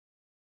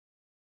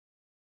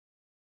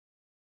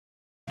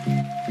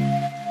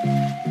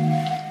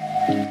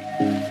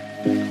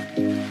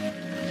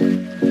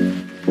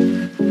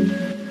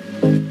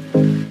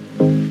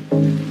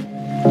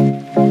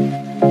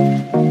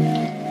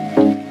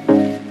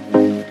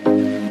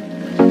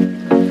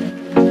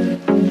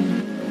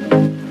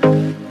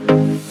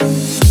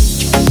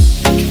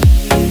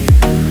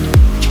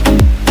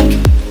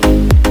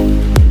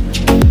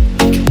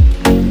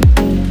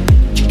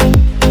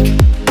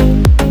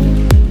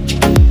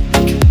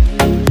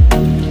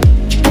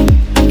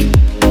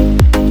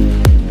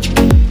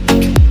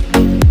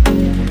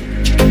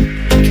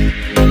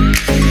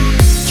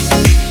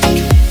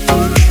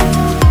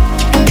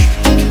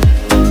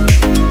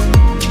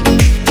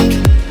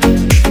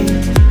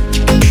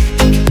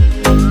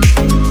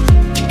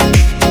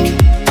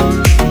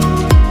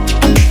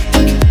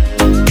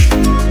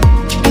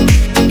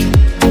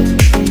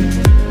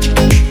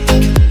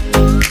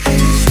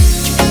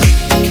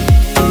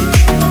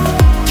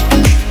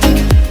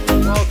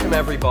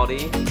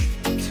everybody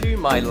to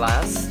my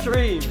last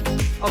stream.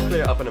 I'll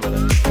clear it up in a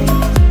minute.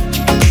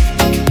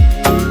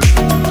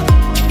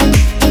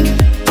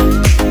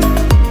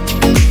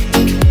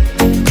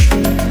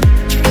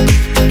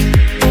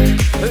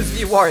 Those of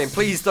you worrying,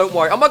 please don't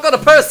worry. Oh my god, a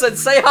person!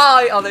 Say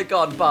hi! Oh, they're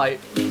gone. Bye.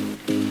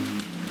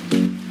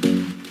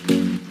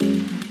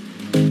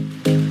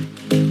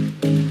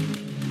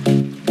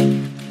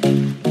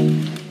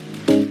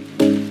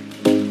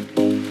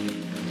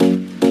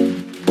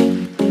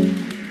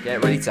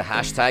 Get ready to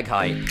hashtag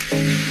hype.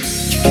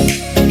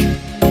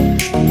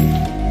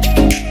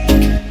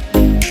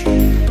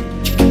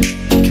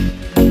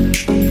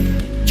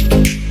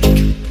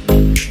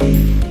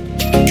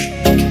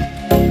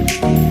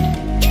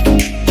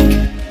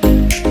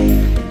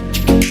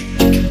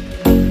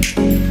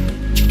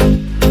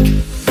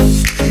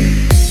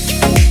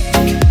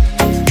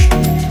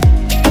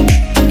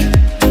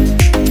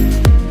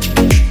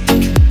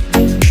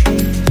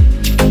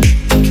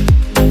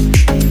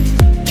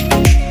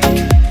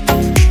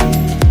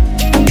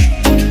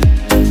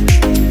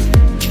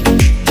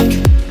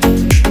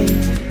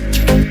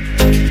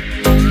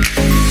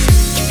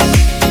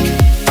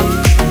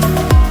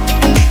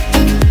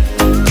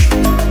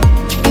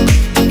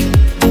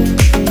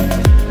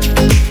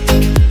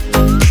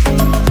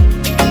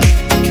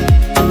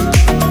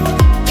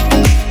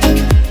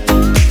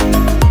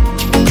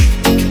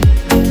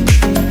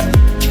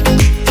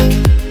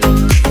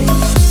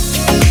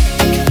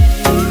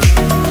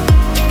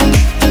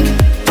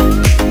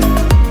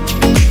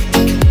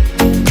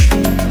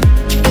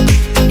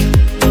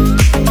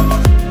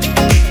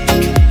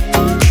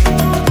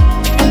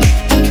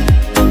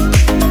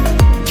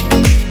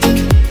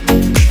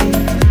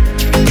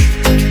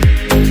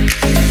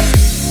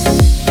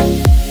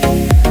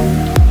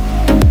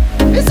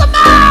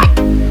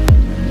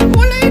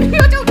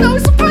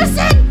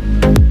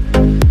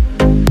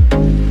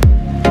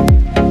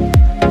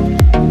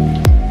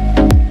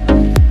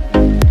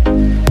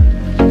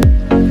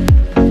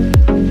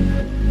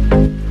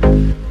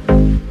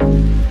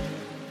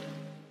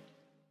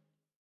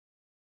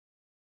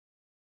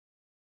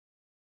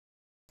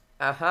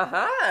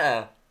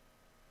 Ahaha.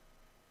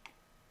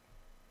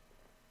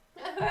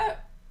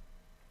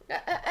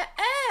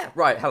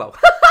 Right, hello.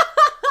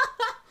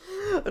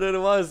 I don't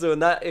know why I was doing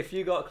that. If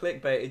you got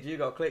clickbaited, you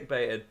got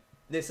clickbaited.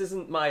 This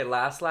isn't my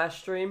last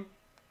stream,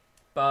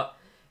 but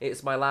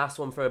it's my last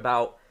one for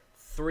about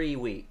 3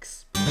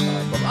 weeks.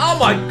 Oh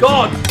my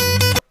god!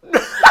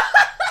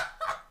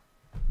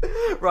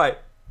 Right.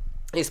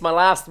 It's my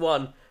last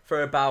one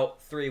for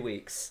about 3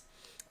 weeks.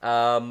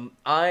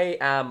 I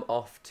am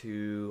off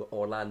to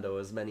Orlando,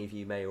 as many of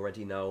you may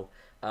already know,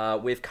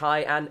 with Kai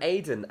and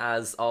Aiden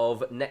as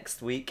of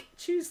next week,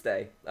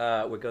 Tuesday.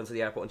 We're going to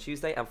the airport on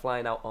Tuesday and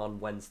flying out on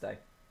Wednesday.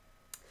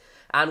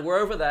 And we're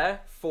over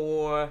there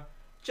for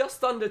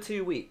just under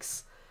 2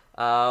 weeks.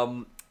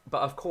 But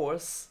of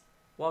course,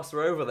 whilst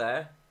we're over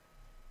there,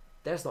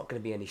 there's not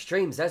going to be any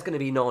streams. There's going to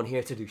be no one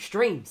here to do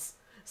streams.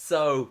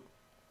 So,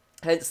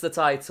 hence the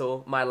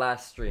title, My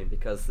Last Stream,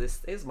 because this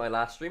is my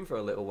last stream for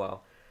a little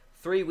while.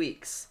 3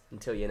 weeks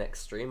until your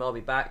next stream. I'll be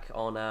back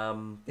on,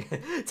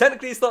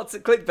 technically it's not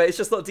clickbait, it's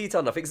just not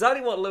detailed enough.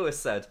 Exactly what Lewis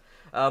said.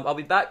 I'll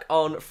be back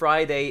on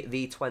Friday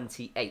the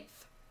 28th.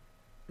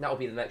 That'll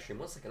be the next stream.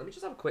 1 second, let me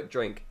just have a quick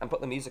drink and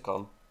put the music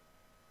on.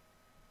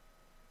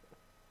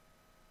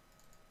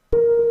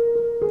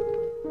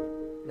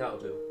 That'll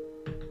do.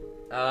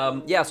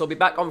 Yeah, so I'll be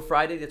back on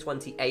Friday the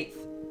 28th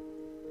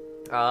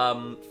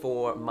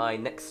for my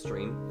next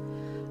stream.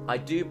 I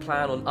do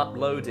plan on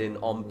uploading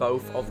on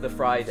both of the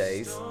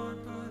Fridays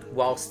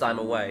whilst I'm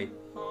away.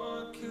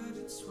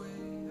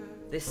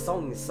 This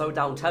song is so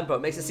down-tempo, it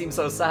makes it seem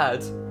so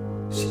sad.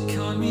 She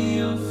caught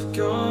me off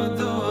guard,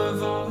 though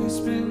I've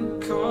always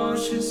been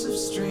cautious of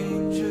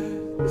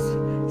strangers.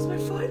 It's my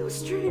final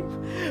stream.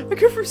 I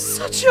go through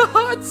such a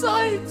hard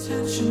time.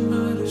 Attention,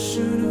 but I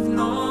should have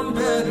known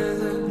better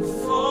than to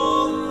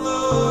fall in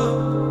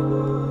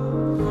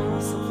love.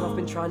 It's something I've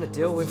been trying to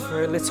deal with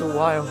for a little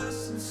while,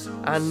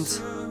 and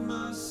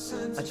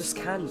I just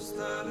can't.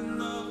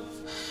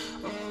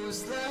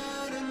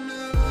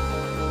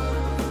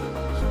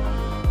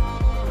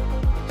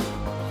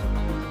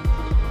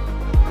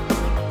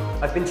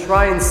 I've been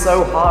trying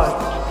so hard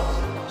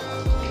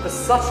for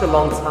such a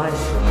long time.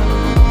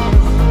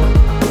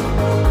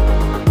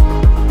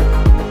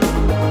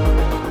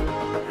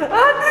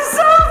 And it's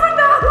over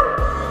now!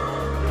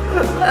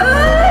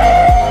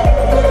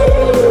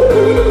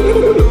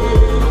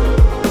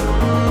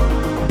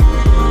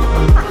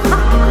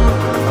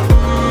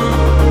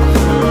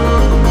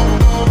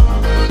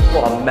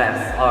 What a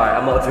mess. Alright,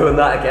 I'm not doing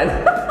that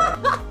again.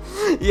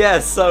 Yeah,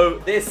 so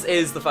this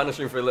is the final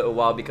stream for a little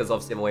while because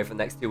obviously I'm away for the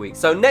next 2 weeks.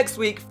 So next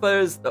week,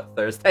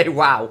 Thursday,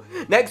 wow.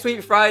 Next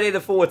week, Friday the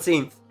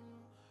 14th,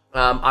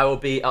 I will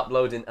be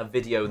uploading a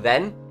video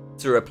then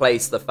to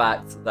replace the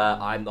fact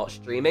that I'm not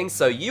streaming.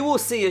 So you will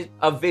see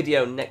a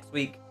video next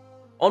week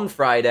on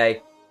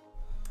Friday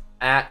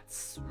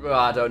at,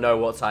 I don't know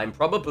what time,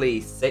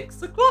 probably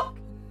 6 o'clock?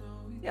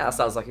 Yeah, that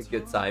sounds like a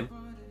good time.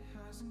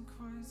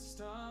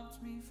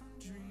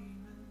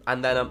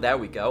 And then, there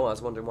we go. I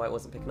was wondering why it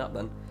wasn't picking up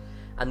then.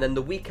 And then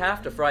the week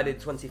after, Friday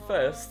the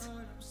 21st,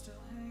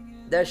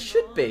 there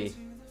should be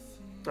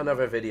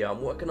another video.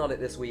 I'm working on it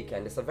this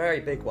weekend. It's a very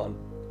big one.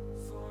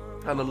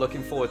 And I'm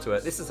looking forward to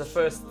it. This is the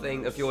first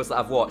thing of yours that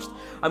I've watched.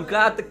 I'm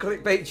glad the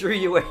clickbait drew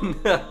you in.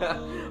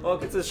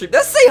 Welcome to the stream.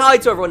 Let's say hi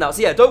to everyone now.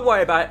 So yeah, don't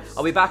worry about it.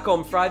 I'll be back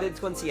on Friday the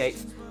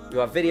 28th. You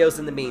have videos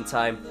in the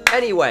meantime.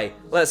 Anyway,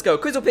 let's go.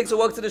 Pixel,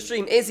 welcome to the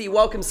stream. Izzy,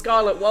 welcome.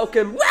 Scarlett,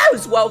 welcome.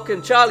 Rose,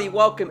 welcome. Charlie,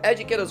 welcome.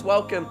 Educators,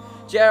 welcome.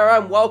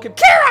 JRM, welcome.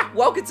 Kira,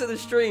 welcome to the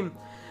stream.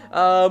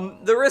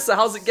 Larissa,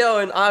 how's it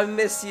going? I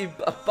miss you,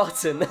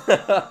 Button.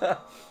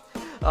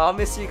 I'll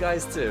miss you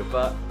guys too,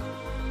 but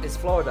it's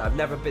Florida. I've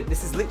never been.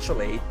 This is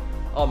literally,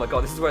 oh my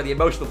god, this is where the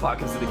emotional part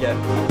comes in again.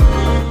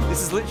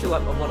 This is literally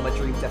like one of my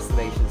dream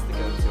destinations to go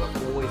to.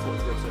 I've always wanted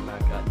to go to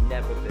America. I've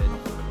never been,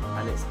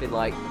 and it's been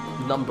like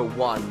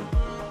 #1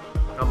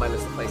 on my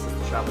list of places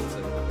to travel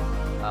to.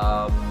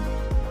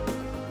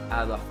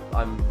 And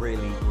I'm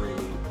really,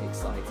 really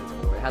excited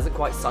for it. It hasn't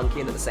quite sunk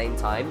in at the same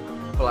time,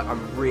 but like I'm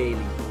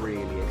really,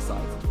 really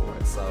excited for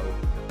it. So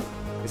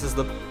this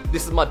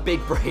is my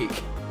big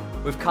break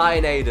with Kai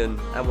and Aiden,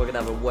 and we're gonna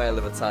have a whale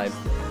of a time.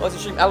 Welcome to the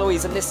stream,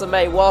 Eloise and Nissa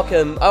May,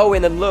 welcome.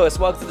 Owen and Lewis,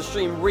 welcome to the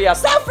stream. Ria,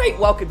 Selfie,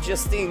 welcome.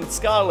 Justine,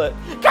 Scarlett,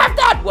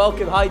 Captain,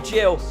 welcome. Hi,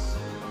 Jill.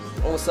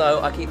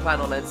 Also, I keep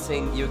planning on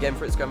editing you again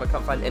for Instagram. I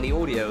can't find any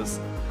audios.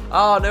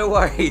 Oh, no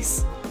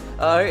worries.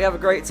 I hope you have a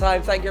great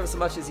time. Thank you ever so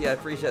much, Izzy. I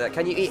appreciate that.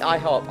 Can you eat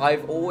IHOP?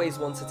 I've always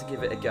wanted to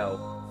give it a go.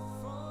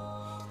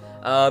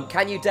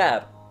 Can you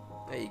dab?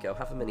 There you go.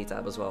 Have a mini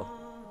dab as well.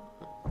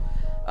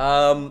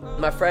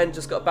 My friend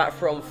just got back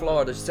from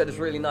Florida. She said it's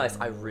really nice.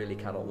 I really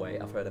cannot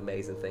wait. I've heard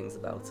amazing things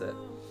about it.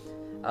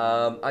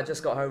 I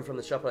just got home from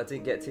the shop and I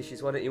didn't get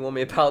tissues. Why don't you warn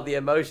me about the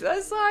emotion?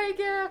 I'm sorry,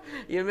 yeah.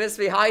 You missed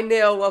me. Hi,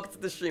 Neil. Welcome to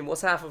the stream.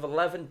 What's half of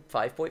 11?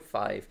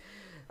 5.5.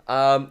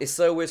 It's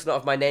so weird to not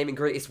have my name in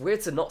green. It's weird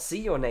to not see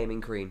your name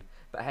in green.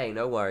 But hey,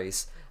 no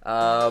worries.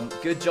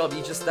 Good job.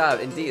 You just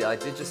dabbed. Indeed, I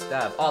did just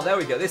dab. Oh, there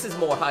we go. This is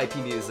more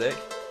hypey music.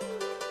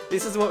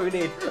 This is what we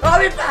need. I'll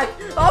be back.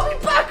 I'll be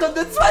back on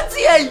the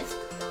 28th.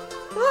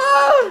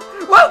 Ah,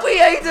 won't we,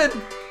 Aiden?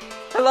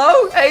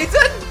 Hello,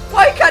 Aiden?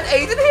 Why can't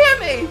Aiden hear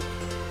me?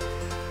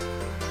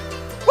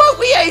 Won't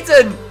we,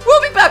 Aiden?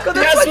 We'll be back on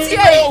the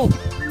 28th.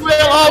 We will.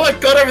 Oh my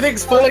god,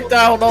 everything's falling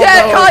down. Oh,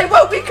 yeah, no. Kai,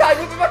 won't we, Kai?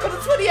 We'll be back on the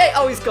 28th.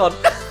 Oh, he's gone.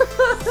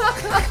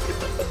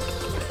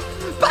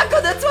 Back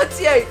on the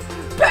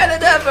 28th. Better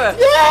than ever.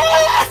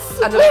 Yes.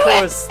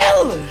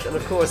 And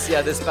of course,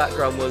 yeah, this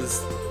background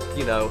was,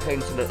 you know,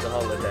 hinting at the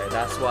holiday.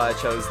 That's why I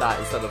chose that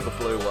instead of the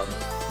blue one.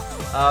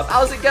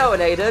 How's it going,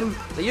 Aiden?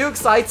 Are you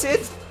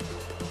excited?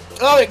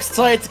 Oh,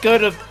 excited to go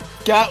to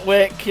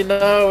Gatwick, you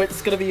know,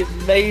 it's gonna be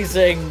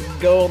amazing.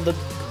 Go on the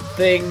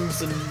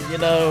things and, you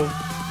know,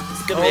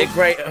 it's gonna be a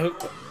great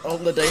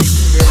holiday.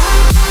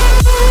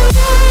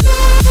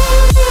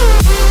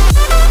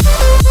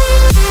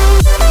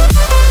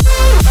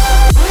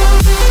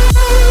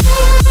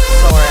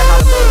 Sorry, I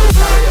had a moment,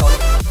 carry on.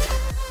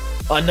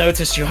 I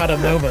noticed you had a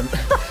moment.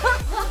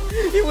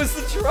 It was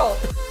the drop.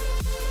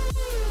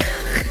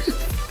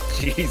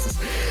 Jesus.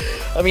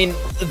 I mean,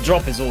 the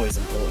drop is always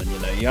important, you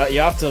know.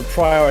 You have to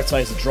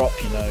prioritize the drop,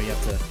 you know. You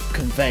have to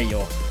convey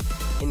your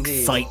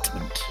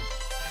excitement.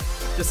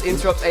 Just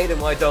interrupt Aiden,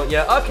 why don't you?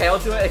 Okay, I'll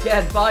do it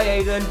again. Bye,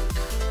 Aiden.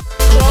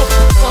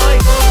 Bye.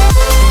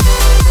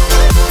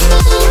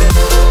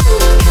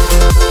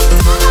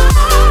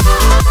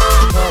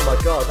 Oh my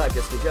god, that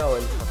gets me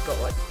going. I've got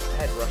like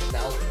head rush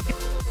now.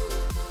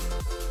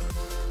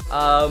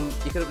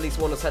 You could at least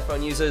warn us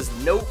headphone users.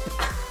 Nope.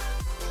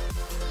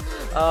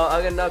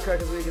 I'm gonna now correct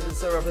this week as the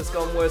server has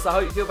gone worse. I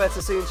hope you feel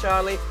better soon,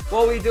 Charlie.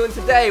 What are we doing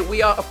today?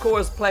 We are, of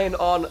course, playing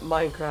on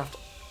Minecraft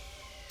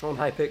on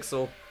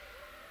Hypixel.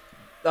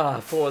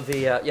 For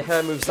the your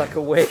hair moves like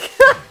a wig.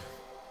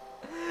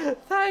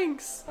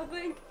 Thanks. I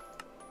think.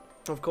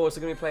 Of course,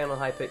 we're gonna be playing on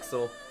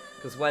Hypixel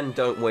because when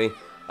don't we?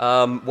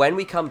 When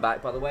we come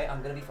back, by the way,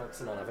 I'm gonna be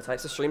focusing on other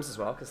types of streams as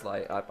well because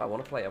like I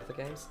want to play other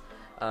games.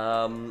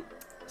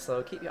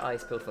 So keep your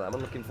eyes peeled for them.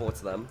 I'm looking forward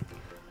to them.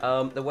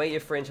 The way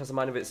your fringe has a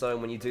mind of its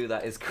own when you do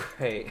that is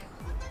great.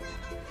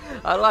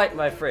 I like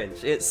my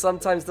fringe. It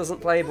sometimes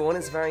doesn't play ball and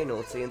it's very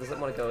naughty and doesn't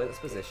want to go in its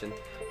position.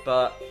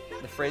 But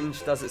the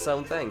fringe does its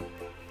own thing.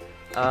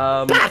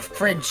 Bad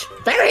fringe!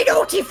 Very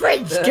naughty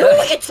fringe! Do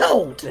what you're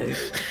told!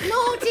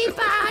 Naughty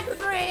bad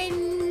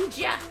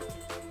fringe!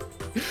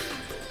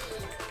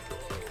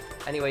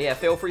 Anyway, yeah,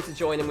 feel free to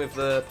join in with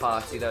the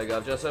party. There we go.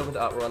 I've just opened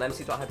it up. We're on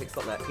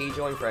mc.hypixel.net. Key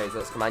join phrase.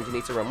 That's command you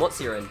need to run once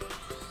you're in.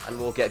 And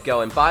we'll get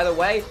going. By the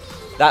way,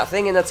 that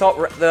thing in the top,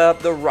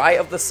 the right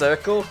of the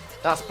circle,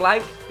 that's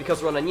blank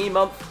because we're on a new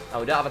month and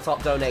we don't have a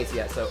top donator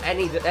yet. So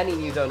any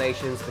new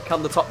donations,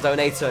 become the top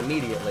donator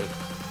immediately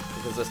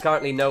because there's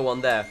currently no one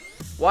there.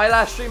 Why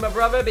last stream, my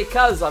brother?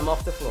 Because I'm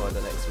off to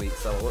Florida next week,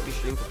 so I won't be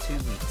streaming for 2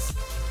 weeks.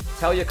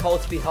 Tell your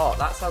cold to be hot.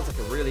 That sounds like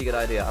a really good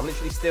idea. I'm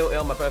literally still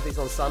ill. My birthday's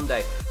on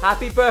Sunday.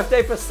 Happy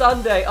birthday for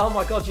Sunday! Oh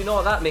my god, you know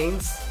what that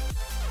means?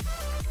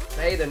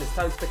 Hey then, it's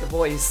time to pick a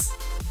voice.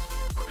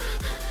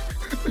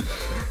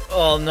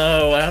 Oh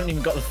no, I haven't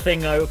even got the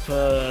thing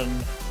open.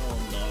 Oh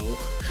no.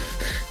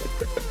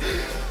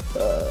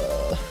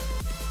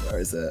 Where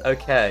is it?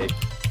 Okay.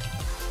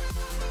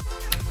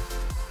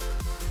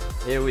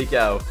 Here we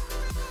go.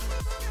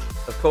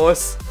 Of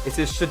course, it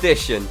is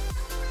tradition.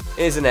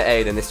 Isn't it,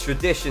 Aiden? It's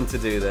tradition to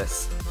do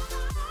this.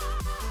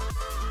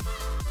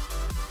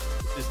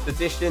 It's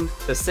tradition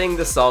to sing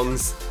the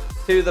songs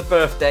to the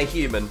birthday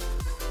human.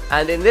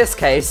 And in this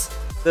case,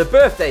 the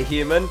birthday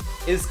human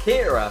is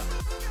Kira.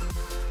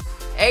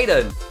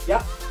 Aiden.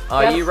 Yep.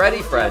 Are you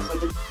ready, friend?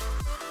 Maybe.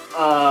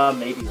 I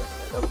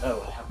don't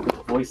know. I haven't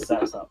got the voice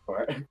set up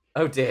for it.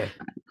 Oh dear.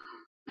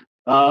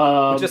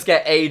 We'll just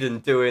get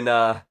Aiden doing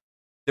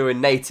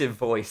native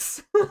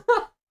voice. No.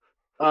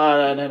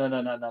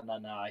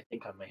 I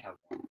think I may have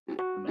one.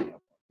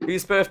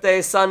 Whose birthday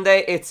is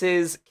Sunday? It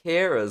is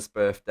Kira's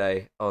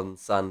birthday on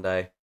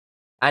Sunday.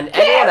 And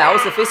anyone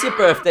else, if it's your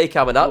birthday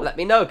coming up, let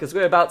me know, because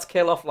we're about to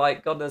kill off,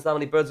 like, God knows how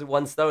many birds with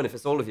one stone if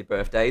it's all of your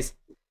birthdays.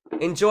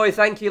 Enjoy,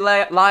 thank you,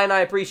 Lion, I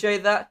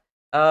appreciate that.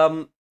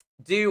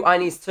 Do I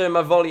need to turn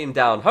my volume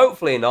down?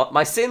 Hopefully not.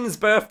 My Sim's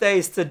birthday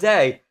is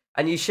today,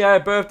 and you share a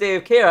birthday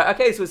with Kira.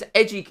 Okay, so it's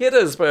Edgy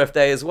Kidda's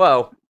birthday as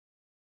well.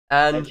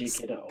 And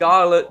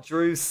Scarlet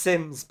Drew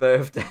Sim's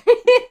birthday.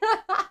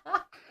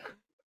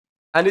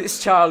 And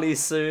it's Charlie's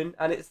soon,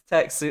 and it's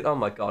Tech soon. Oh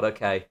my god,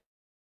 okay.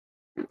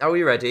 Are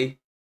we ready?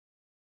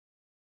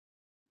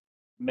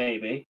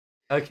 Maybe.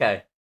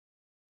 Okay.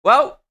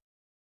 Well,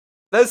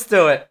 let's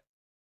do it.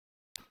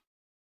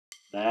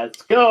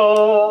 Let's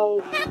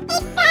go!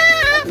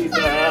 Happy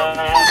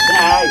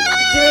birthday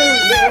to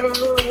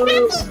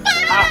you!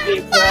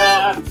 Happy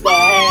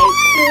birthday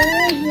to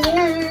you!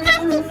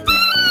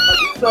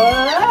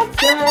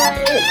 Happy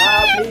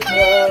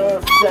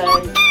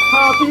birthday!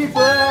 Happy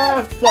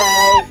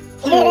birthday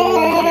to you!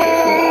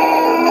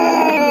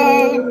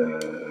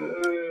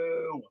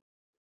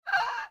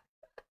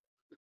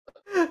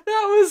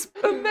 That was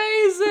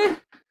amazing!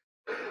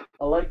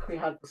 I like we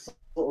had the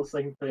sort of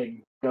same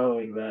thing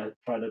going there,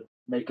 trying to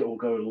make it all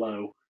go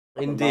low.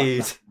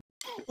 Indeed.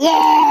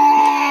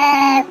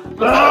 Yeah! Happy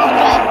birthday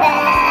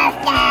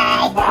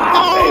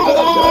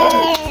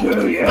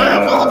to you!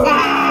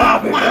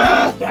 Happy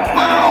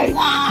birthday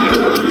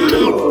to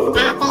you!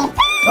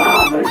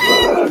 Happy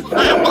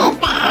birthday!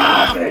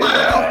 Happy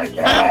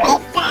birthday!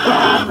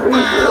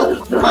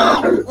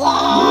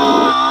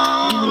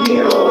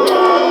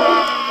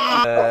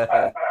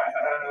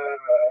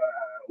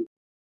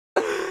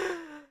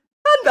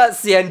 And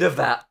that's the end of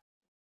that.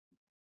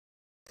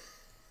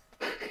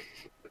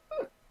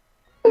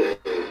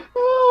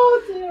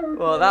 Oh dear.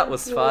 Well, that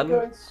was fun.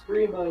 Going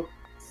screamo,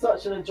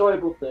 such an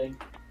enjoyable thing.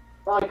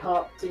 I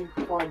can't seem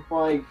to find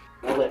my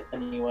wallet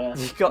anywhere.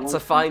 You've got to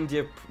find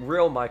your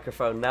real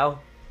microphone now.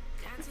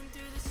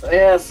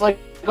 Yes, I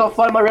gotta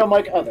find my real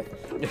mic. Oh, there.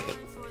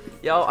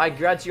 Yo, I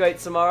graduate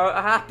tomorrow.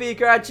 A happy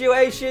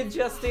graduation,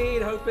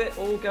 Justine. Hope it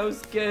all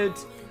goes good.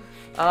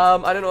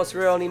 I don't know what's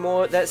real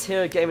anymore. Let's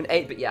hear a game in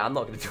 8, but yeah, I'm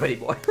not going to do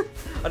anymore.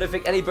 I don't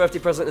think any birthday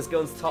present is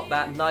going to top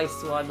that.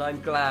 Nice one, I'm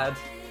glad.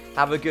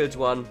 Have a good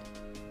one.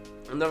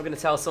 I'm never going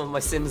to tell someone my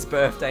Sim's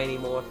birthday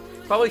anymore.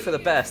 Probably for the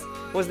best.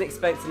 Wasn't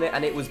expecting it,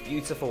 and it was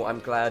beautiful. I'm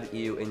glad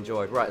you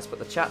enjoyed. Right, let's put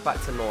the chat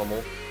back to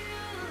normal.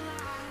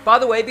 By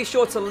the way, be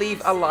sure to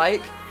leave a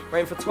like. We're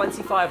aiming for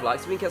 25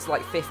 likes. We can get to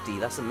like 50.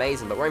 That's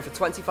amazing. But we're aiming for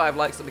 25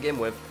 likes to begin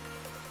with.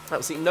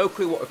 Absolutely no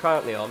clue what we're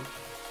currently on.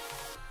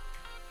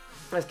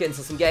 Let's get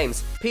into some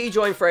games. P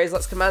join phrase.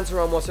 Let's command to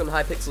run whilst you're on the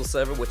Hypixel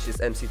server, which is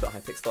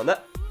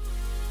mc.hypixel.net.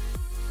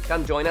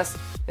 Come join us.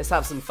 Let's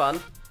have some fun.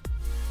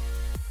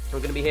 We're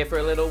going to be here for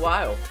a little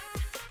while.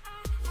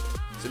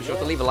 So be sure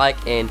to leave a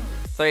like in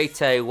 3,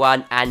 2,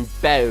 1, and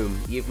boom.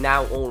 You've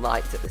now all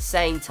liked at the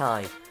same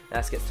time. Now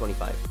let's get to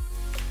 25.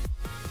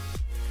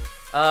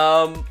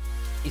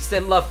 Your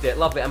sim loved it,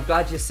 love it. I'm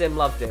glad your sim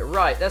loved it.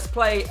 Right, let's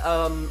play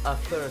a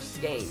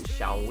first game,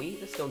 shall we?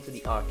 Let's go into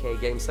the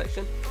arcade game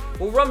section.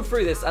 We'll run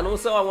through this, and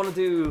also I want to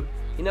do,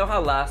 you know how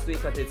last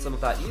week I did some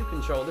of that you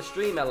control the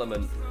stream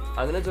element.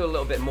 I'm going to do a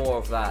little bit more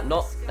of that.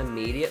 Not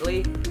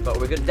immediately, but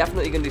we're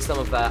definitely going to do some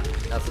of that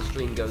as the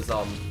stream goes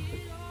on.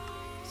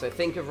 So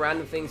think of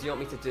random things you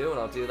want me to do, and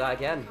I'll do that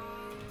again.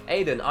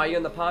 Aiden, are you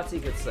in the party,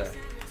 good sir?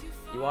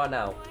 You are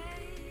now.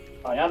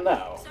 I am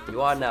now. You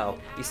are now.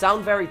 You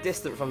sound very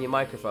distant from your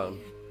microphone.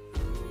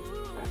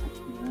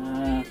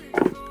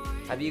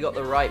 Have you got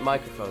the right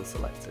microphone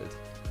selected?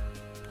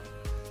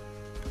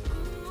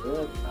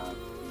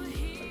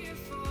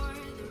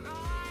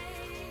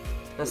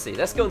 Let's see.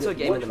 Let's go into a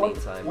game in the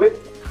meantime. Which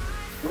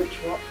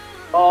one?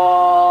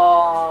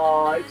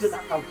 Oh, I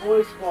didn't have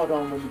voice mod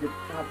on when we did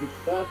happy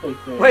birthday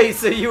thing. Wait,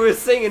 so you were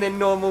singing in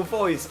normal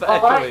voice, but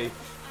echoey?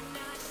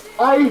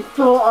 I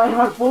thought I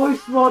had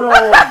voice mod on.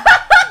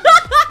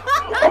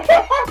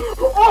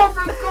 Oh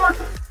my god!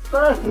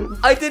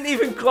 I didn't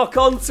even clock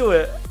onto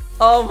it.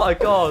 Oh my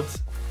god.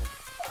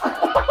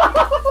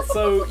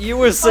 So you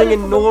were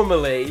singing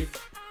normally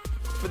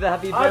for the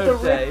happy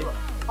birthday.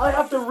 I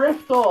have the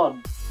rift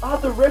on. I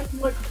have the rift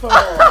microphone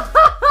on.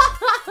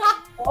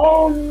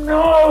 Oh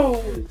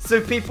no! So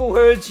people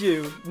heard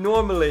you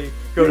normally.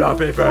 Good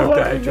happy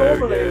birthday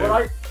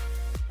to you.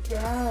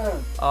 Yeah.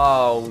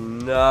 Oh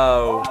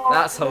no, Oh,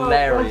 that's no,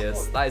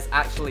 hilarious. That is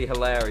actually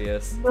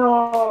hilarious.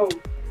 No.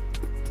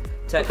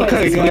 Technically,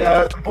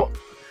 Okay,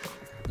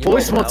 you're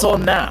voice not mod's now.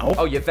 on now.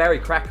 Oh, you're very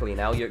crackly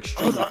now. You're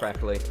extremely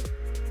crackly.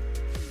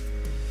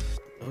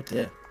 Oh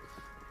dear.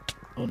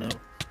 Oh no.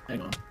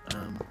 Hang on.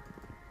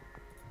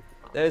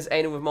 There's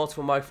Aiden with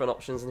multiple microphone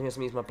options, and here's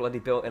me using my bloody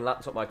built-in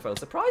laptop microphone.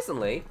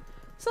 Surprisingly,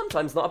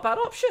 sometimes not a bad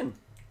option.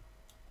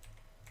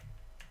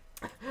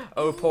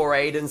 Oh, poor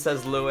Aiden,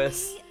 says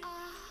Lewis.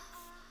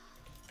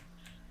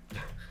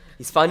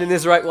 He's finding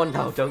his right one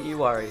now, don't you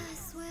worry.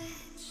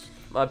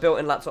 My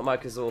built-in laptop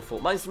mic is awful.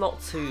 Mine's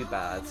not too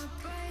bad,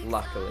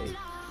 luckily,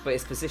 but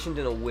it's positioned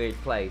in a weird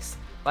place.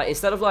 Like,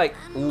 instead of like,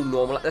 ooh,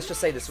 normal, let's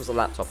just say this was a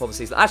laptop,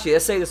 obviously it's not. Actually,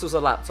 let's say this was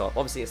a laptop,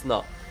 obviously it's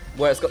not.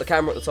 Where it's got the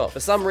camera at the top.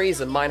 For some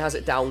reason, mine has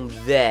it down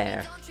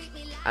there.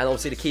 And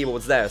obviously the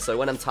keyboard's there, so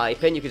when I'm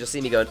typing, you can just see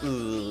me going,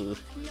 ooh,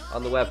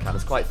 on the webcam.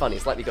 It's quite funny,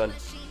 it's like me going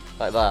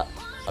like that.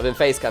 I've been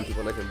facecam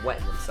people and they've been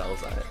wetting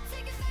themselves at it.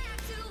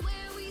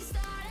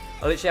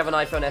 I literally have an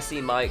iPhone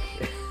SE mic.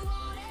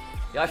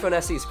 The iPhone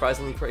SE is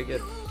surprisingly pretty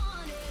good.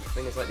 I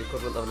think it's like the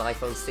equivalent of an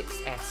iPhone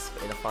 6S,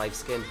 but in a 5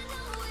 skin.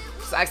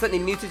 Just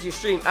accidentally muted your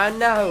stream. And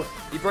no!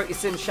 You broke your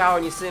sim shower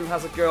and your sim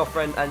has a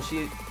girlfriend and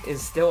she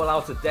is still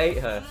allowed to date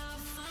her.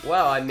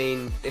 Well, I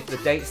mean, if the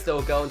date's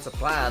still going to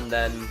plan,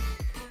 then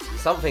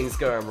something's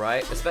going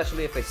right,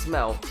 especially if they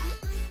smell.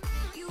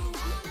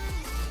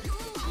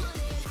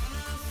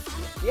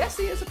 The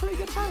SE is a pretty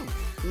good phone.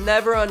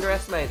 Never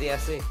underestimate the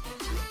SE.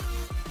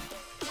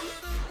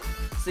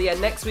 So yeah,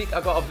 next week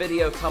I've got a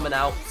video coming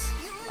out.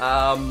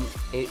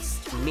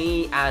 It's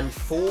me and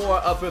 4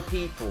 other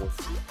people.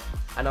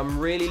 And I'm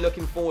really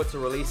looking forward to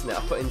releasing it.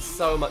 I've put in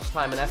so much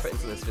time and effort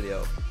into this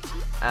video.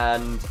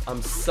 And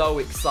I'm so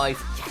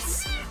excited.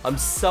 Yes! I'm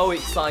so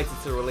excited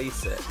to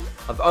release it.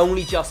 I've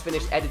only just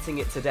finished editing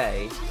it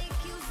today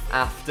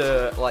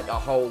after like a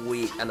whole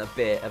week and a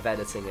bit of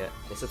editing it.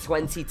 It's a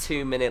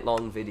 22-minute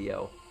long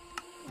video.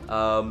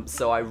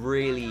 So I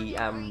really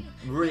am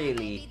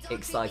really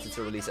excited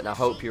to release it and I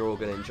hope you're all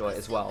going to enjoy it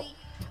as well.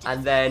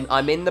 And then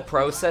I'm in the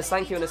process,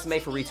 thank you Anissa May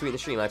for retweeting the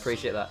stream, I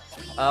appreciate that.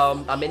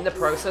 I'm in the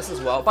process as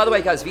well. By the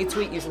way guys, if you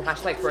tweet using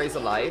hashtag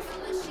 #FraserLive,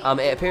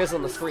 it appears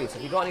on the screen, so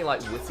if you've got any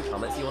like witty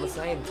comments you want to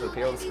say to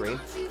appear on the screen,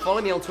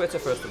 follow me on Twitter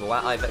first of all,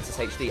 at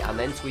iVexusHD, and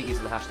then tweet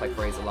using the hashtag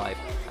 #FraserLive,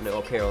 and it'll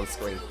appear on the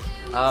screen.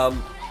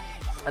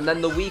 And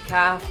then the week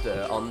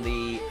after, on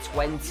the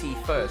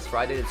 21st,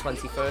 Friday the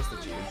 21st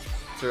of June,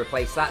 to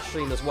replace that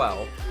stream as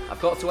well,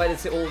 I've got to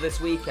edit it all this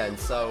weekend,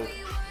 so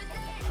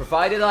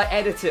provided I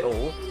edit it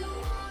all,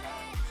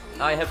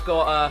 I have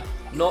got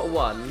not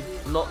 1,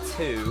 not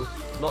 2,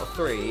 not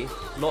 3,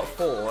 not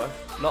 4,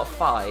 not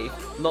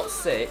 5, not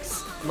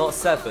 6, not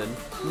 7,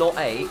 not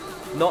 8,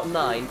 not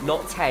 9,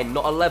 not 10,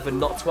 not 11,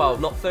 not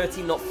 12, not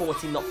 13, not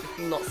 14, not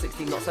 15, not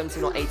 16, not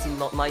 17, not 18,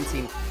 not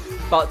 19,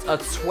 but a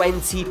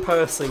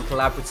 20-person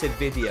collaborative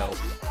video.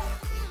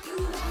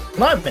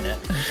 I'm in it.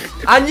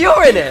 And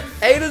you're in it!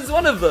 Aiden's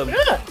one of them!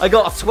 Yeah. I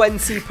got a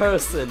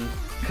 20-person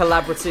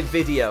collaborative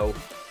video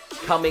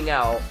coming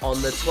out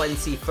on the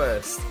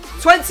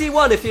 21st.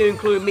 21 if you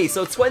include me,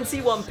 so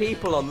 21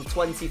 people on the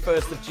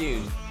 21st of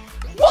June.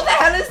 What the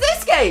hell is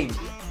this game?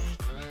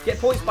 Get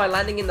points by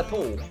landing in the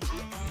pool.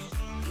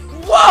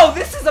 Whoa,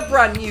 this is a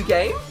brand new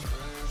game.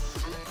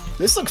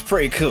 This looks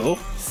pretty cool.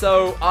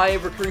 So I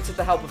recruited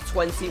the help of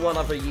 21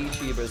 other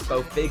YouTubers,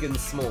 both big and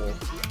small,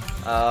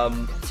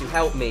 to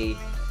help me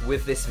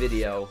with this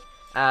video.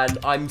 And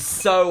I'm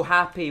so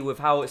happy with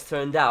how it's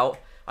turned out.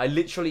 I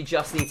literally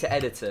just need to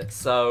edit it,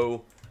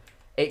 so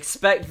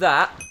expect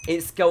that.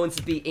 It's going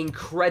to be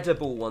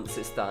incredible once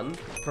it's done,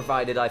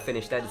 provided I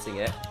finished editing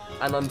it.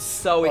 And I'm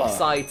so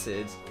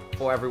excited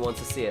for everyone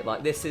to see it.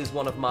 Like, this is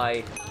one of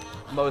my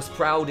most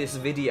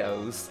proudest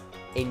videos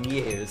in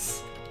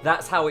years.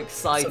 That's how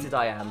excited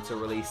I am to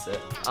release it.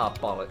 Ah,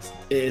 bollocks.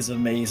 It is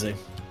amazing.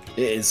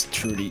 It is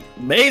truly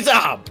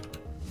amazing!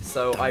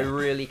 So I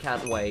really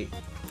can't wait.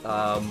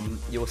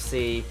 You'll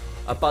see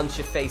a bunch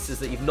of faces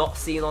that you've not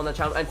seen on the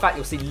channel. In fact,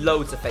 you'll see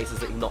loads of faces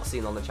that you've not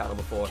seen on the channel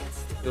before.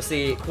 You'll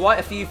see quite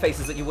a few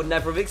faces that you would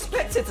never have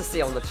expected to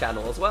see on the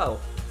channel as well.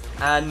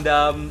 And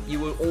you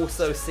will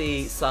also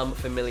see some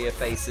familiar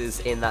faces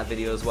in that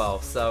video as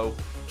well. So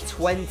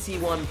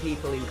 21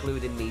 people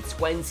including me,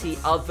 20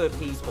 other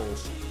people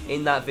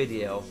in that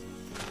video.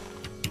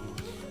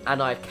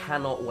 And I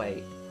cannot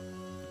wait.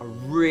 I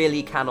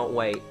really cannot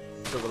wait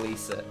to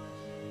release it.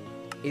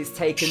 It's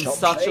taken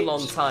such a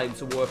long time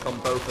to work on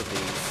both of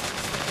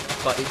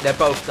these, but they're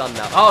both done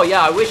now. Oh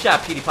yeah, I wish I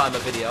had PewDiePie in my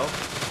video.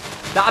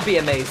 That'd be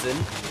amazing.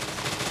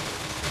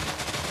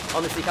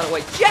 Honestly, can't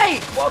wait.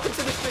 Jake, welcome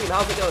to the stream.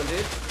 How's it going,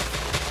 dude?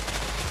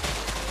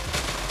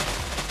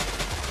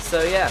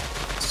 So yeah,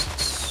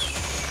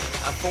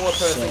 a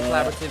 4-person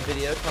collaborative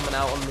video coming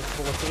out on the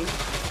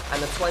 14th,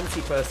 and a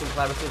 20-person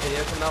collaborative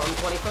video coming out on the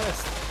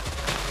 21st.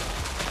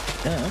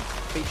 Yeah.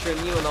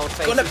 Featuring new and old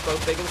faces,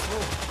 both big and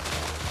small.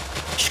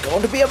 It's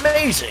going to be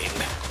amazing.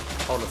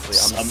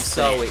 Honestly, I'm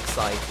so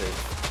excited.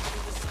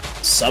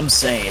 Some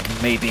say it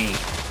may be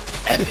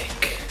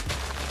epic.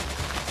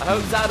 I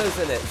hope Zado's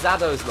in it.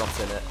 Zado's not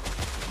in it.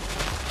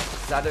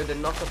 Zado did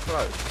not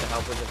approach to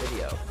help with the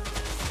video.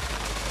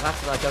 That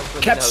and I don't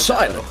really Kept know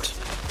silent.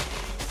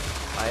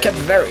 Zado. Kept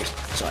very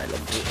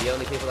silent. The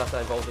only people that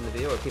are involved in the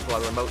video are people I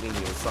remotely knew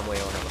in some way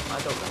or another. I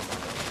don't know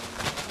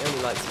Zado. He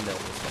only likes milk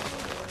as far as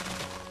I'm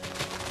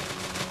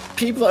aware.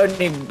 People that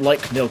only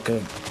like milk are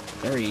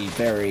very,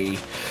 very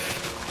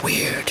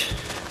weird.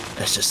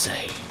 Let's just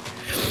say.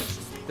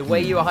 The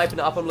way you are hyping it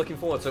up, I'm looking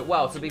forward to it.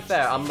 Well, to be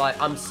fair,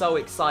 I'm so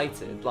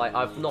excited. Like,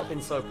 I've not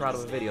been so proud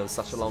of a video in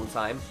such a long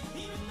time.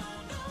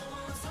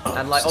 Oh,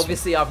 And, like,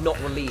 obviously I've not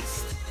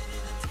released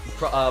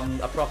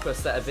a proper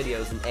set of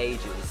videos in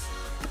ages.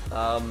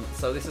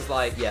 So this is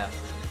like, yeah,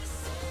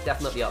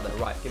 definitely up there.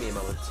 Right, give me a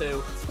moment.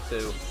 2,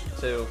 2,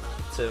 2,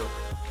 2,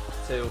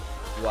 2,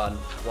 1,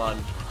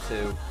 1,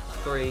 2,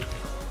 3,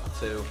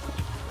 2,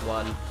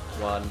 1,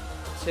 1,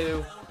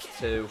 2,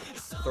 2,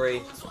 3,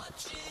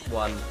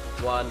 1,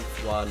 1,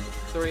 1,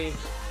 3,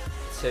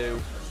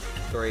 2,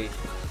 3,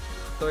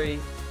 3,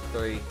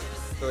 3,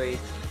 3,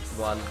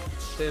 1,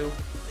 2,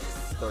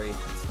 3,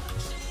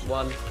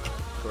 1,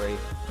 3,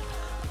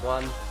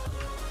 1,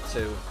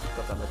 2.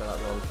 God damn, I got that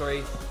wrong.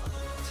 3,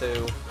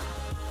 2,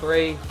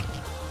 3,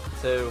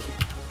 2,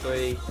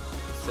 3,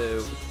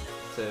 2,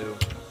 2,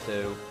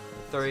 2,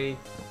 3,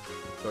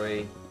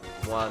 3,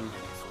 1,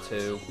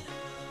 2,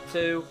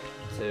 2,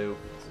 2,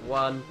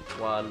 1,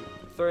 1,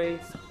 3,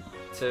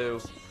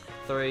 2,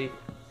 3,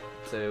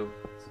 2,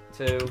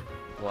 2,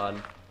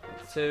 1,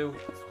 2,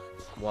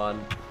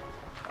 1.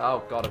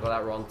 Oh god, I got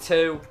that wrong.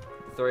 2,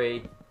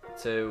 3,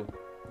 2,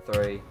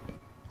 3,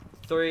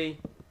 3,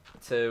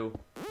 2,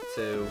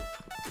 2,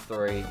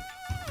 3,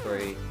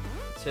 3,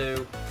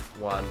 2,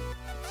 1,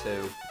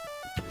 2.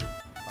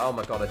 Oh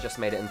my god, I just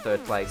made it in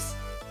 3rd place.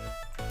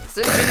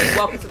 Sainsbury,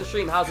 welcome to the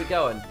stream. How's it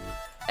going?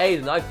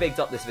 Aiden, I've bigged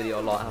up this video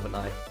a lot, haven't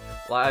I?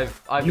 Like,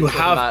 I've been talking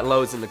about it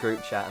loads in the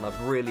group chat, and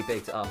I've really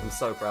bigged it up. I'm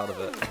so proud of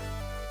it.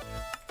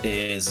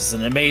 It is. It's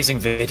an amazing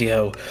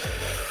video.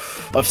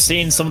 I've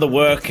seen some of the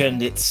work,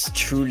 and it's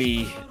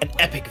truly an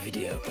epic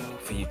video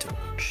for you to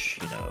watch.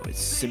 You know, it's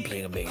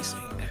simply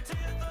amazing.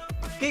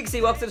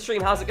 Geeksy, welcome to the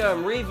stream. How's it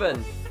going?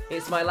 Reven,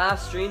 it's my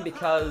last stream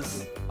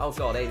because... Oh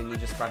god, Aiden, you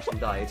just crashed and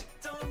died.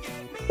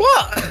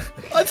 What?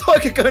 I thought I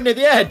could go near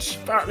the edge.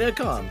 Apparently I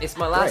can't. It's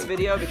my last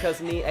video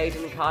because me,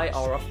 Aiden, and Kai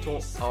are off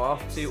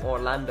to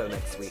Orlando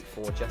next week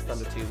for just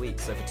under 2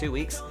 weeks. So for 2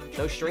 weeks,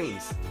 no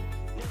streams.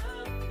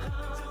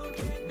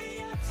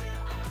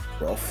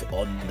 We're off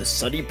on the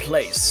sunny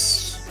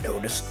place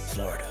known as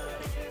Florida.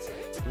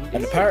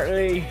 And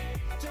apparently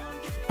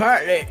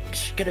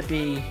it's gonna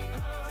be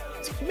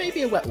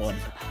maybe a wet one.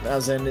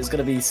 As in, it's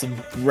gonna be some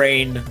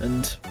rain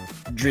and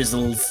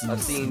drizzles. And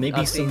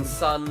I've seen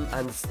sun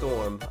and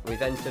storm.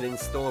 We've entered in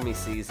stormy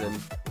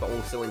season, but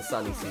also in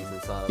sunny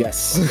season. So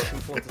yes. I'm looking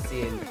forward to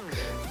seeing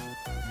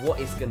what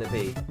it's gonna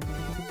be.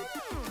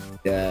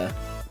 Yeah,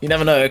 you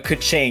never know. It could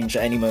change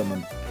at any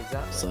moment.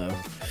 Exactly. So,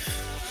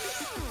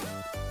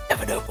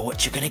 never know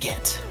what you're gonna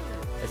get.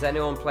 Has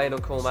anyone played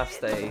on Cool Maths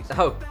Day?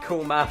 Oh,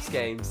 Cool Maths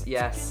games.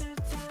 Yes.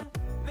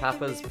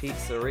 Papa's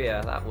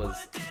Pizzeria. That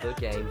was the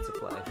game to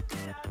play.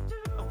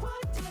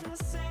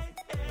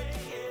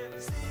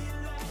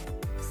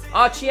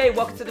 Archie,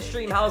 welcome to the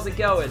stream. How's it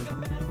going?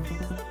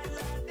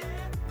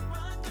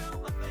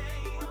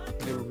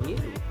 You're new.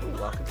 Ooh,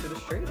 welcome to the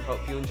stream. Hope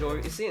you enjoy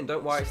what you're seeing.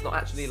 Don't worry, it's not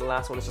actually the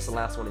last one. It's just the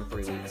last one in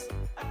 3 weeks.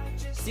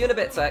 See you in a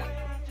bit, Tech.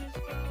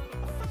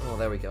 Oh,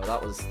 there we go.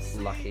 That was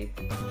lucky.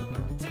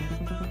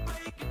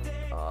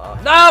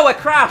 No, I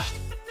crashed!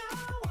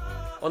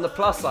 On the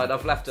plus side,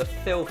 I've left a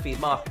filthy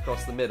mark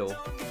across the middle.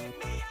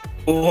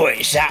 Oh,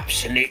 it's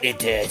absolutely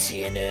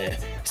dirty, and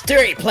it's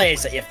dirty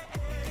players that you've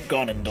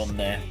gone and done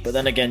there. But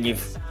then again,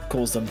 you've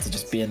caused them to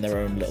just be in their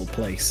own little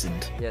place,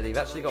 and yeah, they've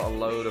actually got a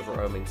load of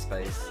roaming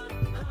space.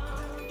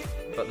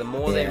 But the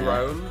more they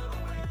roam,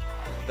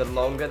 the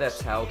longer their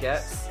tail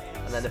gets,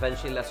 and then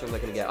eventually less room they're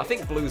gonna get. I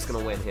think Blue's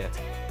gonna win here.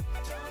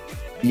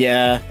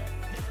 yeah.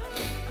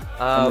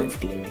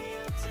 Blue.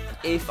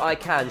 If I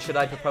can, should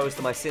I propose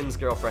to my Sims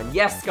girlfriend?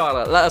 Yes,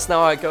 Skylar. Let us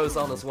know how it goes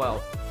on as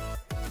well.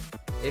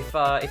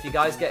 If you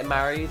guys get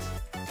married,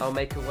 I'll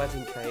make a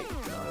wedding cake.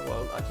 No, I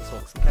won't. I just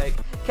want some cake.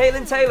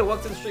 Caitlin Taylor,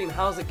 welcome to the stream.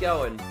 How's it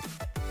going?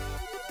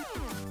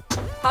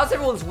 How's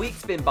everyone's week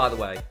been, by the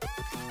way?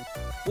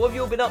 What have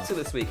you all been up to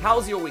this week?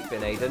 How's your week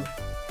been, Aiden?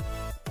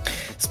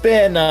 It's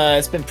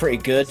been pretty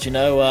good, you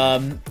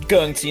know.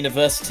 Going to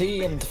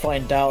university and to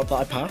find out that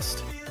I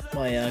passed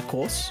my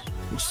course,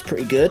 which is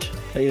pretty good.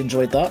 I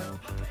enjoyed that.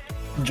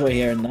 Enjoy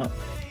hearing that.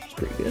 It's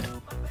pretty good.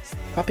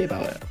 Happy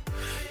about it.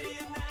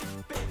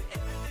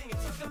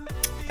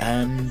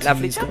 And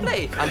lovely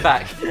jubbly. I'm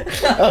back.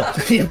 Oh,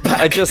 you're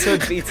back. I just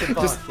heard Peter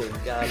barking.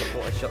 Yeah, I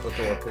thought I shut the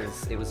door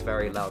because it was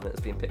very loud and it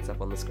was being picked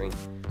up on the screen.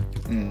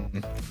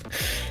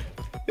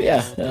 But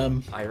yeah.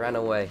 I ran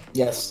away.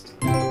 Yes.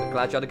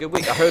 Glad you had a good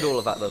week. I heard all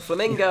of that though.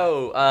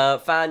 Flamingo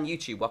fan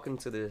YouTube, welcome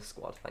to the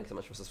squad. Thanks so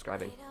much for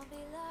subscribing.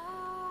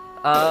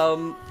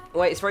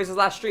 Wait, it's Fraser's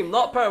last stream.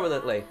 Not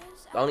permanently.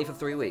 Only for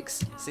 3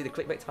 weeks. See, the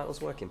clickbait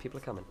title's working. People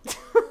are coming.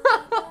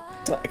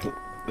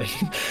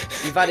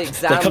 You've had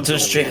exams. They come to the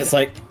stream, it's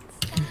like...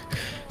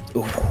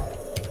 Ooh,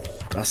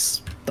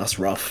 that's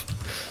rough.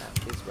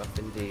 That is rough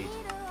indeed.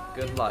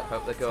 Good luck.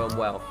 Hope they're going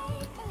well.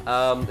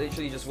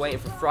 Literally just waiting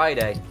for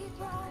Friday.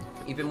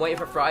 You've been waiting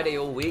for Friday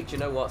all week. Do you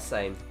know what?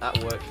 Same. At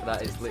work,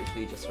 that is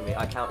literally just for me.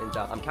 I'm counting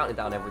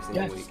down every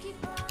single week.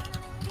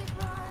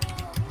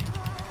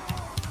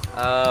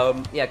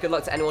 Yeah, good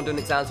luck to anyone doing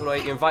exams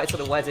today. You're invited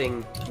to the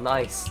wedding.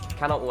 Nice.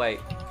 Cannot wait.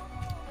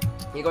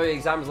 You got your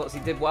exam results.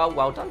 You did well.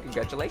 Well done.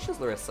 Congratulations,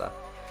 Larissa.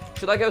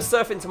 Should I go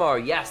surfing tomorrow?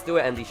 Yes, do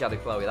it, MD Shadow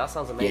Chloe. That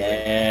sounds amazing.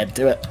 Yeah,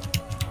 do it.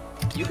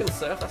 You can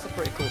surf. That's a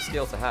pretty cool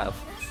skill to have.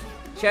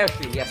 Chair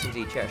stream. Yes,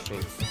 indeed. Chair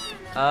stream.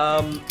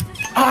 God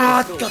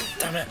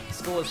damn it.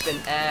 School has been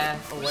air.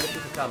 Oh, where did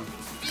people come?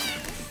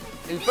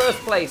 In first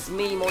place,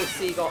 me, Moist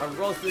Seagull, and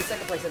Roslyn.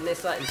 Second place,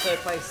 Anissa. In third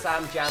place,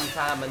 Sam, Jam,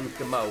 Tam, and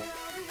Gamo.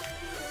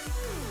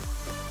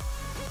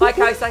 Hi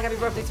Kai Sang, happy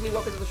birthday to me,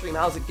 welcome to the stream,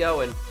 how's it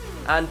going?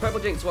 And Purple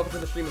Jinx, welcome to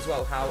the stream as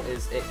well, how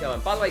is it going?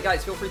 By the way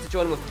guys, feel free to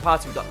join in with the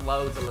party, we've got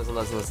loads and loads and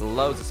loads and loads and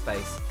loads of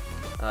space,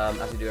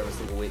 as we do every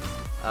single week.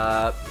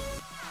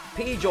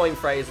 P join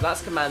phrase,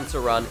 that's command to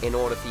run in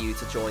order for you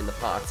to join the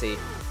party.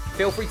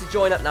 Feel free to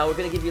join up now, we're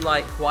going to give you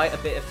like quite a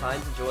bit of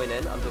time to join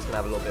in, I'm just going to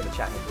have a little bit of a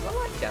chat because I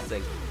like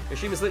chatting. The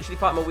stream is literally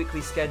part of my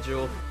weekly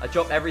schedule, I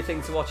drop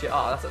everything to watch it,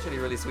 that's actually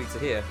really sweet to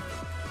hear.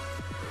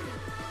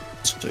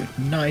 It's a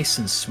nice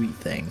and sweet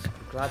thing.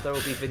 Glad there will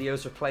be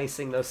videos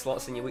replacing those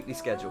slots in your weekly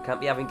schedule. Can't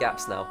be having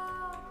gaps now.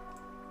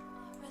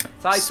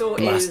 Title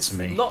is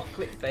not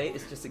clickbait,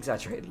 it's just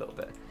exaggerated a little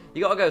bit.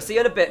 You gotta go. See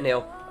you in a bit,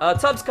 Neil.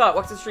 Tubbscart,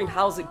 welcome to the stream.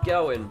 How's it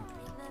going?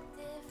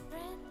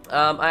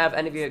 I have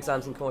any of your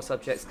exams and core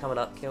subjects coming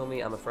up. Kill me,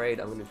 I'm afraid.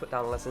 I'm going to put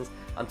down the lessons.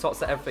 I'm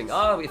tops at everything.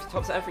 Oh, if you're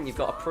tops at everything, you've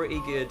got a pretty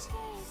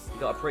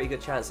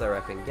good chance, I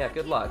reckon. Yeah,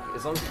 good luck.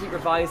 As long as you keep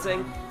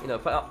revising, you know,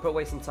 put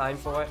away some time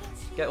for it.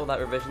 Get all that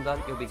revision done,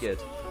 you'll be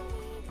good.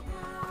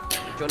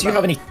 Do you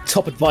have any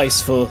top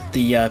advice for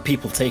the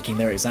people taking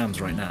their exams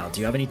right now?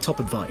 Do you have any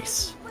top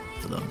advice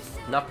for them?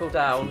 Knuckle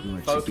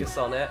down, focus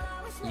on it.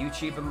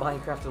 YouTube and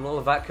Minecraft and all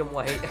of that can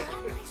wait.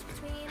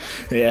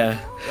 Yeah.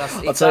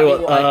 That's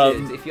exactly what I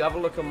did. If you have a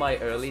look at my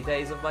early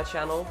days of my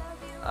channel,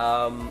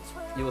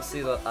 you will see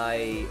that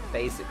I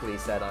basically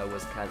said I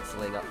was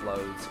cancelling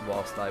uploads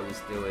whilst I was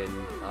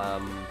doing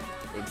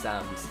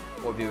exams,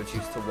 or be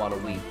reduced to one a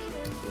week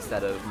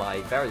instead of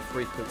my very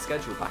frequent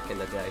schedule back in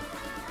the day.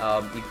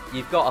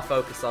 You've got to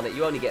focus on it.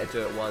 You only get to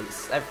do it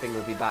once. Everything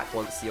will be back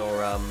once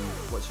you're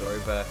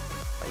over.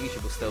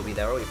 YouTube will still be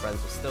there. All your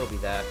friends will still be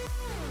there.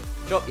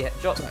 Drop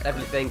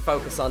everything,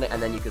 focus on it,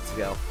 and then you're good to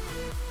go.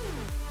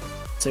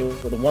 So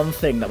the one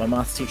thing that my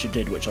maths teacher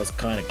did, which I was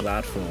kind of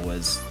glad for,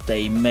 was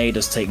they made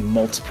us take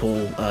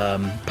multiple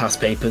past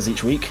papers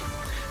each week.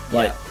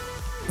 Like,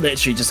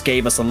 literally just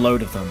gave us a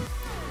load of them.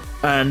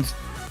 And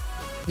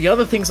the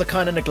other things are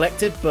kind of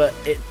neglected, but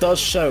it does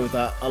show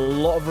that a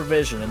lot of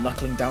revision and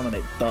knuckling down on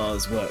it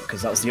does work,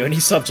 because that was the only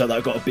subject that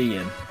I got a B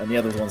in, and the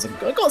other ones I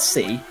got a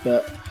C,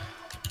 but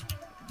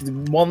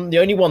the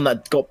only one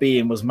that got B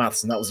in was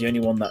maths, and that was the only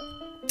one that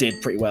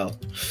did pretty well.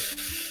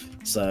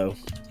 So,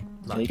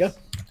 nice. There you go.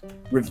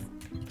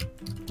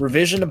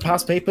 Revision and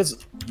past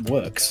papers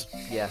works.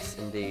 Yes,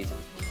 indeed.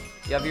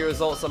 You have your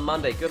results on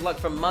Monday. Good luck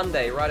for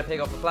Monday. Ride a pig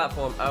off the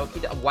platform.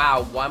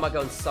 Wow, why am I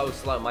going so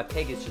slow? My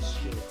pig is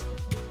just shit.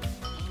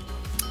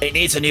 It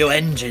needs a new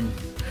engine.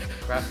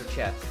 Grab the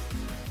chest.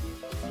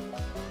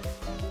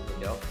 There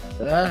you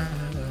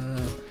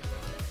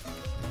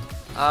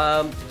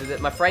go.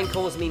 My friend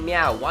calls me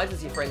Meow. Why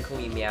does your friend call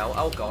me Meow?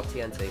 Oh god,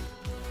 TNT.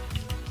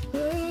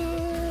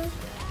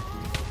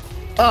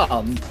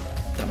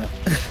 Damn it.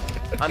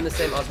 I'm the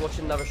same. I was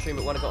watching another stream,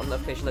 but when I got a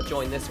notification that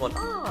joined this one.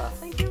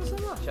 Thank you so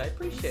much. I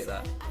appreciate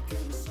that.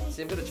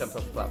 See, I'm good at jumping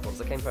off the platforms.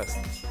 I came first.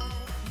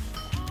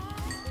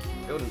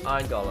 Build an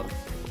iron golem.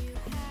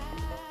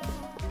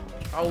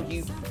 Oh,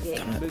 you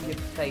dick. Move your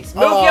face.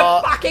 Move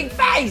your fucking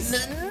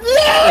face!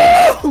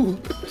 No!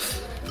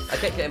 I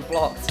kept getting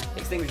blocked.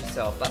 Extinguish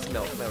yourself. That's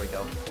milk. There we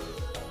go.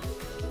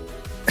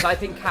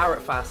 Typing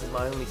carrot fast is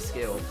my only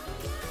skill.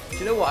 Do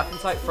you know what? I can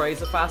type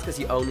Fraser fast because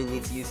you only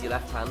need to use your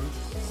left hand.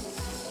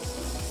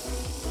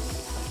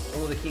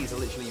 All the keys are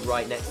literally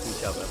right next to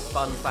each other.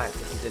 Fun fact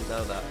if you didn't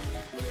know that.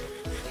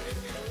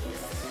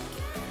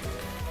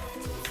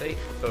 See?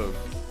 Boom.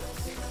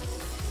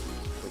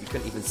 But you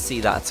couldn't even see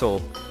that at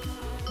all.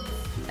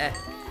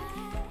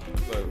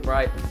 Boom.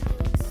 Right.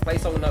 Play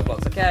song with note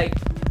blocks. Okay.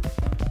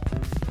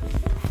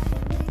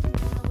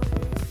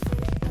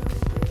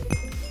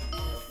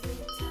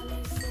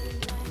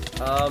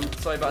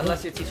 Sorry, but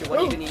unless you're a teacher, when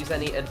are you going to use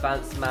any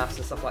advanced maths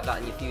and stuff like that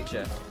in your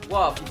future?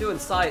 Well, if you're doing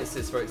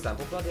sciences, for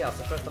example, bloody hell, it's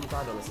the first time I've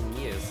had on this in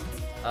years.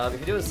 If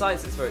you're doing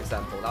sciences, for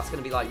example, that's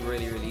going to be like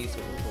really, really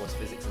useful for, of course,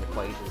 physics and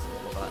equations and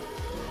all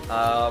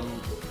of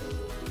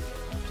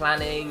that.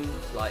 Planning,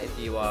 like if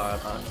you are an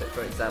architect,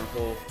 for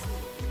example,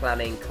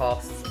 planning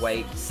costs,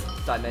 weights,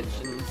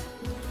 dimensions.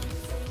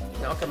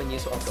 That'll come in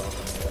useful. Oh god.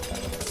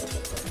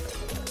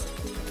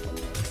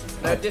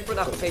 There are different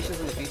applications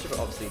in the future, but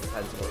obviously it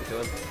depends on what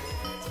you're doing.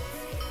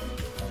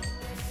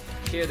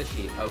 Cheer the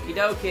sheep. Okie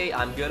dokie,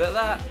 I'm good at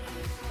that.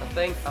 I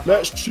think.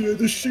 Let's cheer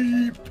the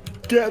sheep.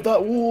 Get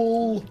that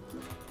wool.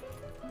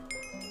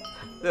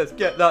 Let's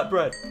get that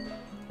bread.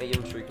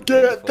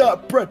 Get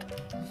that bread.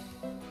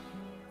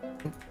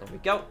 There we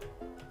go.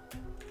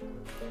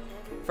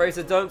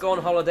 Fraser, don't go on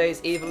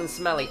holidays, evil and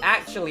smelly.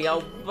 Actually,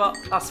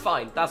 that's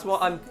fine. That's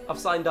what I've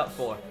signed up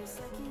for.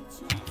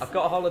 I've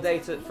got a holiday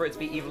for it to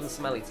be evil and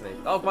smelly to me.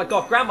 Oh my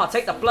god, Grandma,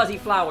 take the bloody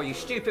flower, you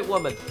stupid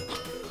woman.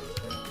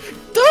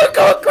 Don't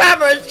call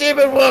Grandma a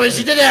stupid woman.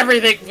 She did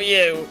everything for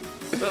you.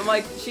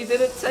 But she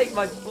didn't take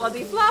my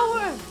bloody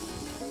flower.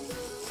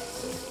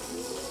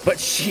 But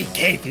she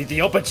gave you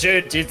the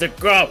opportunity to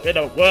grow up in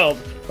a world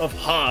of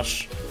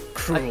harsh,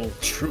 cruel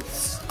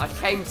truths. I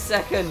came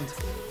second.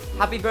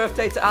 Happy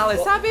birthday to Alice.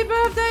 What? Happy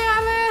birthday,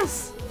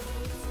 Alice.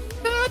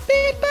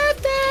 Happy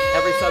birthday.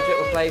 Every subject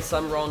will play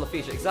some role in the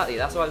future. Exactly.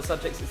 That's why the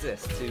subjects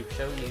exist, to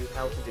show you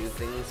how to do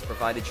things,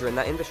 provided you're in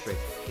that industry.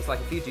 It's like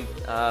if you're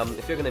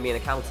going to be an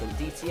accountant,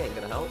 DT ain't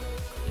going to help.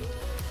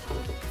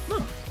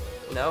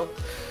 You know.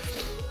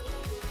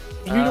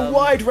 You need a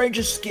wide range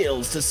of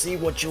skills to see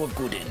what you're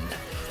good in.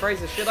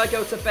 Fraser, should I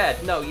go to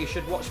bed? No, you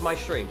should watch my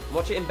stream.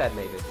 Watch it in bed,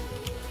 maybe.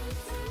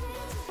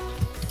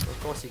 Of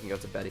course you can go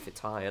to bed if you're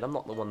tired. I'm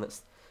not the one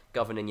that's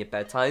governing your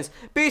bedtimes.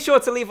 Be sure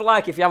to leave a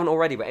like if you haven't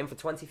already. We're in for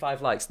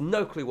 25 likes.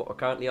 No clue what we're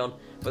currently on,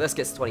 but let's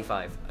get to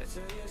 25.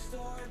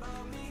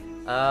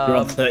 You're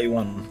on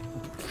 31.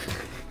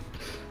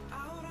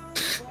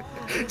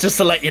 Just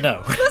to let you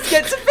know. Let's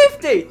get to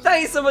 50!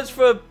 Thank you so much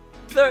for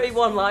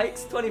 31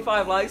 likes,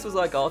 25 likes was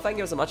like, oh, thank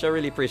you so much, I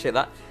really appreciate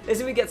that.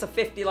 If we get to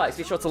 50 likes,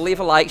 be sure to leave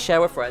a like,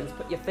 share with friends,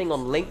 put your thing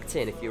on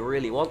LinkedIn if you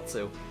really want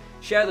to.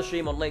 Share the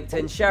stream on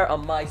LinkedIn, share it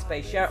on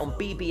MySpace, share it on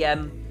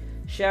BBM,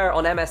 share it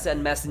on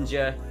MSN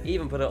Messenger,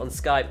 even put it on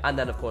Skype, and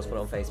then of course put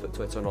it on Facebook,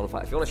 Twitter, and all of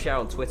that. If you want to share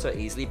on Twitter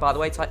easily, by the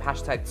way, type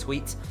hashtag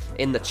tweet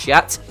in the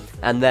chat,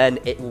 and then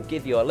it will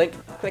give you a link.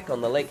 Click on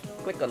the link,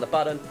 click on the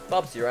button,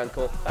 Bob's your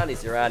uncle,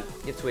 Fanny's your aunt,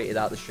 you've tweeted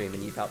out the stream,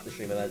 and you've helped the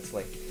stream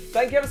immensely.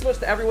 Thank you ever so much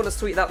to everyone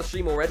that's tweeted out the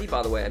stream already,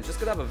 by the way. I'm just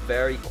going to have a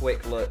very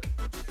quick look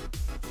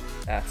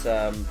at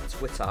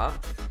Twitter.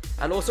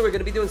 And also, we're going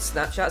to be doing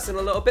Snapchats in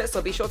a little bit,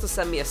 so be sure to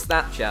send me a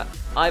Snapchat.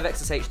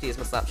 IVexSHD is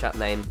my Snapchat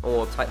name,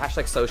 or type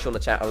hashtag social in the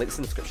chat. I'll link in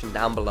the description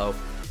down below.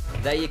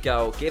 There you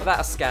go. Give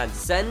that a scan.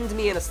 Send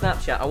me in a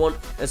Snapchat. I want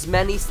as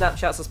many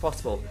Snapchats as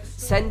possible.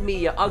 Send me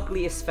your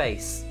ugliest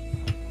face.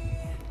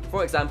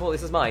 For example,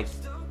 this is mine,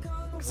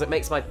 because it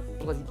makes my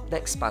bloody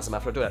neck spasm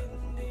after I do it.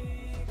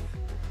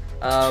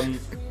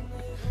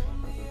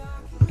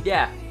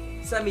 Yeah,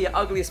 send me your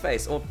ugliest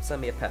face, or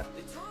send me a pet.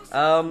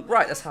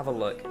 Right, let's have a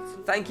look.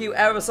 Thank you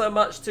ever so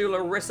much to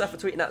Larissa for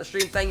tweeting out the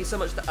stream. Thank you so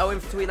much to Owen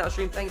for tweeting out the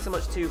stream. Thank you so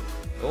much to...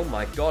 Oh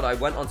my god, I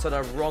went onto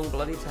the wrong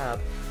bloody tab.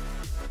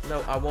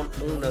 No, I want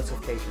all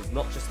notifications,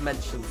 not just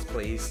mentions,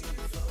 please.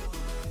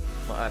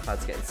 My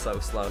iPad's getting so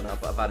slow now,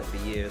 but I've had it for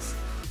years.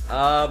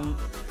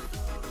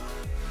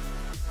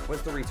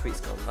 Where's the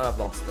retweets gone? Oh, I've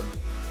lost them.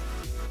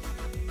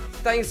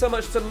 Thank you so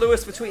much to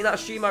Lewis for tweeting that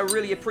stream. I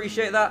really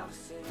appreciate that.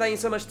 Thank you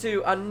so much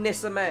to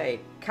Anissa May,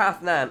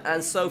 Kathnan,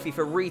 and Sophie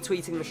for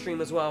retweeting the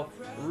stream as well.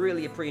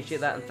 Really appreciate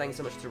that. And thanks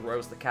so much to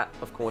Rose the Cat,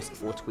 of course,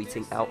 for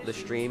tweeting out the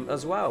stream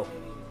as well.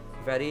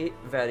 Very,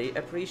 very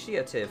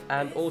appreciative.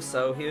 And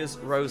also, here's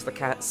Rose the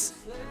Cat's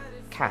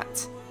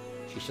cat.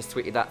 She's just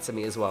tweeted that to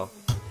me as well.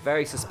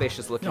 Very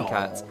suspicious looking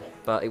cat,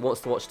 but it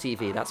wants to watch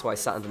TV. That's why I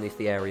sat underneath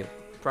the area.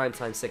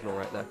 Primetime signal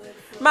right there.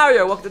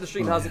 Mario, welcome to the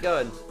stream. How's it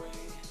going?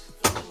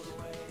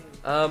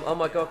 Oh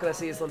my god, can I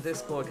see this on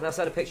Discord? Can I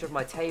send a picture of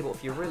my table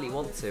if you really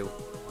want to?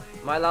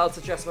 Am I allowed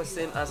to dress my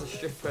sim as a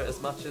stripper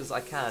as much as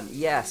I can?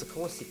 Yes, of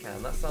course you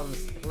can. That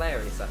sounds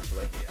hilarious,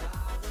 actually.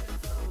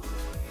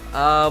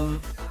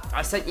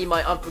 I sent you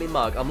my ugly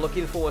mug. I'm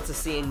looking forward to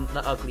seeing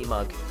that ugly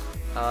mug.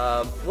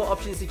 What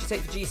options did you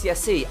take for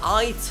GCSE?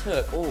 I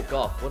took... Oh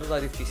god, what did I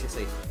do for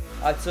GCSE?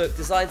 I took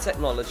Design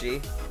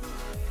Technology.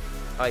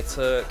 I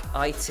took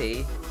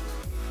IT.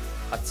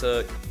 I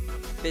took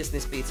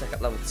Business BTEC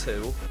at level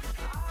 2.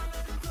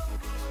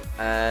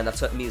 And I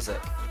took music.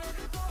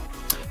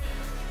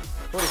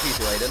 What did you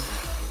do, Aiden?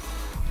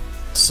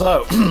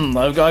 So,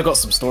 I got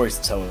some stories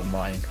to tell with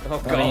mine. Oh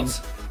god.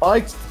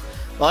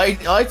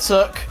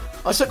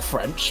 I took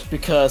French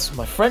because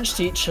my French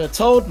teacher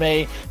told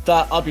me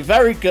that I'd be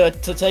very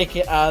good to take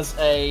it as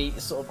a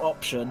sort of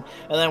option.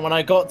 And then when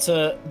I got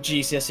to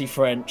GCSE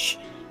French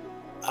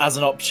as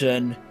an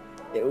option,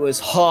 it was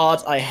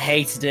hard, I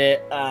hated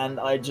it, and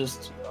I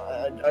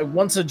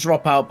wanted to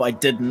drop out, but I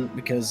didn't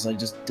because I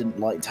just didn't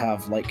like to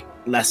have like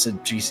lesser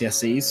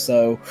GCSEs.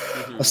 So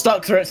I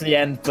stuck through it to the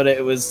end, but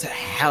it was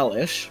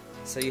hellish.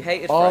 So you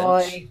hated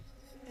French?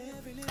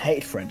 I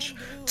hated French.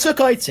 Took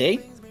IT.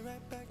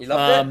 You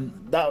loved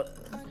it?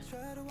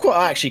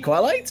 I actually quite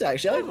liked it.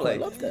 Actually, I quite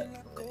loved it.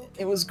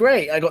 It was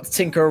great. I got to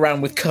tinker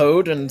around with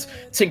code and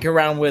tinker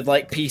around with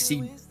like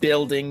PC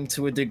building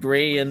to a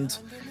degree and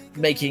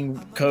making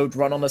code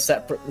run on a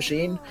separate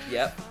machine.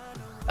 Yep.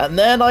 And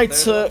then I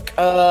took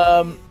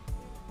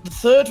The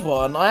third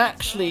one, I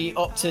actually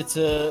opted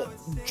to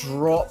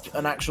drop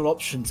an actual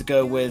option to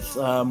go with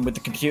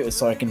the computer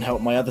so I can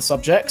help my other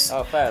subjects.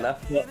 Oh, fair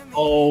enough. But,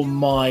 oh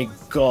my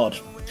god.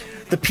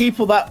 The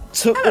people that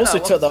took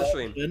that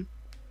option,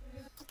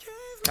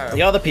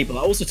 the other people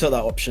that also took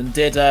that option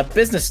did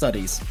business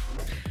studies.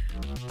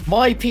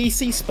 My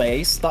PC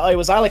space that I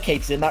was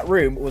allocated in that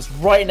room was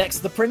right next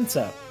to the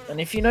printer. And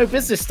if you know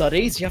business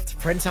studies, you have to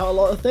print out a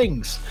lot of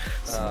things.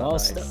 So I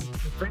was stuck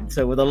with the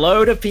printer with a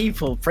load of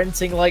people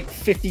printing like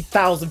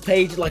 50,000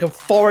 pages, like a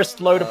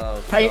forest load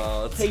of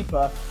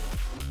paper.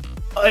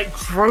 It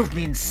drove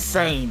me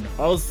insane.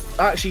 I was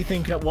actually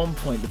thinking at one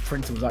point the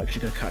printer was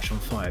actually going to catch on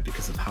fire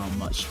because of how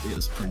much it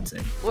was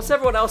printing. What's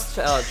everyone else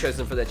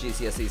chosen for their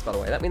GCSEs, by the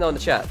way? Let me know in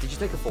the chat. Did you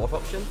take a fourth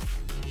option?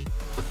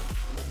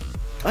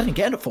 I didn't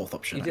get a fourth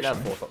option. You didn't have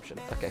a fourth option.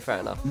 Okay, fair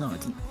enough. No, I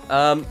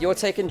didn't. You're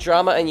taking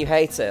drama and you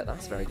hate it.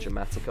 That's very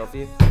dramatic of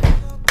you.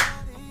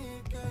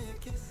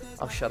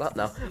 Oh, shut up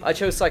now. I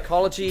chose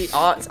psychology,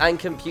 arts, and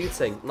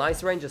computing.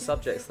 Nice range of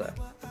subjects there.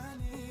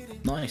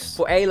 Nice.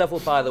 For A-level,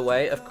 by the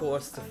way, of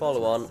course, to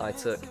follow on, I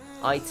took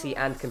IT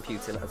and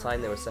computing. At the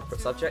time, they were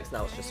separate subjects.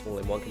 Now it's just all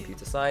in one,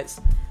 computer science.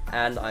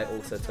 And I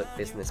also took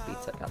business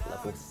BTEC at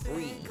level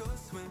 3.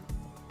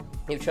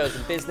 You've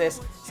chosen business,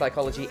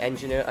 psychology,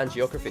 engineer, and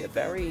geography. A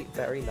very,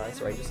 very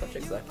nice range of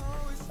subjects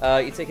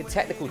there. You take a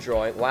technical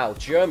drawing. Wow.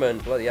 German.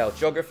 Bloody hell.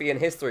 Geography and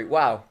history.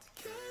 Wow.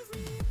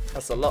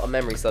 That's a lot of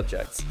memory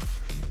subjects.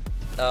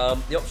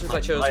 The options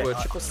I chose were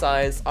triple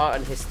science, art,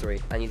 and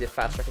history. And you did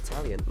fast track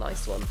Italian.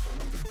 Nice one.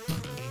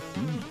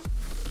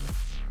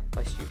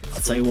 My stupid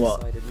I'll tell you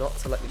what. Decided not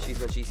to let me choose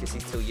my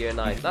GCSEs till year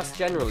 9. That's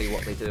generally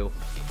what they do.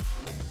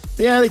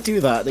 Yeah, they do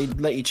that. They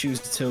let you choose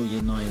till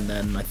year 9.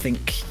 Then I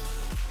think.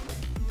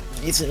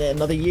 Isn't it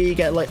another year you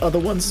get like other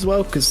ones as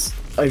well? Because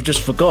I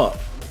just forgot.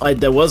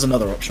 There was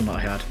another option that I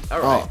had.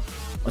 Alright.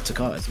 I took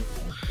art as well.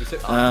 You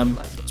took art?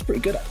 Nice. It's pretty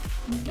good.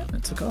 Yeah, I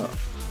took art.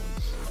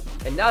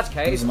 In that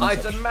case, I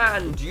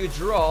demand you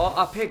draw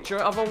a picture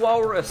of a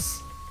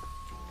walrus.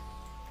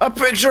 A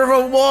picture of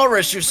a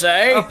walrus, you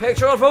say? A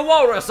picture of a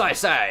walrus, I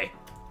say.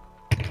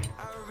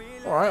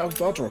 Alright, I'll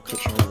draw a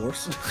picture of a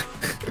walrus.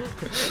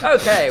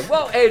 Okay,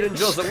 well, Aiden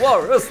draws a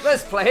walrus.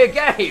 Let's play a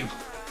game.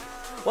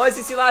 Why is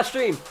this your last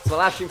stream? It's my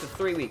last stream for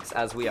 3 weeks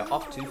as we are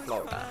off to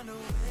Florida.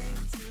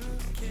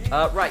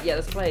 Right, yeah,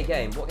 let's play a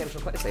game. What games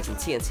should I play? Let's play some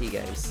TNT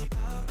games.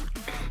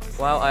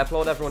 Well, I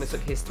applaud everyone who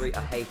took history.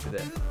 I hated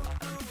it.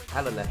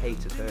 Helena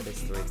hated her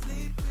history.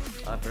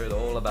 I've heard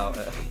all about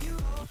it.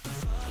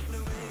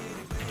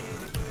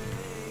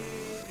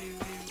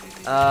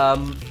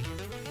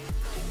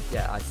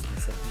 Yeah, I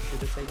said you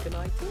should have taken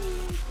IT,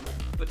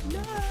 but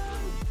no.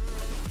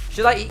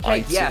 Should I eat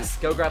cake? Yes,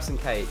 go grab some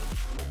cake.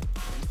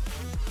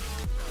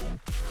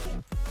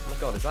 Oh my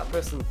god, is that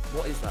person,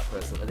 what is that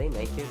person? Are they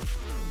naked?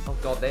 Oh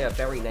god, they are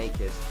very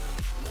naked.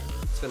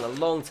 It's been a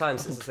long time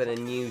since I've seen a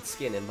nude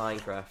skin in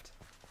Minecraft.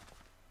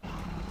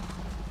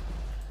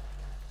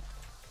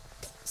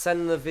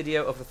 Send the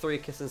video of the 3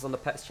 kittens on the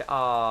pets chat.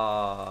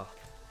 Ah,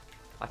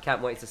 I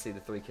can't wait to see the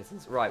 3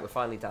 kittens. Right, we're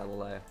finally down the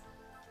layer.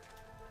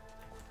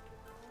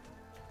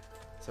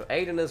 So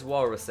Aiden is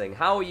walrusing.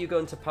 How are you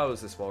going to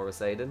pose this walrus,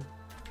 Aiden?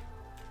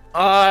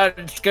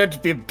 It's going to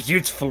be a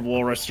beautiful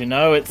walrus, you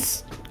know.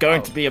 It's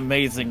going to be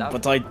amazing,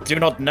 but I do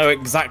not know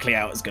exactly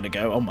how it's going to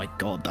go. Oh my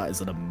god, that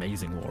is an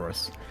amazing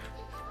walrus.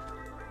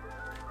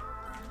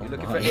 You're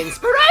looking for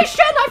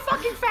inspiration? I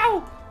fucking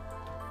fell!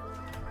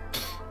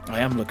 I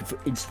am looking for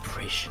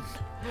inspiration.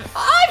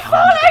 I'm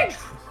falling!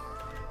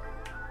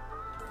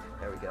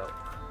 There we go.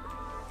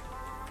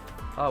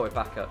 Oh, we're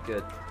back up.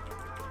 Good.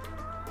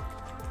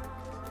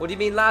 What do you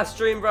mean last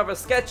stream, brother?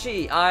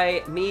 Sketchy!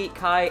 Me,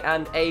 Kai,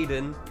 and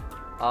Aiden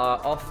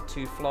are off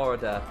to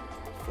Florida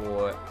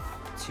for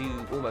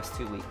almost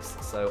 2 weeks.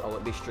 So I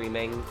won't be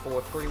streaming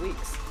for 3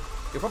 weeks.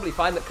 You'll probably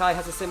find that Kai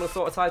has a similar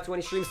sort of title when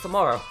he streams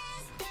tomorrow.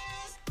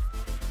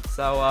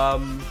 So,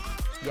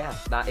 yeah,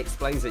 that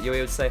explains it. You're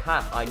able to say,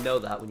 ha, I know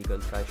that when you go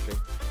into Kai's stream.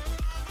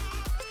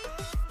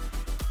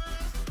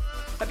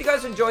 Hope you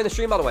guys are enjoying the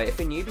stream, by the way. If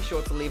you're new, be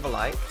sure to leave a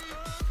like.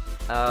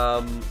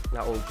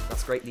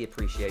 That's greatly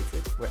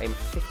appreciated. We're aiming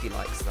for 50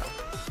 likes now.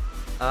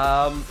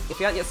 If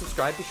you haven't yet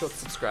subscribed, be sure to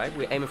subscribe.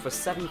 We're aiming for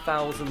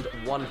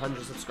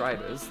 7,100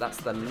 subscribers. That's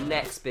the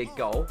next big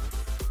goal.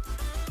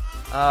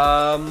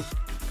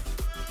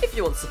 If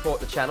you want to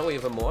support the channel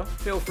even more,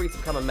 feel free to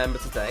become a member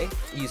today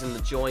using the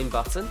join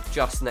button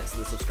just next to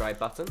the subscribe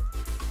button.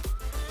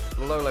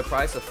 For a low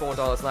price of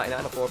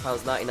 $4.99 or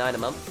 £4.99 a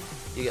month.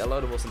 You get a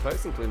load of awesome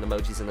posts, including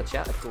emojis in the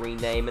chat, a green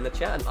name in the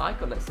chat, an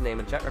icon next to name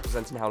in the chat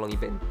representing how long you've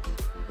been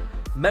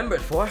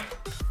membered for.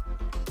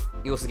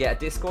 You also get a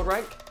Discord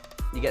rank.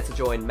 You get to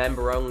join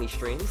member-only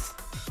streams.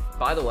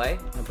 By the way,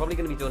 I'm probably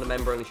going to be doing a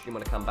member-only stream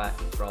when I come back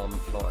from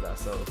Florida,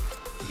 so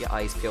you get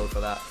eyes peeled for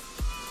that.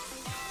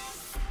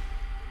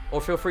 Or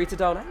feel free to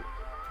donate.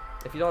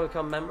 If you don't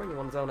become a member and you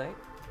want to donate,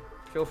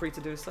 feel free to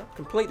do so.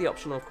 Completely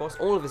optional, of course.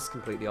 All of this is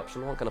completely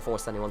optional. I'm not going to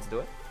force anyone to do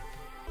it.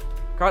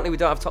 Currently, we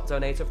don't have top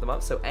donator of the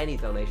month, so any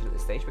donation at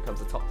this stage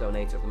becomes a top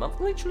donator of the month.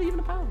 Literally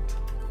even £1.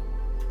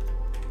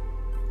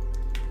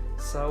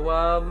 So,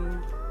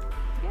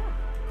 yeah.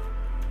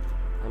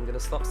 I'm going to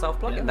stop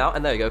self-plugging now.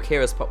 And there you go.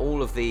 Kira's put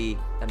all of the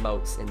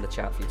emotes in the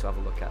chat for you to have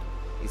a look at.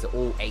 These are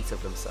all 8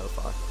 of them so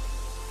far.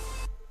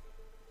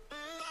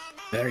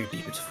 Very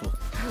beautiful.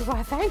 Oh,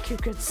 why, thank you,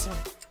 good sir.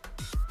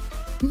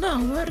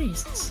 No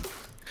worries.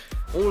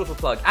 All of a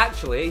plug.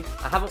 Actually,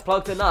 I haven't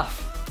plugged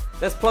enough.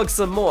 Let's plug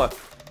some more.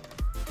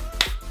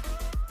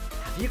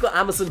 Have you got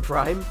Amazon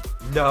Prime?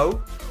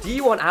 No. Do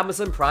you want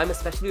Amazon Prime,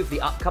 especially with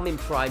the upcoming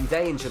Prime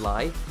Day in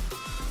July?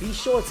 Be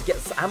sure to get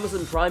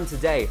Amazon Prime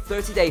today.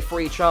 30-day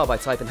free trial by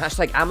typing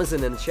hashtag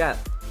Amazon in the chat.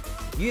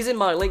 Using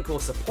my link will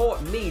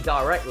support me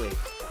directly.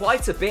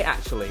 Quite a bit,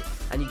 actually.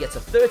 And you get a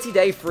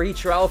 30-day free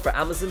trial for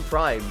Amazon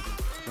Prime.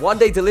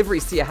 1-day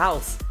deliveries to your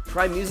house.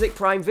 Prime Music,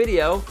 Prime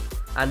Video,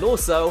 and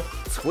also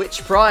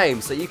Twitch Prime.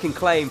 So you can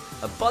claim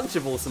a bunch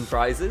of awesome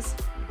prizes.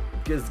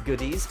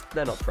 Goodies,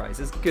 they're not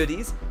prizes,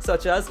 goodies,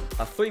 such as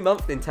a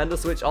 3-month Nintendo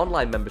Switch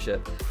Online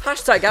membership.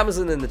 Hashtag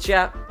Amazon in the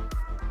chat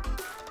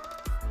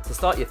to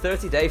start your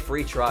 30-day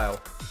free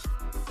trial.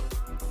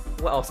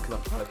 What else can I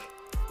plug?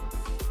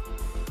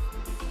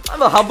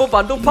 I'm a Humble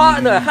Bundle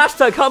partner.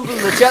 Hashtag Humble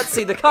in the chat.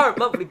 See the current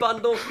monthly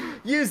bundle.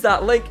 Use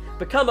that link.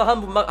 Become a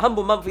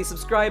Humble monthly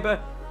subscriber.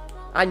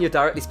 And you're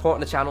directly supporting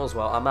the channel as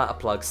well. I'm out of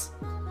plugs.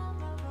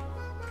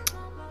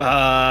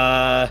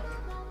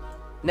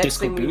 Next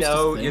thing we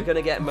know, you're going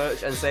to get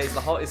merch and say it's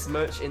the hottest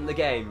merch in the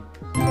game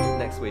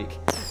next week.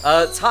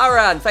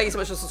 Taran, thank you so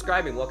much for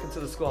subscribing. Welcome to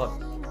the squad.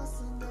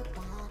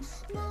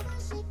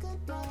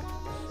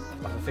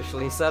 I've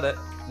officially said it.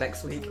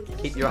 Next week.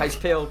 Keep your eyes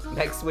peeled.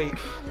 Next week.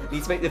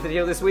 Need to make the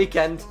video this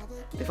weekend.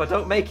 If I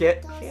don't make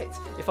it, shit.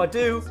 If I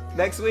do,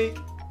 next week.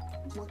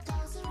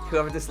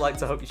 Whoever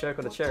dislikes, I hope you choke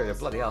on a cherry. You're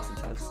bloody arse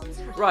intense.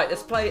 Right,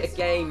 let's play a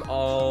game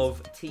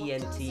of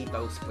TNT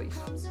Boast, please.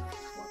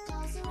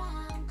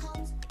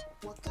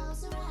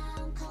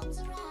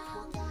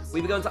 We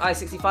be going to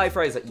I-65,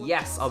 Fraser?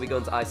 Yes, I'll be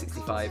going to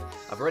I-65.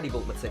 I've already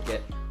booked my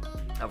ticket.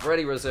 I've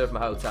already reserved my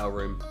hotel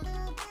room.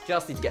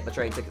 Just need to get the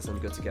train tickets and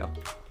I'm good to go.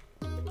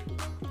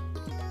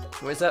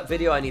 Where's that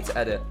video I need to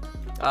edit?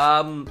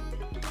 I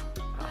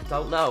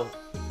don't know.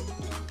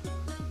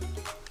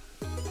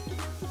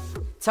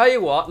 Tell you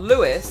what,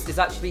 Lewis is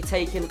actually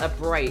taking a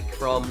break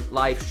from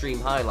live stream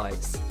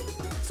highlights.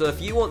 So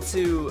if you want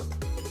to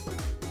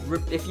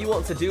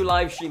do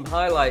live stream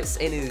highlights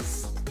in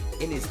his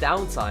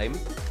downtime,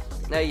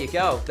 there you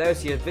go.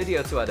 There's your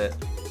video to edit.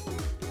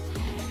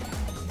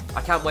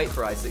 I can't wait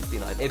for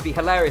I-69. It'd be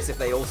hilarious if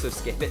they also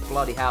skip it.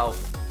 Bloody hell.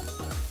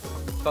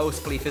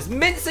 Boast Fleef is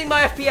mincing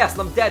my FPS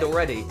and I'm dead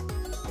already.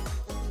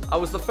 I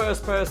was the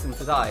first person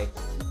to die.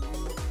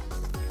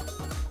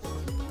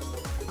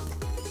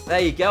 There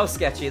you go,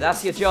 Sketchy.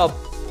 That's your job.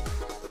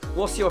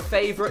 What's your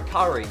favourite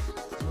curry?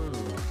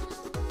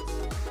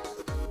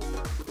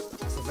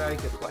 That's a very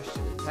good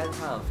question. It depends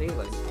how I'm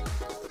feeling.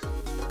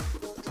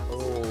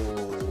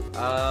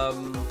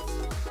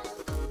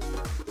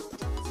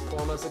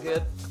 Kormas are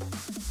good.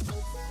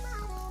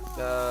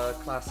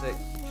 Classic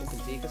chicken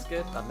tikka's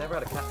good. I've never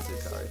had a katsu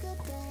curry.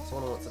 It's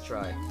one I want to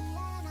try.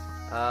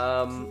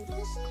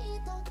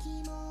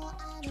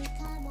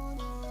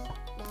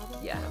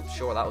 Yeah, I'm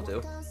sure that'll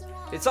do.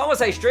 Did someone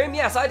say stream?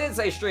 Yes, I did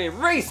say stream.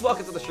 Reese,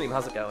 welcome to the stream.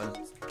 How's it going?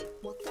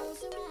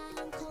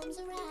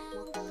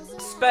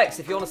 Specs.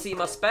 If you want to see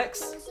my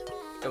specs,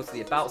 go to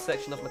the About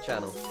section of my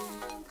channel.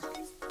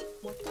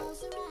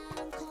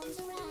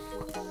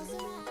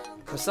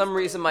 For some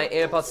reason, my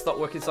earbuds stopped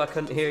working, so I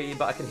couldn't hear you,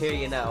 but I can hear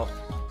you now.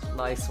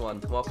 Nice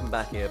one. Welcome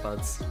back,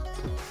 earbuds.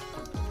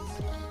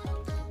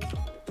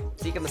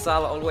 Tikka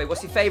masala all the way.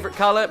 What's your favorite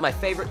color? My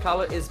favorite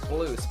color is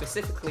blue,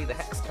 specifically the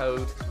hex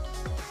code.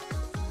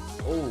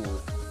 Ooh.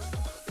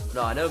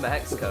 No, I know my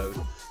hex code.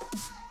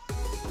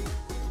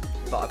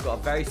 But I've got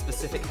a very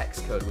specific hex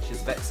code, which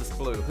is Vexus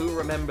Blue. Who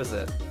remembers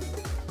it?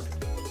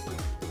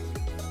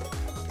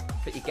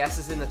 Put your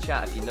guesses in the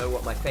chat if you know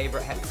what my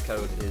favorite hex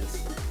code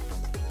is.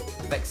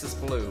 Vexus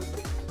Blue.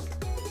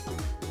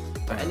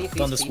 Any of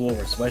these this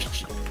walrus. Where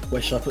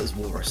should I put this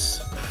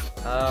walrus?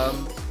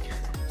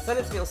 Send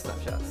it to me on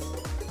Snapchat.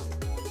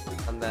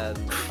 And then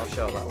I'll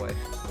show it that way.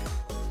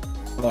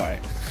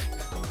 Alright.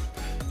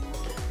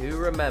 Who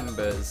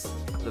remembers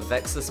the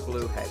Vexus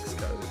Blue hex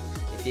code?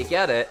 If you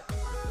get it,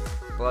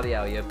 bloody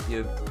hell, you're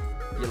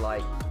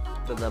like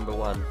the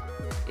 #1.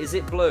 Is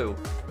it blue?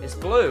 It's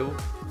blue,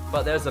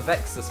 but there's a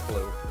Vexus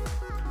Blue.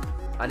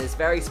 And it's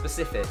very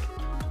specific.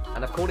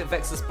 And I've called it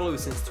Vexus Blue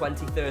since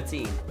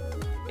 2013.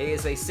 It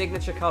is a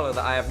signature colour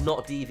that I have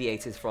not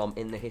deviated from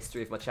in the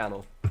history of my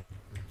channel.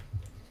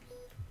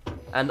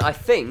 And I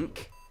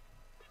think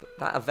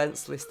that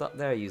events list up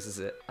there uses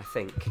it, I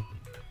think.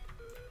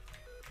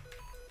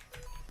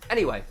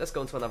 Anyway, let's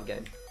go into another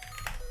game.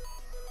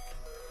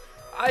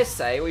 I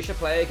say we should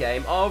play a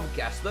game of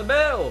Guess the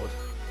Build.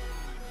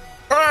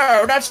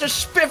 Oh, that's the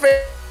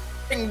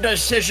spiffing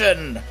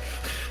decision.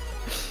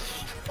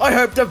 I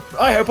hope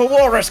a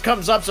walrus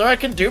comes up so I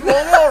can do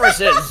more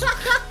walruses.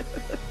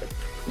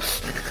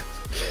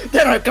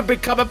 Then I can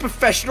become a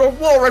professional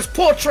walrus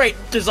portrait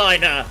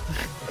designer.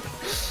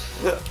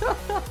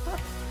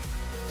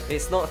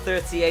 It's not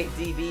 38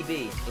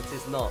 DBB. It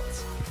is not.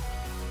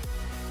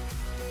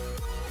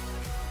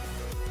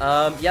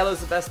 Yellow's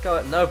the best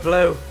color. No,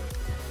 blue.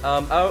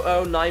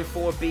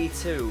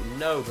 0094B2.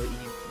 No, but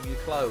you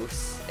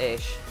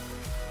close-ish.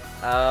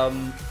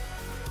 Aqua.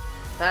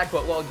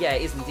 Well, yeah,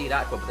 it is indeed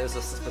Aqua, but there's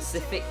a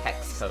specific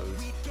hex code.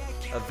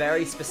 A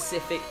very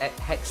specific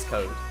hex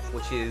code,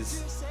 which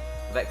is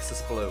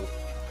Vexus Blue.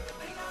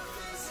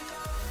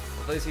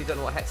 For those of you who don't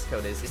know what hex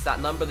code is, it's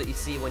that number that you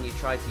see when you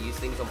try to use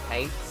things on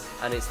Paint,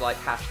 and it's like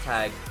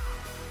hashtag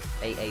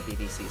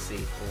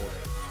AABBCC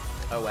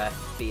or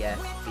OFBF,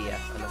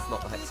 and that's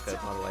not the hex code,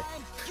 by the way.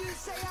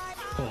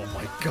 Oh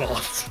my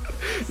god,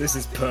 this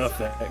is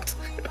perfect.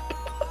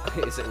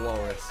 Is it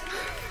Walrus?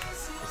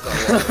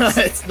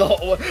 It's not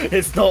Walrus.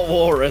 it's not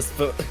Walrus,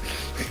 but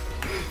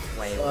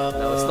whale.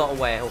 No, it's not a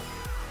whale.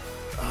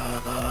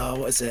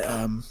 What is it?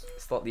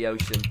 It's not the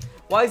ocean.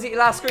 Why is it your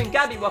last stream?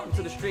 Gabby, welcome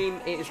to the stream.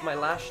 It is my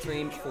last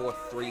stream for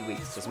 3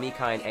 weeks, because me,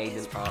 Kai, and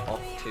Aiden are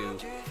off to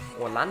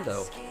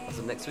Orlando as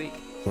of next week.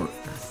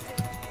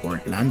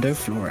 Orlando,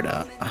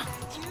 Florida.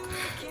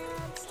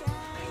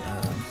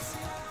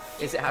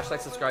 Is it hashtag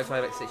subscribe to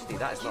MyVexHD?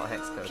 That is not a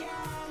hex code.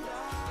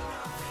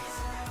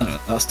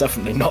 That's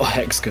definitely not a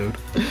hex code.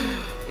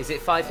 Is it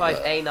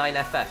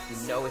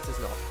 55A9FF? No, it is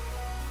not.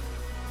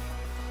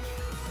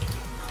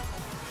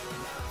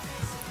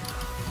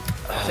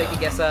 Take a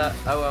guess at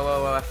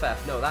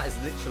OOOOFF. No, that is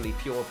literally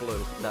pure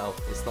blue. No,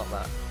 it's not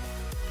that.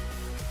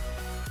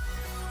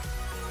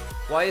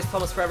 Why is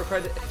Thomas forever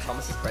credited?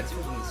 Thomas is credited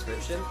in the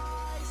description?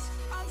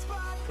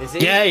 Is he?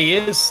 Yeah, he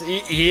is.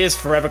 He is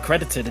forever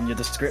credited in your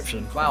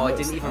description. Wow, I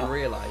didn't even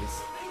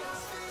realise.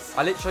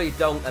 I literally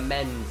don't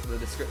amend the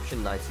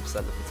description 90%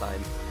 of the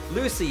time.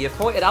 Lucy, you've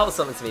pointed out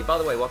something to me. By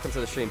the way, welcome to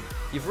the stream.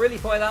 You've really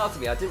pointed out to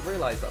me. I didn't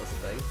realise that was a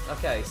thing.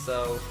 Okay,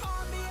 so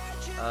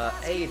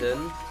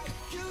Aiden.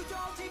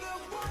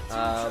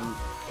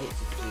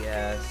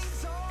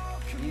 HTTPS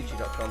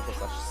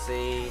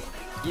youtube.com/C.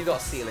 You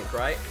got C-Link,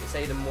 right? It's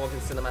Aiden Morgan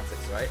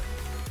Cinematics, right?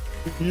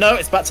 No,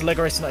 it's back to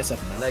Lego Racer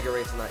 97 now. Lego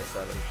Racer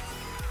 97.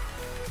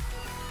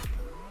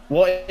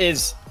 What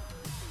is?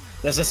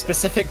 There's a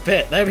specific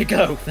bit. There we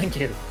go. Thank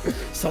you.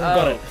 Someone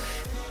got it.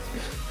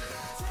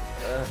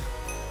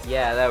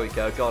 Yeah, there we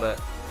go. Got it.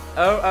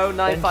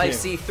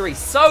 0095C3.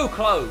 So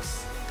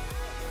close,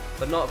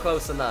 but not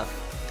close enough.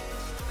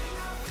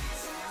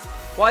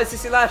 Why is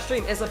this your last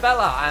stream?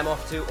 Isabella, I am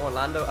off to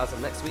Orlando as of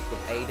next week with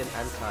Aiden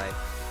and Kai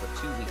for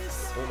 2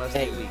 weeks. Almost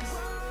 2 weeks.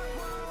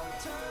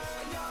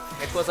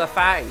 It was a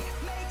fang.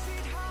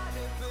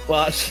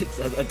 Well, actually,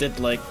 I did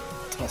like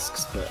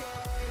tasks, but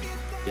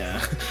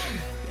yeah.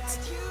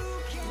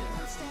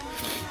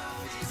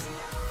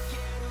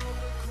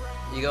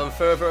 You're going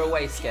further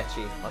away,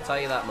 Sketchy. I'll tell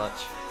you that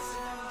much.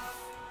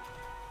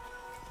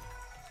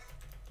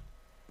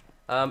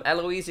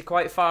 Eloise, you're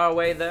quite far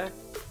away there.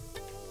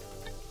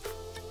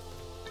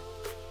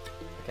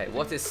 Okay,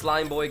 what is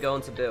Slime Boy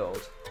going to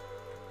build?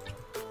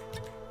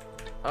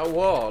 A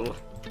wall.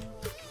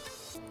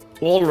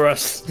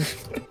 Walrus.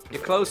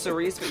 You're closer,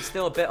 Reese, but you're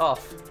still a bit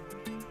off.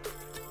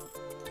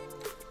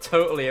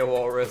 Totally a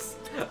walrus.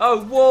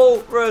 Oh,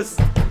 walrus!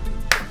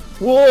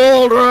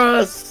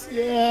 Walrus!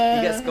 Yeah!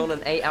 You get to go on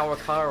an 8-hour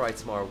car ride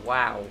tomorrow.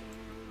 Wow.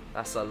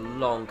 That's a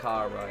long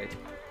car ride.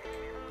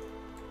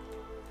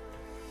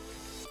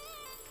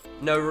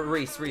 No,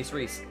 Reese.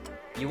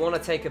 You want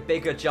to take a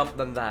bigger jump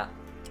than that.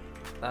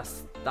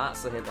 That's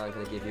the hint I'm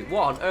going to give you.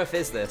 What on earth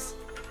is this?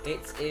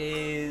 It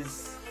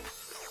is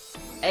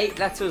 8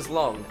 letters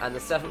long, and the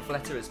 7th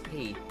letter is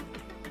P.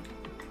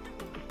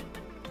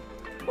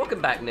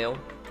 Welcome back, Neil.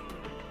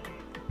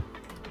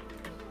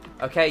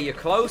 Okay, you're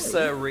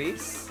closer,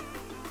 Reese.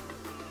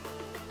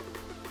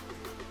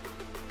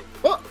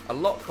 What? A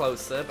lot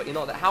closer, but you're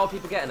not that. How are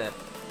people getting it?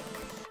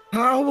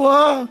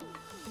 How?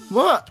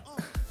 What?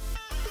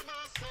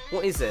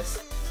 What is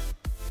this?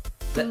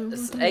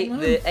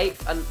 The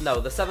 8th and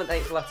no, the 7th,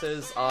 8th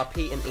letters are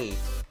P and E.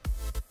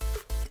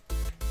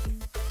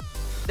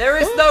 There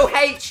is no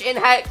H in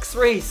Hex,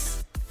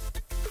 Reese.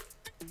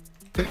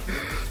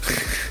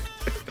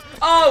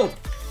 Oh!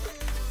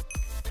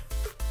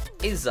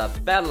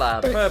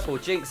 Isabella, Purple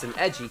Jinx, and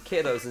Edgy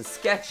Kiddos, and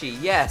Sketchy,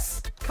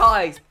 yes!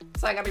 Kai,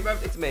 saying happy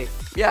birthday to me.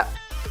 Yeah.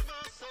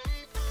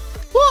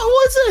 What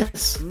was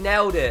this?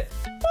 Nailed it.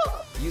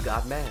 What? You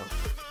got mail.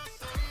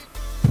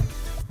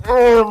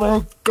 Oh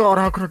my god,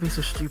 how could I be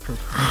so stupid?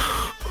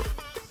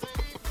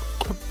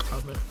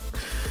 Damn it.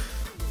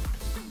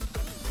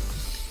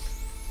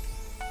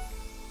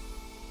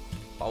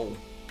 Oh.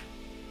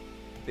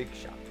 Big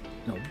shot.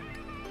 No.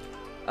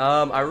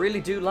 I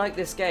really do like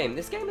this game.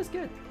 This game is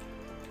good.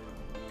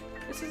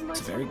 This is a nice.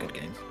 It's a very good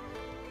game.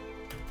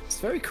 It's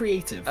very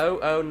creative.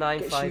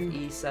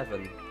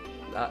 0095E7.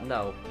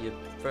 No, you're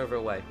further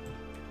away.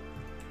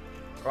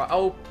 Right,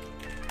 oh.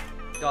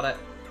 Got it.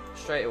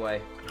 Straight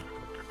away.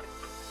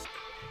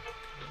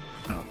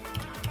 Oh.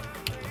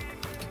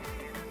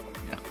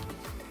 Yeah.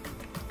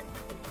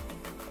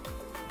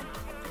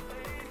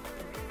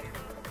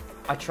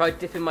 I tried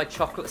dipping my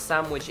chocolate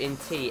sandwich in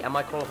tea. Am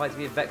I qualified to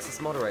be a Vexus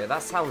moderator?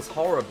 That sounds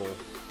horrible.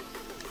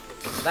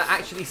 That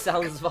actually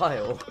sounds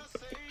vile.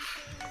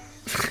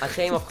 I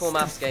came off Core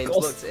Maths Games,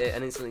 looked at it,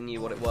 and instantly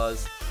knew what it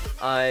was.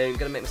 I'm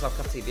gonna make myself a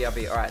cup of tea,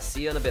 BRB. Alright,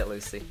 see you in a bit,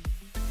 Lucy.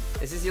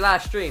 This is your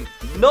last stream.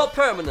 Not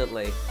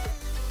permanently.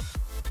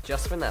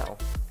 Just for now.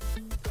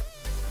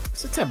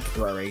 It's a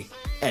temporary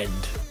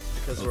end.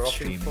 Because we're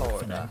off in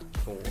Florida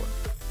for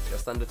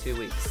just under 2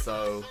 weeks.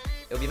 So,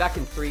 it'll be back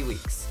in 3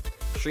 weeks.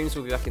 Streams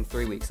will be back in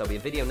 3 weeks. There'll be a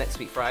video next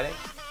week, Friday.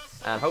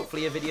 And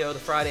hopefully a video the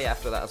Friday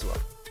after that as well.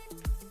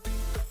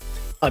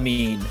 I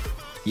mean,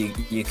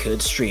 you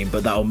could stream,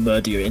 but that'll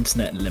murder your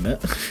internet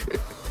limit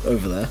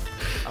over there.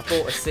 I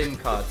bought a SIM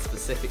card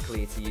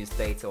specifically to use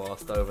data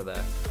whilst over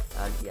there.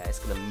 And yeah, it's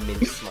going to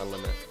mince my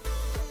limit.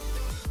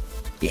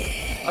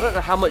 Yeah. I don't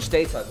know how much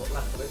data I've got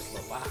left for this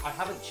one, but I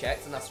haven't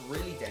checked, and that's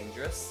really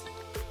dangerous.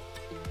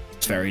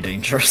 It's very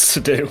dangerous to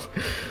do.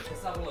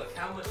 Let's have a look.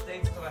 How much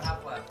data do I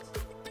have left?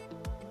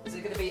 Is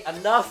it going to be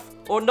enough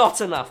or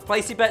not enough?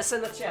 Place your bets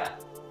in the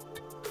chat.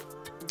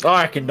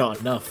 I reckon not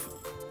enough.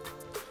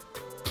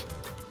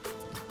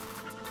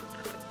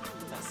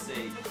 Let's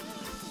see.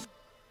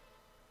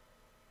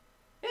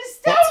 It's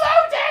still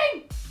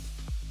loading!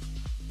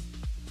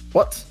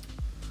 What?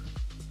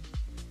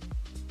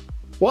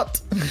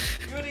 What?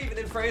 Good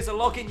evening, Fraser.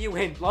 Logging you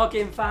in. Log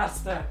in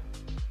faster.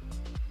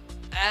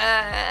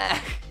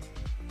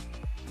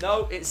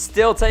 No, it's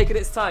still taking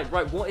its time.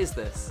 Right, what is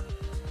this?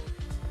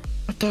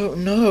 I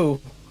don't know.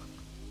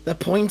 They're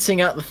pointing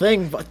at the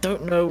thing, but I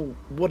don't know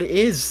what it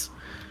is.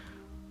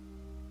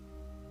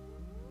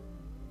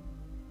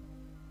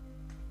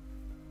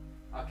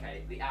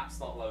 Okay, the app's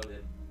not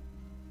loading.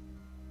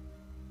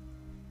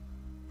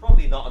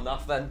 Probably not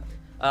enough then.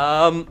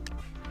 Right,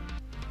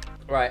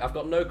 I've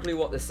got no clue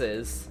what this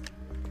is.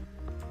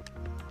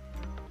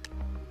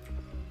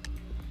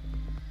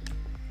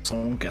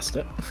 Someone guessed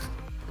it.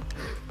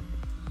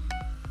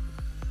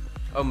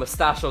 Oh,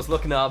 moustache, I was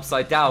looking at it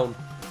upside down.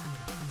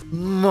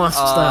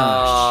 Mustache.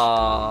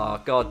 Oh,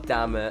 god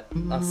damn it.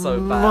 That's so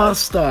bad.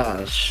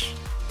 Mustache.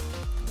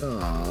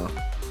 Oh.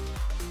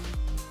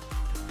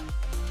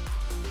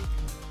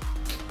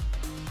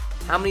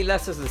 How many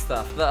letters and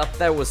stuff?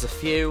 There was a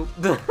few.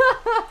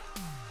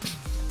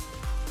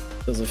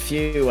 There's a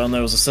few, and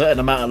there was a certain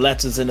amount of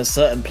letters in a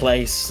certain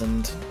place,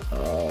 and...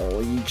 Oh,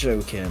 are you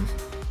joking?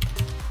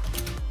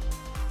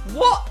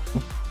 What?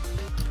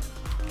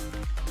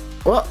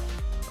 What?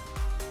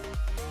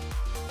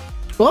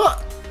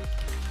 What?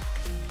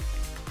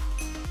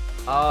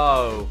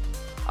 Oh.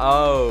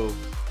 Oh.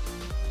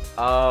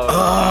 Oh.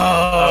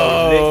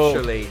 Oh,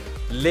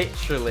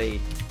 literally.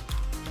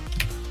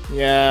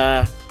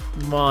 Yeah,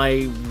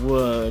 my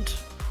word.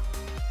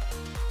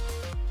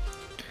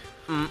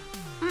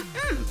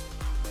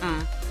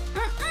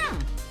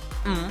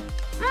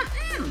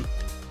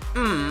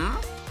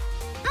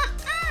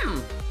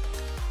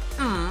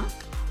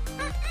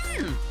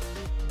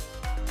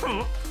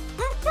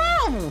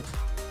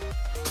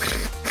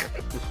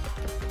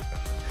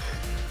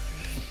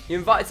 You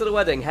invited to the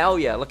wedding? Hell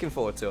yeah, looking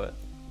forward to it.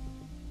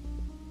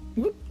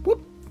 Whoop,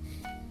 whoop.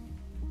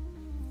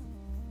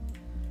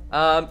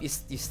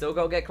 You still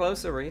gotta get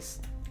closer,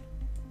 Reese.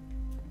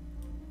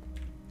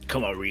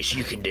 Come on, Reese,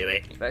 you can do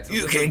it.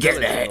 You can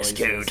get the hex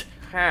code.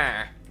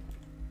 Ha.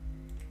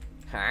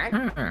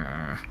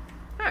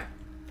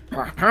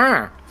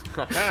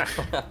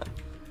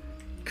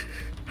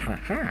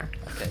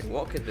 Okay,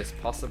 what could this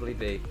possibly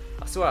be?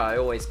 I swear I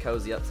always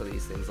cozy up to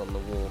these things on the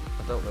wall.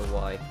 I don't know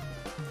why.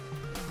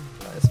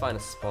 Right, let's find a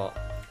spot.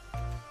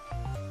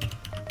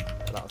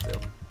 That'll do.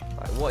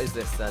 Right, what is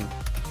this then?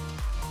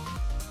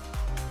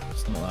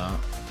 It's not that.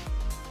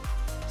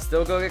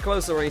 Still go get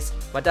closer, Reese.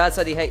 My dad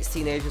said he hates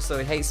teenagers, so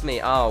he hates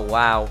me. Oh,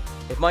 wow.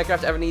 If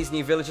Minecraft ever needs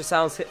new villager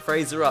sounds, hit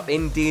Fraser up.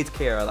 Indeed,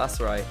 Kira, that's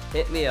right.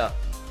 Hit me up.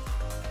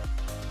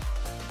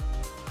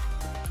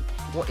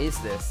 What is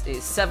this?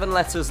 It's 7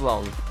 letters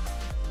long.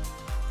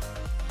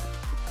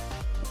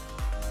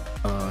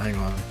 Oh, hang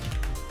on.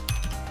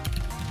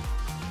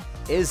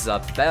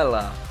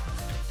 Isabella.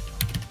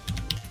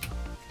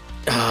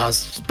 I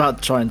was about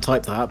to try and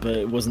type that, but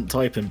it wasn't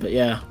typing, but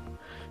yeah.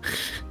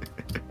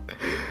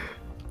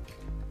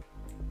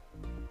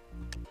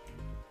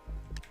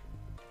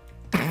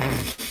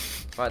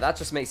 Right, that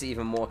just makes it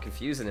even more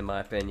confusing in my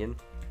opinion.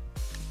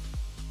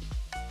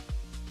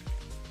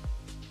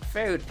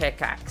 Food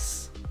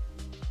pickaxe.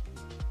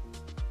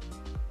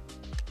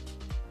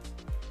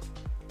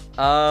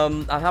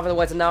 I'm having a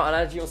wedding now and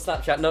I added you on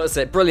Snapchat. Notice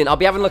it. Brilliant. I'll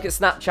be having a look at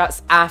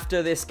Snapchats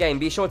after this game.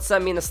 Be sure to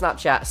send me in a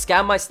Snapchat.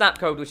 Scan my snap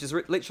code, which is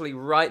literally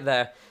right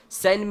there.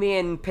 Send me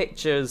in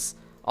pictures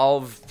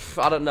of,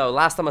 I don't know,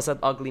 last time I said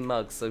ugly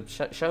mugs. So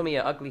show me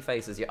your ugly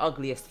faces, your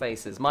ugliest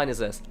faces. Mine is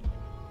this.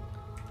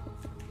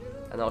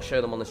 And I'll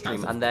show them on the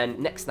stream. And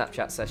then next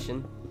Snapchat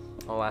session,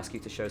 I'll ask you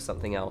to show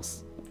something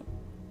else.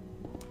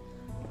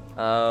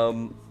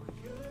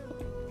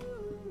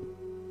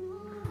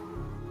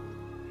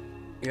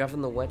 You're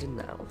having the wedding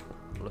now.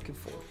 I'm looking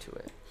forward to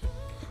it.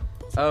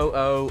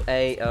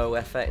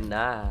 O-O-A-O-F-A.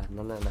 Nah.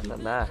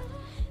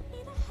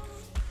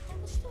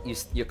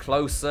 You're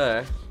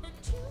closer.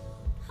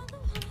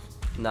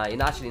 Nah,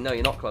 actually, no,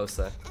 you're not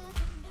closer.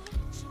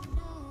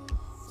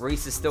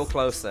 Reese is still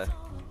closer.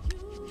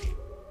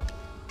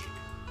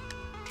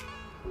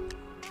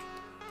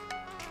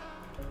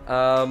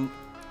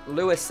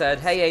 Lewis said,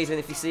 hey Aiden,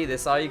 if you see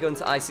this, are you going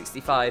to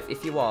I-65?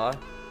 If you are,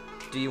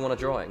 do you want a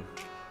drawing?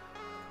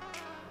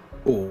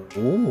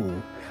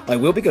 Oh, I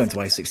will be going to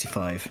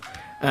I-65.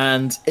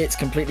 And it's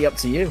completely up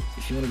to you.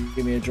 If you want to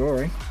give me a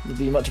drawing, it'll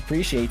be much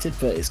appreciated,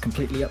 but it's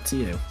completely up to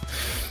you.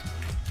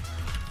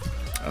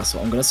 That's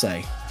what I'm going to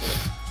say.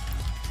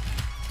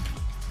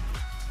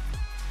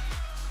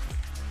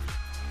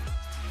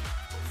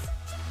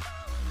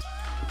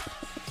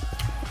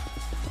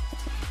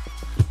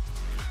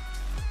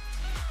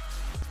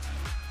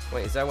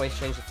 Wait, is there a way to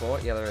change the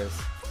floor? Yeah, there is.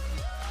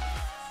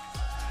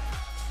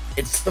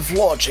 It's the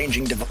floor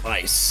changing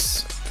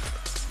device.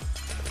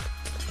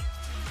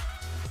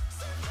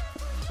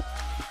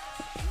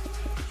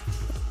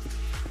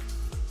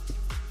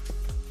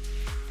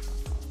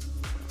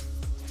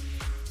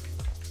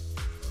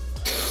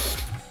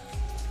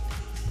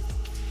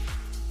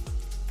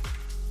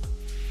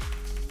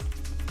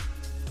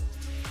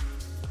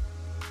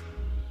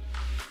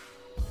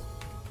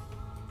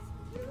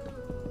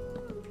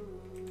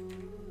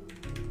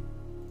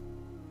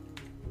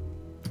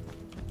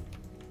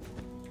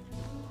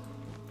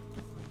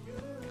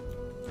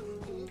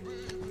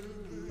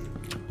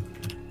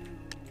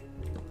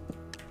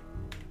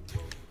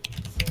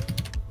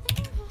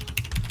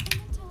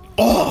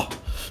 Oh!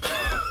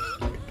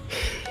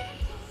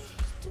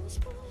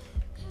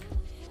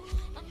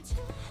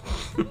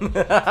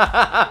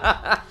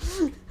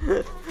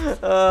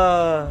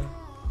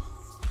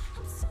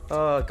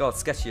 Oh god,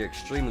 Sketchy, you're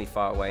extremely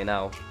far away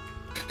now.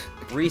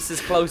 Reese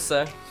is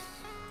closer.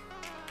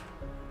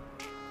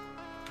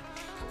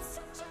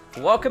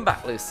 Welcome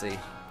back, Lucy.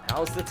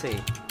 How's the tea?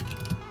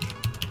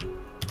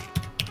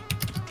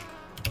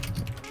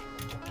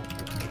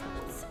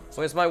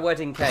 Where's my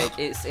wedding cake?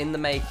 It's in the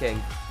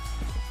making.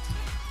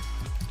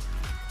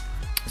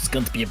 It's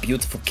going to be a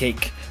beautiful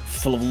cake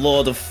full of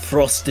Lord of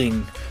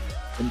Frosting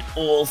and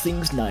all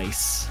things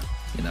nice,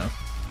 you know.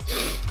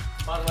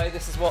 By the way,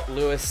 this is what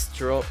Lewis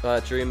drew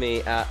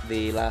me at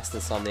the last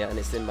Insomnia, and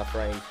it's in my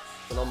frame.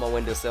 It's been on my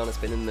windowsill and it's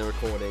been in the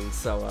recording,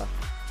 so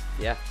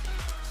yeah,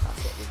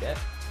 that's what we get.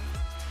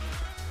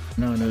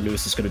 No, I know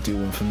Lewis is going to do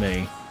one for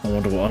me. I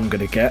wonder what I'm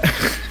going to get.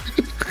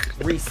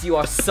 Reese, you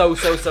are so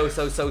close.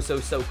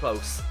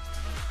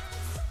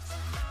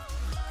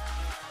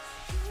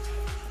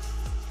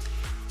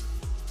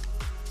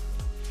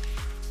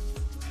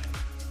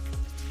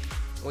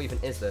 What even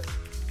is this?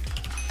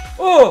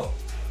 Oh!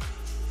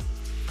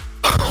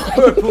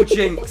 Purple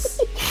Jinx!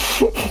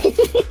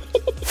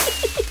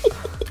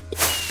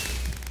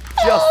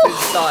 Just in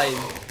time.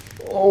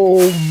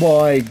 Oh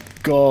my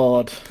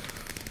god.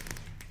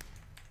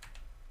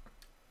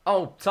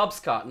 Oh,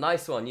 Tubbscart,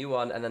 nice one. You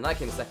won, and then I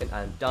came second,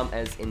 and Dumb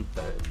as in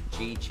third.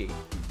 GG.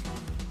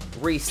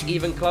 Reese,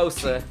 even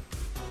closer.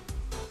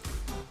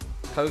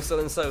 Closer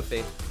than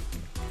Sophie.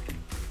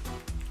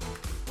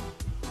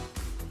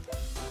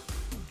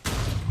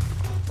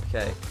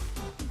 Okay.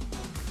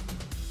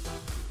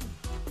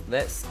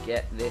 Let's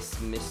get this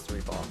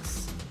mystery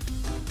box.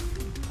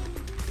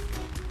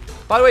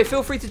 By the way,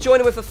 feel free to join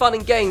in with the fun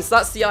and games.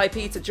 That's the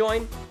IP to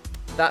join.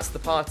 That's the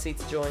party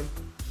to join.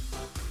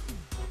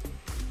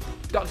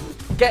 Got to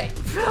get.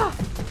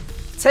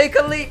 Take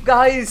a leap,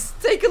 guys.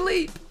 Take a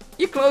leap.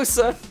 You're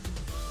closer.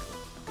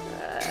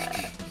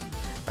 Right,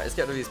 let's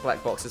get rid of these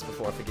black boxes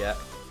before I forget.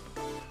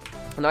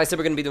 And I said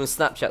we're going to be doing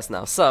Snapchats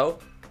now. So,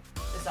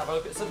 let's have a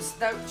look at some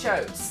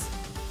Snapchats.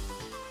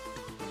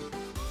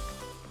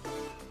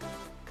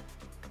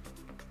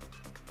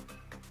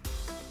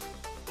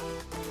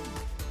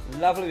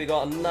 Lovely, we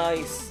got a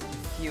nice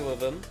few of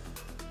them.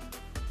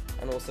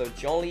 And also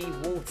Jolly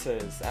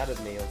Waters added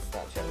me on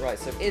Snapchat. Right,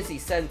 so Izzy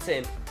sent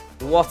in,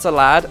 what a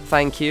lad,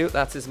 thank you,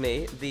 that is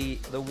me.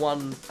 The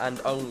one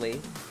and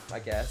only, I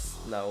guess.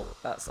 No,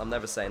 I'm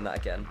never saying that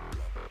again.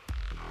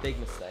 Big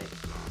mistake.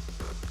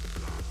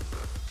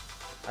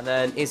 And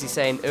then Izzy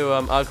saying, ooh,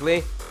 I'm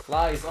ugly.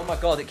 Lies, oh my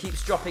god, it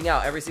keeps dropping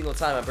out every single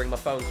time I bring my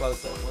phone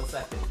closer. 1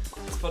 second.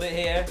 Let's put it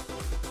here.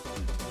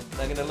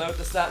 And I'm gonna load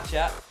the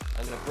Snapchat.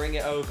 I'm gonna bring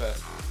it over.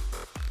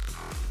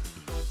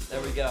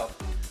 There we go.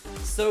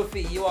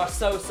 Sophie, you are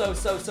so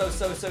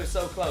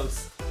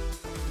close.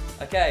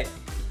 Okay.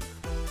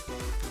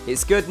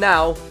 It's good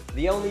now.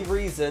 The only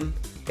reason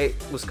it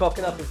was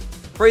cocking up is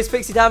Freeze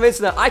Pixie Damn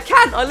Internet. I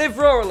can't! I live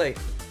rurally!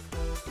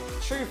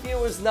 True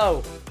viewers,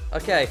 no.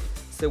 Okay,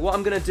 so what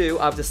I'm gonna do,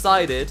 I've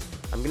decided,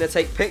 I'm gonna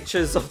take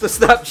pictures of the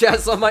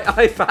Snapchats on my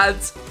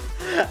iPad,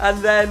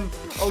 and then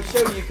I'll show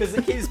you, because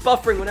it keeps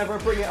buffering whenever I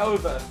bring it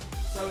over.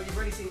 So you've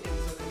already seen it,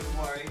 so don't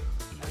worry.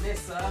 And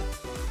this,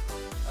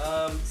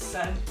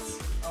 sent.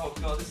 Oh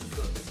god, this is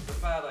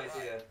a bad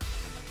idea.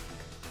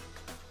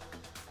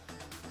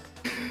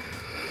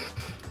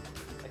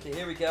 Okay,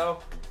 here we go.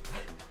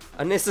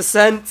 Anissa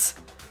sent.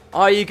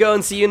 Are you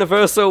going to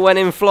Universal when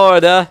in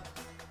Florida?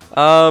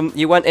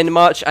 You went in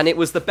March and it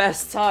was the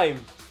best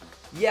time.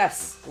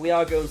 Yes, we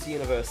are going to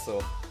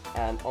Universal.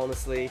 and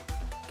honestly,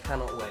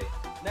 cannot wait.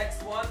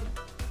 Next one.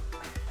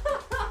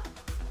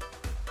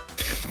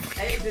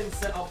 Aiden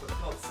said, oh for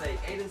God's sake,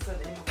 Aiden said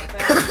him with a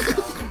family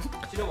account. Do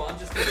you know what, I'm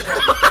just gonna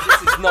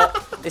show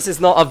you, this is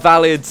not a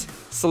valid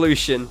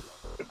solution.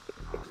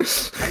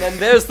 And then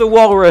there's the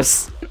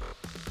walrus.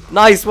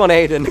 Nice one,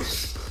 Aiden.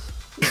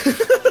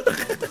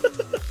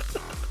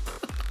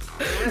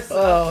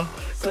 Larissa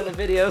sent a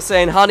video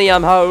saying, honey,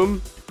 I'm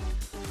home.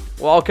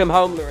 Welcome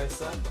home,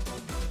 Larissa.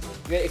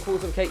 You ate a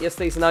quarter of cake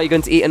yesterday, so now you're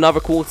going to eat another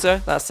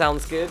quarter. That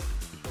sounds good.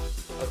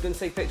 I was going to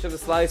take a picture of the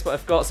slice, but I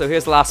forgot, so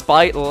here's the last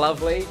bite.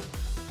 Lovely.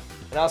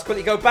 And I'll just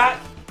quickly go back.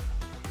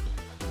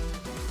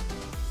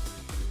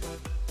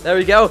 There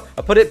we go.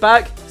 I put it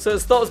back so it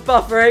stops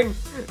buffering.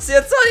 See,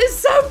 I tell you, it's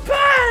so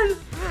bad.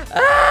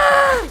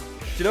 Ah!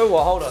 Do you know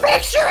what? Hold on.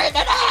 Fix your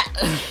internet.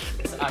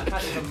 I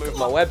can't even move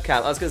my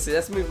webcam. I was going to say,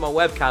 let's move my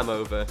webcam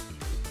over.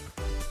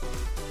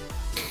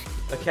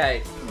 Okay.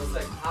 One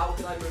sec. How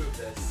can I move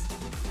this?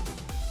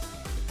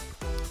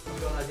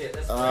 I've got an idea.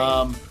 Let's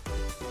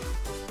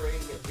bring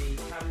the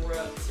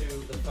camera to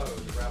the phone.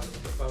 Grab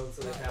the phone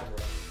to the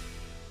camera.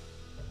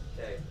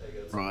 Okay, there you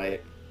go.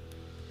 Right.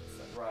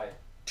 Right.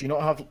 Do you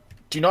not have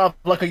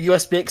like a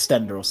USB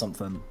extender or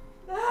something?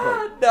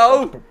 Ah,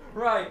 no!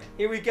 Right,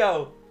 here we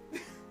go.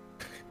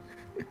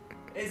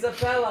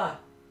 Isabella!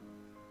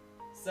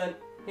 Sent.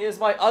 Here's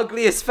my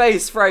ugliest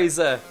face,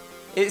 Fraser.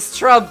 It's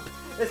Trump.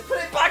 Let's put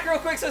it back real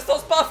quick so it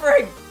stops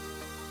buffering.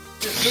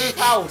 Just move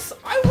house.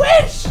 I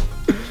wish!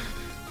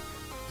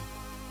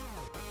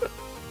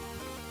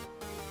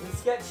 And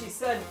Sketchy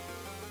sent.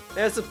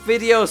 There's a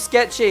video of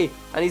Sketchy,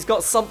 and he's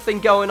got something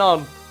going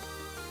on.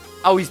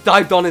 Oh, he's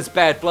dived on his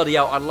bed. Bloody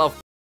hell, I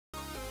love.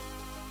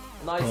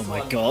 Nice Oh my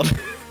one. god.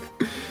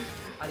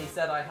 And he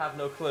said, I have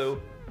no clue.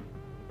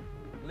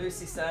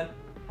 Lucy said,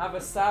 have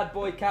a sad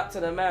boy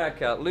Captain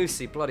America.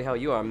 Lucy, bloody hell,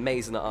 you are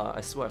amazing at art.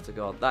 I swear to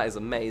God, that is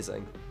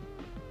amazing.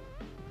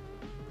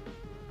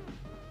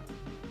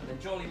 And then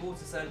Jolly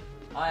Water said,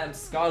 I am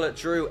Scarlet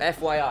Drew,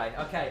 FYI.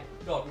 Okay,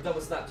 God, we're done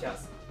with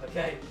Snapchats.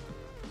 Okay.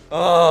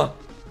 Oh.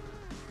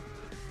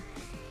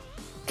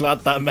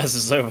 Glad that mess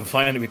is over.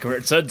 Finally, we can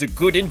return to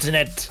good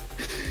internet.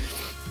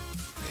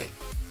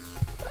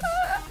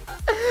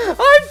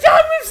 I'm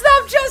done with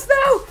Snapchats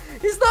now!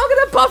 It's not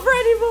gonna buffer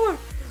anymore!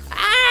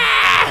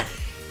 Ah!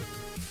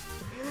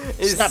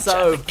 It's Snapchat,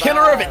 so the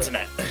killer bad. of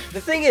internet.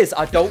 The thing is,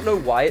 I don't know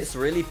why it's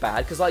really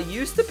bad, because I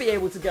used to be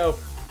able to go,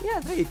 yeah,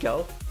 there you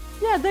go.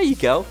 Yeah, there you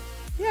go.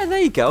 Yeah, there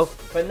you go.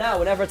 But now,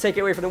 whenever I take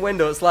it away from the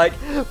window, it's like,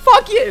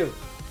 fuck you!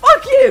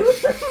 Fuck you!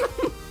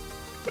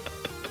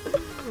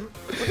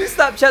 We'll do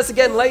Snapchats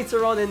again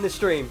later on in the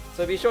stream.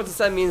 So be sure to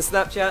send me in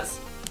Snapchats.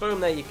 Boom,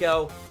 there you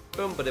go.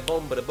 Boom, bada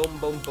boom, bada boom,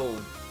 boom,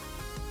 boom.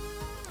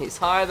 It's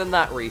higher than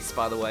that, Reese,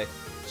 by the way.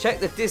 Check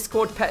the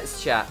Discord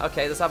Pets chat.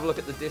 Okay, let's have a look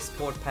at the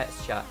Discord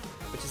Pets chat,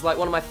 which is like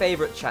one of my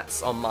favorite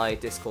chats on my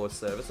Discord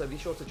server. So be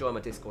sure to join my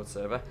Discord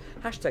server.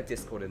 Hashtag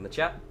Discord in the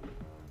chat.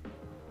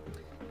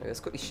 Okay, let's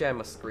quickly share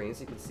my screen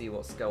so you can see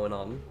what's going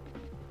on.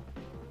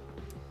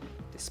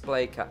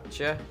 Display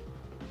capture.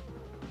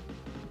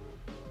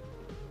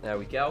 There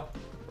we go.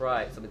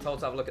 Right, so I've been told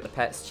to have a look at the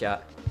Pets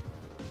chat.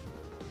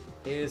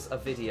 Here's a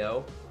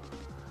video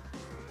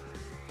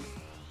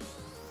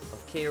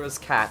of Kira's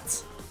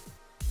cat.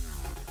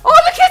 Oh,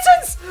 the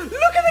kittens!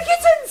 Look at the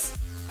kittens!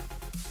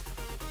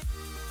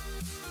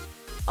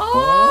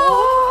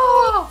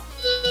 Oh!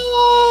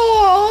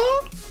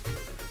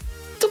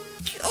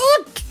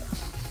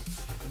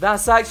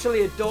 That's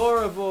actually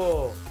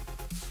adorable.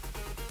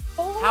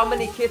 How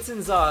many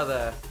kittens are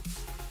there?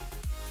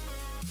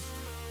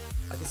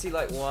 I can see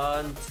like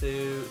 1,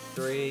 2,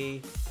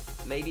 3,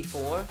 maybe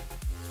 4.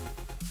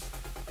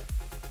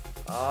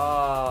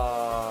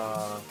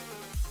 Ah,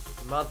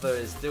 mother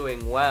is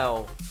doing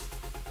well.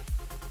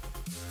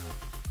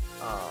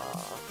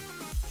 Ah,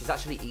 she's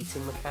actually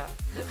eating the cat.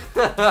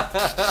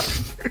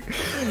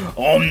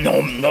 Nom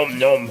nom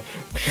nom.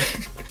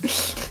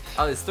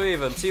 Oh, there's 3 of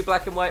them. 2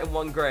 black and white and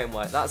 1 grey and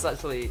white. That's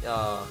actually,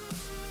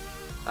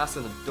 that's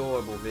an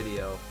adorable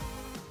video.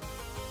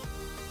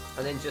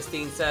 And then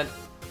Justine said,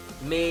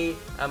 me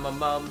and my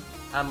mum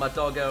and my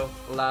doggo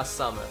last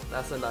summer.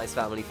 That's a nice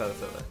family photo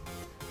there.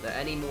 Are there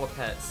any more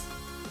pets?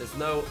 There's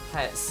no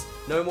pets.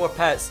 No more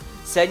pets.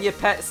 Send your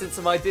pets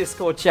into my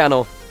Discord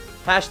channel.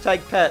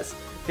 Hashtag pets.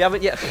 If you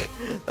haven't yet...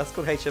 That's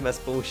called HMS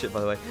bullshit,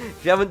 by the way.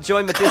 If you haven't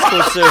joined my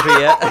Discord server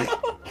yet...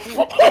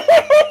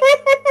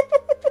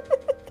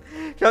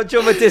 If you haven't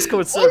joined my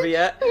Discord server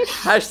yet,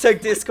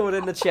 hashtag Discord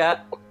in the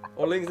chat.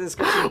 Or links in the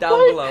description down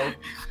below.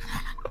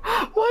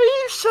 Why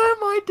are you showing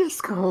my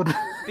Discord?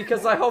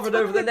 Because I hovered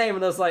over the name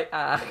and I was like,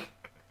 ah.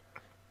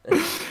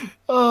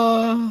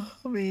 I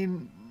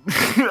mean...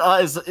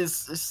 it's a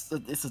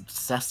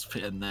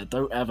cesspit in there.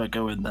 Don't ever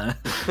go in there.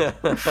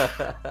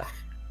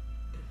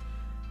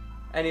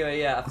 Anyway,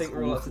 yeah, I think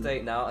we're all up to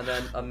date now. And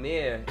then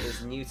Amir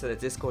is new to the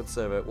Discord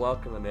server.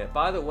 Welcome, Amir.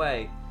 By the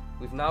way,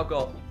 we've now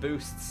got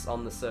boosts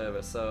on the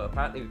server. So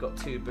apparently we've got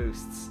 2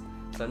 boosts.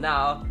 So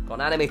now, got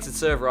an animated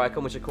server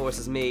icon, which of course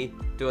is me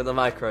doing the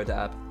micro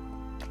dab.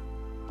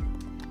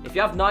 If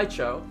you have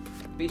Nitro,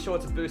 be sure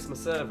to boost my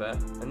server.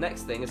 The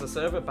next thing is a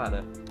server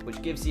banner, which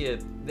gives you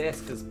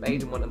this, because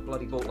Aiden went and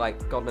bloody bought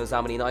like God knows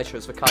how many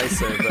Nitros for Kai's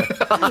server.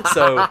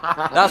 So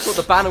that's what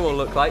the banner will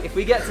look like. If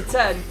we get to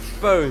 10,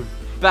 boom,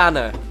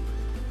 banner.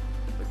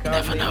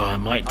 Never know, I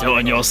might do it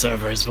on your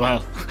server as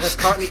well. There's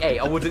currently 8.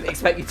 I wouldn't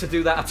expect you to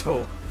do that at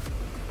all.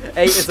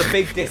 8 is a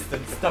big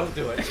distance. Don't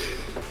do it.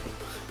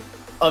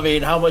 I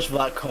mean, how much will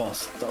that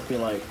cost? That'll be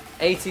like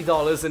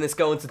 $80 and it's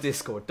going to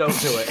Discord. Don't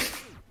do it.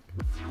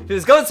 If it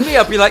was going to me,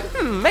 I'd be like,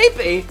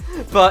 maybe.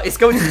 But it's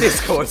going to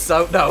Discord,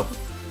 so no.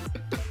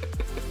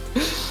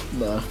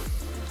 no.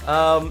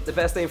 The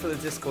best name for the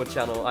Discord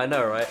channel, I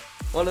know, right?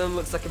 One of them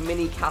looks like a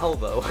mini cow,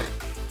 though.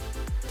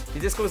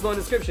 The Discord's not in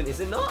the description, is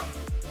it not?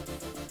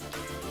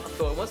 I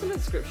thought it was in the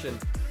description.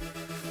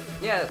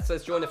 Yeah, it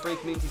says join the free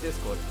community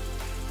Discord.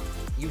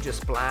 You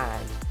just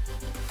blind.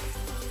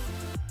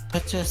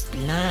 But just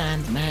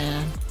blind,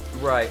 man.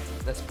 Right,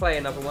 let's play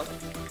another one.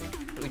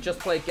 We just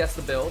played Guess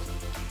the Build.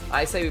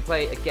 I say we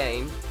play a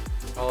game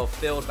of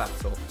Build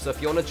Battle. So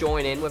if you want to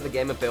join in with a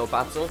game of Build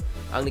Battle,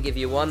 I'm going to give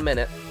you 1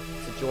 minute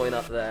to join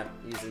up there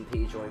using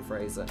Join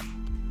Fraser.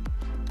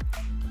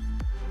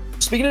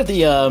 Speaking of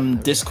the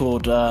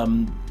Discord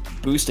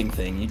boosting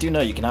thing, you do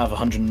know you can have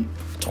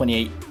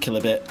 128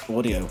 kilobit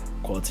audio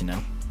quality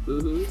now.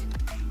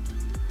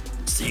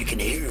 So you can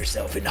hear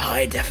yourself in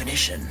high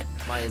definition.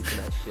 My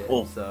internet shit,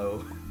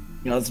 so...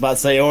 You know, I was about to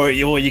say, or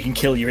you can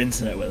kill your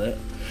internet with it.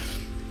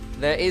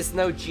 There is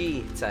no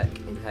G tech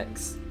in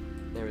Hex.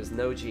 There is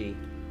no G.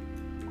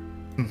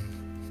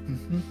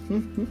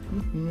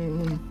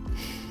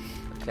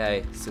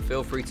 Okay, so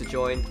feel free to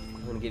join.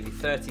 I'm going to give you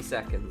 30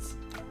 seconds.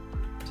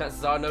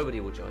 Chances are nobody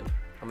will join.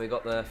 And we've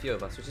got the few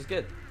of us, which is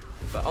good.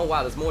 But oh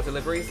wow, there's more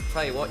deliveries.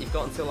 Tell you what, you've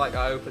got until like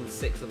I opened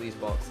 6 of these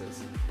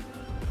boxes.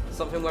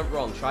 Something went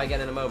wrong. Try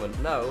again in a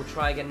moment. No,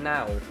 try again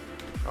now.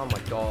 Oh my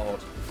god.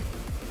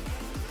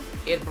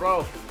 It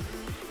broke.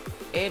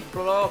 It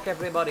broke,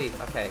 everybody.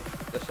 Okay,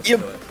 let's just do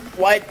it.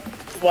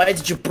 Why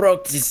did you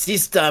break the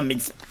system?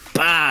 It's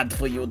bad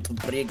for you to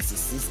break the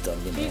system,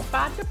 you know. It's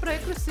bad to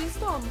break the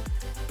system.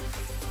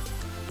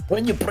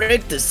 When you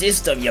break the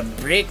system, you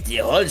break the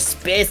whole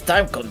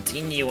space-time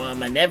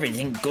continuum and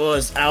everything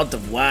goes out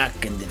of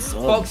whack and it's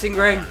all... Boxing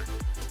ring.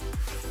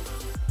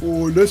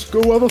 Oh, let's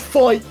go have a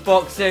fight.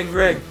 Boxing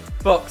ring.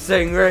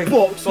 Boxing ring.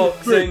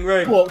 Boxing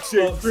ring.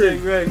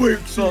 Boxing ring.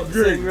 Boxing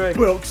ring.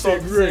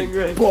 Boxing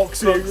ring.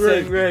 Boxing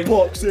ring.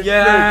 Boxing ring.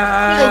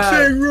 Yeah.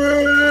 Boxing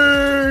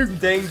ring.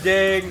 Ding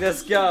ding.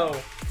 Let's go.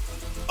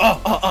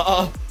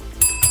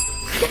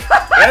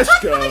 Let's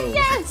go.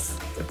 Yes.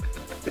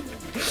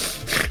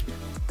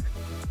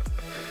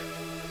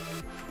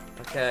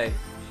 Okay.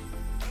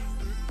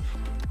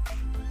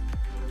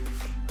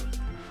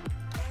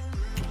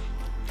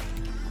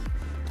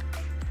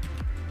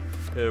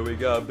 Here we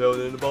go, I'm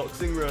building a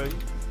boxing ring.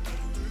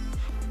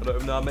 I don't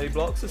even know how many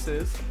blocks this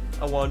is.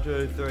 1,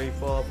 2, 3,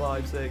 4,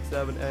 5, 6,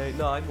 7, 8,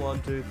 9.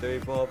 1, 2, 3,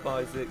 4,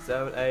 5, 6,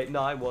 7, 8,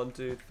 9. 1,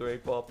 2, 3,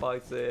 4,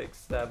 5, 6,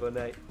 7,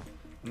 8,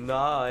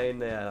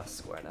 9. Yeah, that's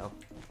square now.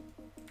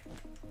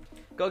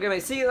 Go get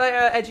mate. See you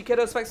later, Edgy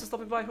Kiddos. Thanks for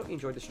stopping by. Hope you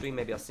enjoyed the stream.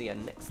 Maybe I'll see you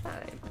next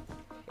time.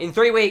 In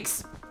 3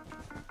 weeks.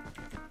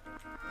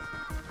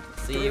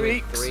 See you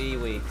in 3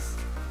 weeks.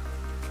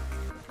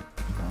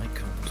 My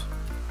god.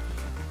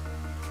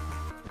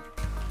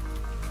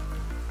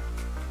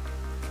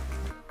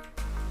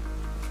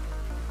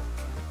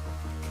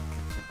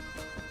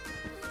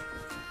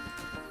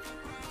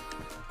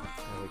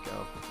 There we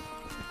go.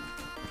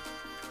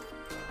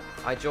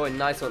 I joined.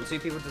 Nice one. 2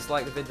 people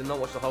dislike the vid and not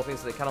watch the whole thing,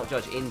 so they cannot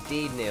judge.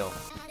 Indeed, Neil.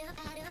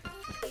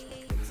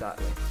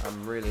 Exactly.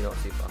 I'm really not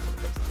too fast on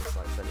the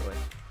dislikes anyway.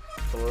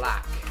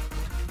 Black.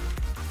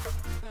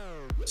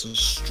 It's a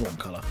strong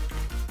colour.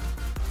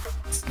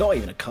 It's not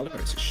even a colour,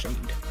 it's a shade.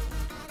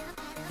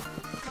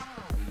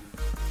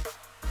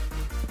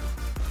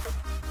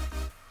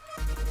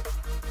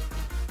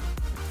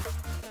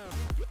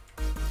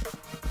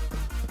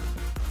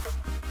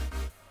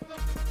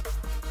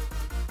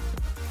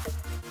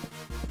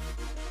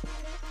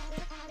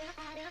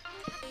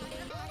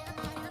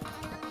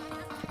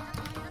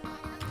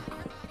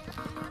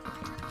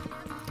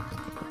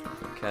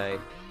 Okay.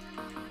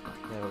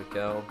 There we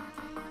go.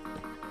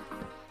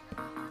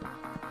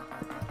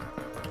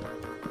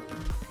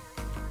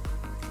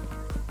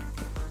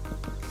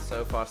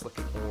 So far it's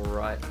looking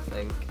alright, I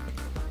think.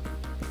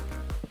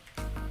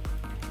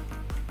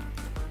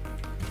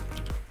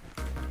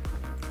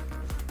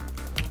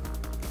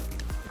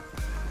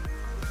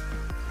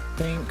 I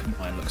think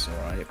mine looks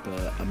alright,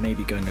 but I may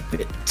be going a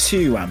bit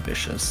too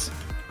ambitious.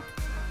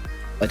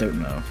 I don't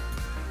know.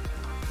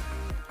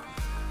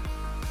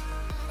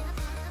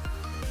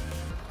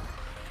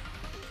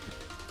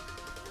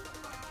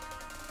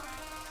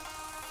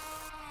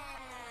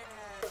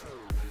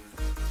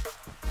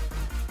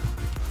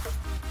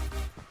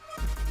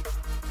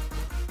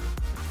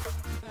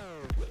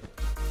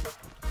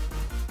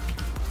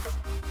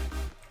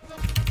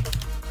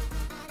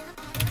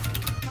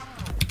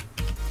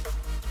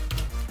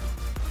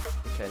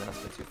 Okay, that's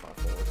a bit too far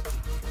forward.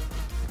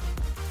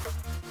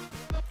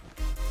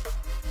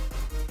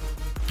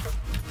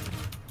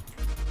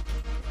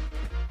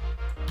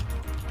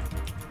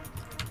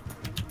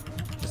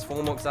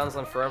 4 more exams,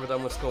 I'm forever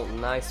done with school.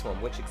 Nice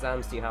one. Which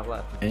exams do you have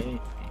left? Hey.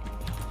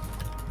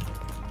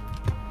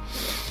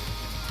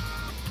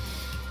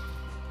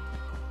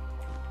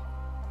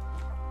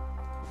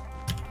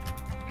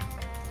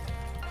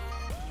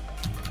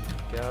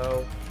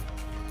 Go.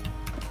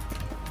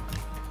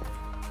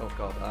 Oh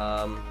god.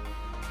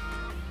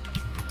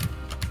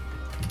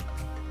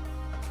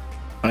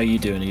 How are you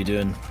doing? Are you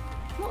doing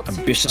Not too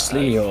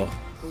ambitiously bad. or?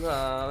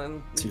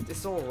 No,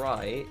 it's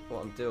alright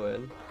what I'm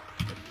doing,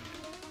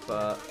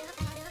 but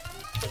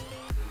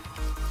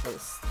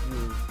it's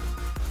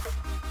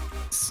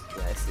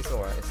it's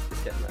alright.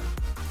 It's getting there.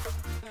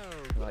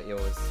 How about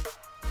yours?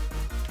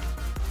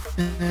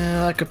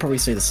 I could probably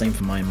say the same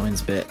for mine.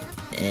 Mine's a bit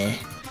eh.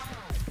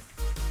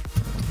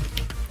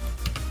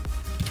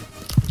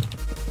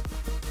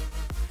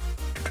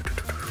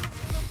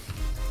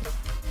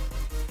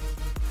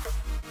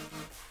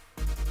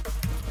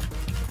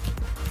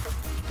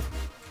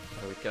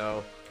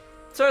 Go.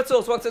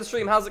 Turtles, welcome to the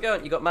stream. How's it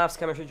going? You got maths,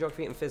 chemistry,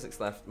 geography, and physics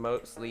left.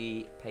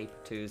 Mostly paper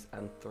 2s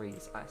and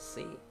 3s. I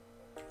see.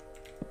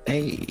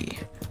 Hey.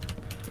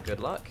 Good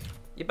luck.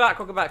 You're back.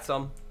 Welcome back,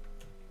 Tom.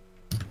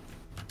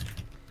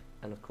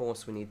 And of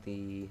course, we need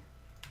the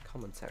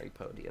commentary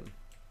podium.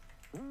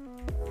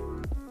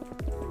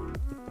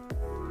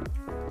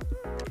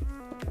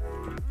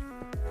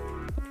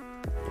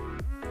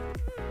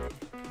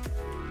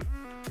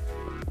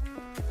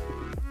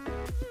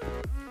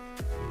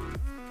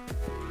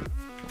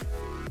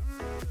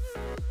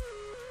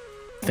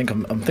 I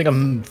think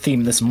I'm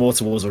theming this more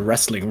towards a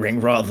wrestling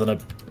ring rather than a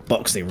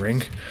boxing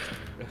ring.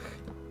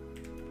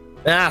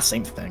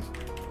 Same thing.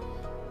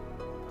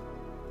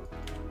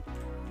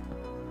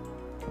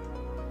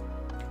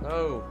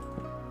 Oh.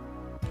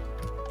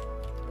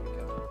 There we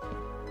go.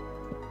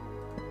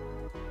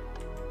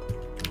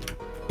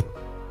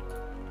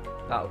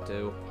 That'll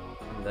do.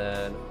 And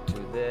then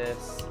do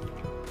this.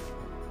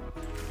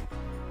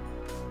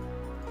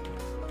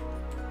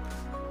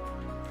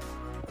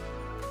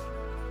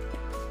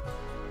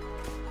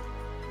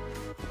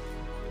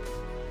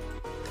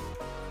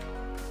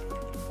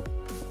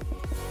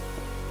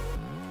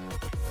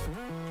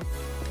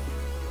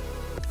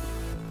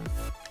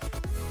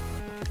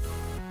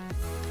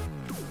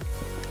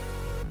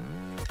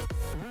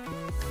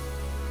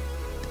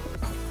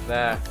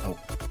 There. Oh.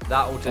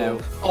 That'll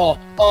do.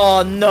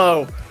 Oh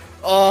no.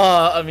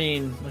 Oh, I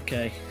mean,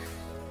 okay.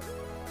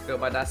 Built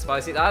by that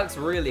spicy. That looks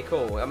really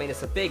cool. I mean,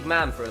 it's a big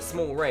man for a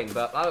small ring,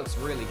 but that looks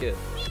really good.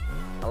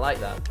 I like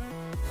that.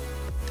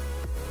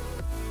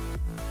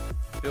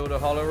 Build a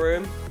hollow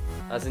room.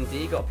 As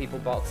indeed, got people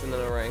boxing in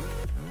a ring.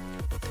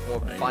 Or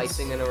Nice.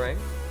 fighting in a ring.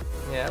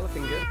 Yeah,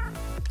 looking good.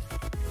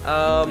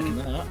 Looking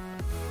at that.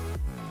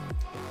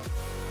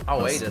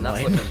 Oh, That's Aiden,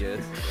 that's mine. looking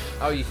good.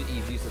 Oh,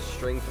 you've used a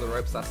string for the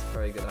ropes. That's a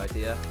very good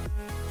idea.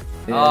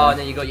 Yeah. Oh, and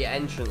then you got your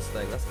entrance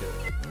thing. That's good.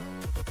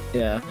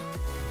 Yeah.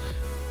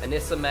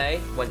 Anissa May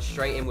went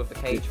straight in with the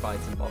cage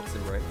fighting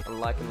boxing ring. I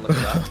like and look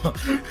at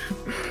that.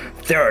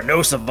 There are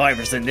no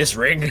survivors in this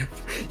ring.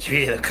 You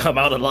either come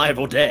out alive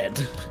or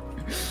dead.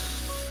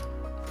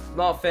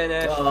 Not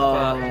finished,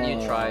 Oh. but you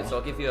tried, so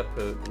I'll give you a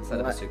poop instead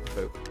of a super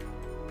poop.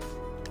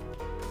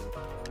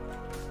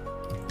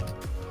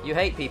 You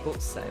hate people?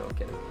 Say, I'm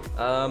kidding.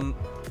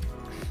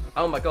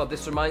 Oh my god,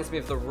 this reminds me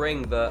of the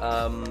ring that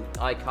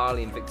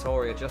iCarly and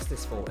Victoria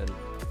Justice fought in.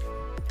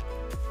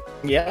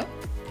 Yeah.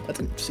 I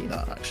didn't see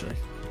that actually.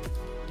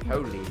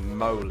 Holy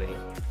moly.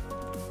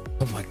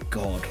 Oh my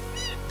god.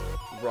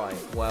 Right,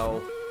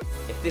 well,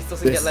 if this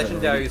doesn't This get is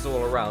legendaries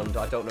all around,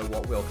 I don't know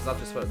what will, because I've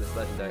just voted this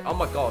legendary. Oh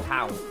my god,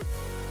 how?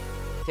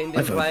 Tinder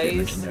I voted plays.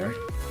 legendary.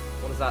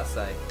 What does that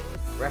say?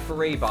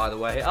 Referee, by the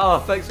way. Oh,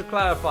 thanks for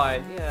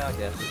clarifying. Yeah, I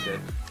guess it's good.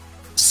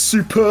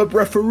 Superb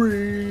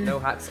referee. No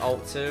hacks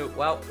alt 2.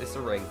 Well, it's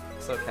a ring.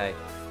 It's okay.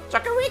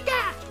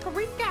 Chakarika!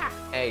 Chakarika!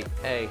 Hey,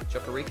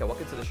 Chakarika,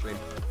 welcome to the stream.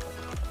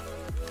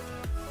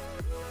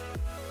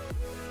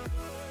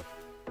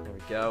 There we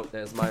go.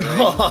 There's my ring.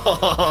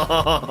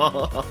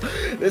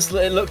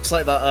 It looks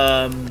like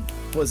that.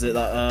 What is it?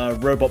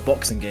 That robot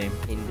boxing game.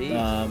 Indeed.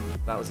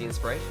 That was the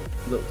inspiration.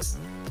 Looks.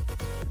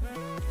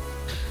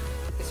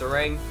 It's a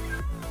ring.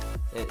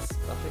 It's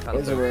actually kind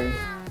of cool. ring.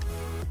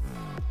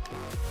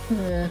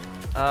 Yeah.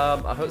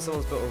 I hope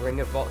someone's built a ring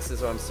of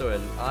boxes or I'm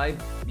suing. I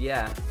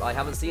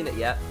haven't seen it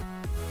yet.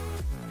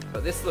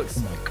 But this looks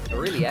Oh my God.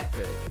 really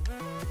epic.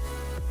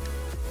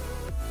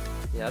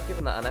 Yeah, I've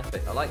given that an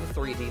epic. I like the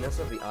 3D-ness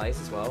of the eyes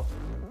as well.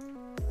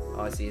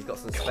 Oh, I see, he's got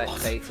some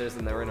spectators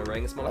and they're in a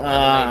ring. It's more like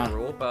a main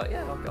rule, but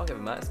yeah, I'll give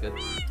him that. It's good.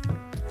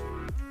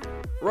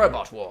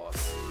 Robot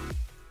Wars.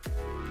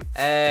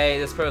 Hey,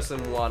 this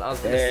person won. I was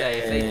going to say,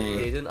 if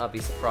they didn't, I'd be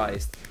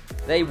surprised.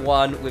 They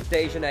won with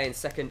Dejanay in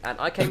second, and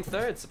I came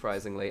third,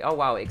 surprisingly. Oh,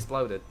 wow, it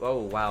exploded. Oh,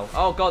 wow.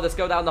 Oh, God, let's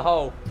go down the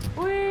hole.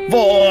 Whee!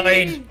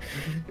 Void!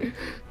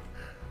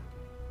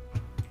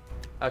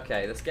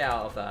 Okay, let's get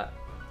out of that.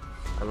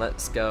 And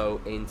let's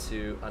go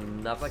into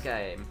another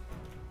game.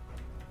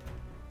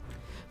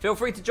 Feel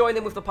free to join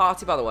in with the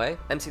party, by the way.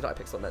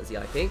 mc.hypixel.net is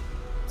the IP.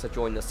 So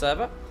join the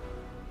server.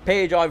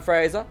 Page, I'm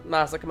Fraser,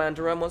 Master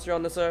Commander Run once you're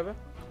on the server.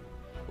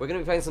 We're going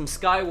to be playing some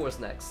Skywars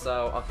next,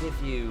 so I'll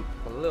give you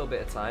a little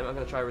bit of time. I'm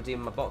going to try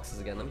redeeming my boxes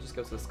again. Let me just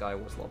go to the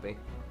Skywars lobby.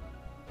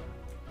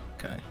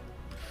 Okay.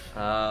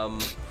 I'm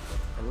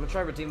going to try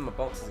redeeming my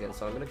boxes again,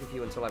 so I'm going to give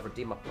you until I've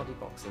redeemed my bloody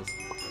boxes.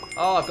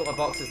 Oh, I've got my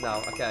boxes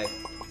now. Okay,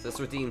 so let's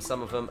redeem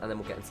some of them, and then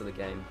we'll get into the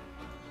game.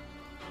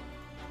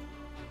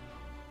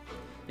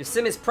 Your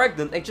sim is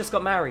pregnant. They just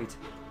got married.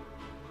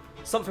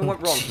 Something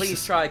went wrong.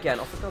 Please try again.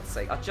 Oh, for God's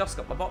sake, I just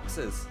got my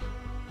boxes.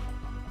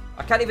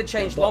 I can't even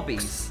change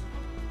lobbies.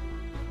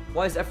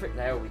 Why is everything...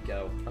 There we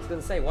go. I was going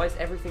to say, why is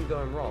everything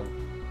going wrong?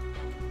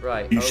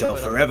 Right. You shall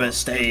forever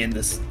stay in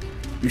this...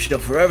 You shall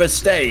forever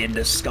stay in the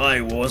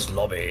Skywars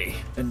lobby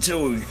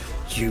until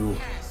you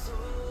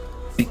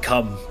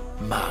become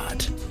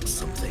mad or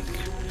something.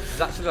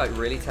 It's actually like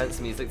really tense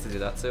music to do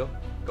that to.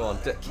 Go on,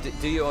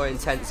 do your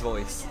intense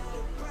voice.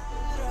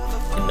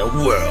 In a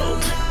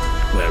world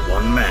where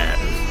one man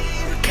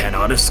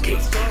cannot escape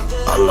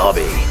a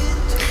lobby,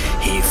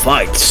 he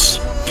fights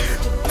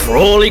for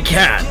all he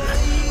can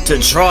to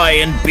try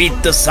and beat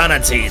the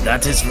sanity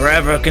that is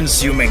forever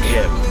consuming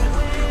him.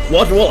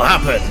 What will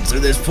happen to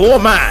this poor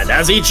man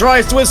as he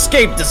tries to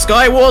escape the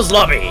Skywars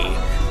lobby?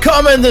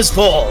 Come in this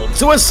fall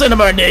to a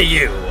cinema near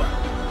you.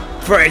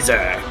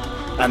 Fraser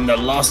and the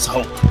Lost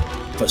Hope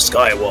for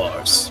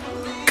Skywars.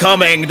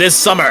 Coming this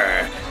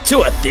summer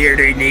to a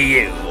theater near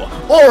you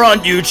or on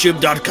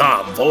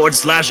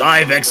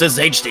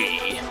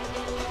youtube.com/IVexesHD.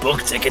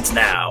 Book tickets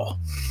now.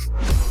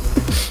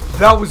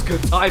 That was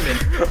good timing.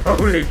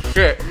 Holy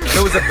shit.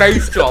 There was a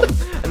bass drop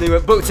and they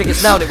went book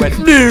tickets now and it went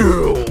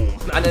no.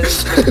 And then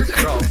it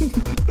dropped.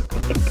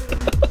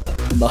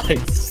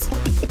 Nice.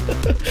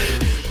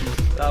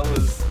 That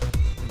was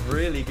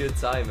really good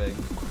timing.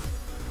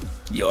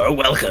 You're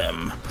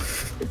welcome.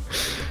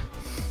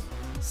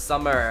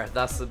 Summer,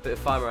 that's a bit of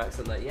farmer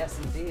accent there. Yes,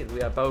 indeed.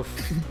 We are both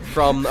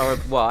from,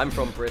 well, I'm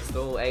from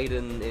Bristol.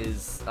 Aiden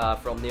is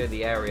from near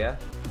the area.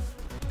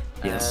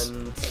 Yes.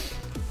 And,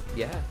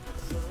 yeah.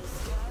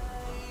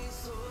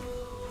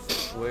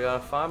 We are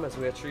farmers.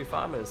 We are true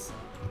farmers.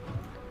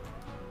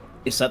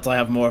 Except I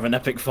have more of an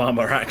epic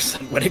farmer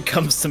accent when it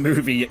comes to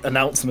movie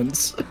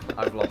announcements.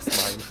 I've lost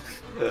mine.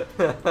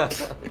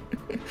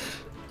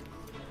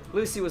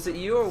 Lucy, was it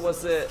you or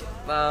was it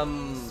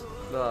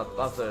the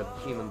other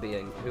human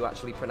being who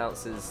actually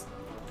pronounces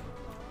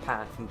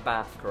path and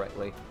bath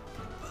correctly?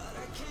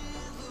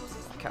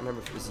 I can't remember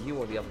if it was you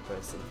or the other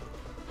person.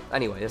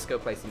 Anyway, let's go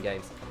play some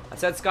games. I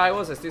said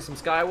Skywars, let's do some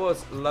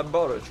Skywars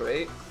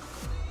Laboratory.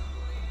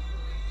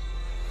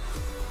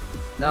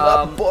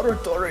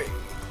 Laboratory.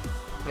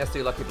 Let's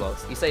do Lucky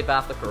Blocks. You say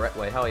Bath the correct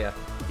way, hell yeah.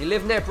 You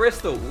live near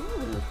Bristol.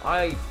 Ooh,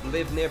 I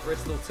live near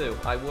Bristol too.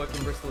 I work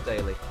in Bristol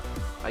daily.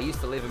 I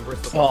used to live in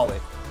Bristol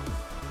properly.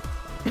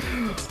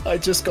 I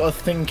just got a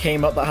thing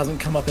came up that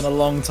hasn't come up in a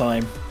long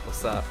time.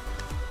 What's that?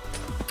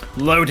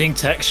 Loading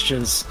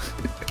textures.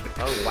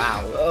 Oh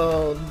wow.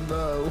 Oh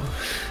no.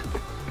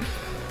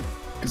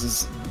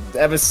 Because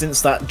ever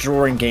since that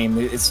drawing game,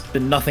 it's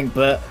been nothing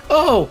but,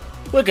 oh,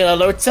 we're gonna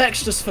load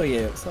textures for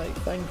you. It's like,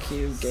 thank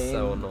you, game.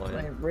 So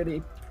annoying.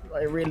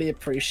 I really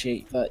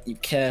appreciate that you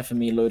care for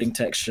me loading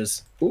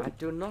textures. Ooh. I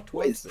do not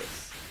want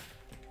this.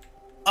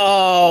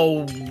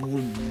 Oh,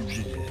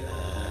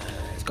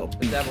 it's got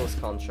The Devil's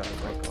Contract.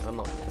 Oh god, I'm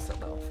not gonna set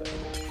that off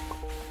anymore.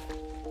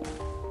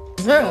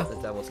 Yeah. What the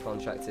Devil's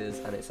Contract is,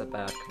 and it's a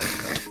bad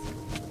contract.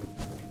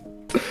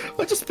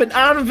 I've just been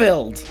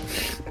anviled.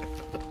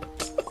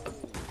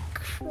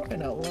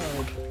 Crying out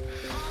loud.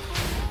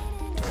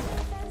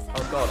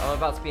 Oh god, I'm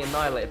about to be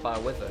annihilated by a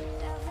wither.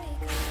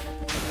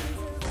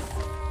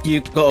 You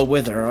got a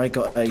wither, I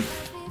got a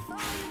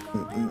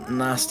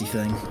nasty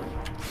thing.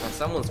 Now,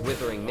 someone's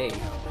withering me.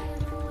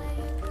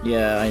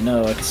 Yeah, I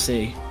know, I can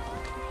see.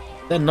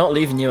 They're not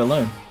leaving you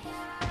alone.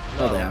 No.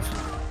 Oh, they have.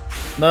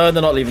 No,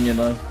 they're not leaving you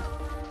alone.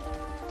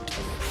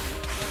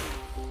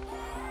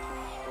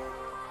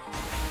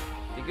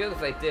 It'd be good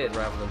if they did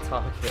rather than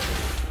target.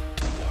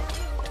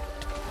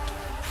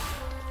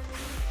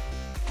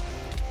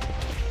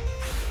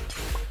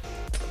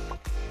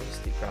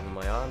 Just keep grabbing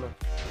my armor.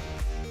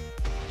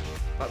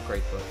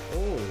 Upgrade book.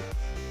 Ooh.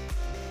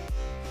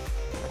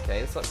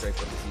 Okay, this upgrade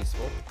book is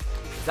useful.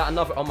 Is that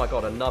another? Oh my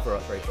god, another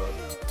upgrade book.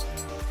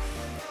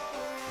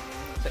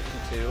 Protection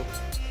 2.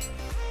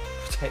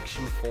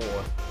 Protection 4.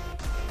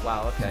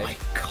 Wow, okay. Oh my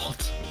god.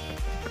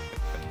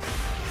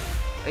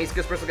 East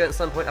Coast Bristol getting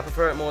Sun Point. I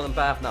prefer it more than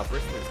Bath. Now,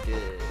 Bristol is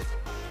good.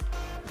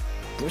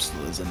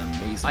 Bristol is an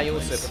amazing I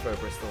also place. prefer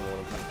Bristol more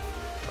than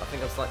Bath. I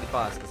think I'm slightly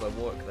biased because I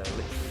work there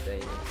literally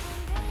daily.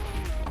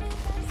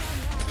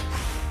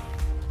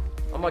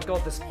 Oh my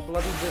god, this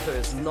bloody wither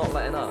is not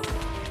letting up.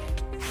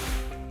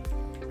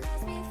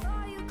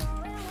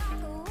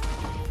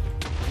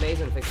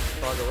 Amazing if they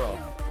could bugger off.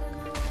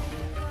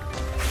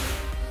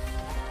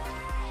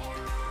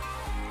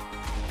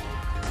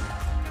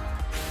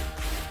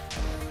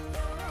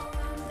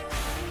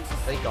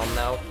 Are they gone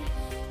now?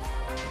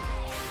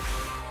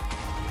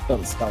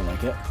 Doesn't sound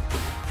like it.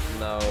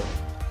 No.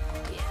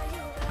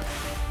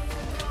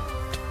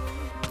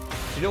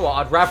 you know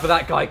what? I'd rather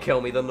that guy kill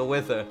me than the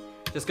Wither.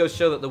 Just goes to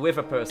show that the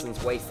Wither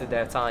person's wasted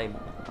their time.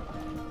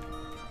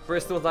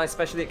 Bristol's nice,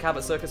 especially at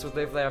Cabot Circus. Would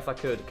live there if I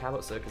could.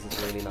 Cabot Circus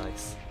is really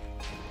nice.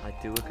 I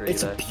do agree.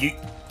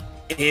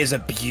 It is a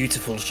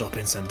beautiful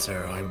shopping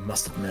centre, I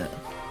must admit.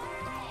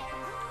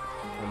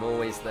 I'm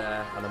always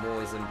there, and I'm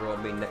always in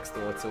Broadmead next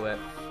door to it.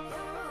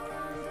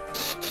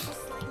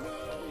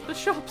 The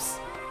shops!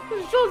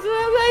 The shops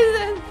are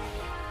amazing!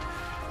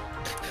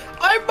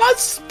 I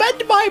must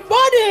spend my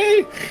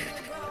money!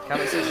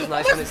 Cabot Circus is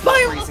nice when it's not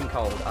freezing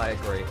cold, I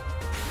agree.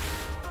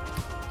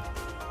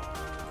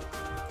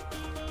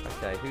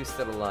 Okay, who's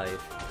still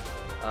alive?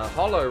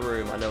 Hollow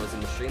Room, I know is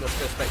in the stream. Let's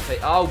go spectate.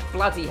 Oh,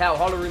 bloody hell,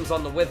 Hollow Room's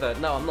on the Wither.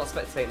 No, I'm not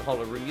spectating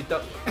Hollow Room. You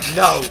don't.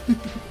 No!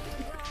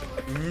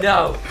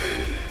 No!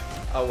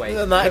 Oh, wait.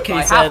 In that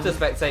case, I have to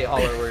spectate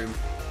Hollow Room.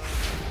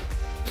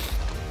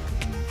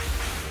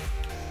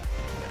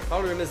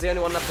 Hollow Room is the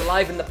only one left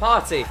alive in the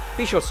party.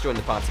 Be sure to join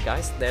the party,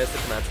 guys. There's the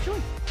command to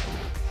join.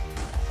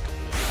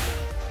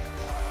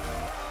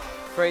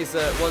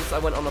 Fraser, once I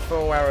went on a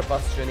 4-hour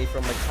bus journey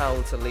from my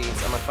town to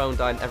Leeds and my phone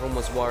died and everyone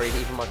was worried,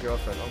 even my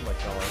girlfriend. Oh my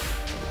god.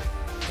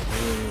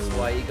 That's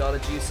why you gotta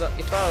juice up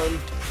your phone.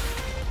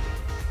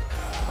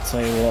 I'll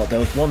tell you what, there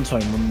was one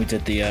time when we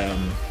did the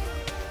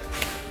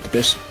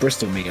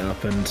Bristol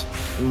meetup and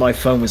my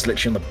phone was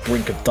literally on the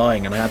brink of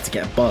dying and I had to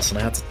get a bus and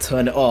I had to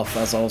turn it off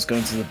as I was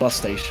going to the bus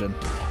station,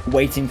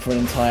 waiting for an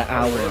entire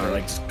hour.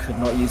 I just could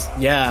not use...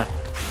 Yeah.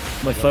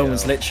 My phone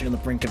was literally on the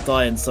brink of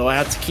dying, so I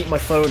had to keep my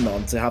phone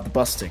on to have the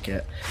bus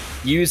ticket.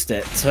 Used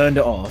it, turned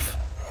it off,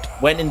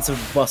 went into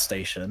the bus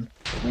station,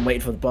 and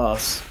waited for the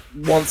bus.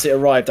 Once it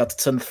arrived, I had to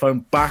turn the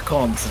phone back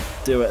on to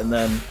do it, and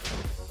then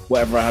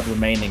whatever I had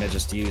remaining I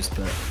just used,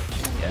 but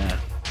yeah,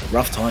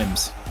 rough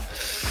times.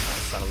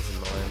 Sounds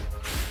annoying.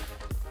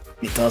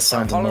 It does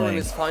sound Hollow Room annoying.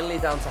 is finally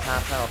down to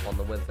half health on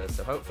the Wither,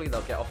 so hopefully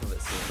they'll get off of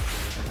it soon.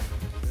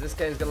 This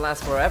game's gonna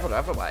last forever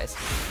otherwise.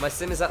 My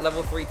sim is at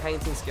level 3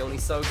 painting skill and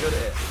he's so good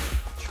at it.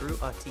 True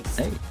artiste.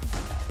 Hey.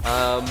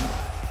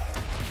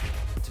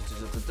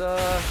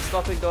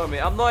 Stop ignoring me.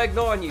 I'm not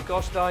ignoring you.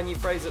 Gosh darn you,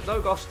 Fraser. No,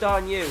 gosh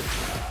darn you.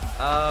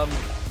 I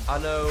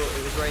know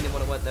it was raining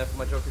when I went there for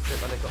my geography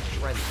trip and I got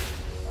drenched.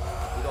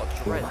 We got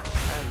drenched.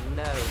 Oh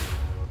no.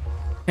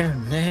 Oh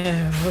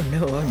no, oh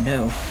no, oh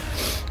no.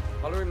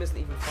 Hollow Room isn't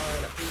even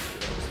firing at people,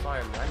 it's just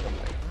firing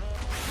randomly.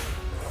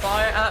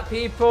 Fire at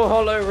people,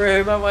 Hollow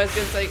Room, otherwise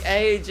it's gonna take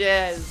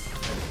ages.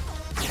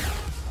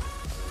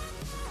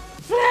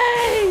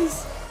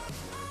 Please!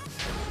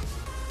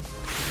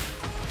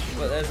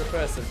 But there's a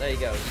person, there you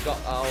go. You got,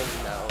 oh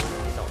no,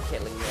 you're not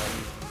killing them.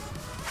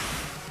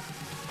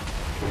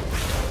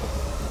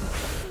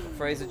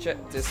 Fraser, check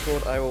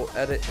Discord, I will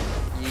edit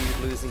you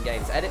losing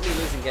games. Edit me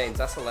losing games,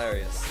 that's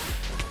hilarious.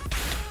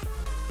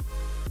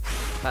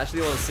 I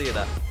actually want to see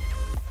that.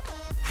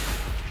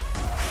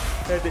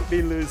 Edit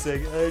me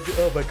losing.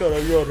 Oh my god,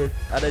 I'm yawning.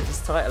 And then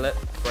just title it,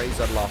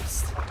 Fraser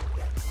lost.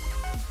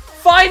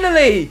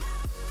 Finally!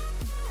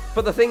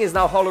 But the thing is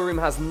now Hollow Room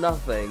has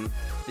nothing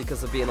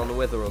because of being on the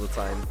Wither all the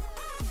time.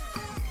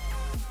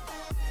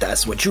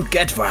 That's what you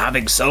get for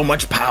having so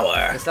much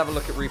power. Let's have a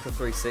look at Reaper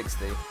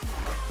 360.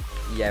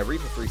 Yeah,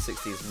 Reaper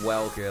 360 is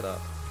well geared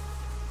up.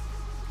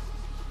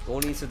 All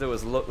he needs to do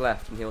is look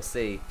left and he'll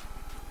see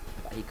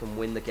that he can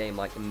win the game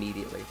like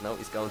immediately. No,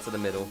 he's going to the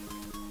middle.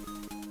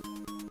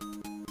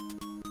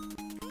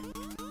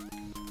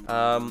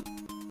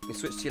 You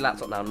switch to your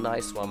laptop now,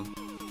 nice one.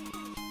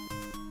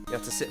 You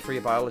have to sit through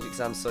your biology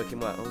exam soaking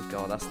wet. Oh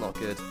god, that's not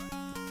good.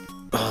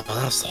 Oh,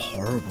 that's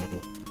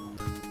horrible.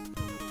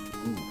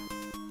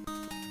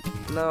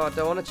 Ooh. No, I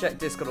don't want to check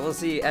Discord. I want to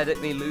see you edit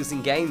me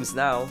losing games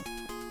now.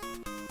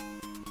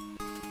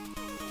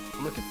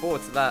 I'm looking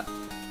forward to that.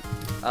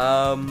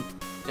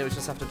 It was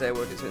just after a day of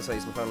work experience, so I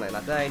used my phone late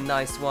that day.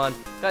 Nice one.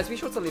 Guys, be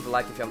sure to leave a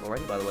like if you haven't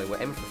already, by the way.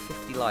 We're aiming for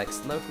 50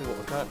 likes. No clue what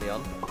we're currently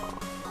on.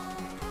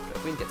 But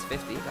if we can get to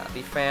 50, that'd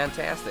be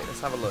fantastic.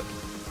 Let's have a look.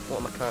 What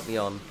am I currently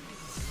on?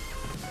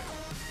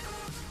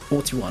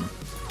 41.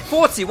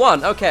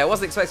 41? Okay, I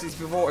wasn't expecting it to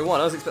be 41.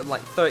 I was expecting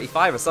like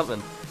 35 or something.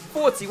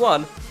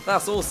 41?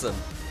 That's awesome.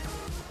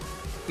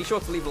 Be sure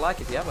to leave a like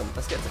if you haven't.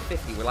 Let's get to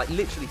 50. We're like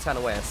literally 10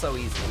 away. It's so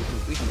easy.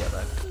 We can get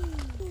there.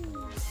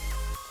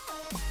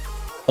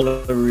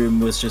 Hollow Room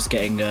was just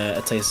getting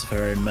a taste of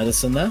her own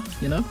medicine there,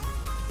 you know?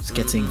 Just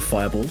getting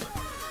fireballed.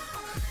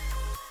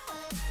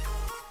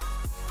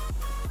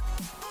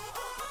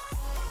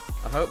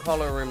 I hope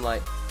Hollow Room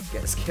like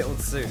gets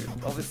killed soon.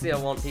 Obviously I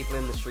want people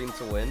in the stream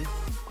to win,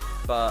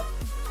 but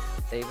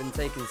they've been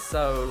taking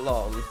so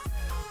long.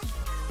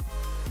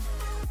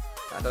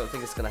 I don't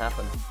think it's gonna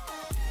happen.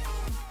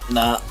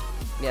 Nah.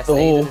 Yes,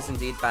 Aiden is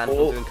indeed banned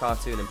from doing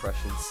cartoon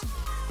impressions.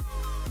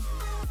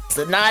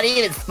 So not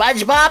even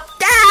SpongeBob?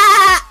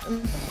 Oh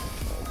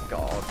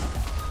god.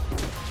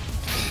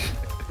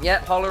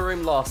 Yep, Hollow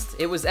Room lost.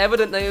 It was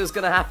evident that it was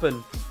gonna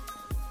happen.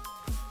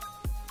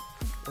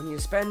 When you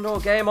spend all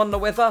game on the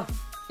Wither,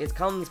 it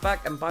comes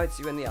back and bites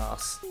you in the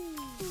arse.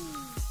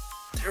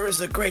 There is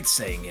a great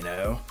saying, you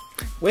know.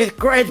 With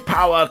great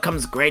power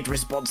comes great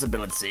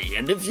responsibility,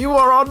 and if you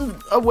are on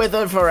a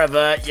wither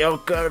forever,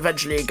 you're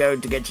eventually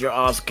going to get your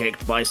ass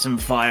kicked by some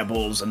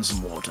fireballs and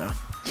some water.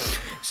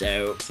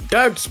 So,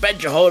 don't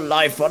spend your whole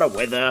life on a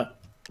wither.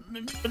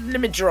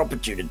 Limit your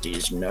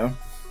opportunities, you know?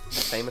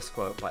 Famous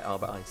quote by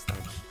Albert Einstein.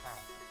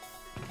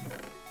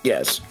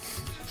 Yes.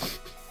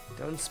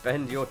 Don't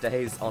spend your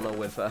days on a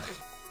wither.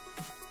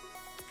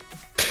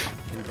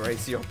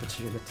 Embrace your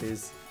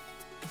opportunities.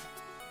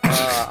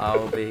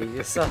 I'll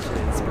be such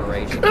an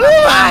inspiration.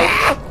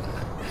 Bye!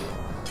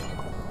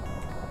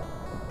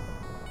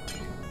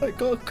 I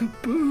got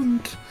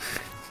kaboomed.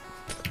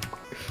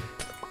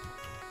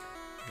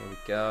 Here we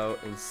go.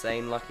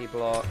 Insane lucky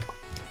block.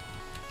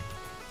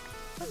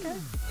 Okay.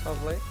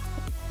 Lovely.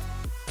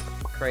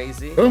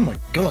 Crazy. Oh my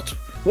god.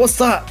 What's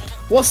that?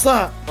 What's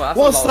that? Well, that's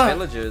What's a lot that? of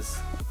villagers.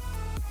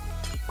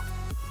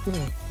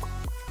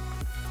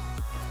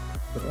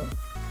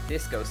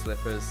 Disco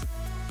slippers.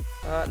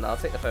 No, I'll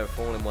take the pair of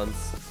falling ones.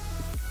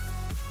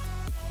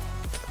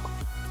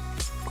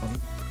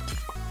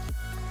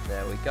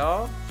 There we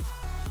go.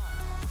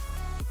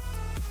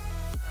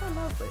 Oh,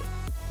 lovely.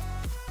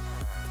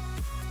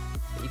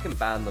 You can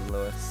ban them,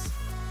 Lewis.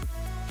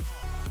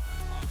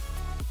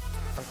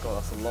 Oh god,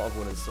 that's a lot of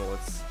wooden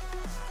swords.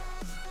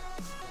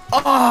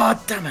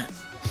 Oh, damn it.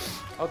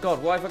 Oh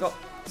god, why have I got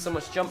so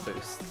much jump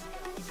boost?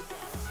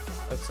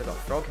 Oh, because I got a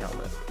frog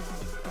helmet.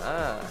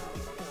 Ah.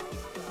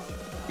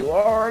 You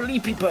are a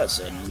leapy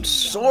person,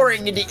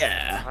 soaring in the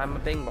air. I'm a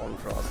bing bong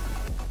frog.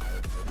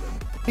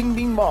 Bing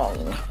bing bong.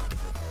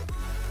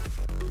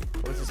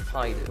 What does this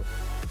pie do?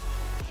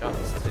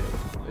 Sharpness 2,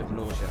 with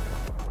nausea.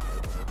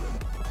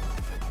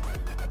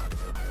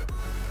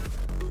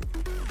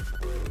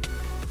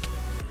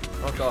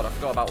 Oh god, I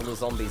forgot about all the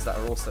zombies that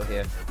are also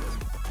here.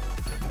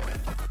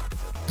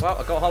 Well,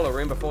 I got Hollow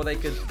Room before they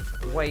could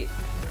wait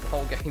the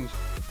whole game.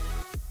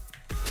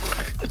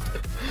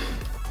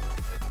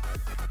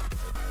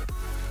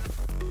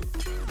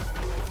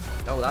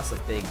 Oh, that's a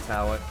big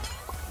tower.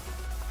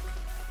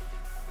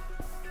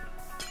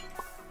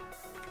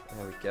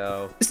 There we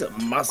go. It's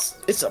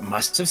a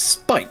massive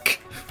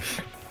spike.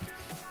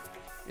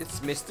 It's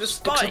Mr.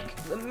 Spike,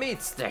 the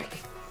meat stick.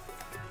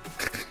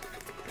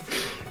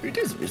 It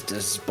is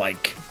Mr.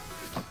 Spike.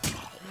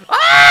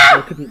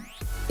 Ah! Oh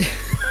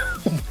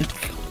my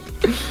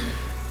god.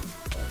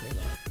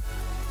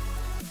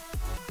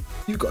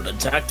 You got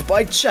attacked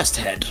by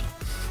Chesthead.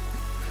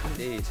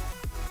 Indeed.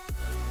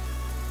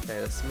 Okay,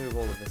 let's move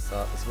all of this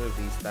up. Let's move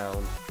these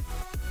down.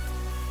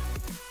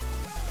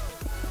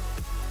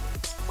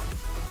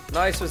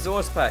 Nice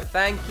resource pack,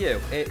 thank you.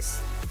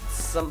 It's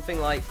something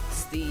like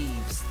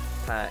Steve's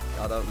pack.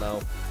 I don't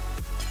know.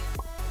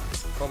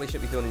 Probably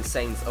should be doing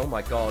insane. Oh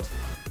my god.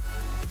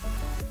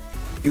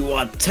 You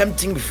are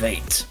tempting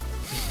fate.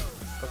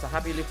 What a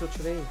happy little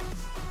tree.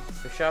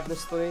 The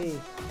sharpness 3.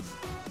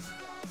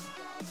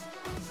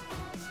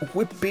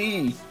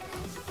 Whippy.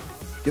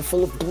 You're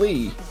full of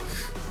glee.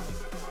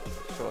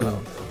 Sure, that'll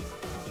do.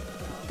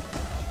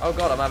 Oh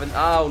god, I'm having.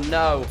 Oh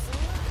no!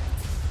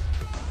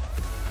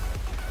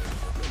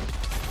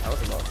 That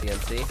was a lot of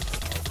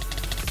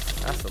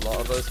TNT. That's a lot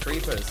of those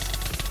creepers.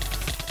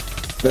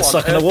 They're What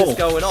stuck in on the earth wall. is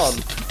going on?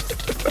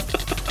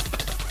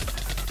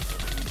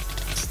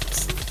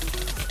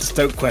 Just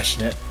don't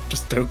question it.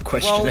 Just don't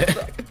question it.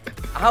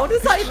 How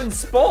does that even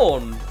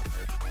spawn?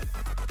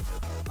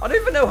 I don't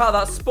even know how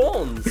that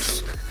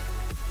spawns.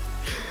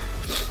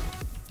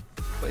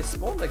 But it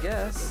spawned, I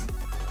guess.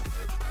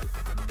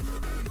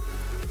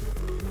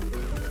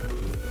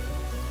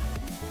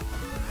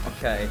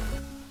 Okay.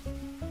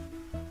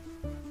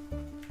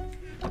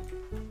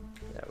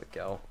 There we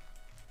go.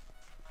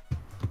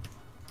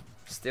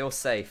 Still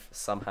safe,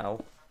 somehow.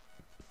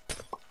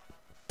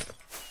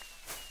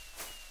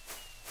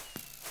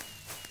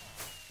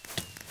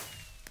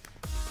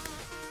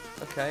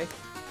 Okay.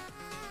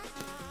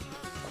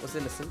 That was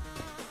innocent.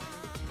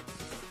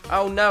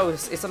 Oh no,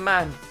 it's a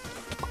man.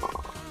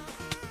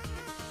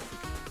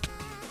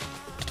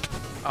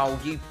 Oh,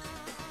 you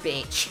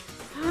bitch.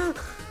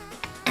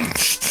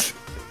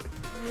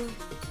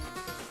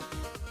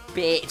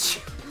 Bitch.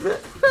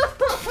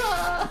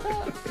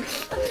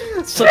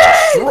 Such a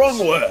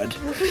strong word.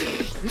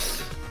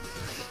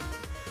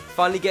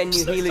 Finally getting new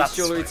So Helix that's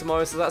jewelry right.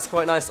 tomorrow, so that's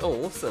quite nice.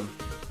 Oh, awesome.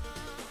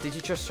 Did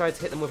you just try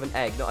to hit them with an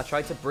egg? No, I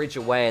tried to bridge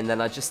away and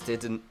then I just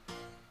didn't.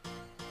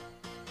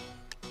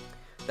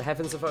 The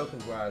heavens have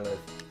opened where I live.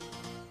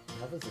 The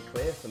heavens are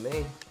clear for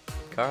me,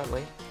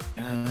 currently.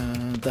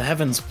 The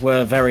heavens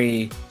were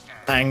very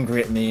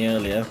angry at me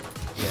earlier.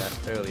 Yeah,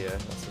 earlier,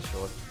 that's for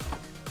sure.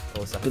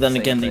 Also But then the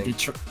again, same they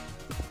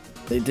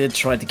thing. did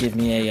try to give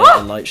me a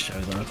light show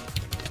though. Do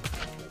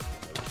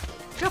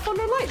you have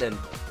Thunder and Lightning?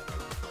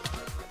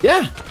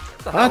 Yeah, What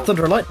the I had hell?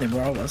 thunder and lightning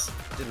where I was.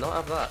 Did not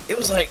have that. It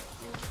was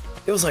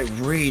like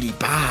really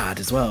bad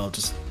as well.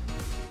 Just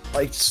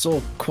I saw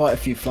quite a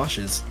few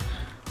flashes.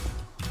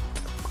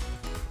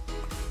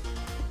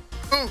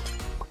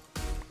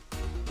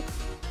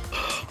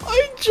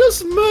 I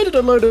just murdered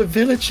a load of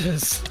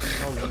villagers.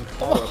 Oh, you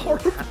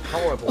horrible,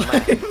 horrible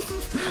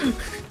man.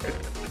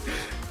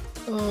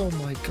 Oh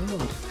my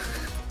god.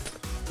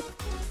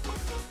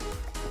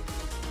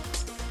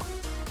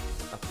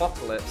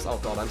 Apocalypse. Oh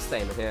god, I'm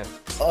staying in here.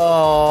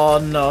 Oh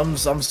no,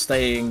 I'm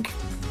staying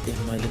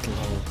in my little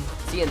hole.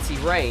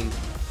 TNT rain.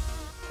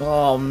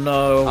 Oh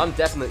no. I'm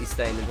definitely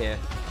staying in here.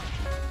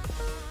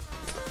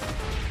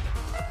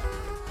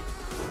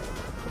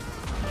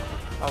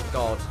 Oh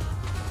god.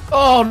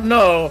 Oh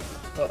no.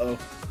 Uh-oh.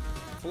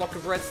 Block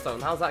of redstone.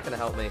 How's that gonna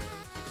help me?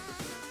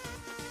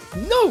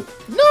 No!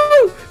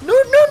 No!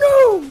 No, no,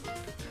 no!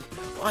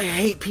 I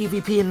hate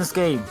PvP in this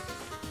game.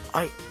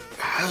 I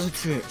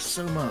hate it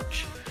so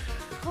much.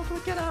 How do I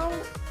get out?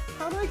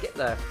 How do I get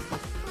there?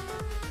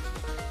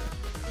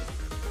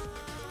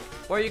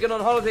 Where are you going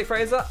on holiday,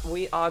 Fraser?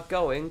 We are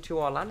going to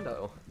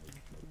Orlando.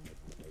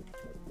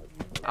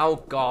 Oh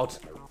god.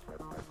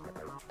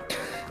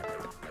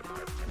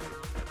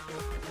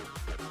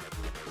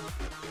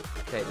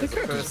 Okay, there's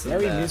a person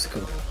very there.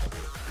 musical.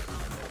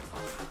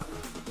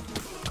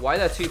 Why are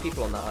there two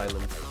people on that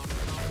island?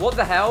 What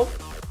the hell?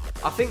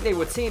 I think they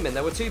were teaming.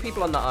 There were two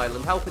people on that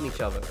island helping each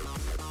other.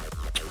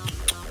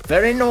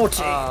 Very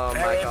naughty. Oh my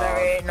very, god.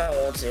 very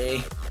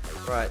naughty.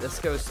 Right, let's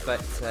go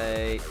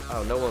spectate.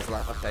 Oh, no one's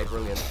left. Okay,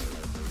 brilliant.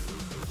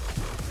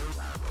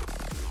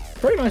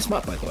 Very nice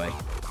map, by the way.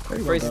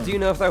 Very well Fraser, done. do you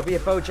know if there'll be a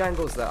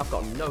Bojangles there? I've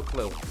got no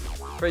clue.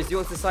 Fraser, do you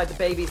want to decide the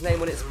baby's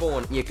name when it's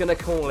born? You're gonna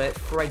call it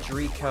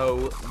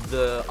Frederico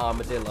the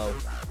Armadillo.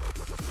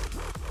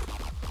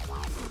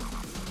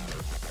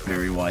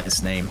 Very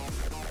wise name.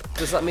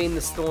 Does that mean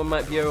the storm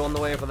might be on the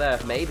way over there?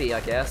 Maybe, I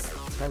guess.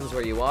 Depends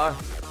where you are.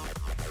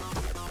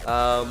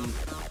 Oh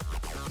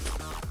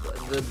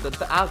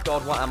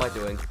god, what am I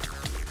doing?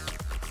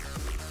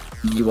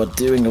 You are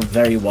doing a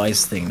very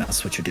wise thing,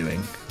 that's what you're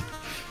doing.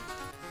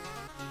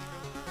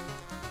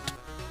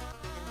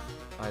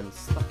 I'm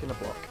stuck in a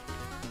block.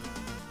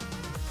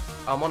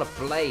 I'm on a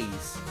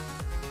blaze.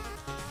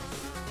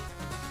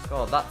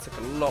 God, that took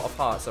a lot of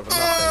hearts over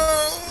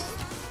nothing.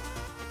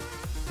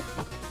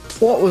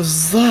 What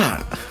was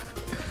that?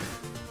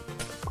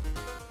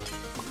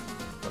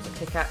 There's a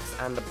pickaxe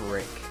and a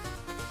brick.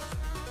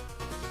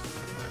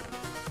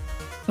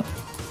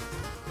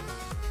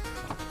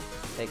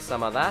 Take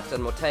some of that,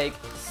 and we'll take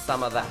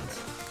some of that.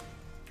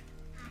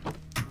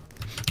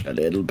 A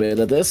little bit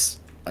of this,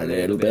 a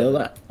little bit of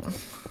that.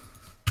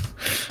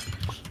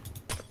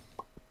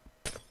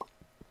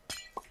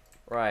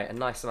 Right, a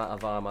nice amount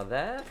of armor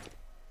there.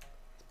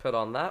 Let's put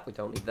on that, we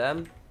don't need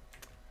them.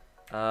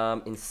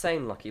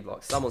 Insane lucky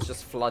blocks. Someone's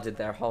just flooded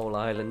their whole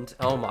island.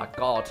 Oh my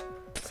god.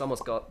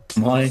 Someone's got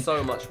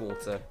so much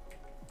water.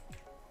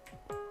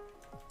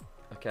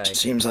 Okay.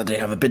 Seems like they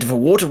have a bit of a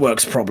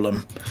waterworks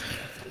problem.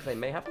 They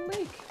may have a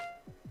leak.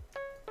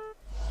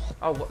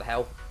 Oh, what the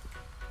hell?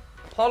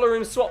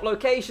 Holoroom swap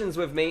locations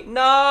with me.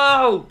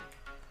 No!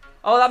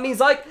 Oh, that means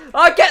I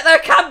get their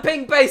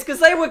camping base because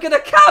they were going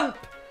to camp!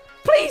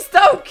 Please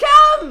don't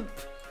camp!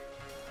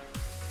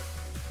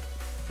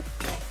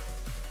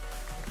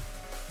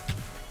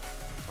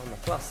 On the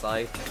plus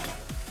side.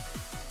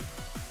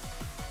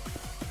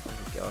 There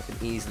we go, I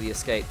can easily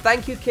escape.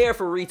 Thank you, Kier,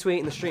 for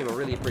retweeting the stream. I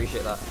really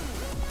appreciate that.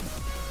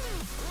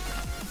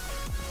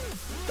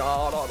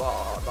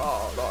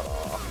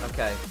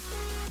 Okay.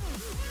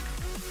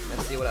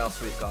 Let's see what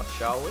else we've got,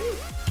 shall we?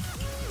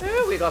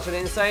 Oh, we got an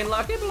insane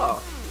lucky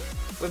block.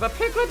 With a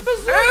piglet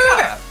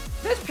bazooka.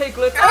 There's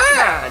Piglet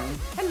man.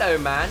 Hello,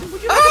 man.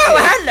 Would you like a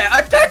pig?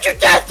 Hello! Don't you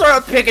dare throw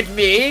a pig at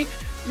me!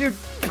 You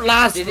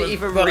blasphemous! Did it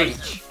even bugger.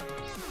 reach?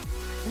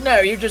 No,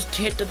 you just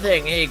hit the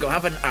thing. Here you go,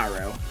 have an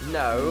arrow.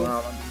 No.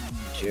 Well,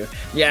 you.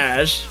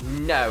 Yes.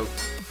 No.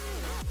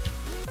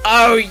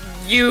 Oh,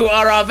 you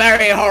are a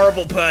very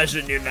horrible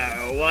person, you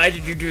know. Why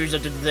did you do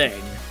such a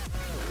thing?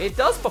 It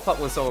does pop up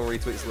when someone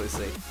retweets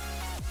Lucy.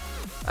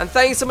 And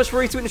thank you so much for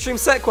retweeting the stream,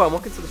 Sequan.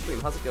 Welcome to the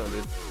stream. How's it going,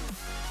 dude?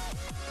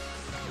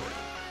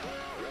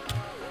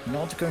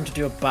 Not going to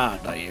do a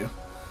bad, are you?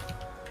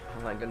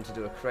 I'm going to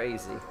do a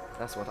crazy.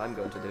 That's what I'm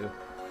going to do.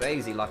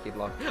 Crazy lucky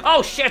block.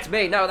 Oh, shit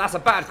me! No, that's a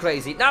bad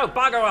crazy. No,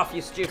 bugger off,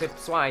 you stupid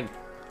swine.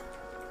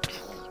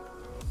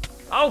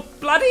 Oh,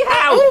 bloody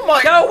hell! Oh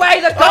my... Go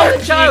away, the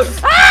golden show!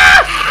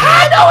 Ah!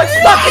 Ah, no, I'm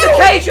stuck in the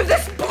cage of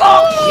this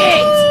block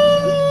shit!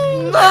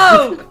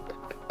 No!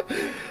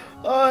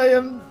 I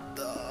am...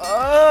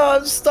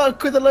 I'm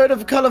stuck with a load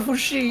of colourful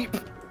sheep.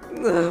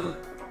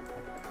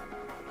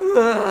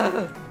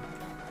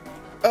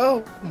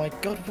 Oh my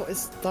god, what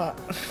is that?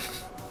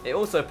 It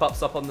also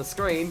pops up on the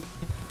screen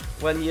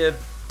when you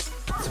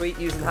tweet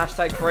using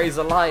hashtag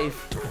 #FraserLive.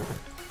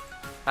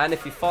 And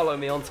if you follow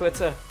me on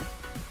Twitter.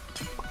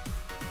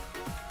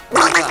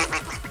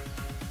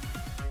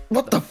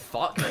 What the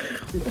Fuck?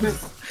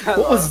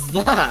 What was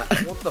that?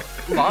 What the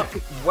fuck?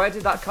 Where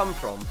did that come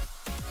from?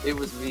 It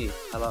was me.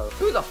 Hello.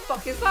 Who the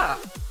fuck is that?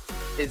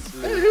 It's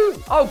me.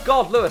 Oh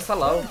god, Lewis,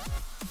 hello. Oh,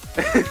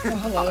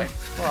 hello.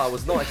 Well, I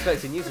was not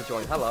expecting you to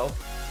join. Hello.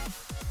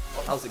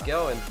 How's it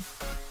going?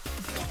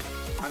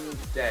 I'm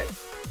dead.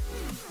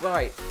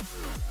 Right.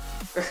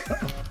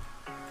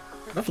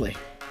 Lovely.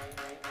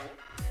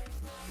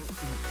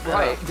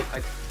 Right.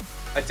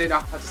 I didn't know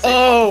how to say.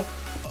 Oh!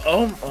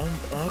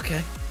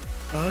 Okay.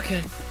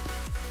 Okay.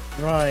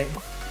 Right.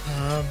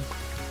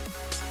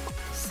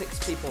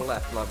 6 people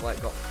left and I've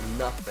like got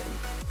nothing.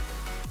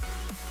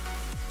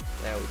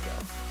 There we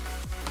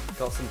go.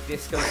 Got some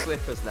disco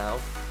slippers now.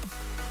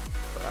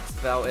 But that's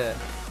about it.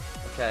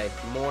 Okay,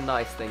 more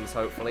nice things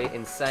hopefully.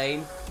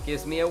 Insane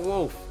gives me a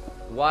wolf.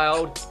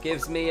 Wild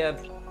gives me a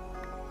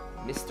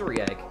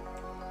mystery egg.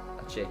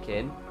 A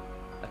chicken.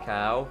 A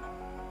cow.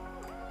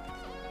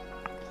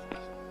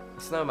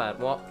 A snowman.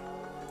 What?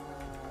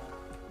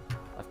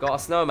 I've got a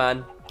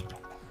snowman.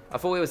 I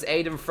thought it was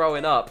Aiden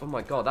throwing up. Oh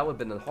my god, that would have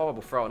been a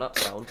horrible throwing up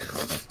sound.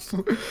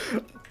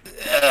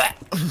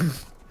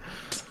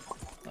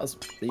 That's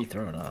me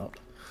throwing up.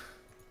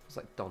 It's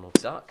like Donald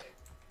Duck.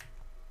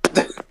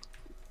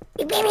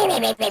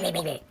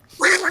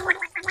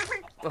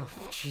 Oh,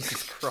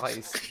 Jesus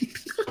Christ.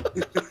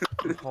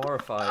 I'm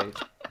horrified.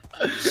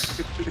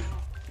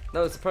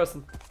 No, it's a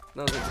person.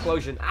 No, it's an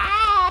explosion.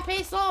 Ah,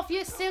 piss off,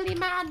 you silly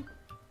man.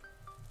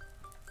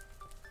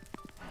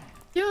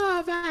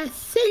 You're a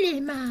silly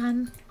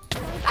man.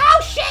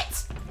 Oh,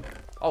 shit!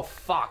 Oh,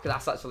 fuck.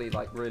 That's actually,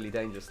 like, really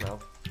dangerous now.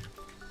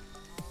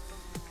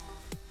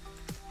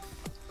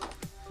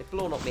 It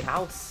blown up my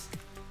house.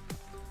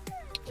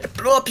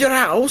 Blow up your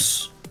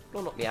house?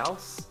 Blown up my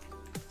house.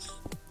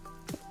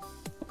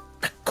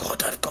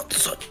 God, I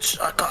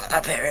got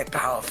a very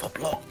powerful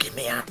block in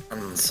my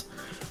hands.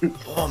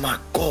 Oh my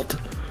god.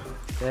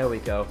 There we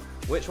go.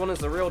 Which one is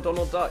the real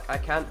Donald Duck? I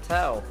can't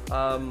tell.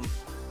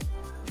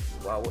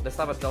 Well, let's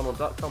have a Donald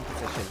Duck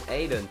competition.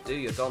 Aiden, do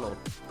your Donald.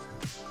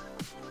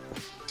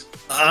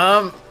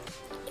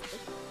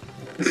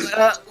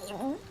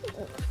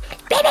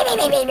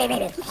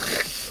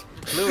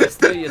 Lewis,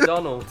 do your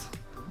Donald.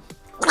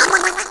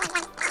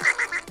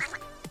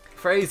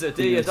 Fraser,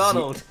 do your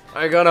Donald.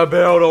 I'm gonna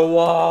build a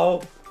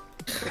wall.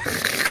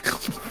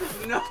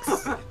 No.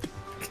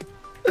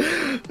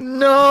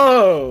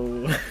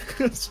 No!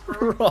 What's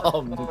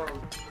wrong?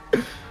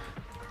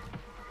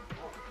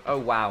 Oh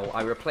wow,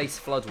 I replaced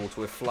flood water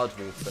with flood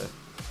water.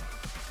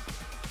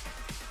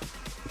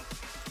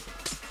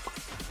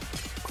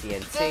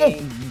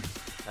 TNT.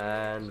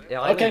 And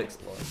yeah, I Okay. will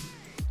explore.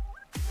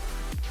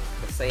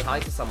 Let's say hi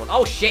to someone.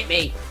 Oh shit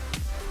me!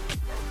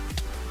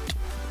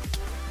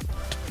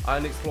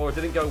 Iron Explorer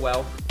didn't go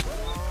well.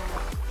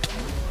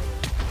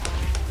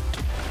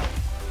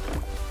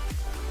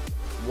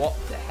 What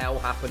the hell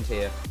happened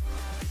here?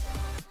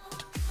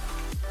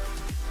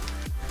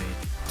 I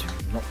do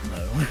not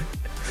know.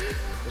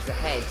 There's a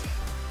head.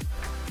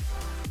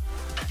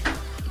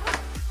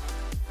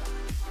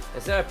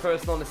 Is there a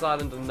person on this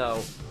island?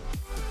 No.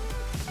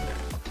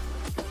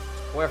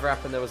 Whatever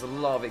happened, there was a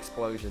lot of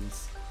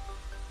explosions.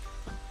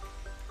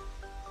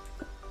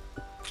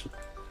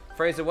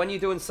 Fraser, when you're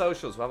doing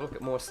socials, we'll have a look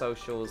at more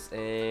socials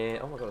in...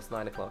 Oh my god, it's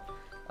 9 o'clock.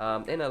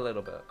 In a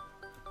little bit.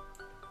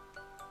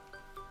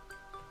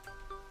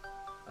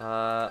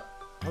 How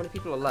many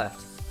people are left?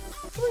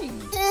 3.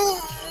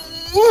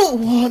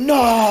 Oh,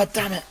 no,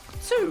 damn it.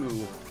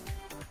 2.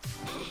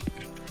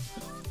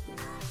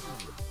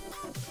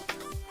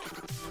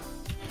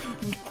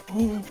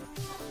 Alright,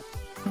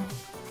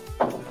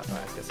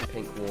 let's get some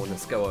pink wall and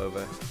let's go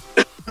over.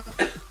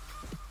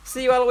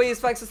 See you, Eloise.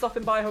 Thanks for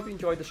stopping by. I hope you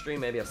enjoyed the stream.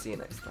 Maybe I'll see you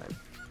next time.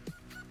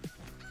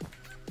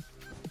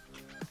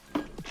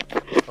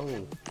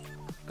 Oh,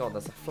 God,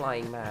 there's a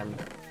flying man.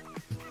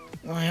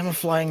 I am a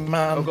flying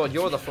man. Oh, God,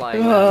 you're the flying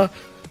man.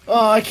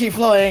 Oh, I keep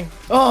flying.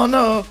 Oh,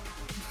 no.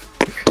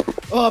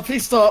 Oh,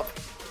 please stop.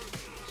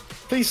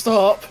 Please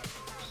stop.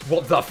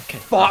 What the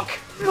fuck?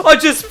 I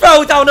just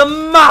fell down a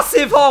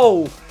massive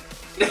hole!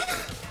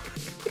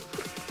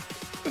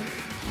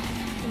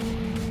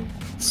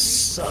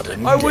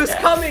 Sudden I was death.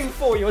 coming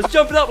for you. I was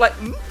jumping up like,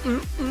 and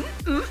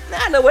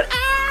I went,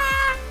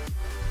 ah!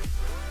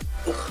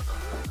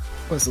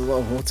 There's a lot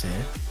of water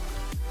here.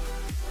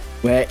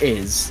 Where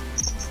is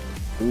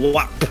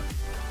Wap?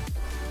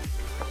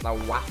 Now,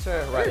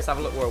 Watter? Right, let's have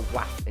a look where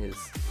Waff is.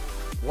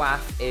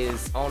 Waff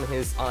is on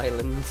his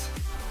island,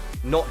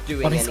 not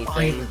doing On his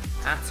anything island.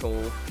 at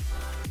all.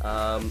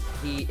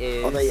 He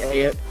is... Are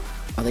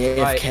they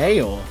AFK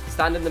Right. or?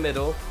 Stand in the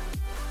middle.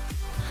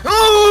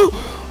 Oh!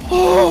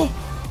 Oh!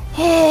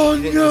 Oh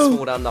You didn't just no!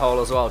 fall down the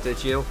hole as well,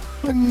 did you?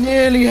 I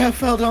nearly have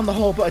fell down the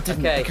hole, but I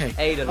didn't. Okay,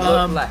 Okay. Aiden,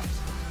 look left.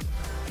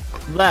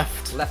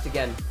 Left. Left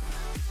again.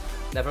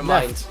 Never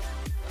mind. Left.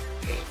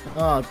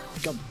 Oh,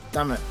 god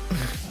damn it.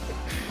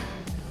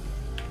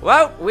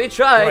 Well, we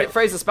tried. Right.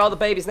 Fraser, spell the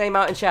baby's name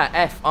out in chat.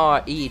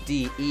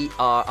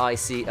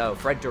 Frederico.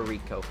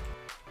 Frederico.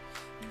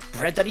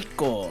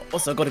 Frederico.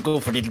 Also gotta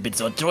go for a little bit,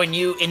 so I'll join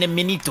you in a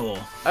minito.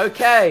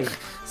 Okay.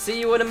 See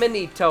you in a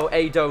minito,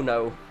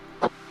 Adono.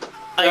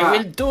 I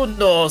will do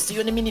no. See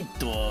you in a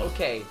minito.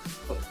 Okay.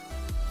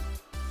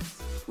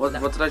 What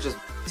did I just...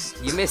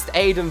 You missed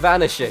Aiden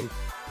vanishing.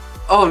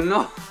 Oh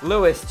no!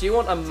 Lewis, do you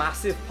want a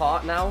massive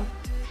part now?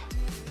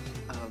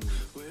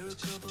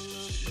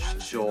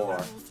 Sure.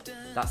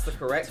 That's the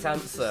correct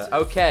answer.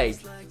 Okay.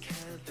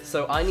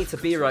 So I need to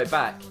be right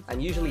back.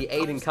 And usually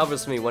Aiden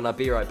covers me when I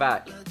be right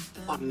back.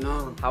 Oh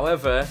no.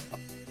 However,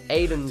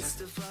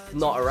 Aiden's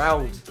not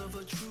around.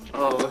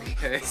 Oh,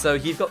 okay. So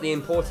you've got the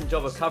important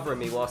job of covering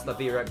me whilst I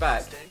be right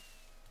back.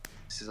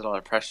 This is a lot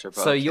of pressure,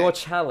 but So okay. your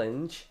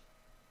challenge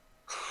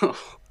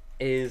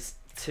is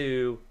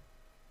to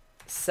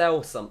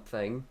sell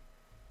something,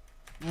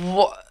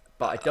 What?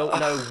 but I don't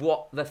know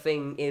what the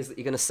thing is that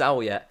you're going to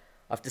sell yet.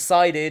 I've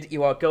decided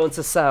you are going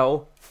to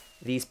sell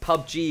these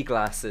PUBG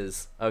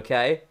glasses,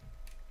 okay?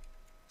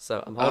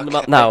 So I'm holding them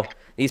up now.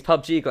 These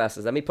PUBG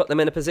glasses. Let me put them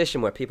in a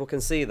position where people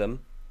can see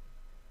them.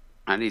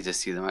 I need to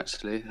see them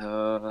actually.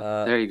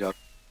 There you go.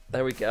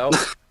 There we go.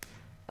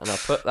 And I'll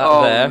put that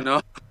Oh there.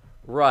 no.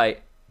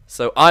 Right.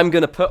 So I'm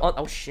going to put on...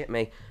 Oh, shit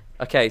me.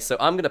 Okay, so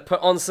I'm going to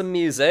put on some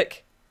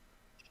music.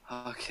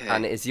 Okay.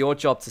 And it is your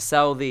job to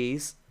sell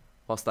these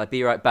whilst I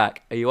be right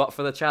back. Are you up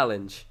for the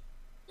challenge?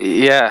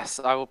 Yes,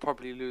 I will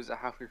probably lose it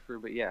halfway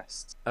through, but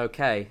yes.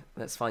 Okay,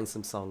 let's find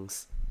some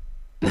songs.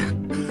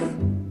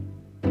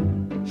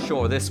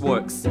 Sure, this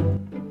works.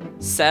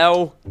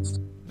 Sell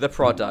the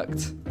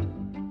product.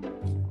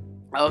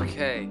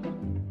 Okay.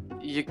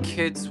 Your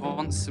kids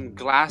want some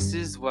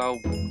glasses? Well,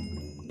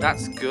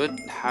 that's good.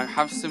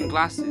 Have some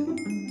glasses.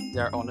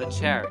 They're on a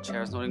chair.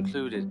 Chair's not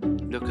included.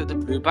 Look at the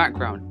blue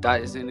background.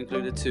 That isn't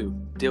included too.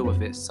 Deal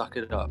with it. Suck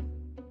it up.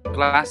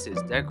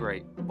 Glasses. They're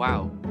great.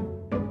 Wow.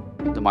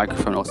 The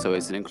microphone also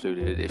isn't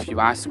included. If you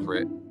ask for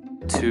it,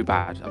 too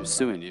bad. I'm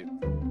suing you.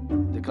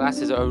 The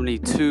glasses are only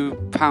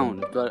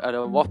 £2, but at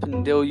a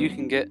whopping deal you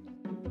can get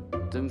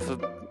them for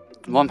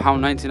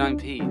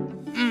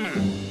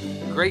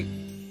 £1.99p. Great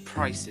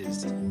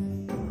prices.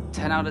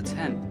 10 out of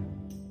 10.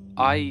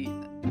 I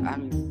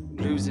am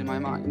losing my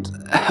mind.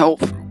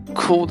 Help.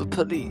 Call the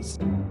police.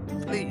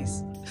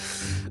 Please.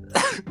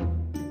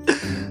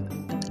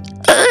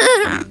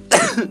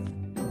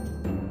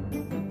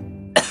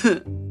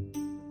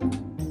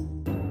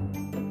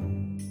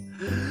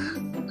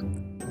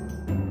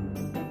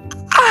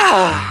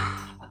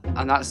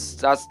 And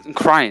that's I'm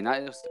crying.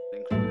 That is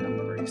included.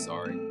 I'm really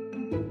sorry.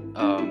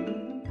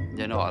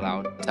 You're not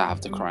allowed to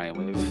have the crying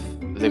with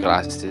the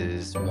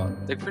glasses,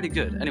 but they're pretty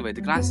good. Anyway,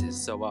 the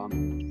glasses, so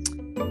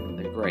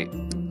they're great.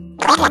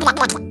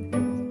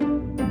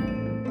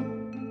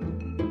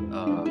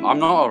 I'm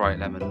not alright,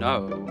 Lemon.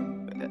 No,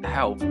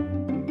 help.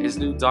 Is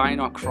Lou dying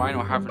or crying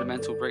or having a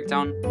mental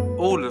breakdown?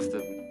 All of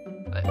them.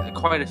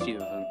 Quite a few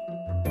of them.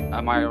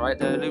 Am I alright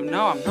there, Lou?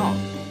 No, I'm not.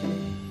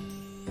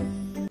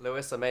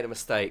 Lewis, I made a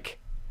mistake.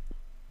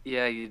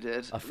 Yeah, you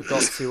did. I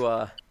forgot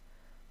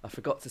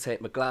to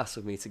take my glass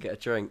with me to get a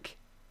drink.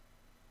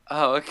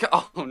 Oh, okay.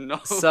 Oh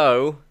no.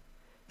 So,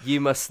 you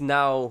must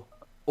now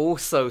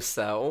also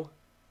sell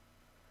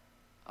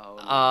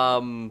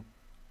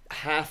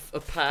half a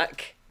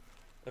pack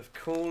of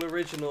cool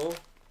original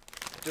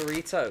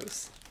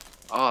Doritos.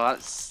 Oh,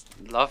 that's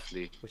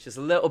lovely. Which is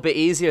a little bit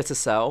easier to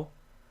sell.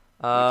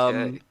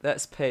 Okay.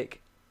 Let's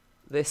pick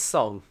this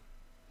song.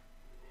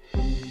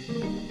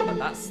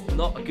 That's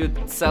not a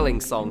good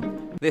selling song.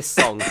 This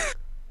song.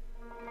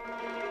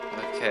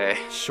 Okay.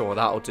 Sure,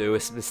 that'll do.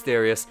 It's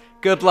mysterious.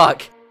 Good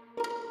luck.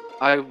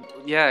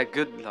 Yeah,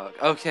 good luck.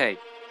 Okay.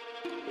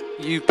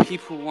 You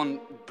people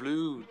want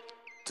blue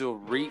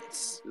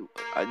Doritos?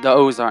 The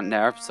O's aren't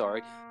there,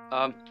 sorry.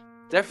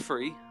 They're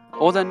free,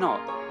 or they're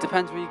not.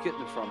 Depends where you get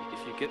them from. If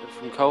you get them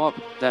from Co-op,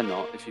 they're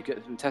not. If you get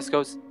them from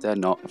Tesco's, they're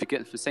not. If you get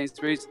them from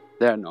Sainsbury's,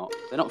 they're not.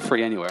 They're not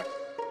free anywhere.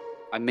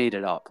 I made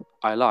it up.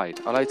 I lied.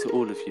 I lied to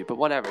all of you. But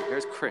whatever.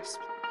 Here's crisp.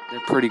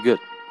 They're pretty good.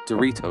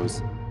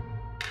 Doritos.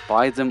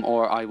 Buy them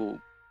or I will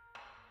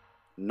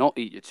not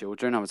eat your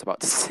children. I was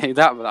about to say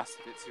that, but that's a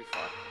bit too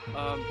far.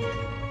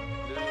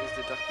 Blue is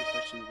the ducky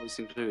question voice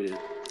included.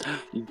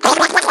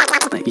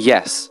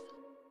 Yes.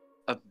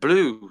 A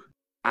blue.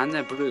 And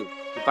they're blue.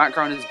 The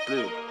background is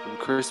blue. And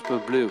crisp are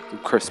blue. The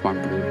crisp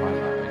aren't blue. My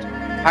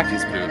bad. Pack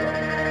is blue though.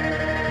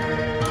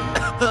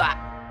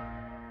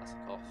 That's a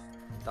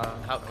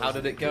cough. How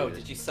did it go?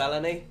 Did you sell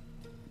any?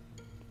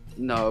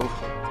 No.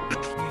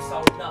 You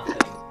sold nothing.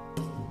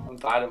 I'm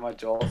bad at my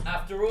job.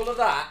 After all of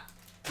that,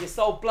 you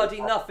sold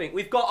bloody nothing.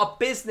 We've got a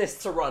business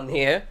to run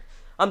here.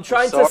 I'm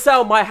trying to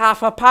sell my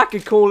half a pack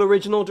of cool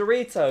original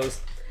Doritos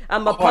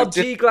and my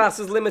PUBG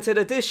glasses limited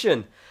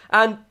edition.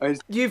 And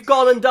you've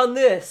gone and done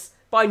this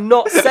by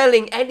not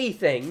selling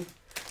anything.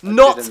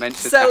 Not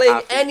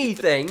selling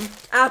anything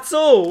at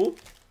all.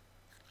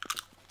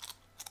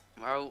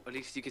 Well, at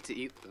least you get to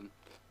eat them.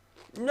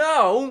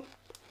 No,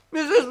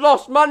 this is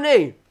lost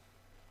money.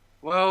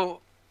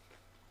 Well,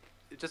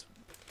 just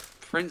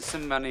print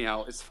some money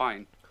out. It's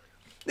fine.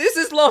 This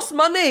is lost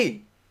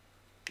money.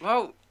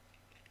 Well,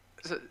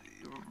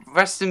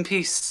 rest in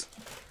peace.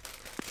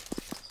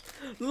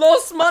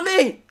 Lost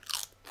money.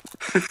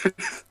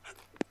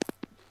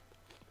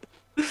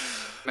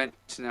 Mention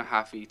they're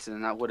half-eaten,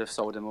 and that would have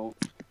sold them all.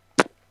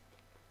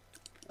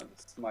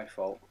 That's my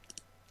fault.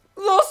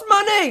 Lost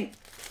money.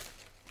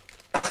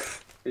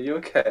 Are you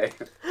okay?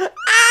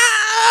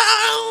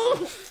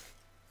 Ow!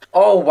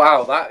 Oh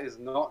wow, that is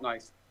not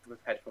nice with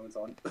headphones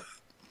on.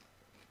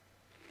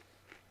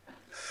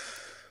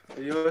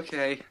 Are you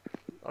okay?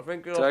 I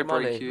think you Did I lost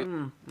money. break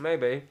you?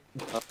 Maybe.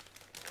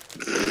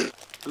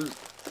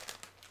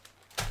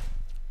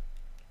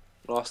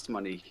 Lost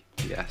money.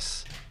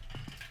 Yes.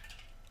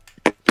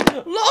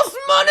 Lost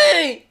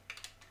money!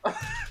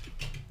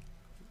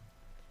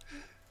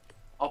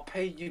 I'll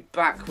pay you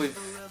back with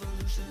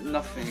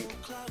nothing.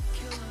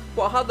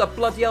 What? How the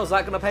bloody hell is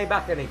that gonna pay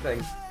back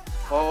anything?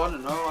 Oh, I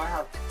don't know. I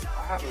have.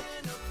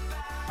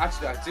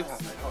 Actually, I do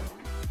have my.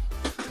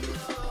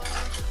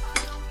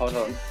 Hold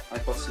on.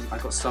 I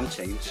got some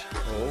change.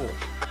 Oh.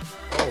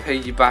 I'll pay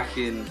you back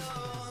in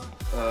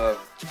a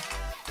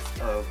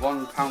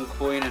 £1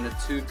 coin and a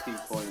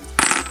 2p coin.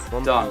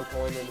 £1 Done.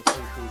 coin and a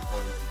 2p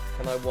coin.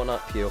 Can I one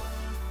up you?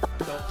 I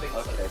don't think so.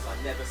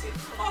 I've never seen.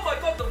 Oh my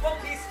god, the one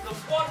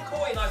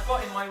coin I've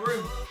got in my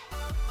room.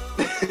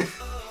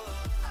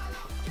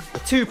 A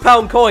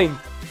 £2 coin,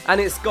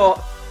 and it's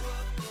got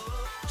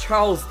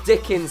Charles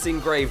Dickens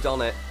engraved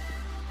on it.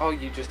 Oh,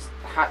 you just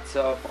had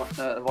to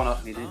one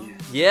up me, didn't you?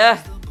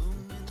 Yeah.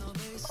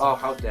 Oh,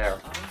 how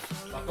dare!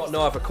 I've got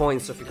no other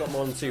coins, so if you've got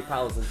more than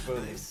 £2, then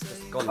boom, it's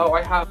just gone. Oh,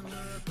 I have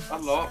a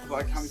lot, but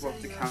I can't be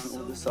bothered to count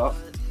all this up.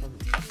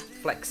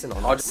 Flexing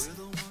on us.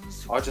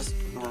 I just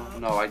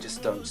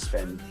don't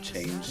spend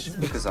change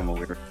because I'm a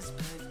weird.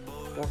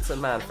 What a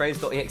man.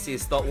 Frames.exe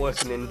is stop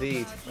working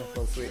indeed.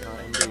 Oh, sweetheart,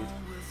 indeed.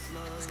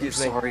 Excuse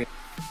me. Sorry.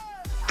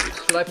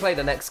 Should I play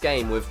the next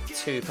game with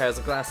 2 pairs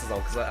of glasses on?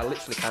 Because I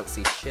literally can't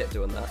see shit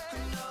doing that.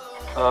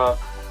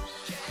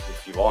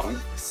 If you want.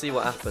 See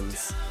what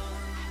happens.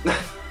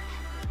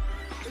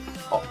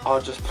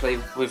 I'll just play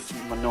with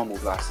my normal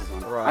glasses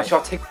on. Right. Actually,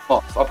 I'll take them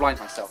off. I'll blind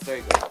myself. There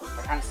you go.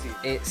 I can't see.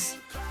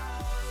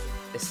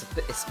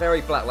 It's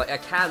very black. Like I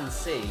can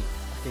see,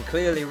 I can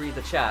clearly read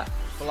the chat,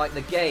 but like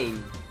the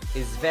game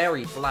is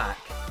very black.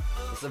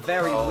 It's a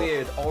very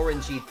weird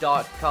orangey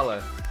dark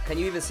color. Can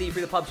you even see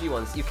through the PUBG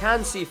ones? You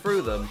can see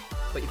through them,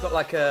 but you've got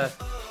like a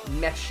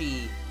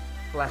meshy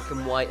black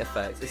and white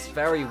effect. It's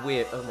very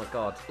weird. Oh my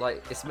god.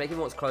 Like it's making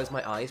me want to close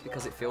my eyes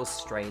because it feels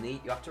strainy.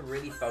 You have to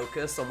really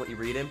focus on what you're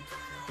reading.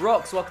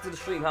 Rox, welcome to the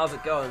stream. How's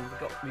it going?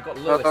 We've got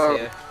Lewis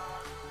here.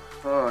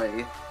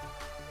 Hi.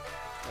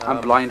 I'm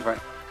blind right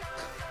now.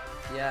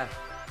 Yeah.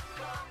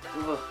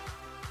 Ugh.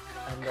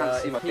 And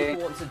Can't see my if people game.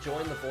 want to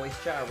join the voice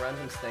chat at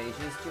random stages,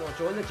 do you know,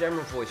 join the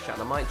general voice chat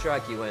and I might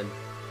drag you in.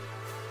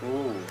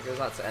 Ooh. It goes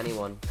out to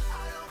anyone. I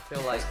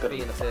feel like good.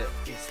 being a bit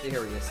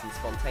mysterious and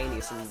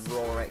spontaneous and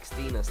raw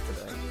XD-ness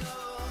today.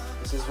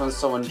 This is when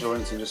someone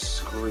joins and just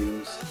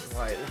screams.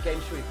 Right, what game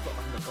should we put?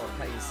 Oh my god,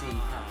 can't even see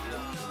half the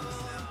options.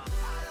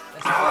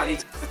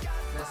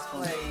 Let's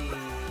play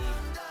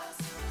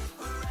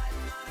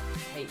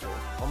Hateful.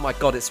 Oh my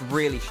god, it's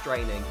really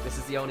straining. This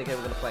is the only game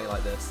we're going to play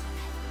like this.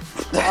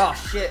 Oh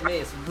shit me,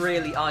 it's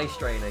really eye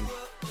straining.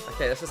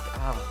 Okay, let's just...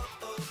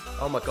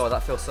 Oh my god,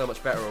 that feels so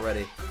much better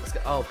already. Let's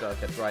go... Oh god,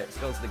 okay, right, let's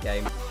go into the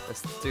game.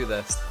 Let's do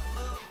this.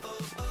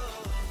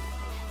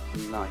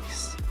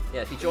 Nice.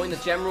 Yeah, if you join the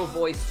general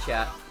voice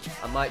chat,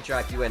 I might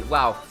drag you in.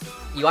 Wow,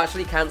 you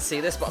actually can't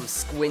see this, but I'm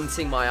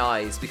squinting my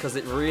eyes because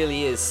it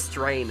really is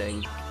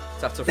straining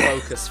to have to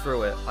focus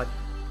through it. I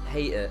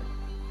hate it.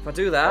 If I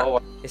do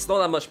that, it's not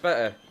that much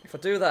better. If I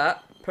do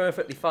that,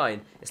 perfectly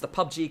fine. It's the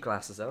PUBG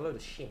glasses, they're a load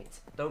of shit.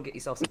 Don't get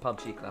yourself some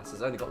PUBG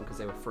glasses. I only got them because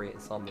they were free at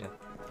Insomnia.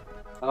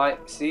 I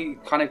see,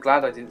 kind of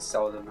glad I didn't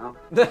sell them now.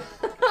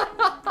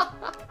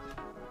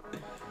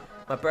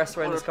 My best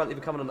friend is currently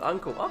becoming an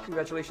uncle. Oh,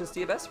 congratulations to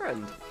your best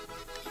friend.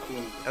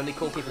 Only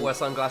cool people wear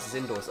sunglasses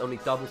indoors. Only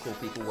double cool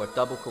people wear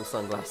double cool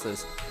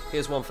sunglasses.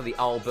 Here's one for the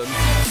album.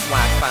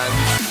 Swag fans.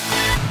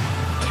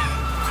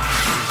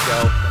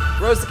 Go.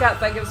 Rose the Cat,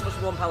 thank you so much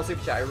for £1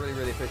 super chat. I really,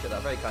 really appreciate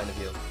that. Very kind of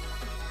you.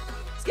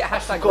 Let's get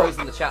hashtag Rose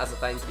in the chat as a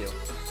thank you.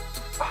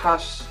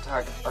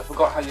 Hashtag, I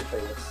forgot how you say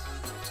this.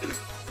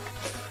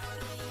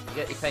 You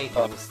get your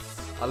paintings.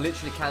 I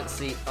literally can't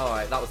see.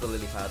 Alright, that was the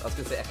lily pad. I was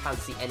going to say I can't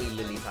see any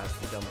lily pads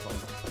to jump on.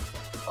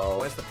 Oh.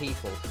 Where's the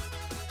people?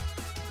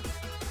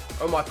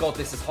 Oh my god,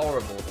 this is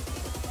horrible.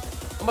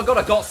 Oh my god,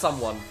 I got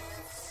someone.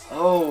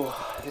 Oh,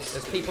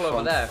 There's people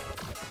over there.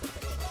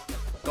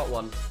 Got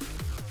one.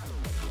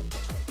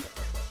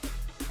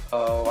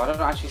 Oh, I don't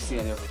actually see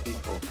any other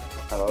people.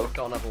 Hello?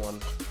 Got another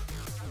one.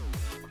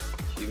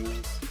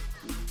 Humans.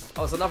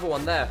 Oh, there's another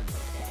one there.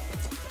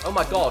 Oh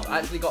my god, I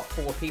actually got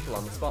 4 people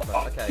on the spot there.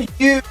 Okay.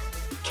 You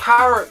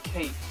carrot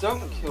cake,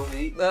 don't kill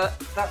me. That.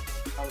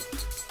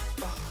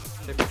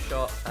 Triple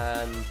shot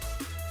and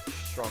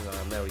strong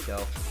arm. There we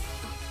go.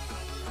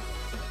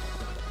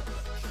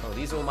 Oh,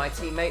 these are all my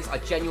teammates. I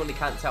genuinely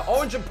can't tell.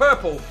 Orange and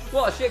purple.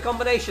 What a shit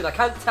combination. I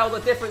can't tell the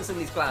difference in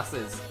these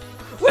glasses.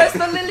 Where's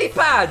the lily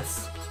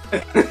pads?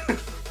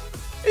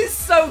 It's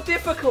so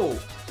difficult.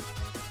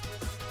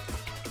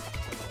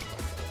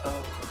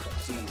 Oh,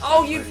 geez,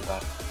 Oh, you really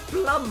bad.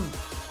 plum.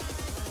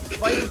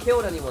 Have I even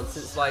killed anyone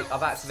since like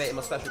I've activated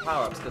my special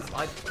power-ups? Because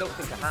I don't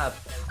think I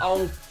have.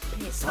 Oh,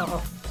 piss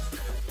off.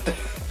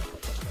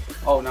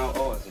 Oh no,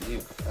 oh, it's a you.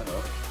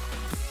 Hello.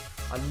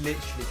 I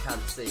literally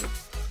can't see.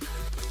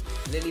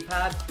 Lily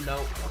pad?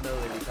 No, no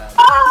lily pad.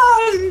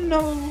 Oh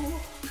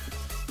no.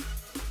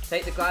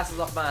 Take the glasses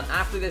off, man.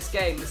 After this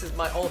game, this is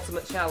my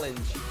ultimate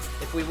challenge.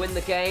 If we win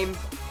the game,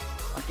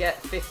 I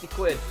get 50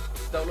 quid.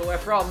 Just don't know where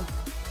from.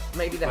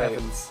 Maybe the Wait.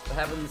 heavens. The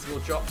heavens will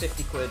drop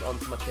 50 quid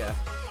onto my chair.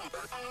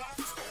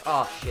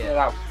 Oh shit. Get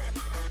out.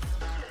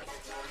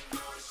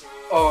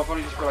 Oh, I've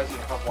only just realised you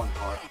have one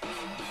heart.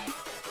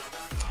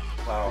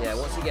 Wow. Yeah,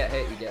 once you get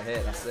hit, you get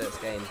hit. That's it. It's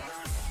game.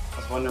 I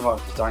was wondering why I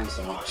was dying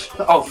so much.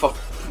 Oh, fuck.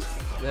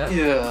 Yeah.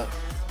 Yeah.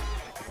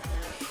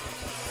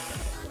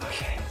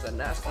 Okay. There's a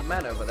nasty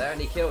man over there, and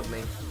he killed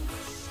me.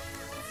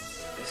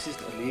 This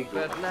is illegal.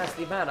 But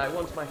nasty man, I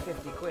want my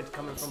 50 quid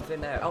coming from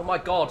thin air. Oh my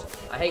god,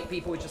 I hate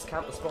people who just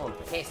camp the spawn.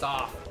 Piss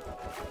off!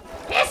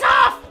 Piss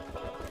off!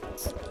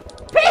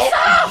 Piss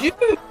off!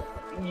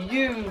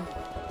 You.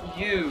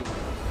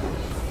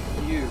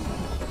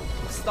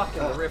 I'm stuck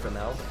in the river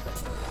now.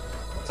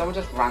 Someone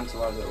just ran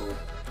to our little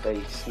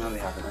base. No, they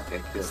haven't.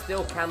 Okay, good.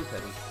 Still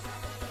camping.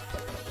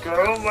 Go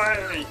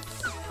away!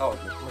 Oh,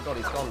 Oh my god,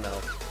 he's gone now.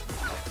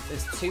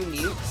 There's 2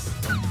 nukes.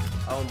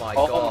 Oh my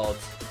Oh. god.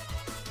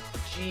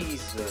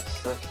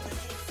 Jesus. Okay.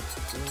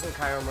 I'm just gonna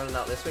carry on running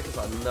out this way because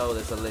I know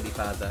there's a lily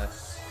pad there.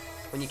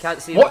 When you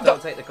can't see What them, the-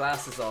 don't take the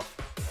glasses off.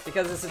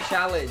 Because it's a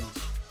challenge.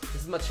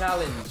 This is my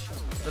challenge.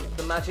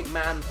 The magic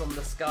man from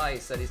the sky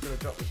said he's gonna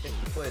drop me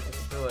 50 quid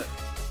just to do it.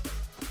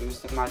 Who's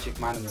the magic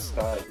man in the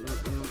sky?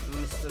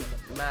 Mr.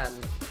 Man.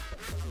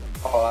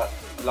 Oh,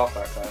 I love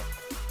that guy.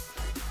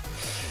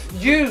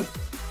 You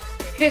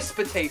piss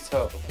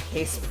potato.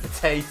 Piss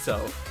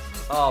potato.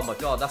 Oh my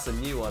god, that's a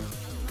new one.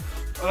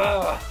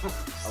 Ugh.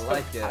 I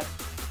like it.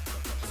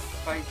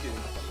 Thank you.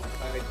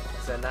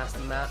 Is there a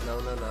nasty man? No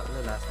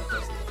nasty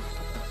person.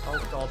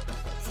 Oh god.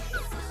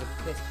 It's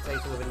a piss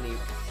potato with a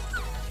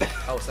nuke.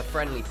 Oh, it's a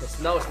friendly piss.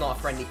 No, it's not a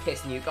friendly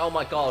piss nuke. Oh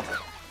my god.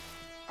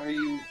 Are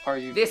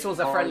you? This was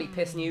a friendly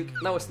piss nuke.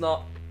 No, it's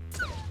not.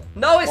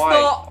 No, it's Why?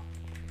 not!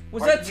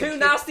 Was Why there did you 2 keep-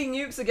 nasty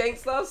nukes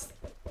against us?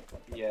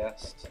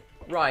 Yes.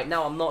 Right,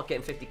 now I'm not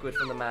getting 50 quid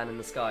from the man in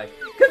the sky.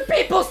 Can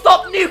people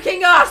stop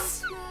nuking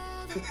us?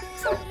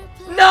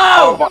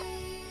 No!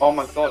 Oh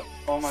my god.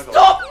 Oh my god.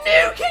 Stop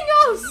nuking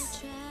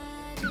us!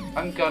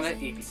 I'm gonna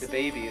eat the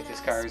baby if this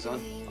carries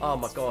on. Oh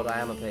my god, I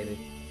am a baby.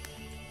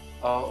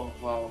 Oh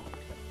well.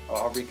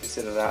 I'll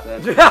reconsider that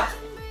then.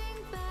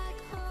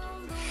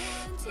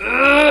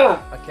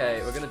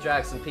 Okay, we're gonna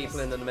drag some people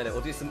in a minute.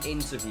 We'll do some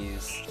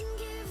interviews.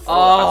 Oh,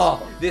 Oh,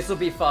 that's fun. this will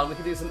be fun. We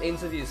can do some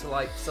interviews for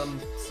like some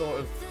sort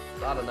of,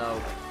 I don't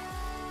know.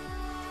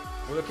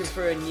 We're looking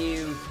for a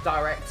new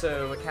director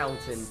of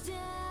accounting.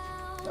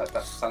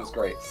 That sounds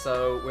great.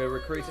 So we're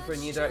recruiting for a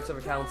new director of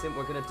accounting.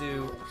 We're gonna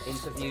do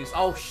interviews.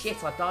 Oh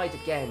shit, I died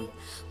again.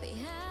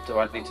 Do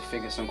I need to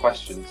figure some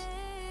questions?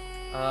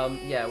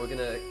 Yeah, we're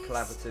gonna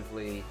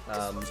collaboratively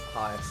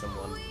hire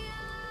someone.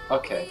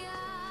 Okay.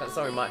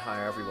 Sorry, we might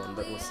hire everyone,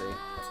 but we'll see.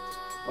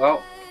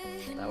 Well,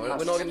 No, we're not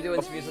going to do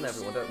interviews on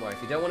everyone, don't worry.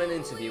 If you don't want an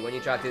interview, when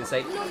you're dragged in,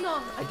 say,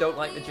 no, I don't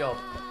like the job.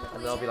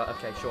 And then I'll be like,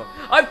 okay, sure.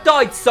 I've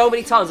died so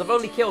many times, I've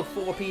only killed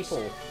 4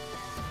 people.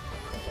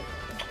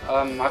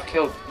 I've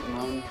killed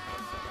none.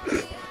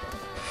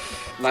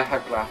 And I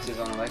have glasses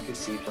on and I can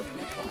see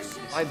perfectly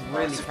fine. I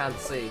really can't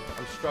see.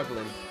 I'm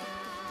struggling.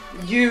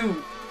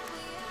 You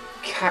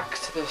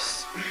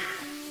cactus.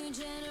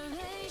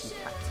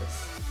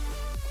 Cactus.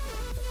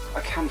 I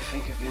can't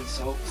think of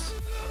insults.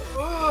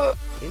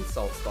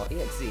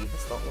 Insults.exe,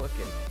 that's not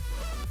working.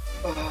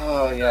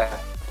 Oh yeah.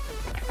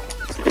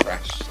 It's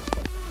crashed.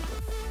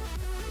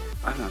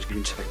 I'm not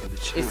going to check in the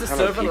chat. Is the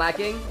Hello, server people.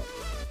 lagging?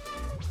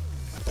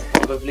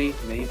 Probably,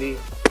 maybe.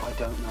 I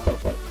don't know.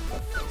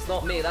 It's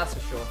not me, that's for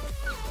sure.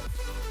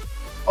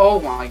 Oh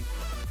my.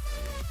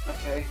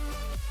 Okay.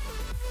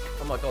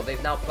 Oh my god,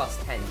 they've now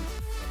plus 10.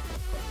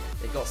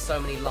 They've got so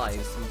many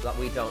lives that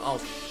we don't. Oh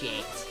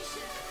shit.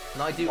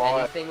 Can I do Why?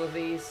 anything with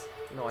these?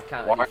 No, I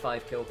can't. I Why? need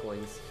 5 kill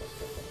coins.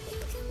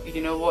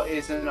 You know what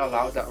isn't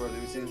allowed that we're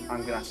losing?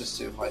 I'm gonna have to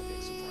sue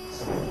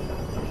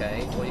Hypixel.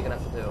 Okay, what are you gonna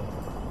have to do?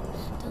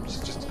 I'm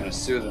just gonna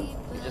sue them.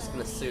 You're just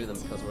gonna sue them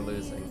because we're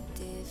losing.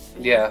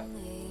 Yeah,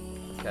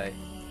 Okay.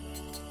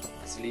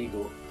 it's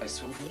legal. I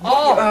swear.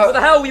 Oh, what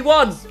the hell? We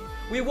won!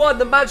 We won!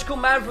 The magical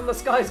man from the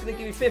sky is gonna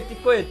give you 50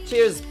 quid.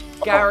 Cheers,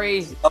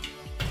 Gary.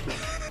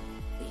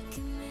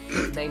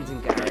 Named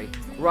him Gary.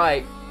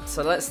 Right,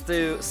 so let's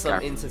do some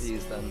Gary.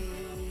 interviews then.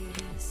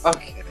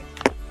 Okay.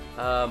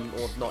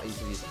 Or not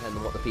interviews, depending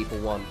on what the people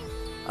want.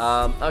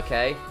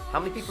 Okay. How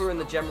many people are in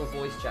the general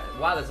voice chat?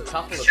 Wow, there's a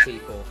couple of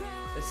people.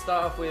 Let's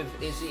start off with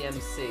Izzy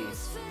MC.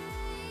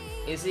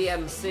 Izzy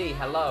MC,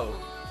 hello.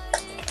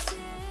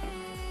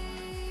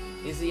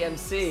 Izzy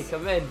MC,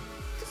 come in.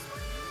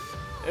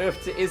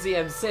 Earth to Izzy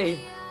MC.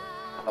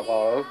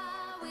 Hello,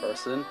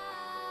 person.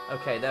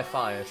 Okay, they're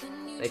fired.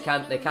 They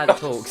can't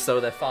talk, so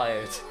they're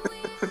fired.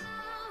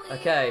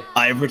 Okay.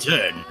 I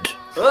returned.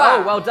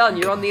 Oh, well done.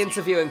 You're on the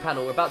interviewing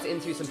panel. We're about to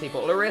interview some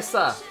people.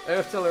 Larissa.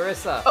 Earth to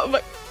Larissa. Oh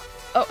my.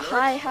 Oh,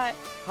 hi.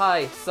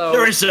 Hi. So,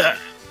 Larissa,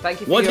 thank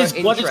you for what your is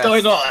interest.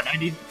 going on?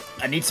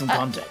 I need some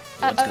context.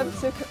 What's going I'm on?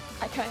 so.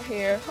 I can't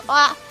hear.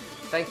 Ah.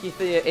 Thank you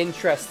for your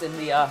interest in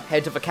the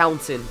head of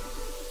accounting.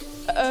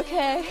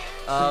 Okay.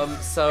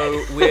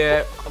 So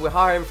we're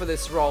hiring for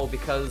this role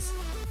because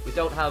we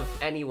don't have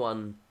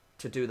anyone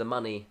to do the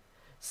money.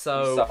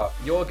 So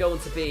you're going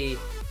to be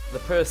the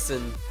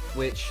person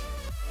which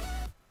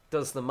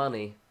does the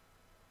money.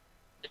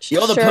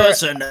 You're the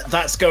person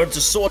that's going to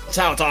sort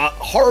out our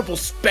horrible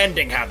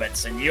spending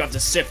habits, and you have to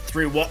sift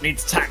through what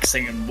needs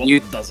taxing and what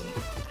doesn't.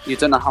 You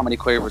don't know how many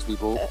quavers we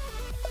bought.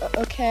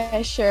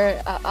 Okay,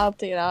 sure. I'll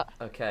do that.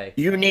 Okay.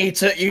 You need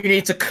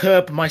to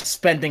curb my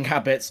spending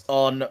habits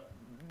on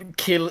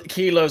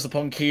kilos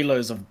upon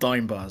kilos of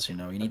dime bars. You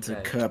know, you need to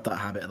curb that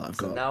habit that I've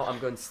got. Now I'm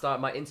going to start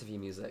my interview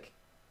music.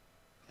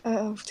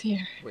 Oh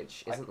dear.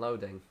 Which isn't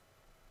loading.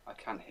 I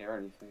can't hear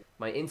anything.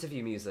 My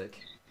interview music.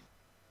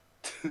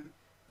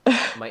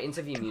 My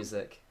interview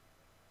music.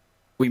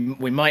 We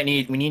might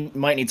need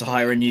to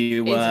hire a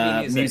new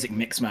music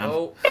mix man.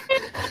 Oh.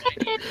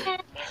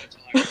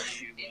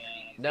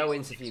 No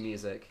interview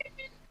music.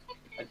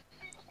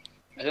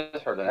 I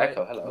just heard an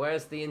echo. Hello.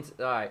 Where's the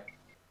alright.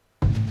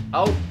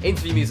 Oh,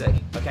 interview music.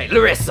 Okay,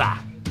 Larissa.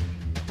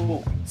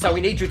 Ooh. So we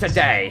need you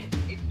today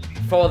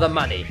for the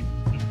money.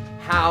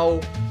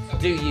 How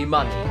do you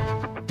money?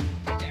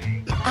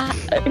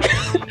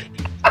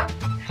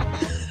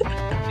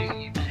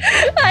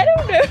 I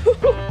don't know.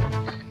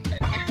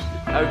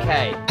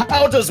 Okay.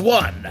 How does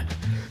one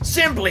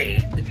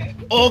simply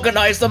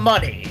organize the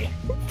money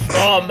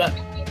from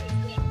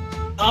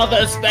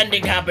other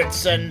spending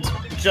habits and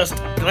just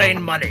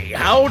plain money?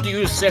 How do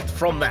you sift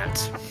from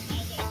that?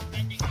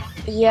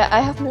 Yeah, I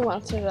have no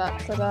answer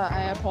for that.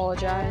 I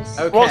apologize.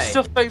 Okay. What's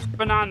your favorite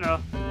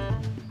banana?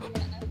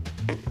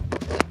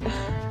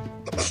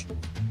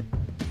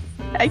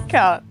 I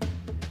can't.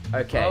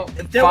 Okay. Oh,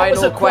 there was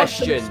Final a quantum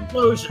question.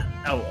 explosion.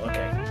 Oh,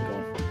 okay. Go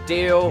on.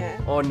 Deal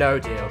or no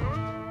deal?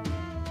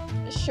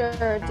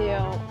 Sure,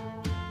 deal.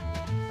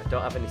 I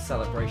don't have any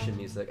celebration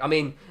music. I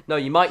mean, no,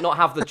 you might not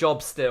have the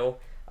job still.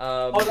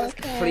 Okay.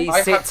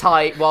 Please sit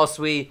tight whilst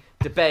we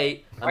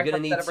debate. I'm gonna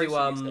need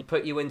to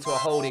put you into a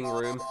holding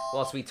room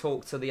whilst we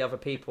talk to the other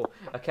people.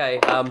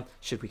 Okay.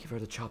 Should we give her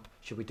the job?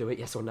 Should we do it?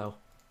 Yes or no?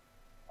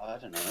 I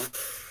don't know.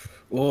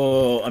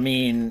 Well, I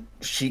mean,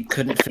 she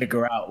couldn't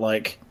figure out,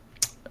 like,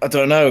 I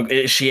don't know,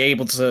 is she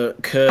able to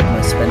curb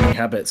my spending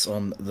habits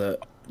on the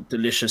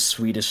delicious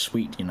Swedish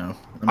sweet, you know?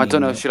 I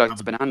don't know if she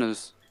likes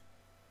bananas.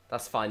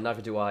 That's fine.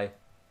 Neither do I.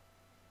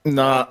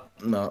 Nah.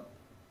 I'm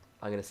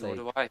gonna say Nor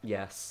do I.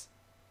 yes.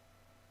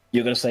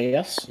 You're gonna say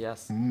yes?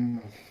 Yes. I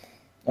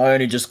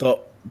only just got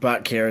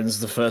back here and this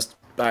is the first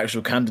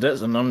actual candidate,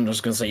 and I'm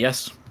just gonna say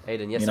yes.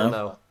 Aiden, yes You or know?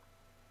 no?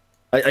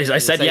 I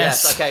said Say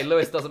yes. Okay,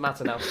 Lewis, doesn't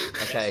matter now.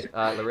 Okay,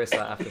 Larissa,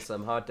 after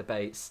some hard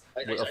debates,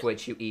 of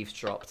which you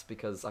eavesdropped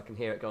because I can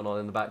hear it going on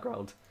in the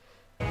background.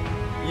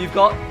 You've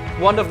got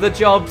one of the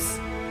jobs.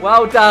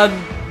 Well done.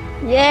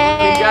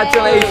 Yay!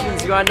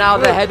 Congratulations, you are now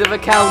the head of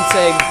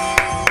accounting.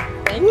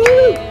 Thank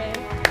you.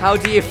 How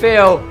do you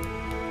feel?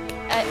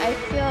 I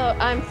feel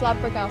I'm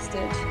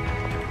flabbergasted.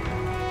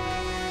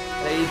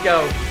 There you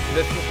go.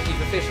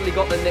 You've officially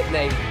got the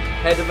nickname,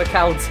 head of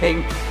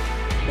accounting.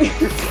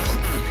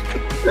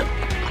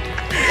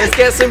 Let's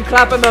get some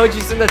clap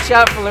emojis in the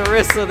chat for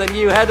Larissa, the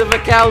new head of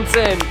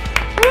accounting.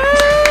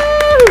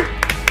 Woo!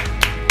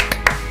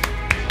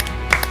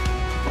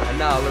 And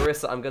now,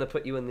 Larissa, I'm going to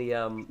put you in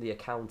the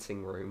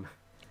accounting room.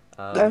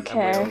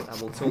 Okay.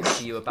 And we'll talk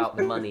to you about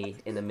the money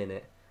in a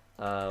minute.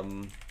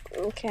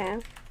 Okay.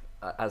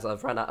 As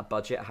I've run out of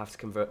budget, I have to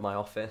convert my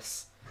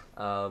office.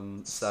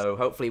 So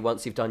hopefully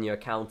once you've done your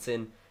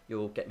accounting,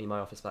 you'll get me my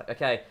office back.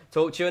 Okay,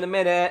 talk to you in a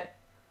minute.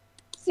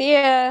 See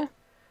ya.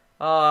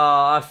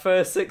 Ah, our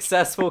first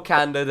successful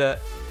candidate.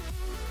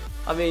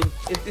 I mean,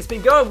 it's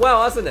been going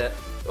well, hasn't it?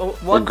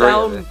 One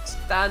down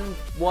and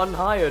one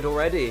hired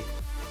already.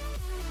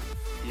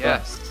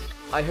 Yes.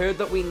 I heard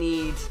that we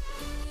need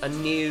a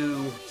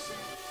new...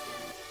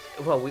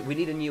 Well, we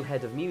need a new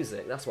head of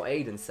music. That's what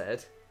Aiden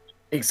said.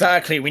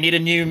 Exactly. We need a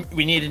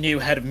new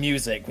head of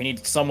music. We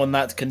need someone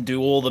that can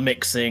do all the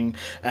mixing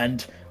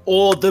and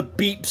all the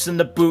beeps and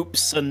the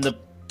boops and the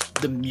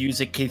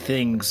music-y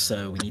things.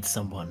 So we need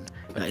someone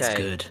that is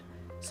good.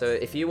 So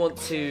if you want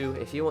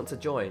to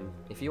join,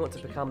 if you want to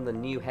become the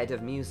new head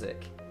of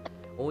music,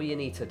 all you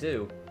need to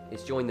do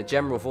is join the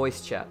general voice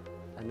chat,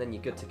 and then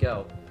you're good to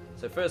go.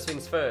 So first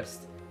things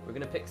first, we're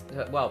gonna pick.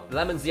 Well,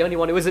 Lemon's the only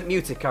one who isn't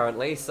muted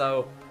currently,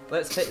 so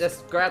let's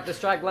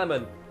drag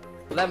Lemon.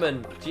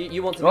 Lemon, do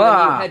you want to be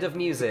the new head of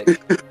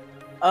music?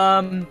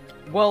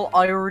 Well,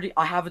 I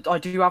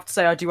do have to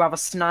say I do have a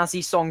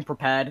snazzy song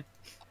prepared.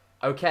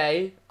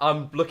 Okay,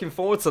 I'm looking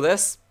forward to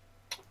this.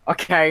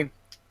 Okay,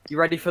 you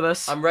ready for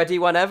this? I'm ready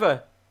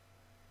whenever.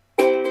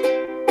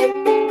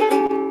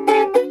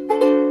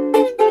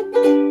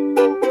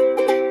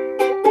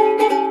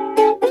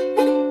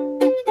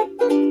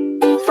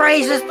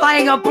 Fraser's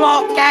playing a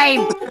block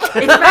game.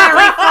 It's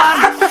very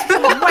fun.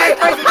 When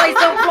Fraser plays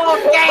the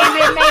block game,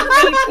 it makes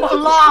people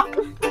laugh.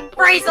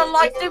 Fraser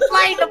likes to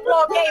play the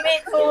block game.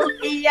 It's all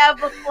he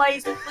ever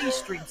plays. Please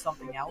stream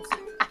something else.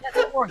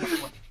 That's boring at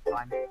one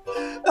time.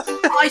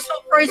 I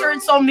saw Fraser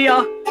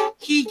Insomnia.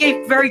 He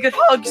gave very good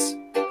hugs.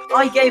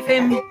 I gave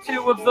him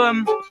 2 of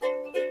them.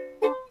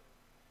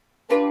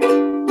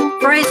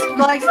 Fraser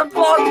likes a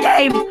block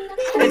game.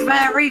 It's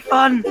very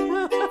fun.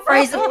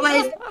 Fraser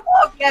plays the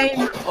block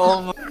game.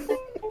 Oh my.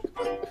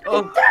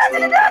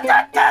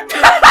 Oh.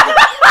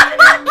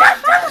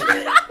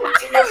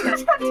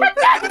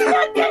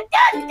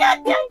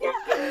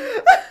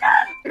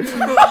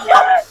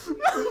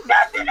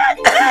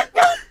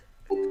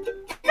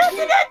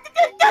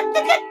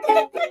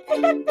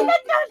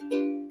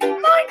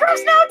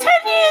 Minecraft's now 10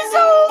 years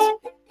old.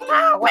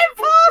 It went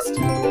fast.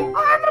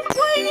 I remember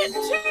playing it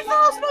in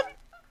 2000.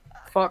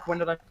 Fuck, when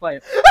did I play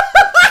it?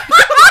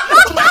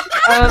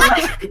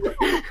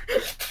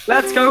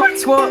 Let's go.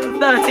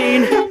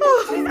 13.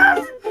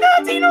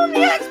 2013 on the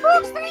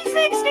Xbox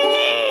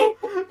 360.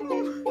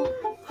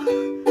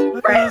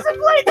 Fraser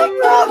played the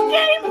block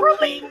game,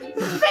 probably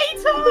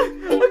beta.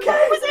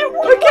 Okay. Was it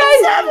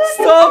 1.7?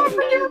 Stop!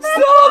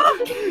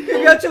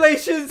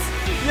 Congratulations!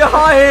 You're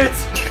hired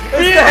as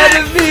the head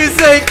of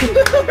music!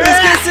 Let's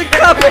get some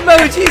clap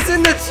emojis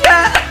in the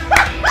chat!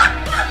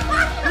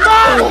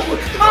 No!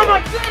 Oh my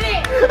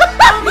goodness!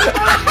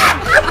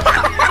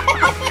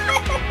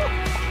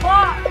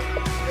 What?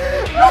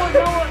 No.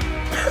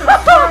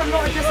 I'm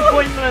not a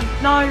disappointment.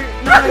 No, you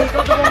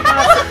got the wrong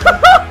person.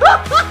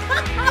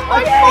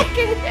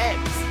 Okay.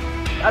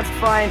 That's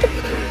fine.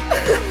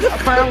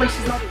 Apparently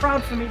she's not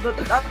proud for me, but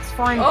that's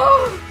fine.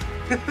 Oh.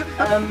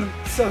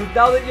 So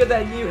now that you're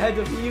their new head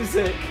of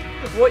music,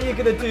 what are you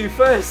gonna do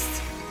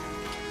first?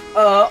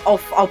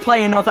 I'll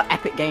play another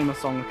epic gamer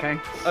song, okay?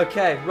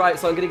 Okay, right,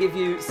 so I'm gonna give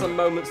you some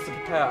moments to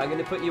prepare. I'm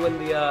gonna put you in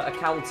the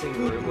accounting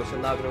room, which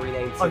I'm now gonna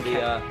rename to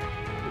the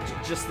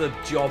just the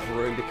job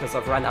room because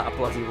I've ran out of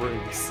bloody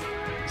rooms.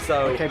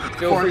 So Okay,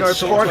 feel free to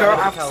before I go, I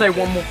have to say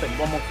accounting.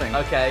 one more thing.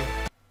 Okay.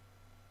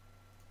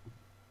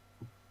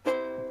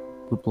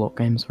 The block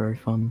game's very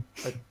fun.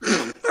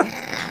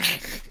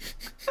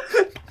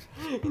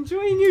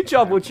 Enjoy your new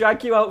job. We'll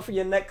drag you out for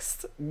your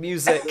next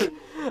music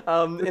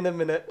in a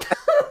minute.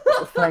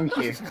 Thank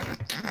you.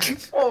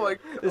 Oh my god.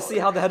 Let's see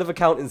how the head of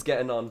accounting's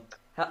getting on.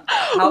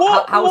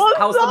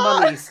 How's the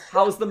monies?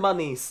 How's the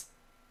monies?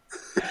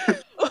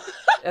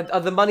 Are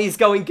the monies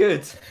going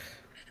good?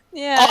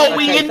 Yeah. Are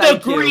we Okay, in the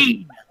thank you.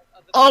 green?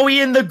 Are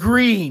we in the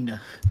green? Let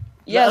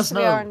Yes, us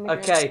we know. are in the green.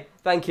 Okay,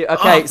 thank you.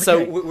 Okay, Oh, so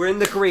okay. we're in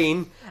the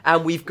green,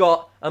 and we've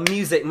got a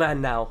music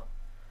man now.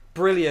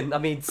 Brilliant. I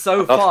mean,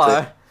 so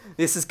far,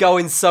 this is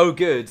going so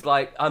good.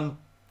 Like, I'm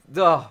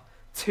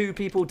 2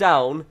 people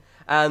down,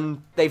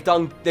 and they've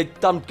done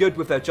good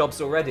with their jobs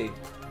already.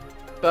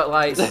 But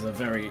like, This is a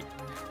very...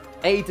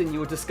 Aiden, you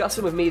were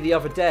discussing with me the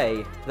other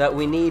day that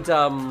we need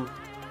a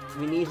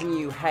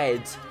new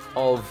head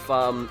of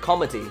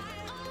comedy.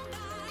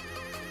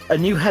 A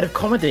new head of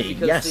comedy,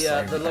 Because yes.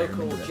 I the local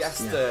remember this,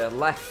 jester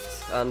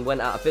left and went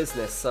out of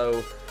business,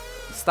 so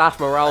staff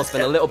morale's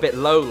been a little bit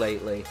low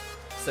lately.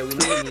 So we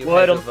need a new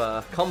Word head on-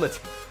 of comedy.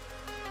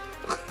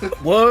 yeah.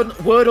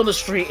 Word on the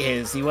street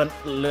is he went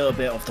a little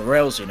bit off the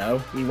rails, you know?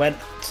 He went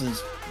to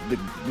the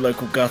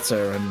local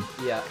gutter and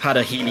Yeah. had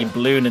a helium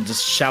balloon and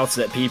just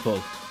shouted at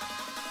people.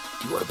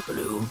 Do you want a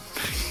balloon?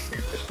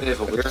 Bit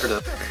of a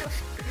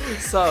weirdo.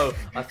 So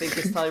I think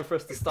it's time for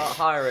us to start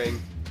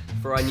hiring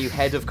for our new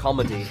head of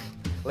comedy.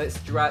 Let's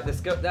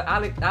go.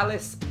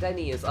 Alice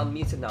Denny is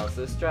unmuted now,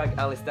 so let's drag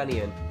Alice Denny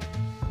in.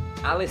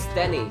 Alice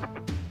Denny.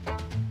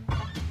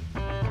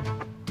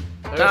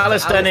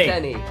 Alice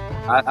Denny.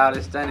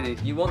 Alice Denny.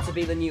 You want to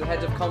be the new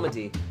head of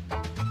comedy?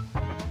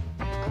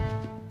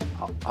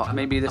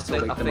 Maybe this will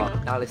I wake them think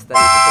up. Alice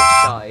Denny's a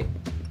bit shy.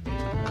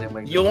 Then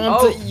wake You them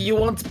want Oh. you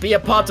want to be a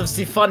part of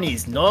the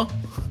funnies, no?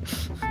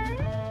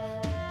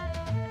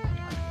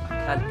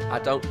 I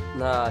don't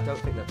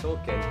think they're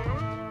talking.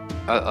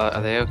 up.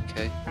 Are they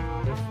okay?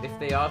 If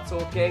they are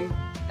talking,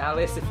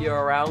 Alice, if you're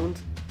around,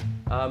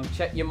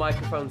 check your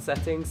microphone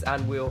settings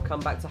and we'll come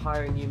back to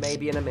hiring you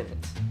maybe in a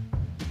minute.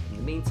 In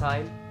the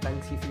meantime,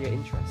 thanks you for your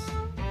interest.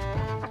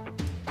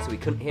 So we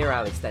couldn't hear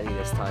Alice Denny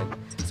this time,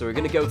 so we're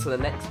going to go to the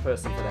next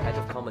person for the head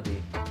of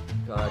comedy.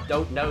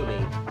 Don't know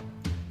me.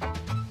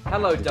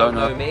 Hello, don't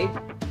know me.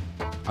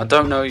 I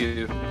don't know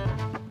you.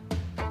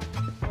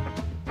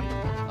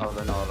 Oh,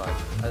 then alright.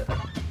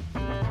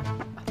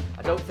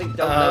 I don't think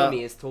don't know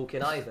me is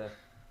talking either.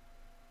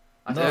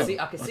 I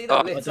can see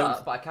them lit don't-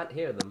 up, but I can't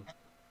hear them.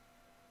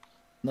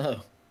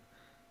 No.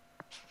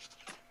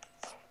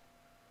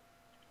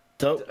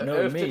 Don't know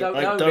Earth to me. don't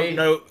I know don't me.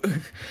 know.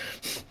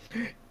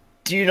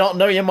 Do you not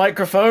know your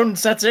microphone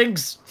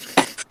settings?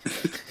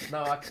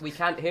 No, we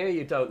can't hear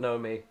you, don't know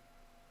me.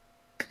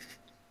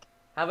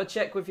 Have a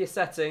check with your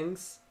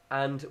settings,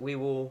 and we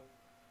will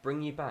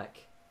bring you back,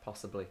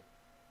 possibly.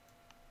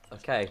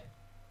 Okay.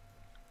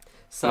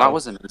 So That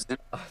was amazing.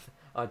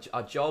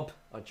 our job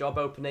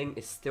opening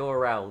is still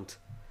around,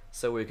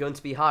 so we're going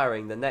to be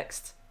hiring the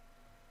next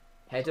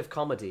head of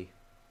comedy.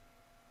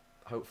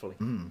 Hopefully.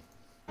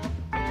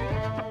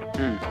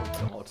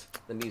 Oh God,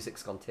 the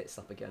music's gone tits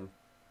up again.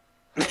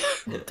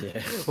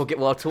 Dear.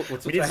 We'll talk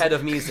to our head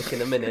of music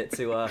in a minute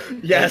to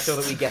Yes. make sure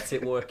that we get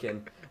it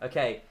working.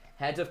 Okay,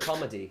 head of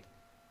comedy.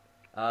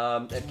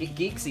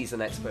 Geeksy's the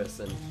next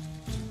person.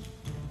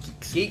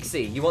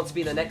 Geeksy, you want to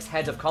be the next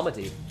head of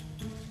comedy?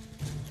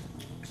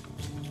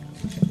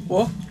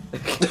 What?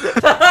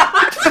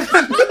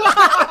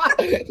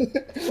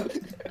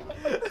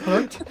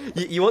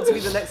 You want to be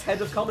the next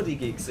head of comedy,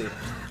 Geeksy?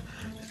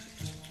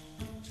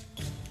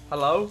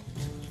 Hello?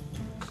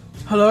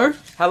 Hello?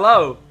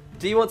 Hello?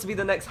 Do you want to be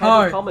the next head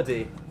Hi. of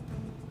comedy?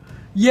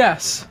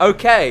 Yes.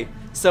 Okay,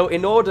 so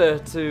in order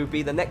to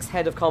be the next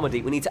head of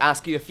comedy, we need to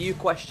ask you a few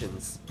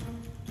questions.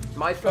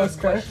 My first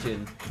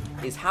question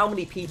is, how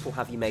many people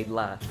have you made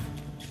laugh?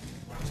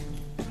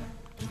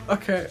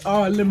 Okay,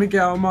 let me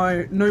get out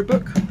my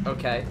notebook.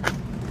 Okay.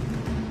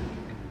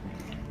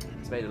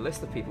 He's made a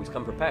list of people, he's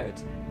come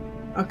prepared.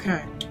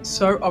 Okay,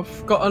 so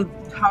I've got a...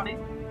 How many?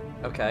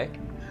 Okay.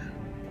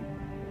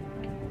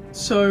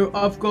 So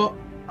I've got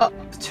up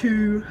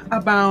to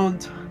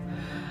about...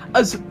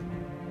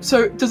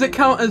 So does it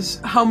count as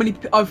how many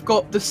I've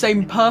got the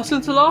same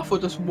person to laugh, or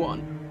just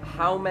one?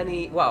 How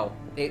many... Well,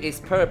 it's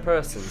per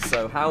person,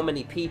 so how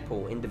many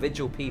people,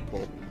 individual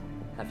people,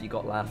 have you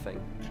got laughing?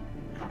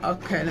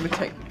 Okay, let me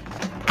take...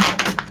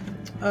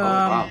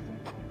 wow.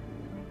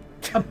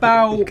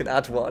 About... You can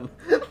add one.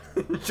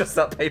 Just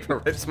that paper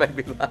rips made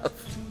me laugh.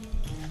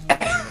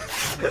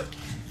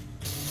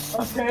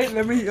 Okay,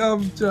 let me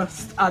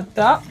just add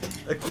that.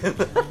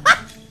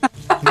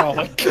 Oh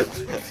my god.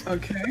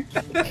 Okay.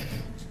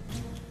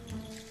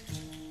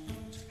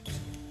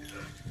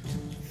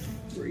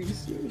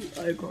 Reason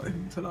I got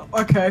him to laugh.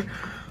 Okay.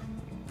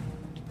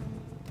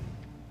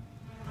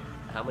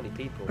 How many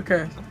people?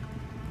 Okay.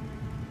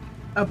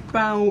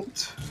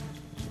 About...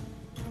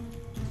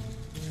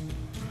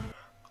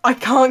 I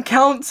can't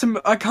count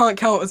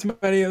as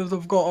many as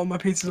I've got on my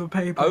pieces of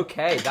paper.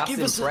 Okay, that's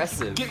Give us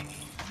impressive.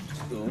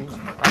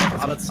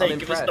 I would say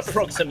give us an impressed.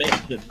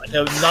 approximation, like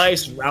a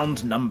nice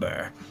round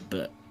number,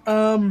 but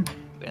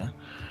yeah.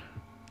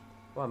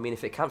 Well, I mean,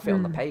 if it can't fit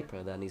on the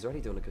paper, then he's already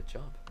doing a good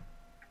job.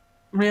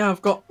 Yeah,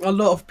 I've got a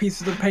lot of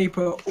pieces of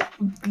paper.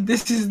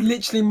 This is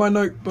literally my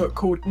notebook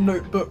called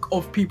Notebook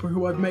of People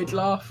Who I've Made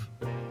Laugh.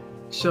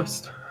 It's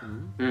just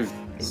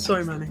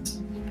so many.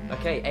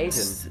 Okay,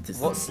 Aiden,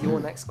 what's your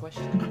next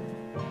question?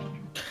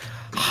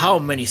 How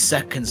many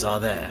seconds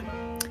are there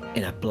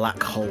in a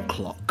black hole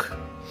clock?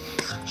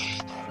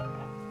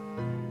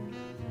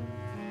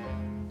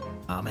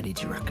 How many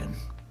do you reckon?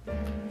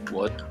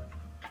 What?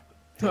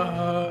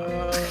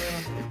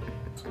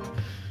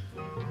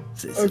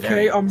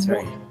 Okay, I'm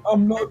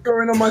not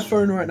going on my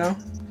phone right now.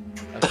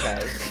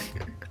 Okay.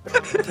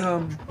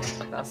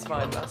 That's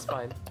fine, that's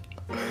fine.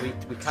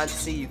 We can't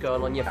see you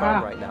going on your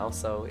phone right now,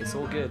 so it's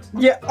all good.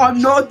 Yeah,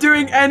 I'm not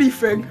doing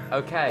anything.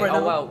 Okay, right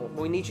now. well,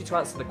 we need you to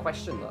answer the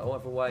question though,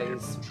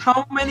 otherwise...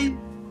 How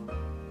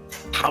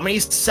many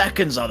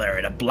seconds are there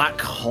in a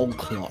black hole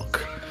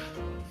clock?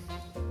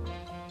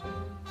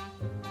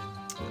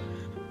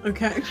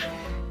 Okay.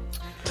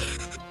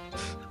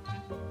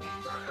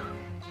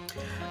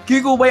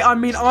 Google, wait,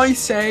 I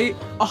say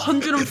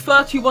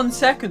 131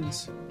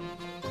 seconds.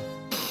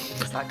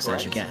 Is that correct?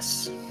 Such a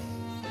guess.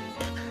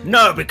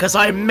 No, because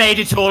I made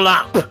it all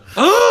up. It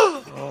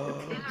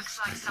looks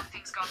like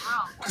something's gone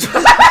wrong.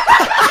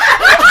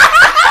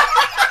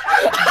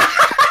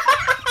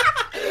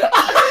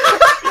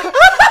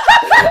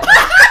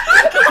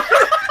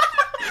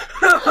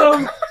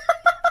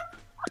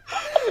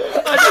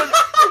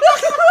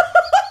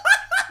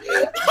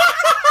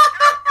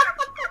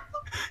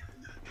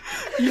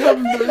 You have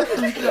no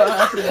clue what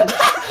happened.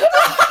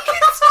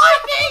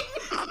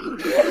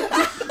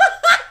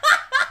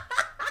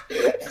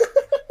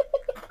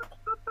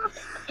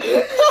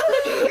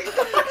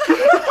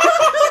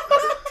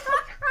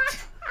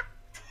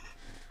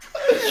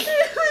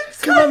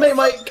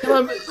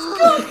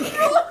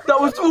 That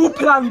was all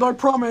planned, I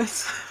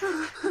promise.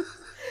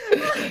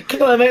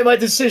 Can I make my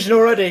decision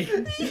already?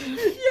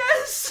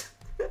 Yes!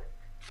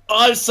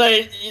 I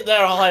say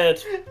they're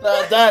hired.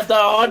 They're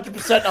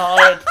 100%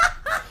 hired.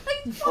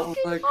 Oh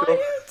my god.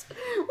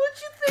 What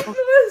do you think,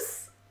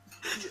 Lewis?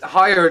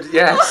 Hired,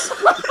 yes.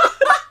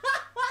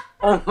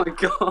 Oh my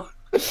god.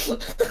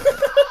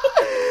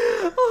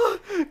 Oh,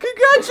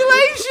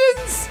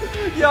 congratulations!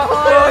 You're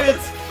hired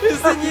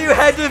as the new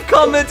head of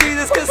comedy.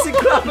 There's got some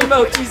clap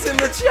emojis in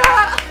the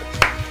chat.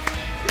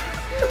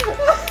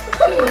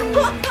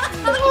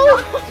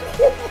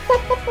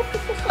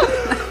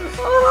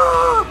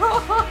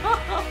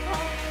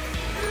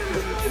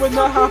 When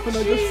that happened,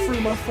 I just threw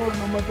my phone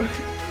on my back.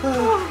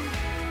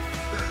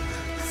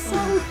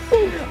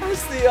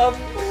 As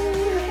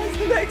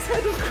the next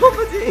head of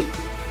comedy,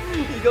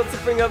 you got to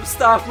bring up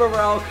staff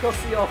morale across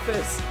the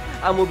office,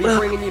 and we'll be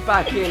bringing you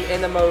back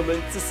in a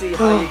moment to see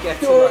how you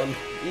get on.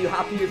 Are you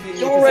happy with your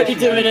new You're already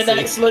position, doing an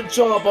Nancy? excellent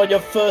job on your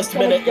first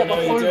minute. You know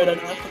you're doing an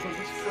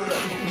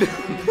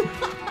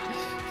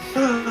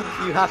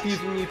You happy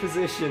with your new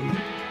position?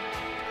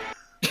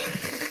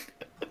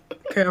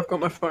 Okay, I've got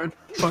my phone.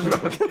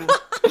 Okay.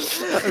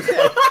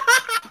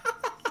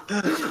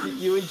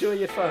 You enjoy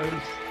your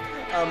phone.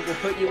 We'll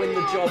put you in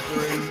the job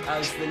room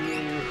as the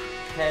new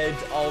head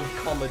of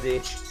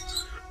comedy.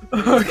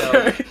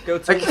 Okay. Go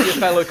talk to your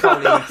fellow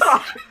colleagues.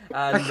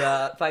 And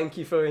thank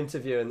you for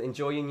interviewing.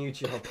 Enjoy your new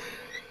job.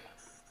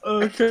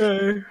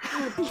 Okay.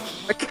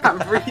 I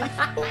can't breathe.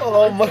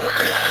 Oh my.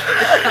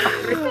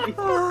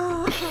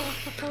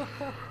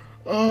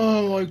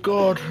 Oh my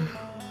god.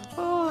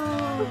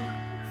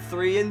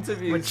 3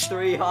 interviews,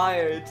 3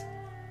 hired.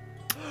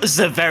 This is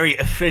a very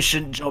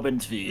efficient job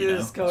interview. You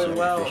It's know? going Very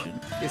well.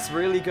 efficient. It's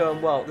really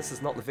going well. This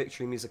is not the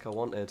victory music I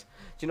wanted.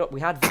 Do you know,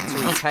 we had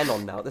victory 10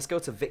 on now. Let's go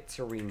to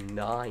victory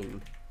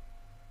 9.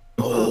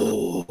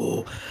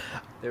 Oh,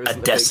 There a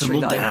isn't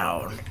decimal victory 9.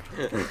 down.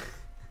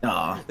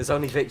 Ah. There's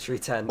only victory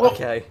 10. Well,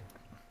 Okay.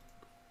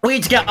 We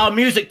need to get our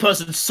music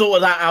person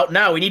sorted that out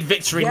now. We need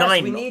victory Yes,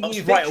 9 we need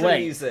new right victory away.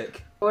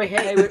 music. Wait,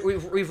 Hey,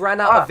 we've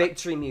ran out of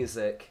victory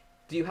music.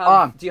 Do you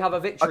have a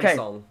victory okay.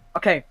 song?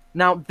 Okay,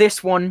 now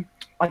this one,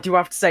 I do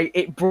have to say,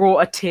 it brought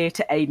a tear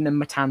to Aiden and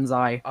Matan's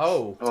eye.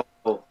 Oh.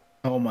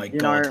 Oh my You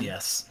god, know-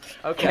 yes.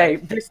 Okay,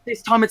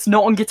 this time it's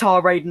not on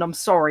guitar, Aiden, I'm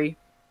sorry.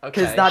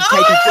 Because Okay. that'd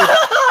take a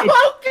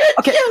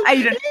Okay,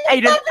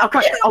 Aiden,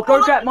 okay, I'll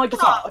go get my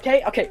guitar,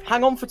 okay,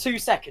 hang on for 2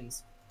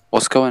 seconds.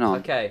 What's going on?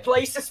 Okay.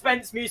 Play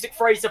suspense music,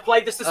 Fraser,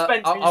 play the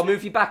suspense music. I'll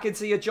move you back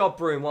into your job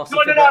room whilst No,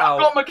 you figure I've it out.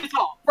 got my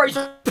guitar,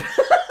 Fraser.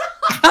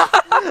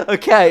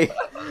 Okay,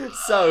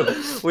 so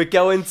we're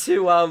going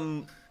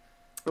to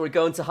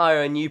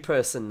hire a new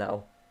person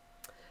now,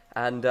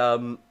 and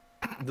the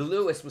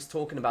Lewis was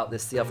talking about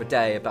this the other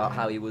day about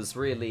how he was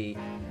really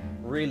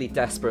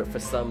desperate for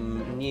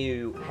some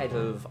new head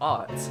of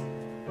art.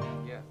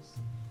 Yes.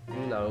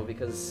 You know,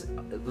 because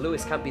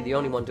Lewis can't be the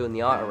only one doing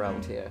the art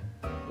around here.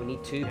 We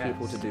need 2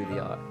 people to do the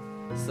art.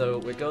 So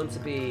we're going to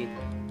be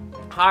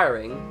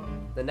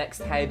hiring the next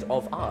head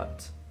of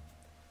art.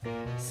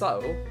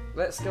 So,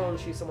 let's go and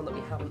choose someone that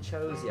we haven't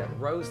chose yet.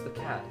 Rose the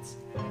cat.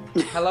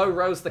 Hello,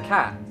 Rose the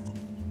cat.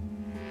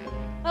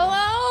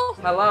 Hello?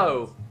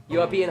 Hello.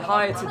 You are being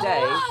hired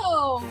today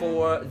Hello.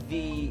 for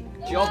the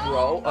job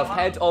role of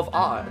head of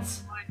art.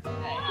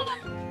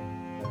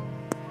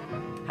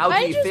 How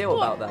do you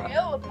feel about that?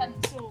 Real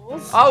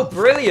pencils. Oh,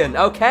 brilliant.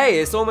 Okay,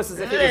 it's almost as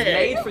if it was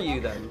made for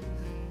you then.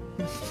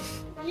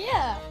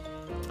 Yeah.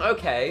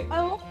 Okay.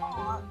 I love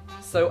art.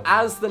 So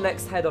as the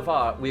next head of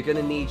art, we're going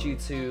to need you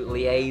to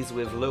liaise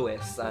with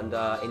Lewis and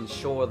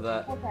ensure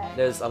that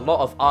there's a lot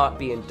of art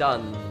being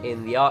done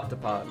in the art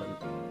department.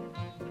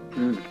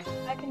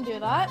 I can do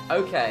that.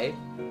 Okay,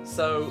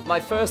 so my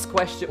first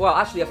question... Well,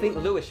 actually, I think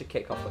Lewis should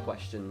kick off the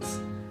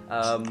questions.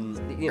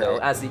 You know,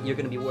 as you're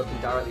going to be working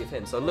directly with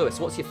him. So, Lewis,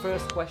 what's your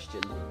first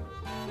question?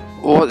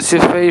 What's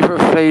your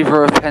favourite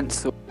flavour of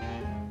pencil?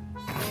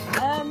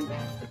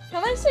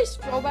 Can I say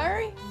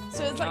strawberry?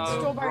 So it's like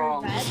strawberry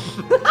wrong. red.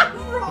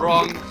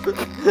 Wrong.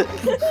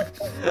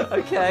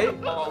 Okay.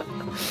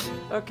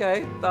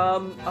 Okay.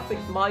 I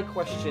think my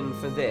question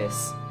for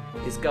this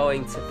is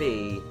going to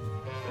be: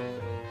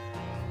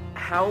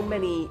 how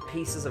many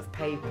pieces of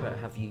paper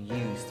have you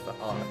used for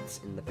art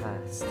in the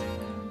past?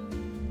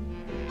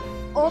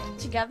 All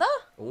together?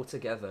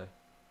 Altogether.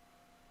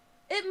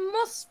 It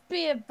must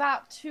be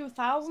about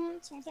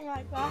 2,000, something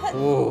like that.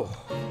 Ooh.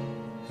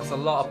 That's a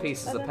lot of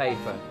pieces of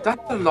paper.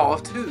 That's a lot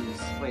of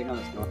 2s. Wait, no,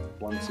 it's not.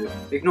 1, 2.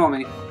 Ignore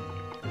me.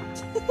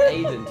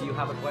 Aiden, do you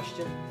have a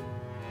question?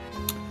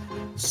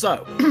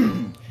 So,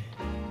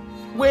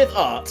 with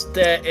art,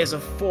 there is a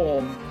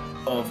form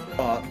of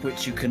art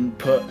which you can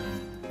put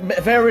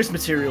various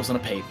materials on a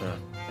paper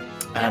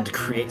and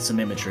create some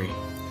imagery.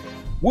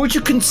 Would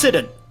you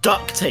consider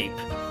duct tape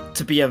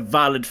to be a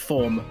valid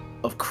form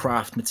of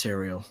craft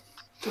material?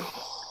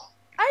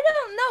 I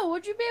don't know.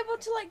 Would you be able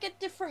to like get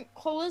different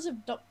colours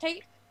of duct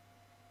tape?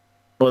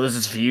 Well, this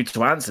is for you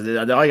to answer.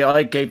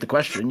 I gave the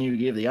question, you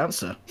gave the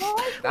answer.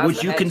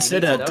 Would you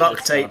consider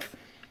duct tape?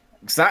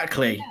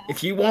 Exactly. Yeah.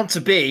 If you want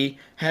to be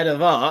head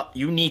of art,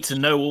 you need to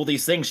know all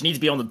these things. You need to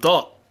be on the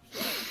dot.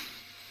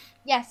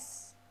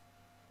 Yes.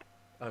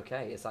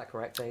 Okay, is that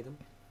correct, Aiden?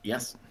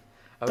 Yes.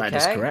 Okay. That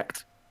is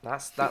correct.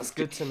 That's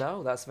good to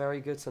know. That's very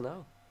good to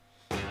know.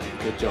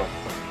 Good job.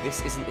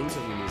 This isn't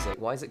interview music.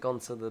 Why has it gone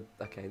to the...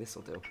 Okay,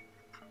 this'll do.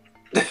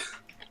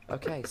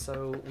 Okay,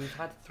 so we've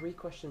had 3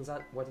 questions.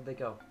 Where did they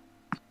go?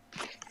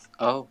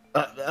 Oh.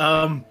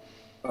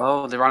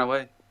 Oh, they ran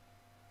away.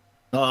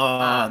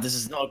 This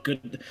is not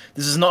good.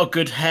 This is not a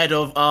good head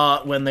of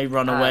art when they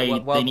run away.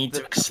 well, they need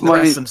to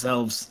express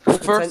themselves.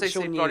 First they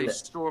say bloody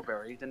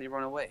strawberry, then they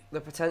run away.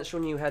 The potential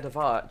new head of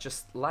art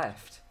just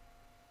left.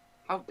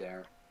 How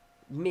dare.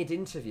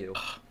 Mid-interview.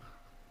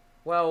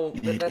 Well,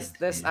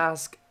 let's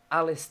ask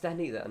Alice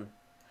Denny then.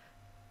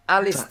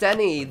 Alice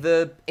Denny,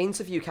 the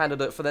interview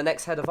candidate for the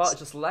next head of art,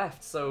 just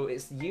left, so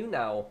it's you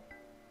now.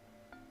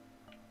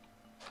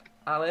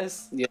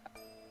 Alice? Yeah.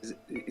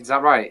 Is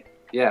that right?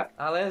 Yeah.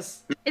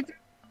 Alice?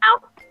 Ow!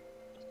 Can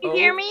you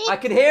hear me? I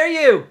can hear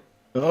you!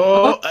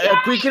 Oh,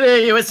 we can hear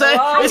you. It's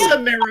a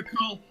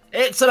miracle.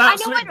 It's an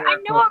absolute miracle. I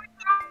know what was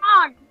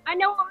wrong. I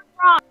know what was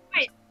wrong.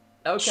 Wait.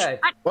 Okay.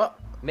 What?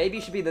 Maybe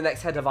you should be the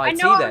next head of IT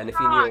know then, if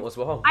you knew what was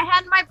wrong. I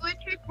had my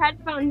Bluetooth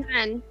headphones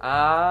in.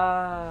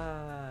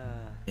 Ah.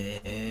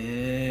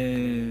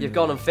 You've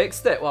gone and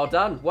fixed it. Well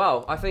done.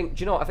 Well, I think,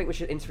 do you know what? I think we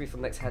should interview for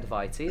the next head of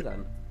IT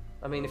then.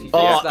 I mean, if you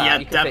fix that,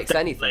 you can fix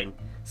anything.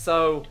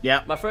 So,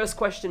 my first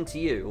question to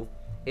you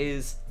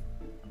is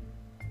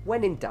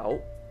when in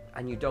doubt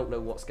and you don't know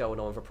what's going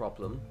on with a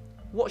problem,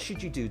 what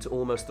should you do to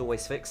almost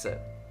always fix it?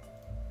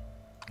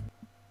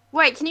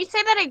 Wait, can you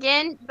say that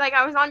again? Like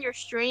I was on your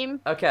stream.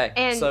 Okay,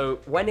 and... so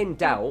when in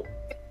doubt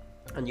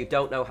and you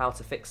don't know how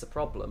to fix a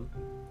problem,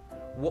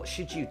 what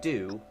should you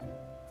do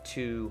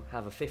to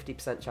have a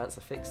 50% chance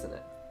of fixing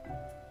it?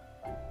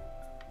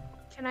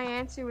 Can I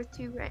answer with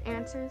 2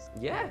 answers?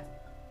 Yeah.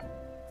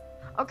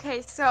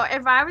 Okay, so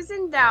if I was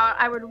in doubt,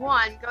 I would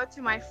 1, go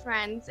to my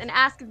friends and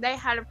ask if they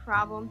had a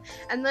problem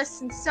and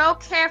listen so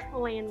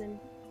carefully and then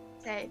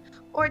say.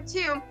 Or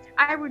 2,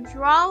 I would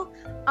draw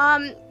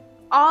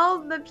all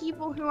the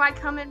people who I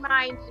come in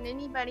mind and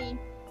anybody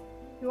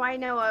who I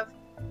know of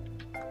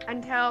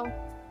until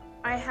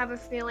I have a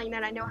feeling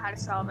that I know how to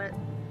solve it.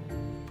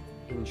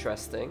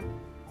 Interesting.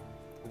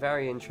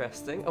 Very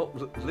interesting. Oh,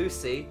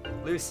 Lucy,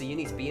 you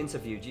need to be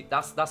interviewed.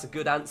 That's a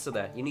good answer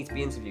there. You need to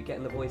be interviewed. Get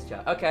in the voice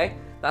chat. Okay,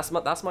 that's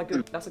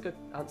a good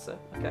answer.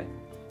 Okay.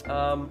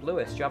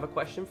 Lewis, do you have a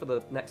question for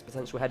the next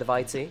potential head of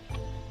IT?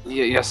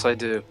 Yeah, yes, I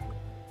do.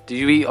 Do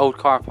you eat old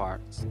car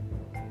parts?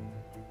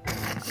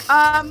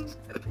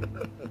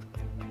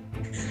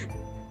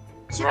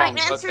 Should I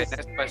answer? Okay,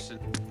 next question.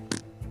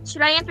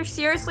 Should I answer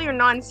seriously or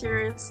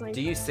non-seriously?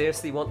 Do you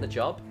seriously want the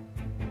job?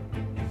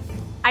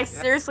 I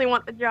seriously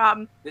want the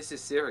job. This is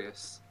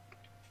serious.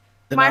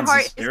 My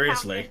heart is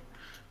seriously.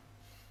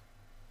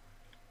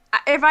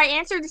 If I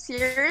answered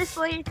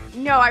seriously,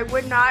 no, I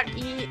would not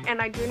eat,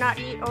 and I do not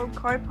eat old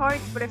car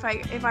parts. But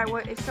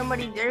if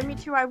somebody dared me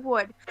to, I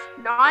would.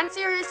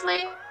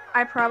 Non-seriously,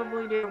 I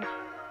probably do.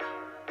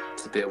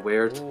 It's a bit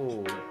weird.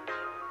 Ooh.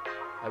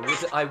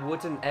 I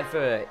wouldn't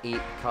ever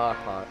eat car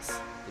parts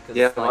because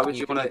why like, would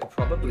you want to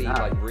probably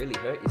like really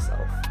hurt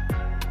yourself.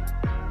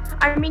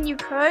 I mean, you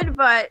could,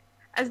 but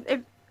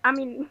if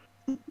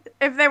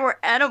they were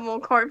edible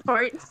car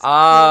parts.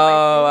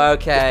 Oh,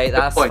 okay,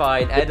 that's point.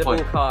 fine. Good Edible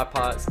point. car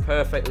parts,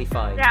 perfectly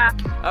fine. Yeah.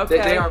 Okay.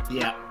 They are.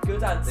 Yeah.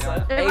 Good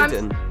answer. If I'm-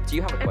 Aiden, do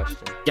you have a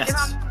question?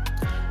 Yes.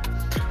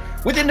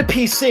 Within the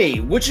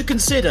PC, would you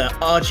consider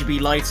RGB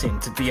lighting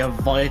to be a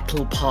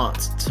vital part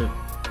to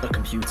a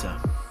computer?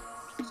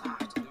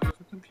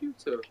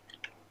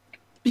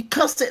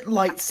 Because it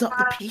lights up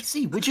the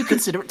PC, would you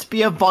consider it to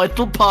be a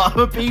vital part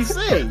of a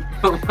PC?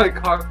 Oh my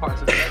car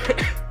parts.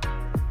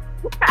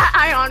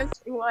 I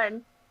honestly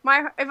would.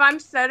 If I'm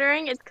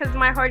stuttering, it's because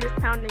my heart is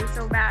pounding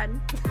so bad.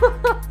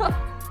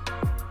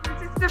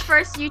 This is the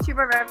first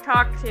YouTuber I've ever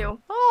talked to.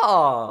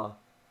 Oh.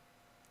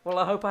 Well,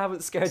 I hope I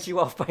haven't scared you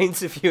off by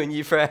interviewing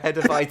you for a head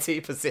of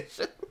IT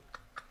position.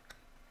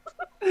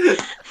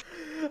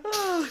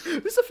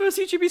 Who's the first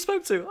YouTuber you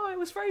spoke to? Oh, it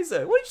was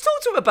Fraser. What did you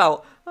talk to him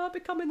about?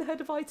 Becoming the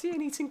head of IT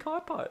and eating car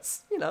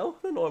parts. You know,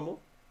 the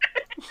normal.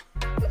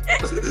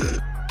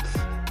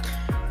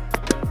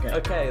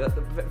 Okay, that's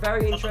a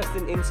very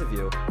interesting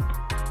interview.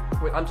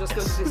 I'm just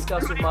going to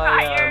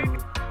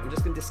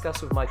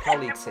discuss with my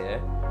colleagues here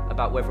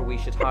about whether we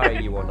should hire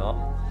you or not.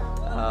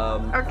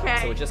 Okay.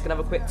 So we're just gonna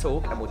have a quick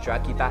talk and we'll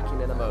drag you back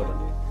in a moment.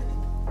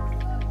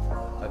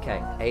 Okay,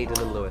 Aiden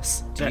and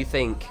Lewis, do you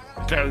think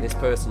this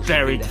person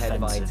should be the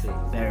head of IT?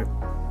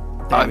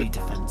 Very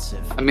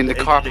defensive. I mean, the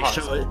car parts.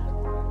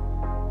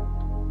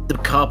 The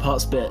car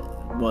parts bit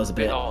was a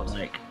bit odd.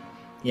 Like,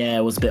 yeah,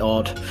 it was a bit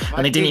odd,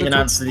 and they didn't even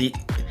answer the.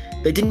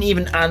 They didn't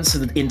even answer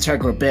the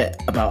integral bit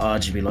about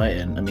RGB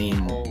lighting. I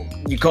mean,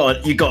 you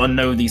gotta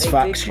know these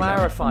facts. They did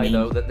clarify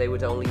though that they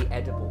would only eat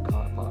edible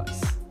car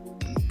parts.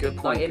 Good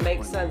point. Like, it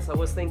makes sense. I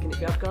was thinking if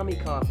you have gummy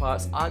car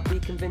parts, I'd be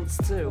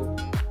convinced too.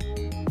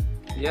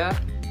 Yeah.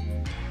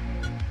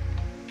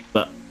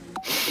 But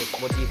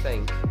what do you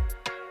think?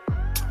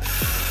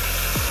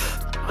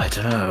 I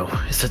don't know.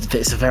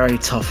 It's a very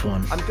tough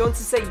one. I'm going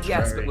to say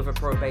yes, but with a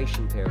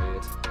probation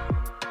period.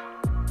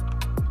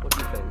 What do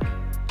you think?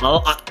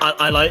 Well,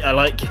 I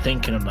like you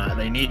thinking of that.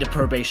 They need a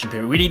probation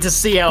period. We need to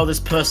see how this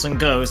person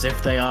goes,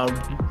 if they are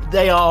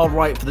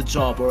right for the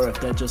job, or if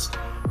they're just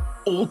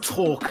all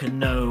talk and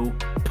no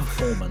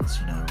performance,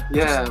 you know.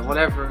 Yeah,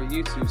 whatever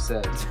YouTube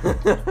said.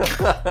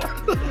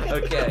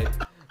 Okay,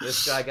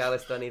 let's drag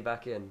Alice Denny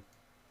back in.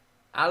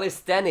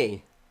 Alice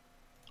Denny,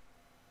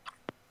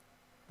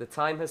 the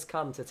time has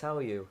come to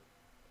tell you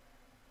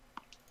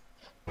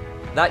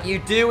that you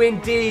do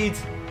indeed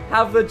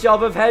have the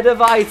job of head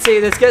of IT.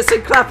 Let's get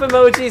some clap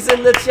emojis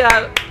in the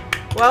chat.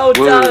 Well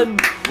done.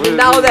 You're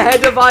now the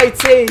head of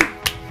IT.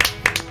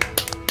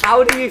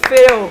 How do you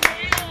feel?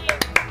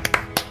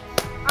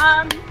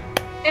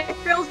 It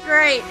feels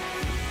great.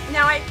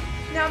 Now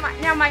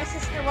my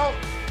sister will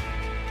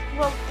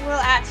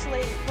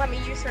actually let me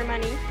use her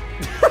money.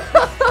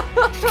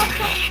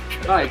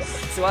 Nice.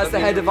 So as the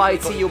head of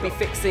IT, you'll be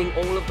fixing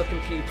all of the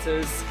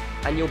computers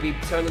and you'll be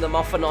turning them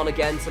off and on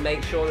again to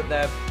make sure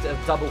that they're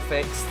double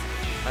fixed.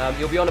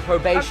 You'll be on a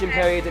probation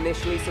period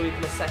initially so we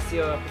can assess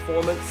your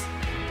performance.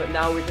 But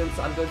now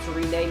I'm going to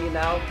rename you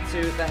now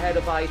to the head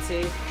of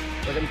IT.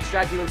 We're going to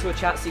drag you into a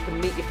chat so you can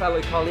meet your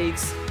fellow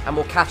colleagues, and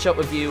we'll catch up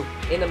with you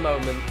in a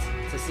moment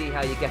to see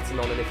how you're getting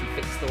on and if you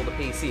fixed all the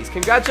PCs.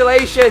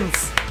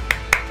 Congratulations!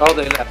 Oh,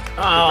 they left.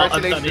 Oh, I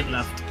didn't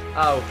left.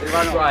 Oh,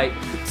 right.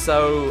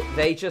 So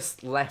they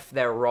just left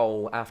their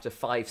role after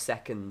 5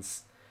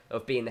 seconds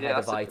of being the head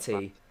of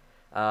IT.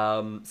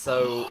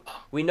 So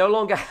we no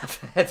longer have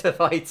the head of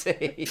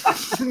IT.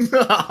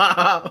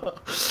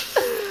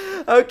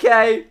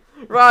 Okay,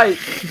 right.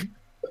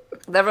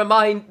 Never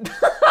mind.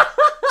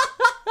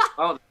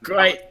 Oh,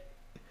 Great.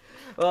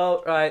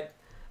 Well, right.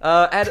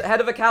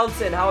 Head of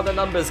accounting, how are the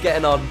numbers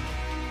getting on?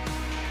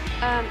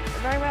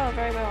 Very well,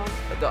 very well.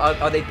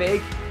 Are they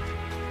big?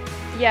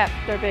 Yeah,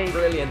 they're big.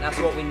 Brilliant, that's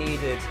what we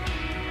needed.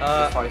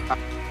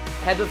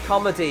 Head of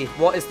comedy,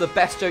 what is the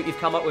best joke you've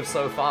come up with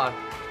so far?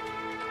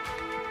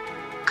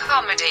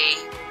 Comedy.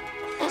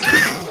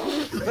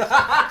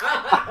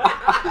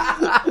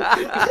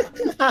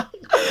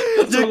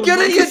 You're good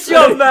at your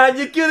job, man.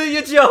 You're good at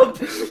your job.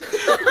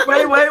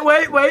 Wait.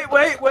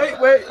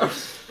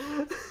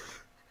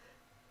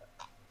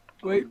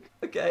 Wait.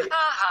 Okay.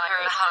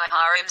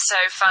 I'm so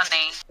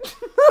funny.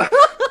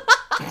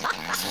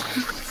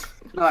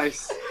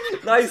 nice.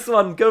 Nice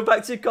one. Go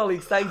back to your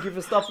colleagues. Thank you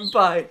for stopping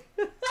by.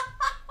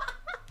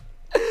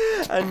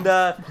 And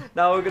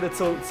now we're going to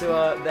talk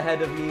to the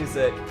head of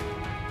music.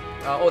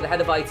 Or the head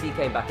of IT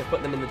came back. I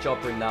put them in the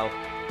job room now.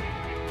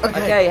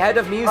 Okay, head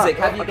of music.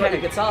 Have you got your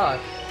guitar?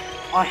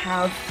 I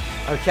have.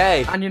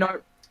 Okay. And you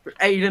know,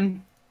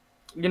 Aiden,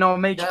 you know, I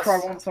made you cry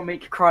once, I'll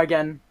make you cry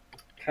again.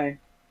 Okay.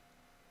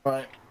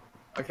 Right.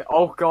 Okay.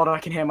 Oh god, I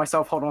can hear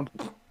myself. Hold on.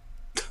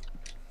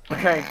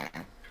 Okay.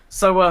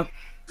 So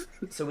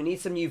So we need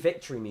some new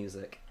victory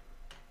music.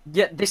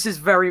 yeah, this is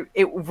very.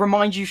 It will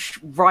remind you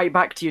right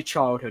back to your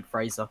childhood,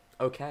 Fraser.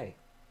 Okay.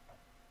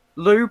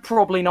 Lou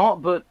probably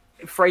not, but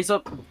Fraser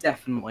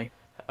definitely.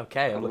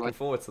 Okay, I'm looking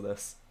forward to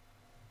this.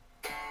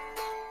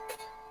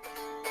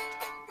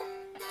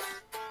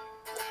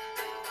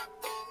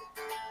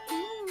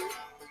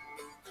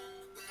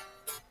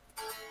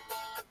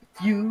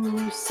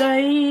 You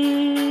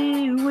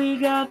say we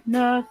got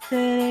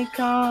nothing in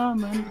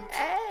common.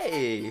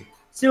 Hey!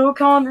 Still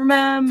can't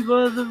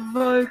remember the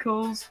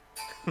vocals.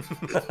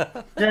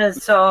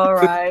 That's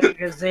alright,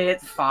 cause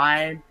it's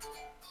fine.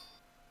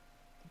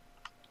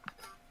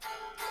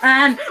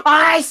 And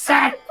I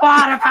said,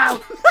 what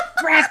about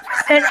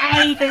breakfast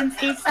Athens?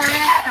 He said,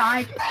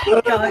 I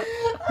think I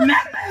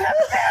remember the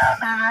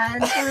film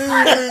and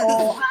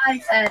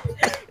I said,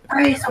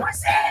 Fraser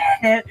was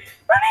in it.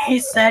 And he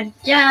said,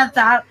 yeah,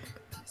 that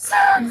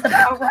sounds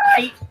about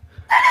right.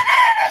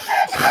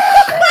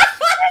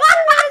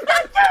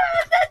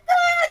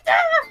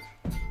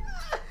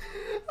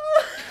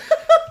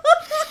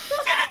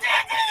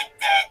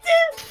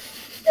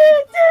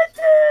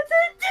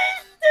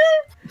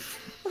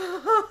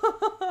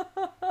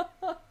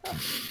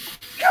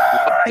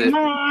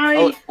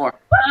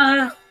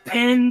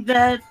 Pin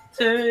that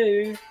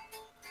too.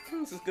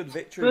 This is good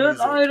victory But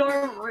music. I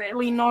don't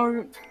really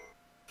know.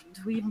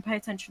 Do we even pay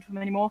attention to him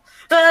anymore?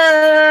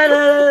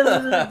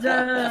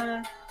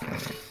 I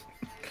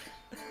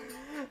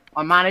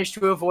managed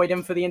to avoid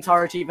him for the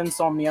entirety of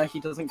Insomnia.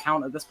 He doesn't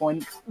count at this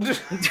point.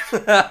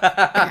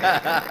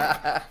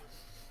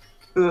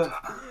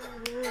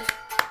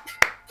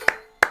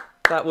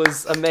 That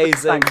was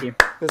amazing. Thank you.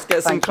 Let's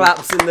get some Thank you.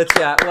 claps in the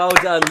chat. Well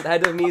done,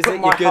 head of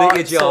music. You're good at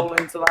your job.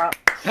 Into that.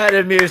 Head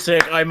of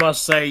music, I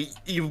must say,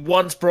 you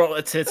once brought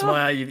a tit to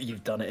my eye.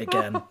 You've done it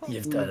again.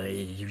 You've done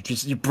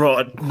it. You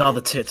brought another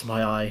tit to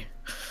my eye.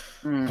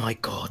 My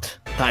God,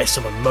 that is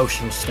some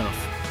emotional stuff.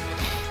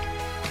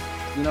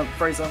 You know,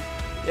 Fraser.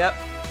 Yep.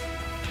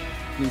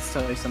 I need to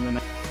tell you something.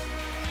 mate.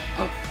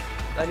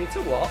 I need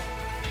to what?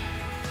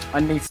 I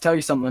need to tell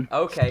you something.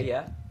 Okay,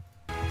 yeah.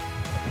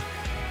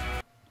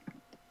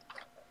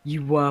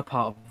 You were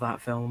part of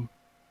that film.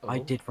 Oh. I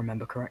did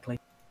remember correctly.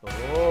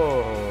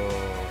 Oh.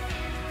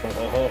 Thank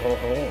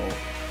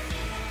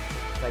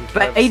you.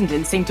 But Aiden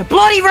didn't seem to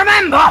bloody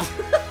remember!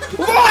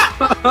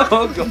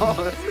 Oh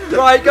god.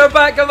 Right, go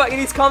back. You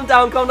need to calm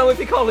down with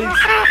your colleagues.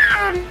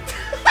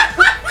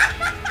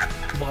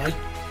 My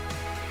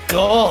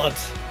God.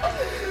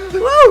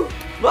 Woo!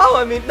 Well,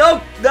 I mean,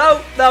 no,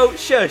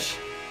 shush.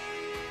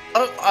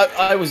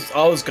 I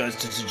was going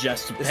to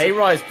suggest a pay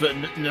rise, but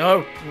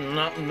no, I'm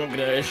not going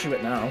to issue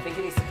it now. I think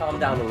he needs to calm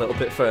down a little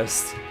bit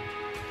first.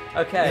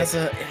 Okay.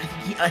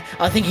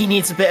 I think he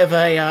needs a bit of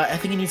I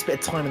think he needs a bit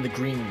of time in the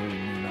green room.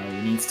 You know,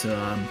 he needs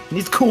to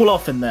cool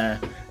off in there.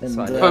 And,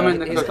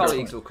 His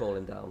colleagues will call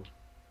him down.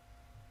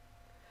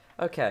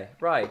 Okay,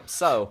 right.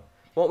 So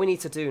what we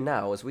need to do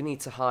now is we need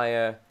to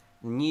hire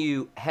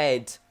new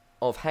head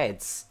of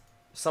heads.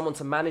 Someone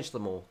to manage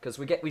them all, because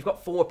we've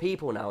got 4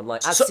 people now, and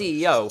like as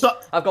CEO,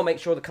 I've got to make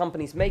sure the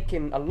company's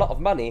making a lot of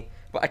money,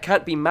 but I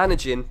can't be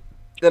managing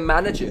the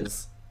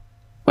managers.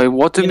 Wait,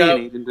 what do me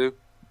and Aiden do?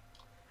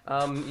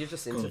 You're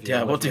just interviewing.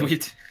 Yeah, what do we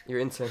do? You're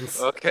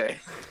interns. Okay.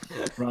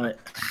 Right.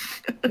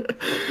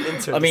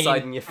 Intern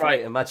deciding your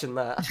fate. Imagine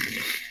that.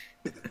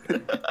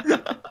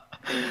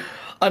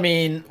 I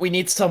mean, we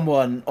need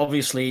someone,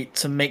 obviously,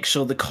 to make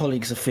sure the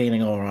colleagues are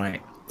feeling all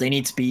right. They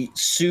need to be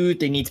soothed.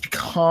 They need to be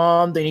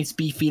calm. They need to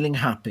be feeling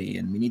happy.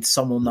 And we need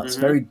someone that's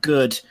very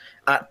good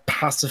at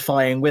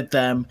pacifying with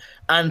them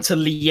and to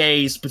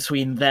liaise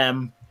between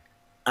them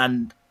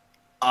and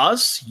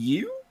us.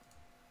 You?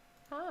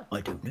 I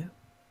don't know.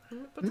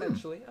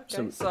 Potentially.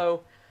 Okay,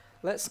 so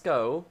let's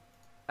go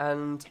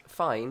and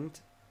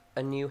find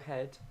a new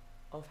head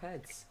of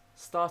heads.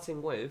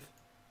 Starting with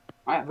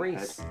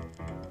Reese.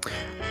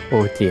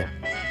 Oh dear.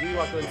 You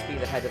are going to be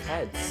the head of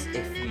heads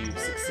if we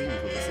succeed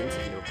with this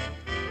interview.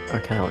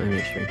 Okay, let me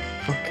make sure.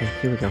 Okay,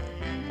 here we go.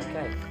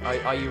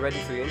 Okay, are you ready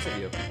for your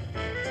interview?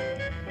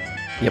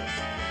 Yep.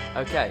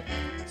 Okay,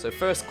 so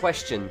first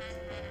question.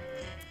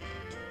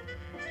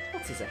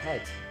 What is a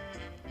head?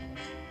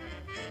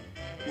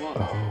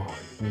 Oh,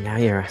 now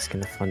you're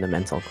asking the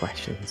fundamental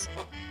questions.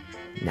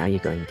 Now you're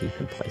going deep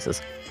in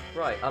places.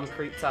 Right, I'm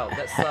creeped out.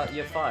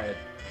 You're fired.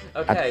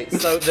 Okay,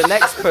 so the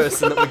next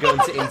person that we're going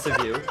to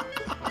interview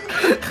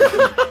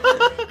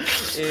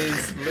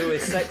is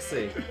Lewis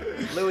Sexy.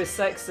 Lewis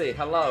Sexy,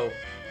 hello.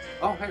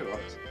 Oh, hey, Rox.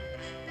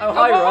 Oh,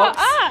 hi, Rox.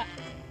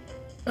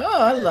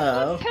 Oh,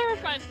 hello.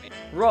 Terrified me.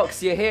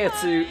 Rox, you're here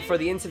for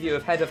the interview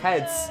of Head of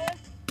Heads.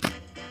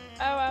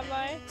 Oh, am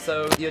I?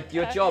 So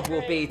your job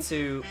will be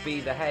to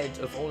be the head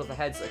of all of the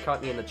heads that are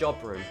currently in the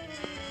job room.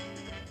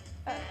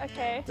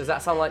 Okay. Does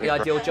that sound like the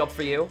ideal job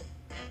for you?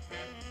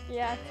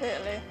 Yeah,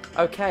 totally.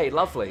 Okay,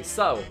 lovely.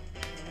 So,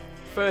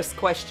 first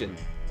question.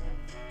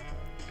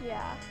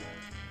 Yeah.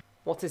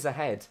 What is a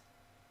head?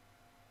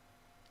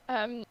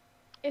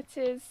 It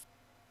is,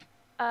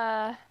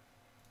 a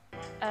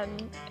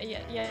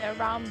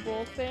round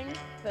ball thing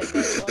that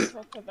goes on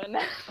top of an.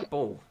 A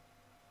ball.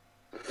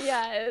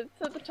 Yeah,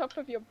 it's at the top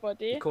of your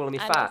body. You're calling me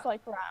and fat? It's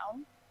like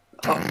round.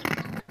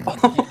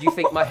 You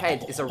think my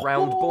head is a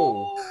round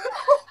ball?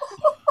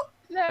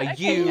 No, Are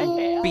okay, you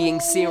okay. being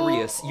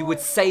serious? You would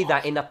say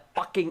that in a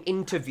fucking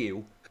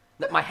interview?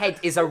 That my head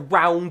is a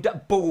round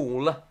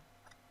ball?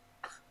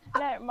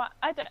 No,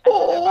 I don't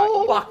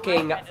know about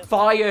you. Fucking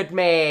fired,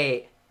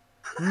 mate!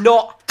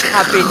 Not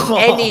having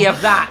any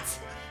of that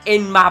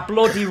in my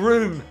bloody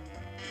room!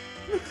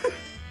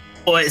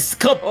 Oh, it's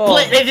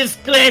completely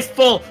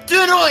disgraceful!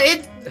 Do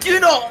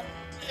not,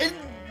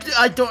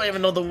 I don't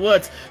even know the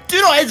words. Do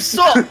not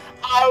insult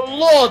our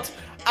Lord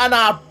and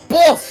our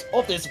boss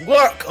of this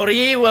work, or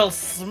he will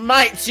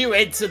smite you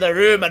into the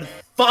room and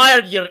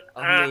fire your.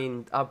 I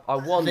mean, I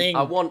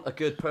want a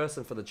good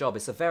person for the job.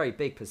 It's a very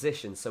big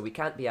position, so we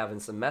can't be having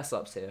some mess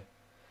ups here.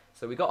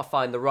 So we got to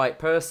find the right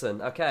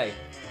person. Okay,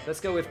 let's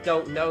go with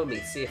Don't Know Me.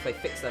 See if they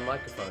fix their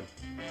microphone.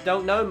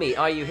 Don't Know Me,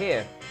 are you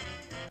here?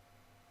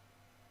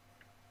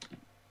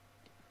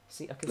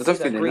 See, I can see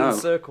that green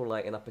circle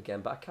lighting up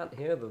again, but I can't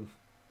hear them.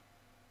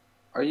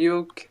 Are you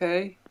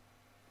okay?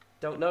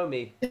 Don't Know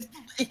Me.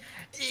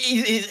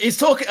 He's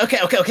talking.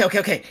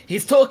 Okay.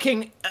 He's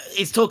talking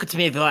to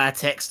me via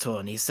text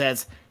tone. He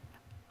says,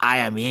 "I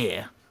am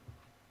here."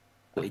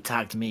 But he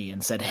tagged me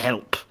and said,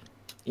 "Help."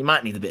 You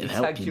might need a bit of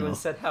help. He tagged you and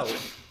said, "Help."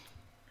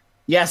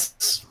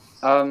 Yes.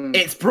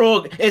 It's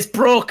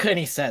broken.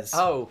 He says.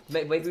 Oh,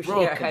 maybe we should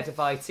get a head of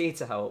IT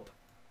to help.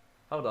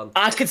 Hold on.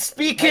 I could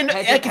speak in.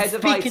 Head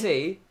of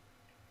IT.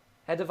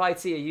 Head of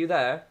IT, are you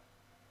there?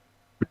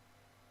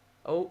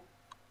 Oh,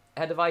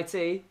 head of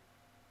IT.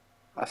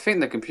 I think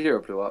the computer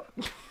blew up.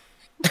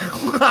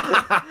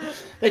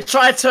 They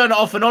tried to turn it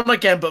off and on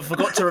again, but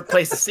forgot to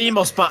replace the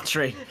CMOS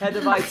battery. Head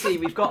of IT,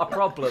 we've got a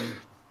problem.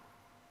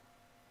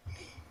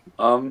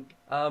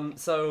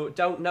 So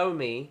Don't Know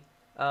Me.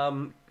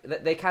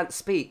 They can't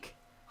speak.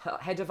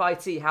 Head of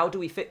IT, how do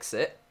we fix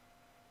it?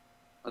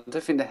 I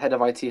don't think the head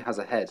of IT has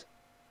a head.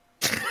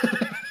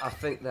 I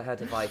think the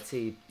head of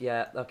IT.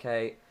 Yeah.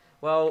 Okay.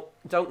 Well,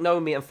 Don't Know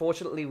Me.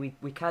 Unfortunately,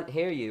 we can't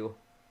hear you.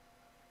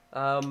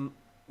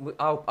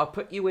 I'll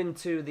put you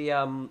into the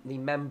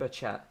member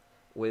chat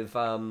with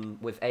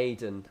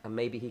Aiden, and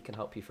maybe he can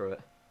help you through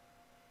it.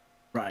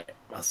 Right,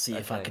 I'll see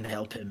if I can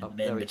help him in the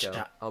there we member go.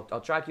 chat. I'll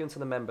drag you into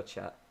the member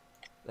chat.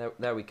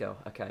 There we go.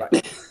 Okay.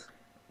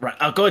 Right,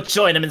 I'll go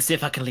join him and see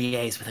if I can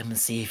liaise with him and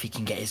see if he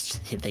can get his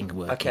thing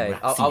working. Okay,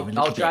 Right,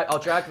 I'll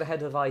drag the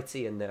head of IT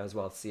in there as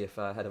well to see if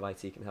head of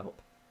IT can help.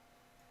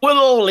 We'll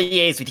all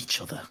liaise with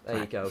each other. There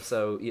you go.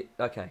 So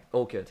okay,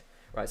 all good.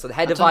 Right, so the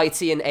head of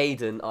IT and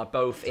Aiden are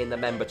both in the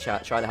member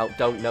chat trying to help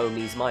Don't Know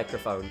Me's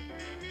microphone.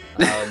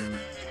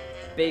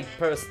 Big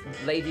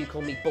lady who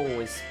called me Ball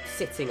is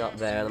sitting up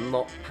there, and I'm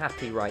not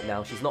happy right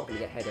now. She's not going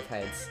to get head of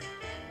heads.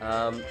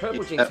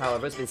 Purple Jinx,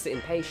 however, has been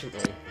sitting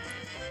patiently.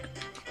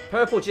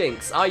 Purple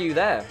Jinx, are you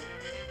there?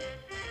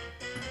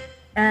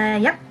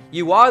 Yep.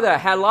 You are there.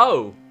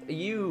 Hello. Are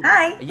you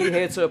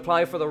here to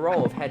apply for the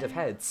role of head of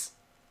heads?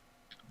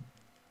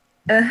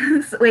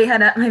 Wait,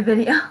 had up my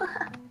video.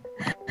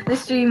 The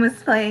stream was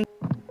playing.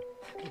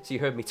 So you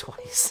heard me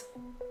twice.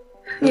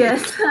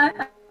 Yes,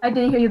 I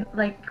didn't hear you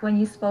like when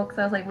you spoke,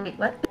 so I was like, wait,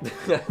 what?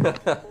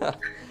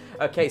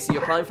 Okay, so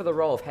you're applying for the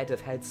role of head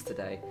of heads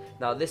today.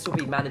 Now, this will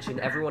be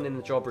managing everyone in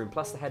the job room,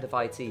 plus the head of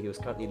IT, who is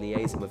currently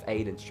liaising with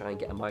Aiden to try and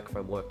get a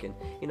microphone working.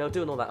 You know,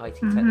 doing all that IT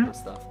technical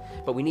stuff.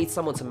 But we need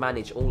someone to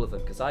manage all of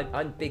them, because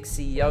I'm big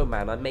CEO,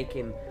 man. I'm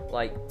making,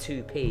 like,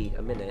 2p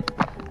a minute.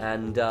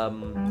 And,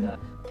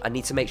 I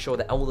need to make sure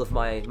that all of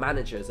my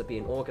managers are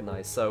being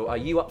organised. So, are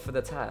you up for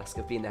the task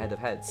of being the head of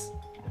heads?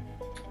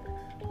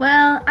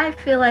 Well, I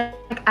feel like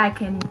I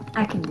can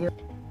do it.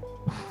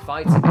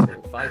 Fight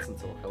and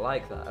talk, I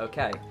like that.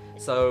 Okay,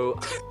 so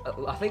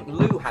I think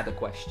Lou had a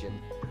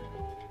question.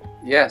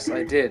 Yes,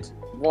 I did.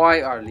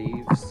 Why are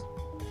leaves?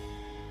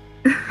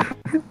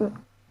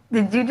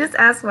 Did you just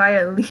ask why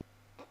are leaves?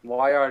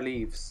 Why are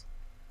leaves?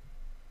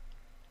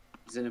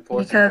 Is it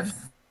important?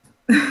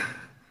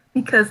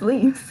 Because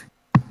leaves.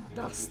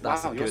 That's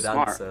Wow, a you're good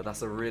smart. answer.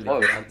 That's a really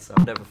good answer.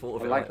 I've never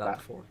thought of it like that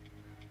before.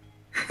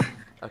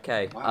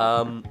 Okay,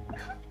 Wow.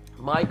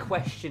 My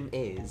question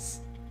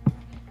is,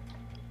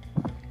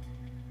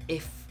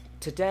 if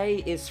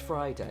today is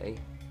Friday,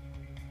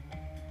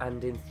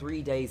 and in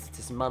 3 days it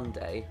is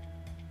Monday,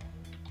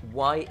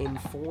 why in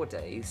 4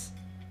 days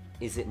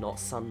is it not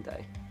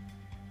Sunday?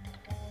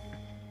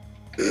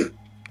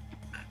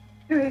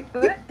 Wait,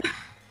 what?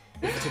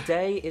 If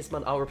today is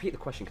Monday, I'll repeat the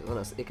question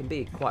because it can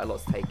be quite a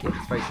lot to take in.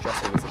 It's very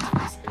stressful with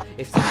interviews.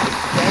 If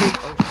today,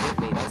 oh shit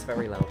me, that's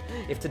very loud.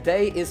 If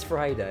today is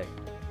Friday,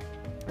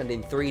 and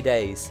in 3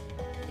 days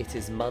it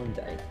is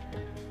Monday,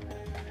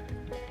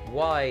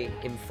 why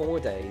in 4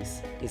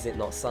 days is it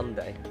not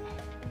Sunday?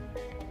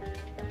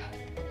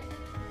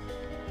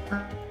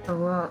 Oh,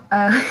 well,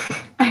 I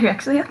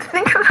actually have to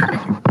think about it.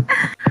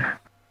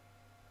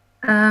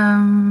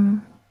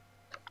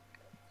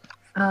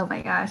 Oh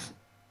my gosh.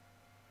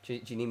 Do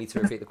you need me to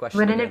repeat the question?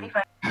 Wouldn't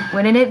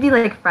it be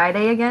like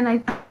Friday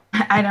again?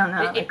 I don't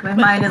know. Like my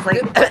mind is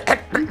like.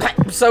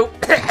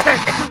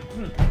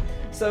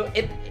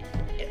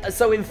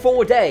 So in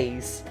 4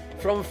 days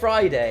from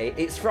Friday,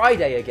 it's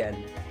Friday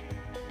again.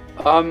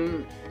 I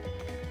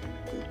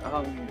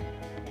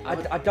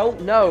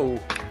don't know.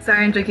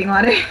 Sorry, I'm drinking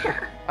water.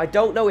 I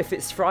don't know if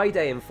it's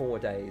Friday in 4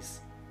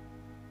 days.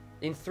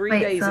 In 3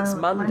 days, it's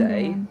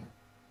Monday.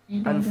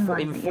 And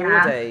in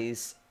 4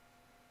 days,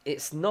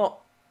 it's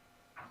not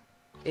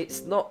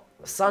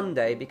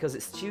Sunday because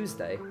it's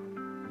Tuesday.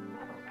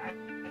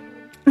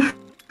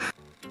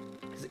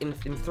 In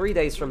 3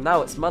 days from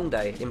now, it's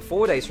Monday. In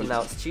 4 days from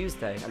now, it's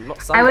Tuesday, and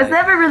not Sunday. I was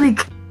never really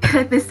good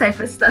at this type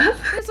of stuff.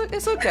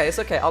 It's okay.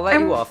 I'll let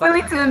you off. I'm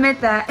willing to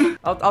admit that.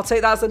 I'll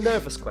take that as a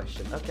nervous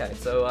question. Okay,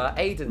 so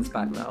Aiden's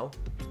back now.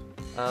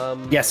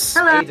 Yes.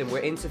 Hello. Aiden, we're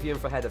interviewing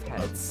for head of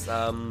heads.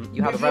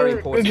 You have a very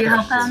important Did you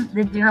help question. them?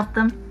 Did you help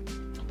them?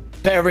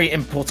 Very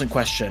important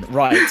question.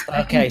 Right.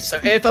 Okay. So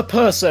if a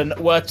person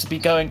were to be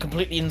going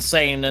completely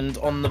insane and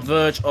on the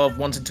verge of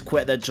wanting to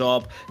quit their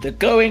job, they're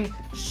going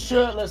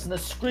shirtless and they're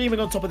screaming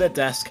on top of their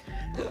desk,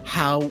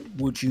 how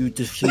would you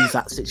diffuse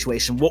that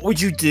situation? What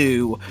would you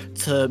do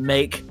to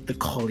make the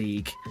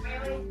colleague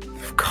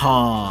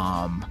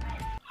calm?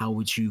 How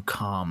would you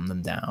calm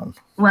them down?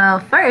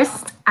 Well,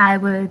 first, I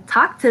would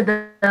talk to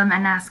them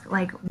and ask,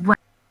 like, what's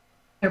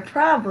their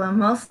problem,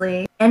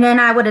 mostly. And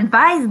then I would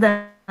advise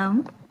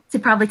them to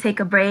probably take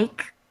a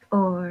break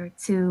or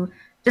to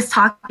just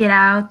talk it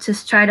out,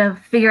 just try to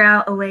figure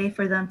out a way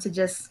for them to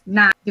just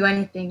not do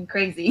anything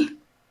crazy.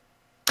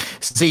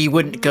 So you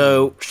wouldn't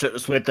go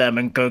shirtless with them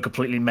and go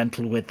completely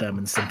mental with them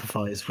and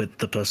sympathize with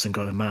the person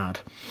going mad?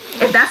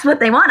 If that's what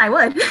they want, I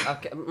would.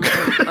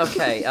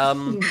 Okay.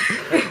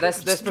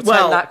 Let's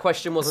pretend that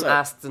question wasn't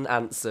asked and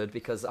answered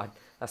because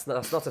that's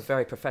not a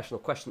very professional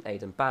question,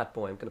 Aiden. Bad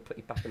boy. I'm going to put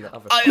you back in the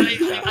other.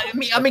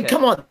 I mean,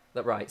 come on.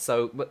 Right.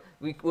 So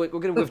we're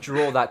going to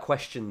withdraw that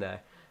question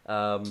there.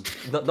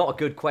 Not a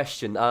good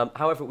question.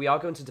 However, we are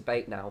going to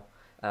debate now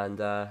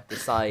and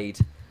decide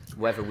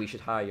whether we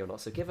should hire you or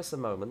not. So give us a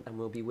moment and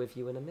we'll be with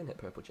you in a minute,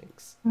 Purple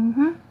Jinx.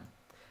 Mm-hmm.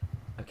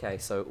 Okay,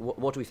 so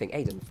what do we think?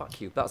 Aiden,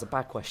 fuck you. That was a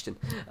bad question.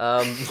 It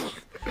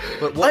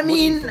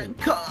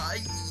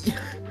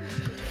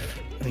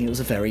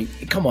was a very...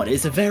 Come on,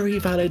 it's a very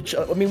valid...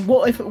 I mean,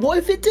 what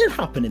if it did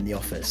happen in the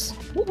office?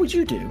 What would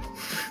you do?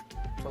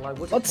 Well,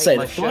 I'd say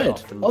they're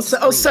fired. I'll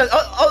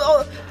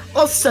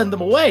send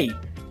them away.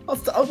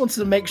 I wanted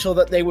to make sure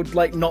that they would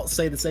not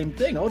say the same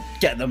thing. I would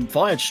get them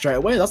fired straight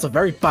away. That's a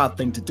very bad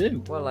thing to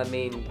do. Well, I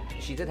mean,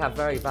 she did have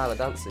very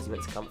valid answers. You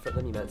meant to comfort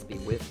them. You meant to be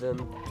with them.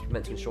 You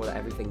meant to ensure that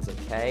everything's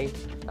okay.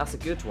 That's a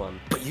good one.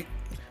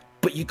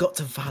 But you got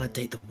to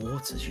validate the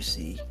waters. You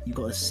see, you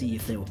got to see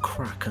if they will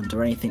crack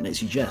under anything that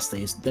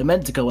suggests they're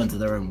meant to go under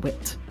their own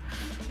wit.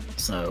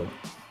 So,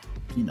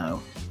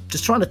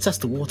 just trying to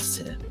test the waters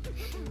here.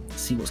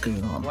 See what's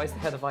going on. Why is the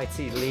head of IT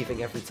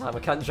leaving every time? I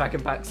can't drag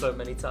him back so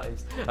many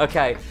times.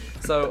 Okay,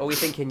 so are we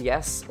thinking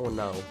yes or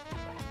no?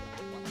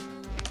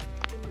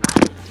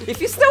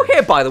 If you're still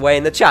here, by the way,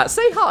 in the chat,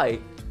 say hi.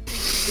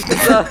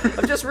 Because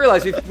I've just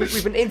realised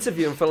we've been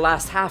interviewing for the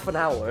last half an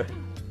hour.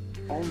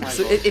 Oh my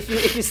so God.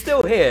 if you're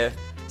still here,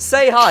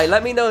 say hi.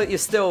 Let me know that you're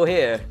still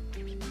here.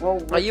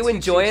 Well, are you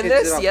enjoying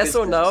this? Yes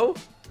or no?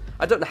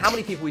 I don't know how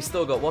many people we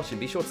still got watching.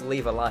 Be sure to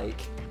leave a like.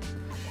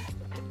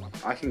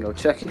 I can go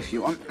check if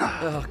you want.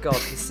 Oh god,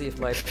 let's see if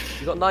my...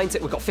 We've got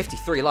 19... We've got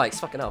 53 likes.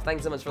 Fucking hell.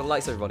 Thanks so much for the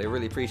likes, everybody. I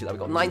really appreciate that. We've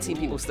got 19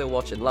 people still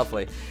watching.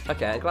 Lovely.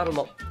 Okay, I'm glad I'm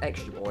not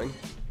extra boring.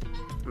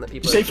 And that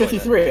You people say enjoy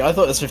 53? I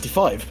thought it was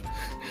 55.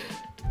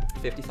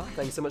 it. 55.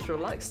 Thanks so much for the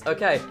likes.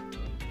 Okay.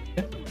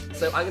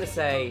 So I'm going to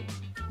say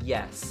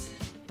yes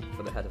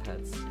for the head of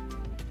heads.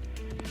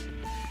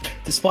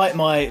 Despite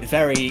my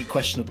very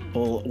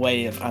questionable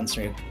way of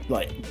answering,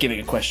 like, giving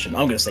a question,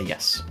 I'm going to say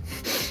yes.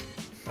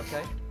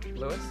 Okay.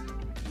 Lewis?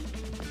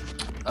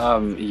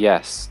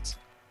 Yes.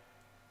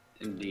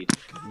 Indeed.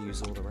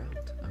 News all around.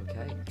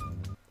 Okay.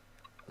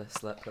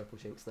 Let's let Purple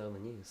Jinx know the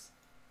news.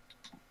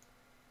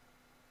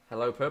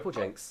 Hello, Purple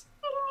Jinx.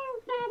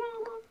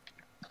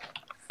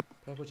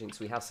 Purple Jinx,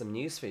 we have some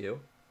news for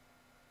you.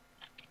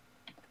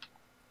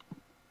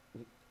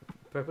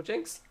 Purple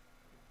Jinx?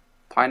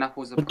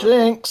 Pineapples are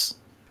Jinx!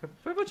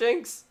 Purple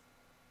Jinx!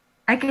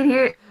 I can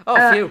hear it. Oh,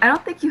 phew. I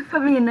don't think you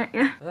put me in there.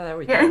 Yeah. Oh, there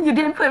we Yeah, go. you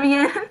didn't put me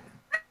in.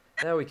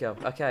 There we go.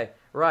 Okay.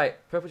 Right,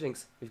 Purple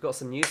Jinx, we've got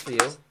some news for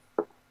you.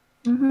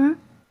 Mm-hmm.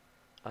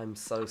 I'm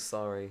so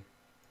sorry.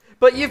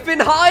 But you've been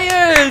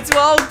hired!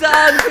 Well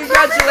done!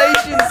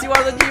 Congratulations! You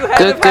are the new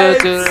head of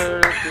heads!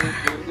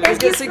 Let's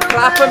get some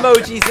clap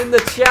emojis in the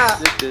chat.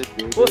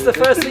 What's the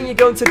first thing you're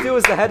going to do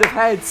as the head of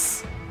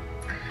heads?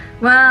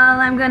 Well,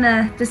 I'm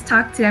gonna just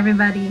talk to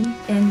everybody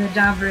in the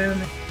job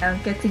room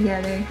and get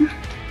together.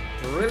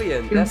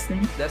 Brilliant. Let's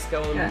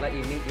go and let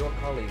you meet your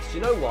colleagues. Do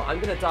you know what? I'm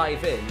going to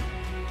dive in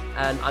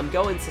and I'm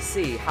going to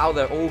see how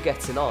they're all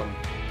getting on.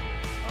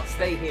 I'll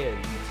stay here.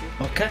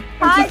 Okay.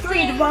 Hi,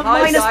 Freedom of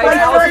Hi, minus guys.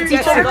 How's it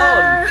getting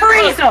on?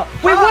 Frieza,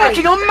 we're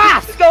working on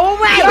maths. Go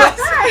away.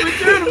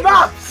 We're doing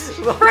maths.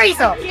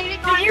 Frieza,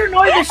 do you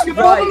know this? You're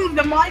following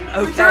the mind.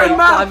 Okay,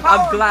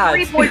 I'm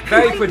glad.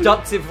 Very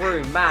productive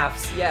room.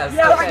 Maths. Yes.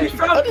 Yeah,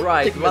 Okay.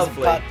 Right.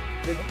 Lovely.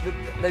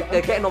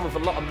 They're getting on with a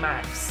lot of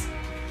maths.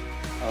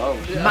 Oh.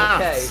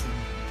 Maths.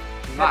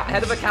 Okay.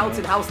 Head of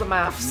accounting. How's the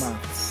maths?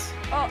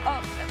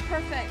 Oh,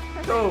 perfect.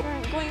 Cool.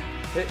 Going.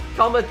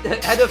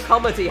 Head of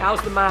comedy.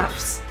 How's the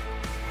maths?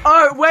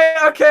 Oh, wait,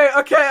 okay,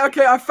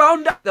 I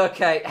found out.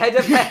 Okay, head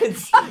of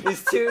heads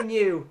is too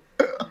new.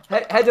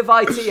 Head of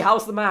IT,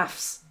 how's the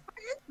maths?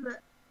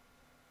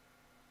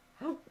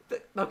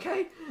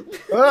 Okay.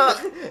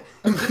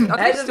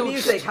 Head of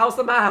music, how's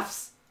the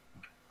maths?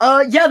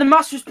 Yeah, the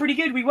maths was pretty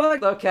good, we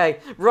worked. Okay,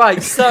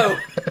 right, so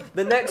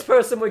the next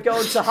person we're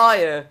going to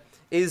hire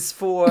is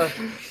for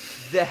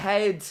the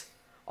head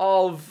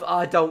of,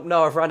 I don't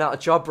know, I've run out of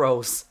job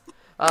roles.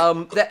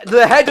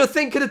 The head of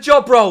thinking of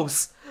job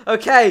roles.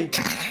 Okay,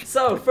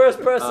 so first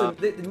person,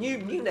 the new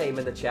name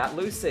in the chat,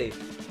 Lucy.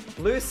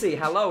 Lucy,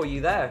 hello, are you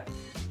there?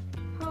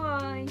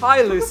 Hi.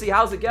 Hi, Lucy,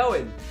 how's it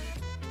going?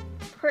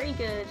 Pretty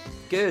good.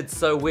 Good,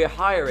 so we're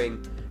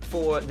hiring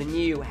for the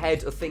new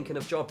head of thinking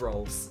of job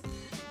roles.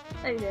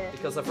 Oh yeah.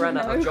 Because I've ran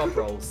out of job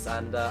roles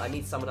and I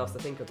need someone else to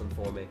think of them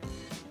for me.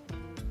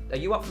 Are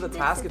you up for the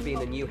task of being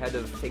the new head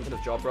of thinking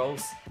of job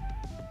roles?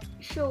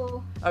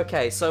 Sure.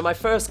 Okay, so my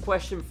first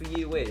question for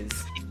you is,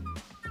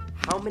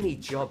 how many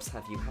jobs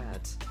have you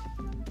had?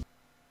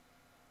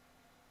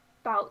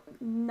 About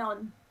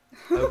none.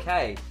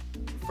 Okay.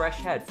 Fresh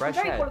head, fresh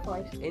I'm very head.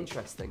 qualified.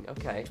 Interesting,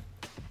 okay.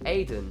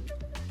 Aiden,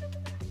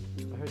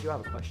 I heard you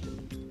have a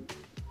question.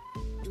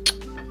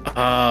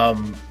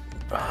 I'm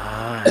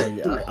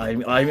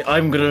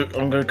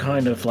gonna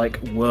kind of like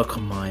work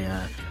on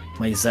my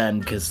my zen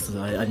because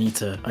I need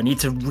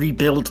to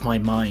rebuild my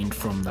mind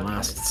from the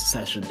last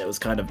session. It was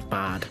kind of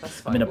bad.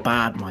 I'm in a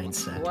bad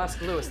mindset. We'll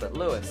ask Lewis then.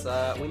 Lewis,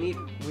 we need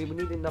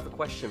another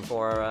question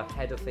for our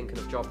head of thinking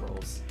of job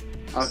roles.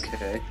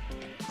 Okay.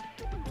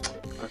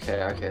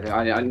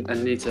 I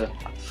need to.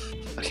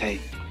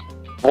 Okay.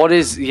 What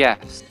is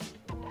yes?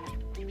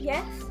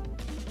 Yes.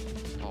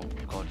 Oh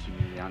God, you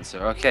knew the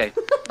answer. Okay.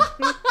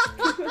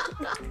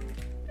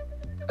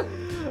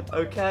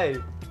 Okay.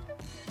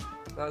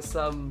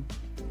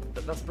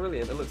 That's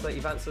brilliant. It looks like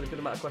you've answered a good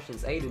amount of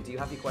questions. Aiden, do you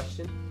have your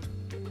question?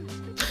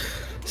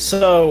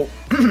 So,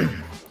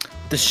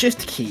 the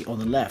shift key on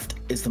the left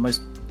is the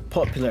most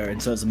popular in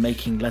terms of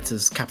making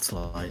letters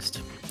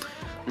capitalized.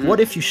 What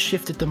if you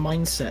shifted the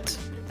mindset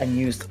and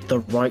used the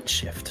right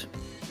shift?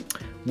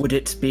 Would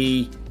it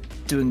be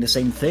doing the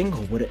same thing,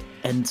 or would it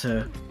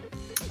enter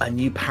a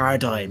new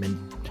paradigm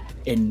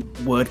in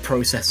word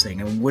processing,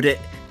 and would it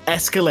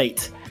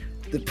escalate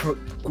the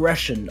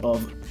progression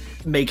of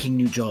making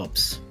new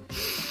jobs?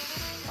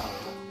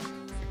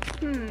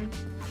 Can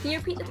you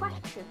repeat the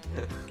question?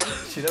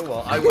 Do you know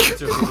what? I wanted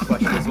to repeat the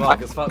question as well,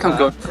 because fuck I'm that.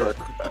 going for it.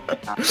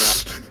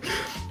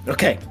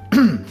 Okay.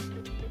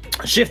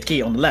 Shift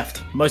key on the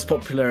left, most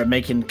popular at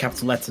making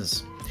capital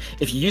letters.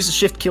 If you use the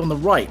shift key on the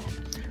right,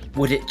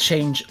 would it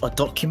change a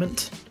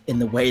document in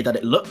the way that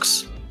it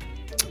looks?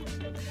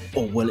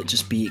 Or will it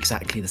just be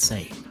exactly the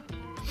same?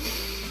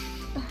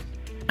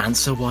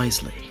 Answer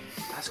wisely.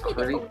 That's Maybe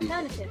crazy.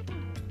 alternative.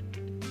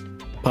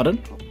 Pardon?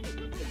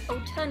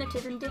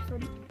 Alternative and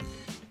different.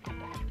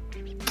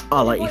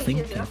 I like your What is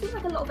it? thinking. That seems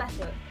like a lot of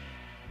effort.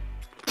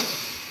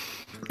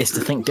 is to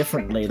think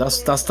differently.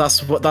 That's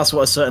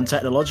what a certain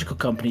technological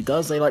company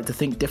does. They like to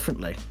think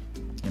differently,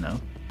 you know.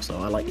 So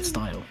I like your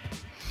style.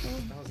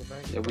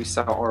 Yeah, we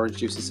sell orange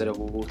juice instead of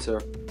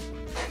water.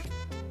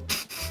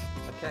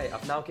 Okay,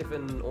 I've now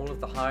given all of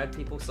the hired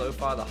people so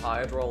far the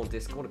hired role on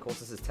Discord. Of course,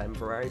 this is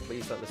temporary.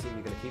 Please don't assume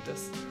you're going to keep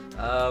this.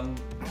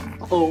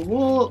 Oh,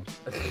 what?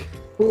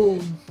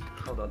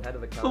 Hold on, head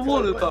of accounting,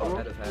 What about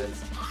head of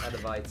heads, head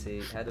of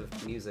IT, head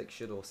of music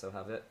should also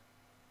have it.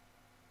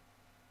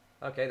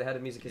 Okay, the head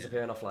of music is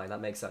appearing offline.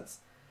 That makes sense.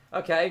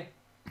 Okay.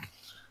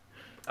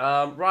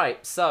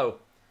 Right, so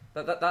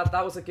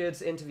that was a good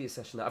interview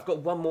session. I've got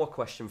one more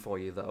question for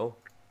you though.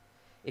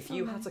 If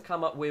you had to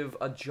come up with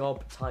a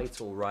job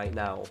title right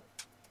now,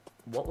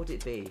 what would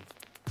it be?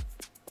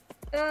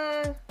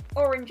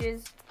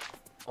 Oranges.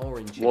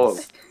 Oranges. Whoa.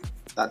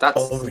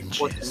 That's Oranges.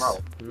 an important role.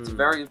 It's a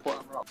very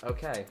important role.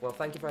 Okay, well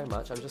thank you very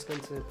much. I'm just going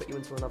to put you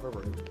into another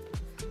room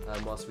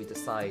whilst we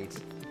decide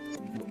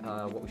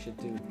what we should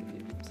do with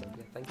you. So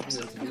yeah, thank you for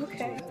your interview.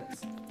 Okay. 2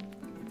 minutes.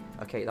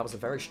 Okay, that was a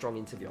very strong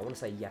interview. I want to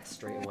say yes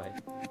straight away.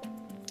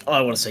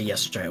 I want to say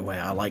yes straight away.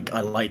 I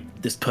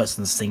like this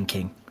person's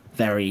thinking.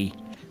 Very,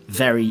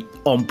 very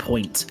on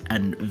point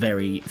and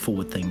very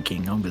forward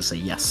thinking. I'm gonna say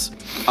yes.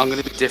 I'm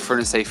gonna be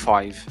different and say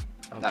 5.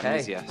 That Okay.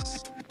 means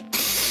yes.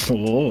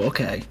 Oh,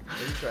 okay.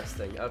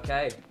 Interesting.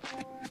 Okay.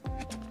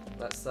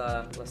 Let's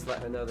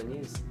let her know the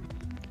news.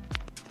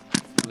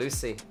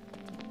 Lucy.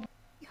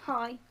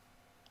 Hi.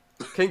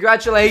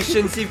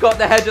 Congratulations, you've got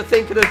the head of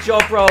thinking of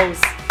job roles.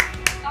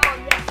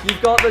 Oh, yes.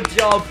 You've got the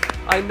job.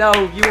 I know,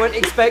 you weren't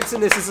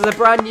expecting this. This is a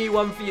brand new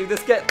one for you.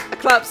 Let's get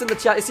claps in the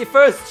chat. It's your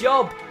first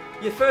job.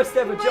 Your first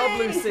ever job,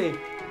 Lucy.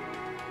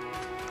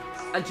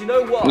 And you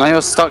know what? Now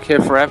you're stuck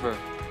here forever.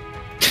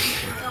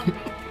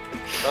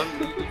 Don't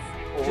leave.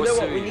 Do you know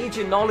what? We need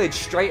your knowledge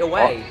straight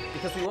away.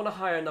 Because we want to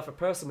hire another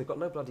person. We've got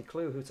no bloody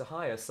clue who to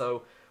hire.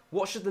 So,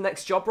 what should the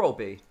next job role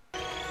be?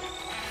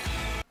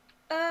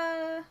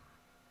 I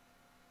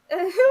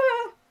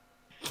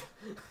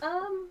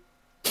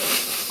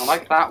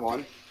like that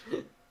one.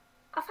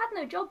 I've had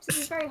no jobs.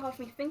 It's very hard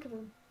for me to think of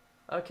them.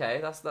 Okay,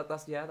 that's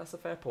a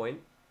fair point.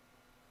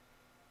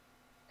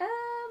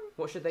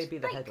 What should they be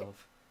the head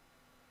of?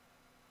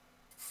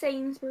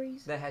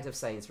 Sainsbury's. The head of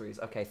Sainsbury's.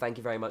 Okay, thank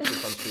you very much for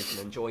your contribution.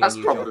 Enjoy your That's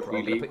new job probably role. I'm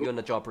going to legal. put you in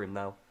the job room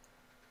now.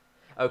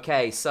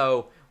 Okay,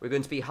 so we're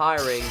going to be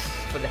hiring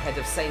for the head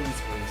of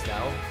Sainsbury's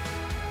now.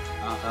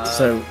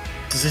 So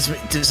does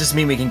this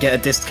mean we can get a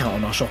discount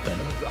on our shopping?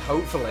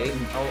 Hopefully,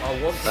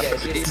 I'll want to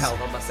get a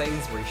discount on my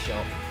Sainsbury's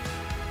shop.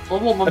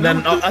 And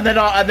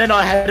then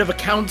our head of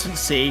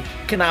accountancy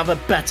can have a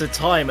better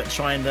time at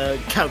trying to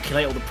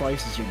calculate all the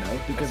prices, you know,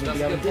 because That's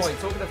we'll a be good able point.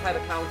 Talking of head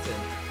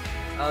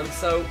accountant,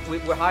 so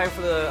we're hiring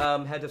for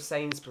the head of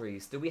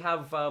Sainsbury's. Do we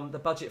have the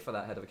budget for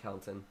that head of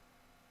accounting?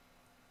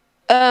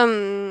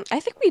 I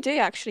think we do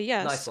actually.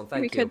 Yes. Nice one, thank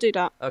we you. could do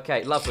that.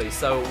 Okay, lovely.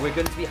 So we're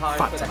going to be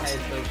hiring for the head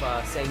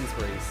of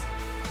Sainsbury's.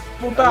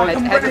 Well,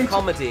 Head of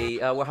comedy.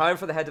 We're hiring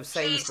for the head of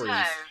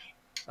Sainsbury's.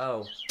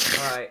 Oh,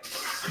 alright.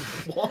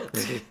 What?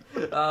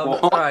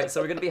 Alright, so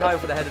we're going to be hiring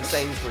for the head of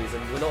Sainsbury's,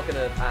 and we're not going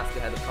to ask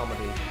the head of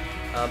comedy.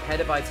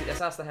 Head of IT,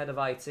 let's ask the head of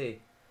IT.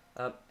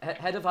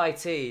 Head of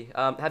IT,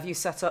 have you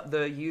set up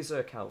the user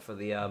account for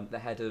the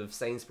head of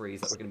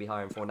Sainsbury's that we're going to be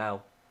hiring for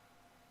now?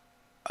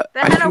 The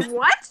head of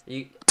what?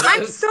 You,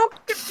 I'm so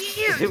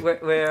confused.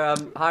 we're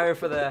hiring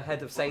for the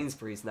head of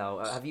Sainsbury's now.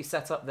 Have you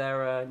set up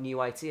their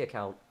new IT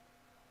account?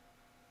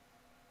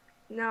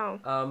 No.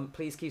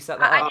 Please can you set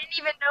that up?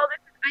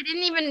 I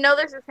didn't even know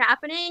this was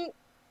happening.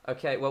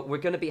 Okay, well, we're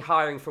going to be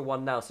hiring for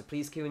one now, so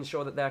please can you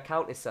ensure that their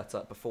account is set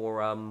up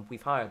before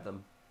we've hired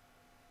them?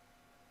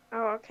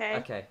 Oh, okay.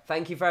 Okay,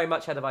 thank you very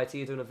much, Head of IT.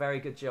 You're doing a very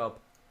good job.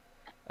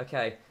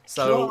 Okay,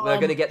 so we're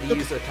going to get the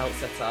user account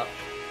set up.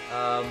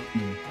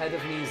 Head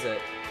of music.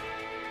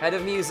 Head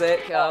of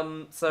music,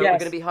 so we're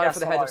going to be hiring for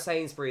the head of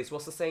Sainsbury's.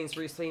 What's the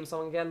Sainsbury's theme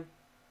song again?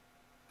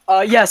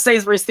 Yeah,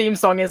 Sainsbury's theme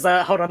song is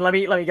hold on, let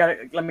me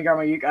grab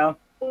my uke.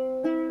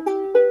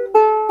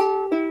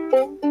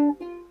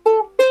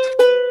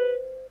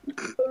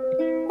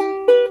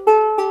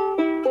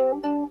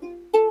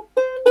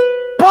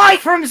 Buy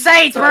from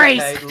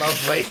Sainsbury's! Okay,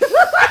 lovely.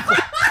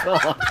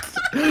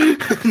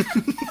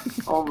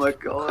 Oh my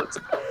god.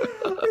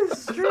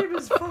 This stream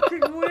is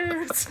fucking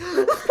weird.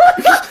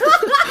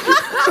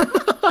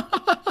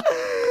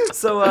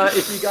 So,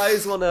 if you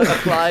guys want to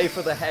apply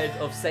for the head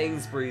of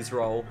Sainsbury's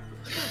role,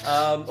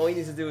 all you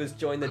need to do is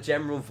join the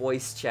general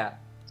voice chat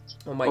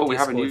on my we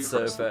have a new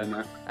Discord person server, in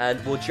there.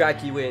 and we'll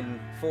drag you in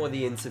for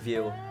the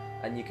interview,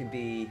 and you can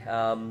be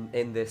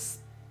in this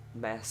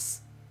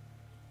mess.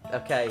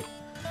 Okay,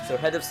 so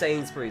head of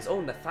Sainsbury's.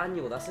 Oh,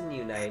 Nathaniel, that's a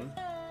new name.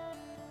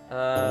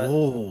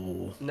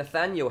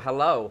 Nathaniel,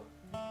 hello.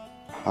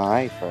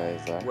 Hi,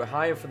 Fraser. We're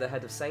hiring for the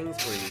head of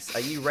Sainsbury's.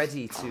 Are you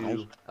ready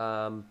to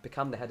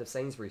become the head of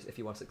Sainsbury's if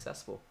you are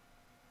successful?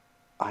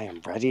 I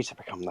am ready to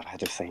become the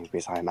head of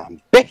Sainsbury's. I am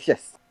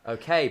ambitious.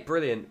 Okay,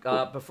 brilliant.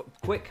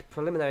 Quick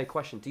preliminary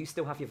question. Do you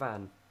still have your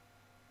van?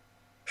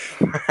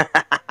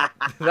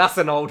 That's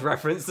an old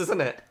reference,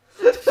 isn't it?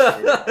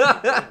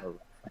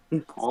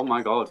 Oh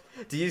my god.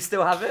 Do you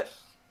still have it?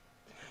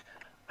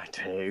 I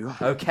do.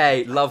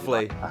 Okay,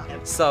 lovely.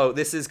 So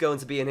this is going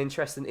to be an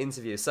interesting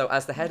interview. So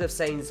as the head of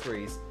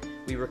Sainsbury's,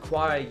 we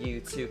require you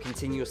to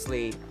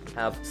continuously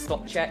have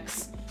stock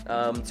checks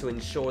to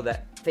ensure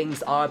that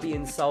things are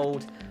being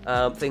sold,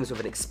 things with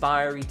an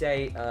expiry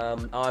date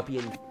are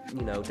being,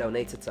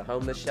 donated to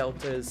homeless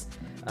shelters,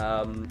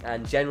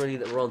 and generally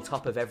that we're on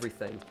top of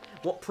everything.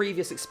 What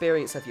previous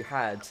experience have you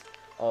had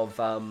of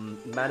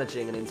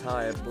managing an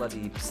entire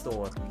bloody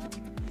store?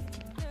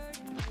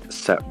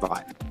 So,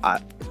 right,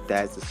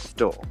 there's a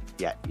store,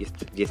 yeah, you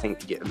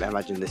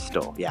imagine this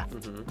store, yeah?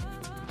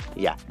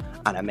 Yeah,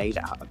 and I made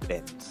it out of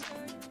bins.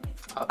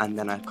 And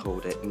then I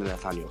called it the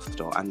Nathaniel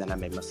store, and then I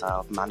made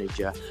myself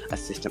manager,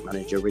 assistant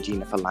manager,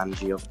 Regina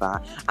Phalange of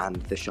that, and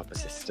the shop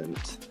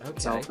assistant. Okay.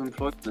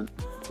 Self-employed then?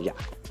 Yeah.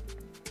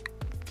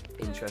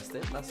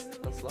 Interesting.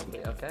 That's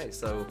lovely. Okay,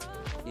 so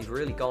you've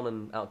really gone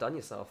and outdone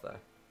yourself there.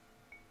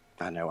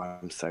 I know,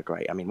 I'm so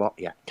great. I mean, what?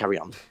 Yeah, carry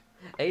on.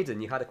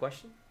 Aidan, you had a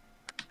question?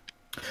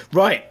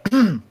 Right.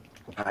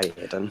 Hi,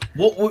 Aidan.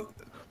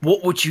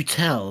 What would you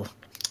tell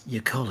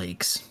your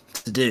colleagues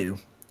to do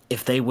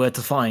if they were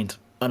to find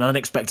an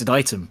unexpected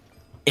item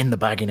in the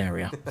bagging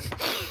area?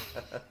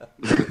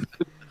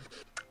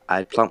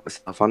 I'd plant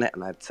myself on it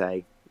and I'd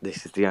say,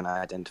 this is the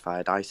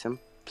unidentified item,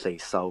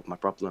 please solve my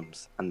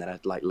problems. And then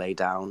I'd lay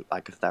down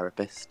like a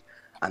therapist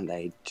and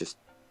they'd just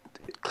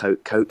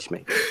coach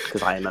me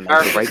because I am a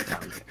mental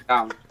breakdown.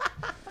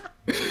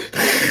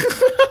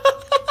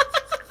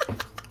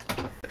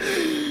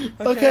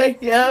 Okay,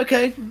 yeah,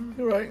 okay,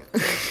 you're right.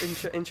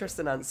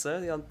 Interesting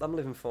answer. I'm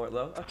living for it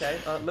though. Okay,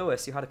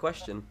 Lewis, you had a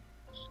question.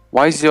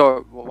 Why is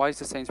the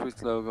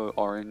Sainsbury's logo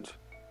orange?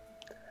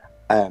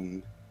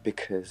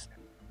 Because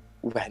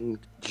when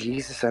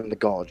Jesus and the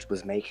God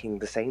was making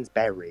the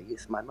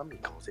Sainsbury's, my mummy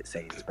calls it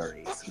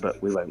Sainsbury's,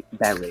 but we won't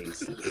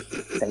berries.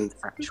 Saint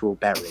actual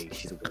berry.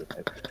 She's a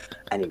weirdo.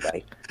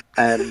 Anyway,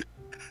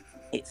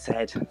 it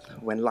said,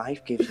 when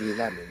life gives you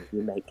lemons,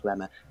 you make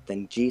lemon.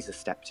 Then Jesus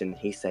stepped in.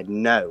 He said,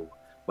 no.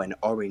 When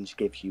orange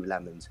gives you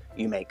lemons,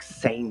 you make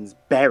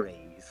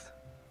Sainsbury's.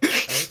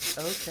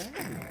 Okay.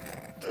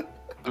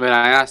 I mean,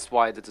 I asked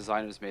why the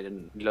designers made a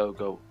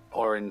logo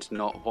orange,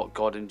 not what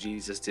God and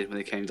Jesus did when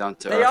they came down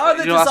to Earth. They are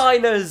the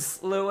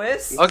designers,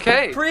 Lewis.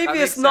 Okay.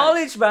 Previous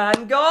knowledge,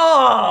 man.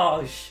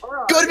 Gosh.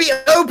 Gotta be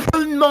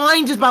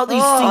open-minded about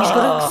these things.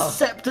 Gotta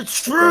accept the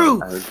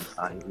truth.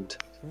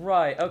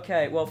 Right,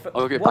 okay, well,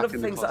 one of the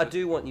things that I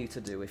do want you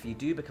to do, if you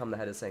do become the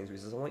head of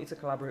Sainsbury's, is I want you to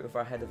collaborate with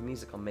our head of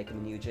music on making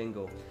a new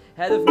jingle.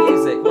 Head of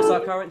music, what's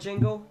our current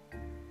jingle?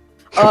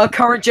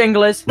 Current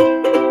jingle is...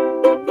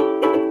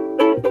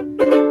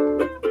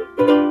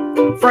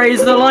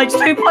 Fraser likes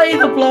to play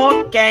the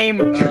block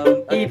game.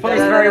 He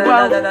plays very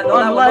well. Not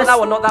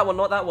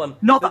that one.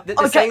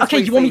 Okay,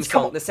 you want me to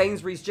come on? The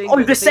Sainsbury's jingle.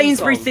 Oh, the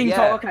Sainsbury's theme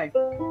song, okay.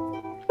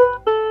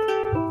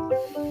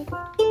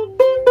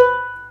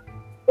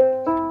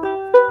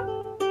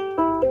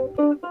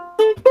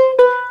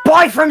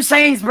 Buy from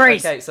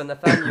Sainsbury's! Okay, so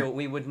Nathaniel,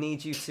 we would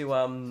need you to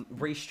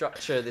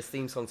restructure this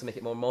theme song to make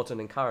it more modern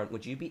and current.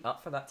 Would you be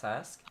up for that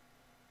task?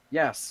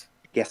 Yes.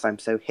 Yes, I'm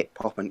so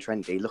hip-hop and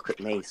trendy. Look at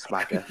me,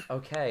 swagger.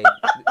 Okay.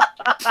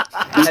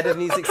 Head of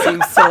music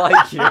seems to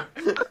like you.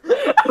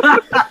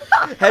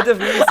 Head of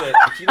music,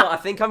 do you know what? I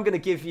think I'm going to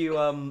give you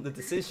the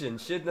decision.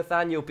 Should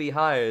Nathaniel be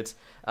hired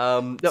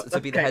to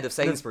be the head of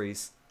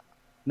Sainsbury's?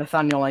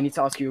 Nathaniel, I need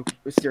to ask you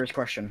a serious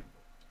question.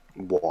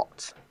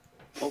 What?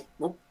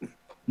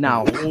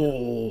 Now. Now,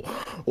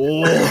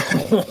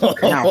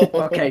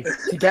 okay,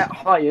 to get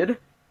hired,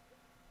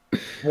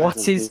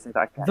 what is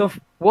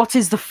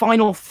the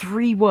final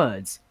 3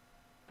 words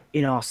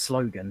in our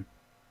slogan?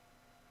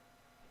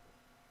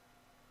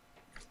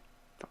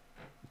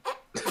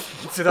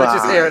 Did I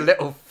just hear a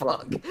little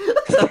fuck?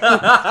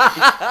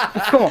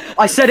 Come on,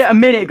 I said it a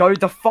minute ago.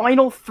 The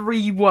final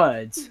 3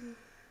 words.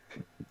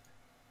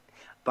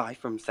 Buy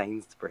from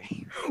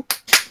Sainsbury.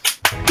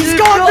 He's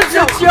got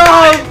the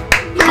job!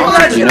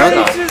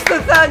 Congratulations,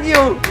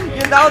 Nathaniel!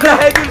 You're now the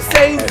head of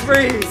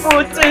Sainsbury's!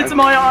 Oh, tears to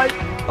my eyes!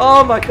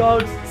 Oh my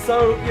god.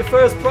 So, your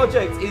first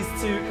project is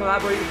to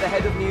collaborate with the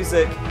head of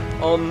music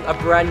on a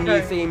brand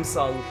new theme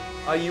song.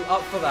 Are you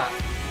up for that?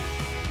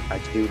 I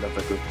do love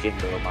a good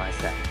jingle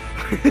myself.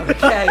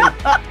 Okay.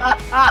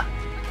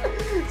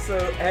 So,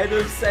 head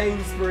of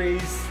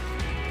Sainsbury's.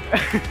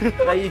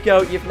 There you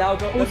go, you've now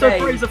got the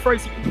name.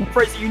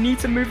 Fraser, you need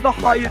to move the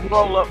hired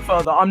roll up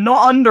further. I'm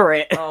not under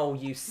it. Oh,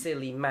 you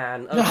silly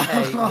man.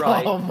 Okay,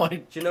 right. Oh my...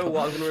 Do you know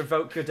what? I'm going to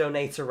revoke your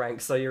donator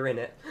rank so you're in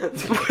it.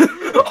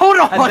 Hold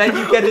on. And then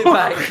you get it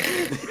back.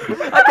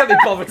 I can't be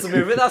bothered to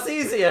move it, that's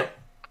easier.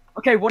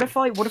 Okay, what if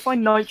I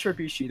nitro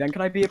boost you? Then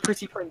can I be a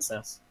pretty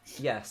princess?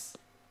 Yes.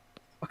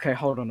 Okay,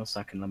 hold on a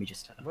second. Let me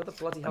just. Where the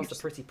bloody hell's the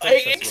pretty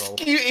princess roll?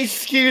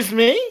 Excuse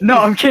me? No,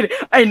 I'm kidding.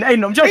 Hey,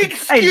 I'm joking.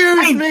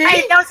 Excuse me?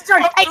 Hey, no,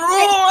 sorry. After all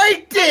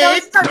I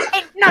did.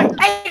 No,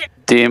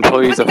 The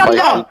employees are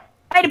fighting.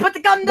 Hey, put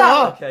the gun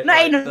down. Okay, no,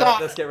 right, no.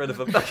 let's get rid of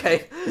them.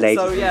 Okay. Ladies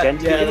So and yeah,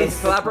 gentlemen, you need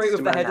to collaborate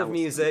with the head of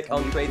music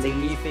on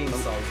creating new theme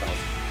songs.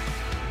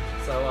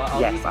 So I'll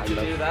Yes, leave I you to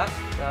love do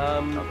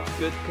that.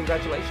 Good,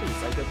 congratulations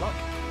and good luck.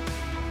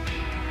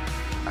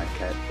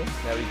 Okay.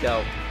 There we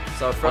go.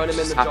 So I've thrown What him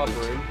in the just job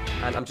happened? room,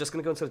 and I'm just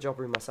going to go into the job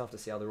room myself to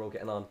see how they're all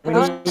getting on. We need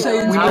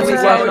How are we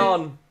to getting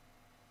on?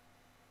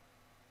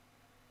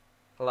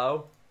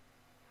 Hello?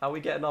 How are we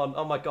getting on?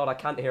 Oh my god, I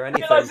can't hear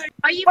anything.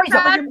 Are you Fraser,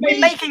 proud of we're me?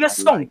 making a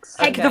song.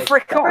 Take the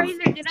frick off.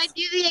 Fraser,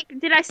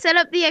 did I set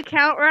up the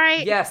account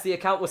right? Yes, the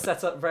account was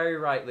set up very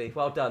rightly.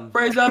 Well done.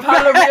 Fraser, I've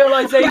had a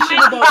realization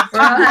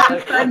about.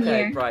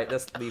 Okay, right,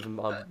 let's leave him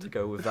on to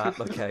go with that.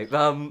 Okay.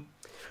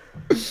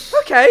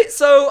 Okay,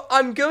 so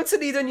I'm going to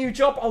need a new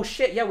job. Oh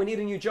shit, yeah, we need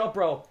a new job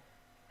role.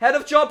 Head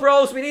of job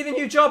roles, we need a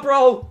new job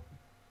role.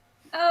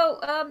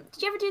 Oh,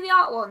 did you ever do the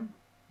art one?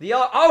 The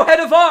art. Oh, head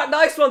of art,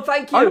 nice one,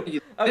 thank you. Oh, you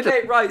did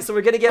Okay, right, so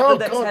we're gonna get Oh, the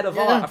next God, head of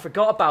yeah. art. I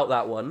forgot about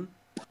that one.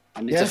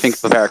 I need to think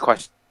of a better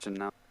question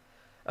now.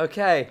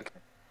 Okay.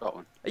 Got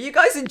one. Are you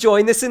guys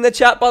enjoying this in the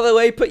chat, by the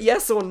way? Put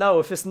yes or no.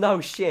 If it's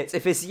no, shit.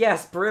 If it's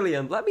yes,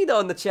 brilliant. Let me know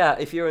in the chat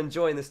if you're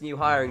enjoying this new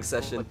hiring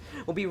session.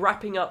 We'll be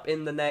wrapping up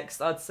in the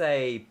next, I'd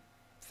say,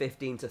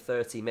 15 to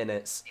 30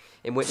 minutes.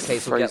 In which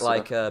case we'll get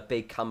like a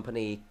big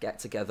company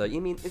get-together.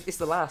 You mean, it's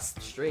the last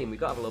stream. We've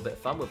got to have a little bit of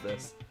fun with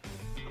this.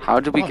 How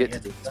did we Oh, get yeah,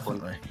 to this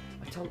definitely. point?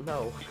 I don't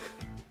know.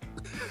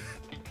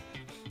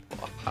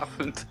 What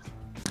happened?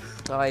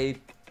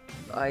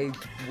 I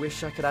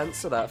wish I could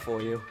answer that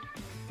for you.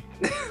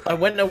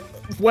 When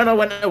I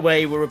went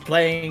away, we were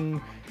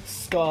playing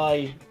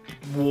Sky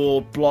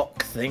War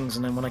block things,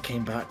 and then when I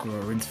came back, we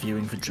were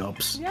interviewing for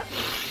jobs. Yep.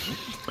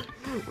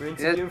 We're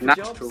interviewing for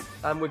natural. jobs,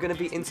 and we're going to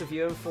be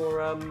interviewing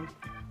for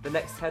the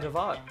next head of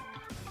art.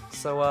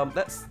 So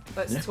let's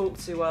talk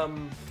to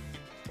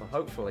well,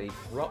 hopefully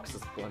Rox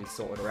has bloody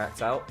sorted her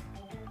act out.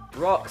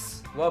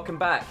 Rox, welcome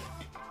back.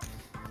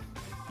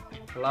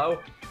 Hello,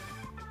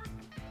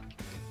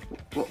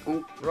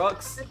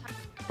 Rox.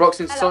 Rox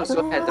insults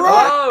your head.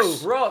 Oh,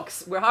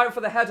 Rox, we're hiring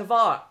for the head of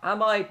art.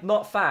 Am I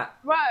not fat?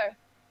 Whoa.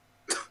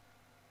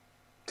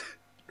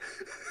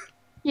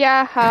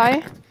 Yeah,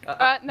 hi. No,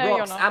 Rox,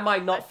 you're not. am I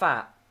not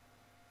fat?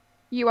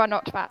 You are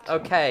not fat.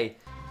 Okay,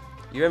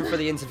 you're in for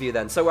the interview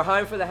then. So we're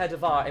hiring for the head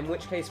of art, in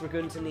which case we're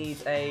going to need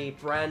a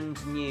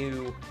brand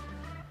new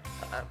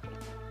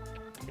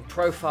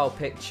profile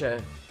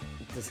picture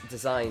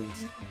designed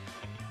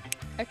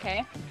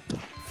Okay.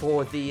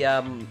 for the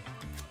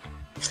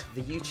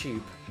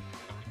YouTube.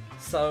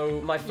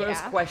 So my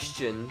first Yeah.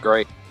 question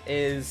Great.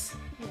 is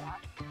Yeah.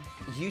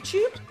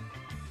 YouTube?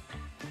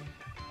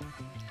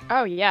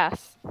 Oh,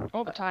 yes.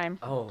 All the time.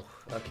 Oh,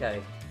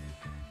 okay.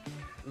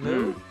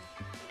 Lou?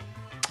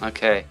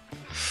 Okay.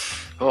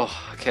 Oh,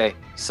 okay.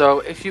 So,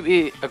 if you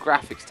eat a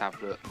graphics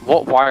tablet,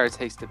 what wire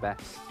tastes the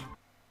best?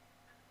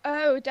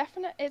 Oh,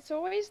 definitely. It's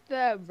always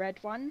the red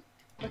one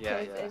because Yeah.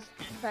 it's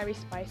very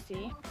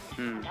spicy.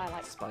 Hmm. I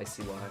like.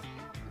 Spicy wire.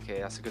 Okay,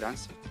 that's a good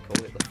answer.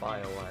 Call it the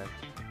fire wire.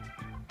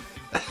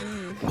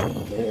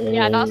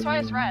 Yeah, that's why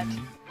it's red.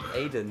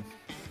 Aiden.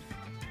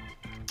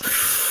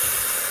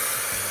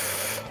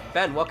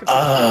 Ben, welcome to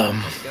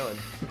How's it going?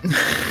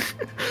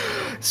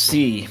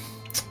 See,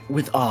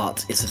 with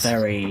art, it's a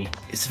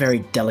very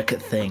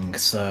delicate thing.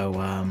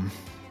 So,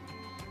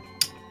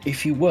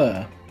 if you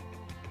were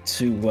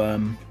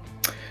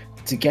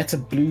to get a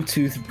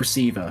Bluetooth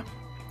receiver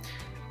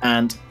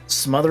and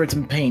smother it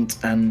in paint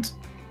and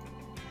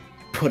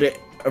put it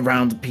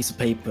around a piece of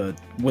paper,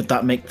 would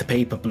that make the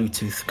paper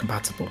Bluetooth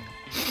compatible?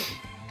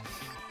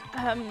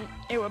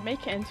 It would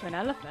make it into an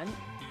elephant.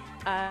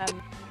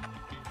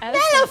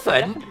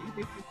 Elephant?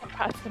 Bluetooth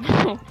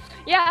compatible.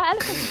 Yeah,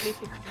 elephants are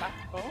Bluetooth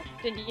compatible.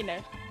 Didn't you know?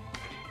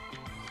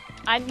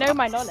 I know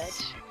my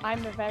knowledge.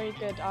 I'm a very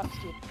good art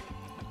student.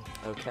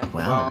 Okay.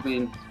 Well, I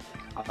mean,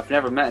 I've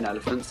never met an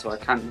elephant, so I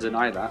can't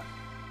deny that.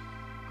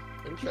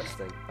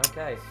 Interesting.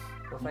 Okay.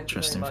 Well, thank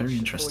Interesting, you very very much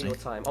interesting. for your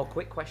time. Oh,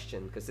 quick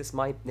question, because this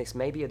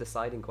may be a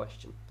deciding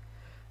question.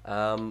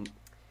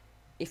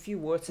 If you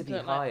were to be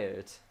don't like-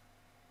 hired,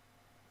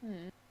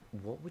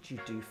 what would you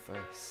do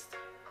first?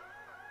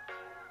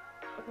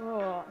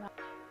 Oh,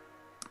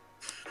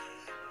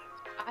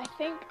 I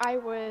think I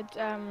would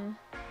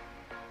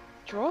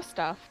draw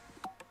stuff.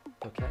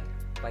 Okay.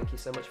 Thank you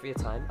so much for your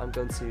time. I'm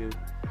going to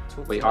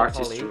talk Wait, to my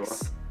artist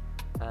colleagues,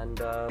 and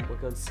we're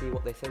going to see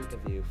what they think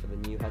of you for the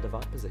new head of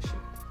art position.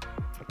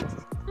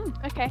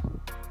 Okay.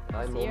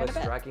 I'm See you in a almost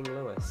bit. dragging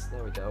Lewis.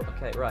 There we go.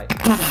 Okay, right.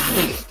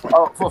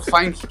 Oh, well,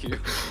 thank you.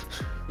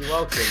 You're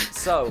welcome.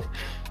 So,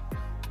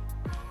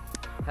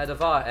 head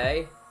of art,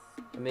 eh?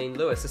 I mean,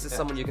 Lewis, this is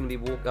someone you're going to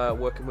be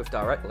working with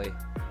directly.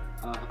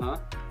 Uh-huh.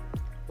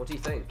 What do you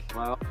think?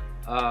 Well,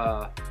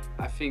 I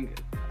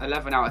think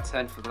 11 out of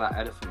 10 for that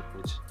elephant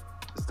image.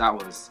 Because that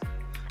was...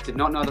 Did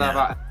not know that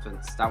about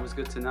elephants. That was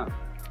good to know.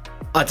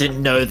 I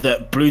didn't know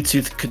that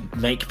Bluetooth could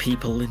make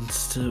people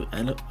into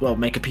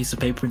make a piece of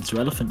paper into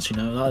elephants. You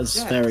know, that was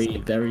Yeah,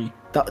 very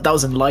that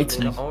was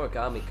enlightening.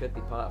 Origami could be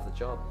part of the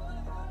job.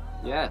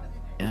 Yeah.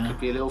 Yeah. Could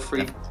be a little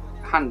free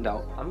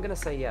handout. I'm going to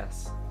say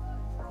yes.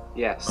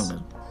 Yes.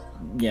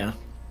 Yeah,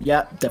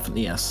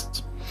 definitely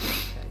yes.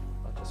 Okay,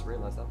 I just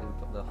realised I've been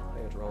put the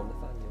hired role,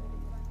 Nathaniel.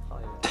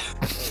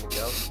 Hired. There we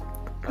go.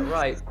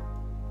 Alright.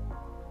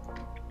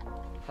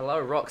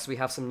 Hello, Rox, we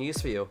have some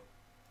news for you.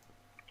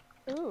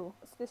 Ooh,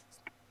 what's this?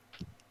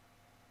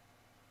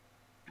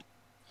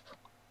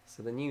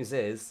 So the news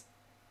is...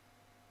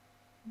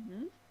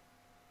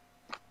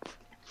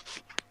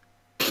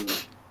 Dun,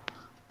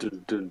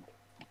 dun,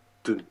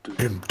 dun, dun.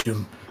 Dum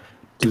dum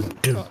dum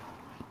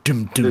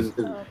dum dum dum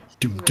dum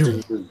dum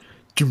dum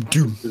dum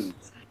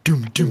dum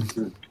dum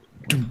dum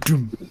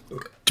dum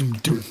dum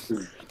dum.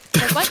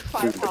 There's like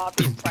 5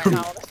 heartbeats right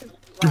now. This is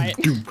right.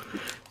 Dum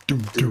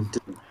dum dum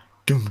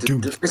dum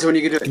dum. This one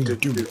you can do it.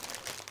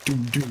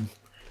 Dum dum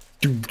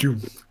dum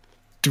dum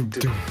dum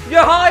dum.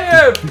 You're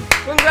hired!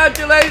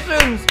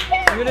 Congratulations!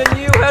 You're the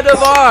new head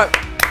of art!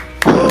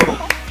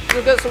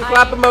 You'll get some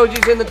clap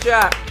emojis in the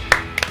chat.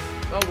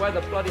 Oh, where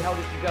the bloody hell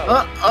did you go?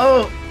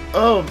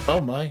 Oh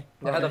my.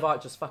 The head of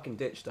art just fucking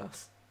ditched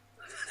us.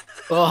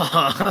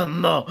 Oh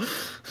no.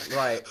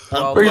 Right,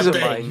 well, never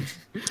mind.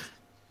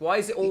 Why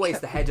is it always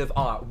the head of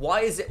art?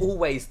 Why is it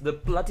always the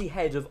bloody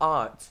head of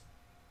art?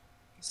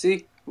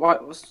 See? Why?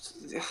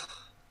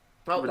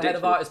 Oh, the head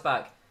of art is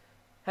back.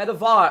 Head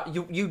of art,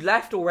 you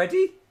left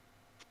already?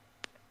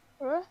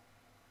 What?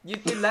 You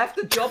left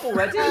the job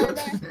already?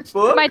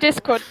 My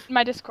Discord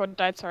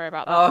died. Sorry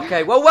about that. Oh,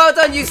 okay, well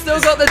done. You still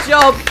got the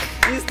job.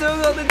 You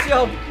still got the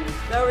job.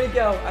 There we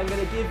go. I'm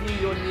gonna give you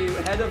your new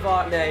head of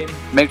art name.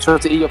 Make sure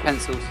to eat your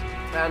pencils.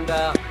 And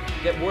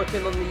get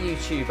working on the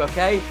YouTube,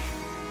 okay?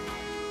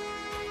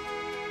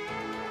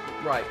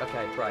 Right.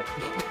 Okay. Right.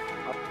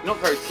 Not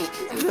very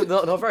talkative.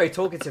 not very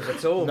talkative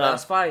at all. No.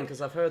 That's fine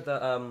because I've heard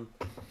that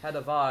head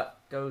of art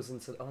goes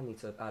into. I need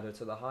to add her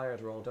to the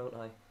hired role, don't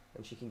I?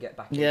 And she can get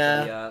back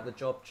into the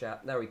job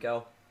chat. There we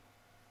go.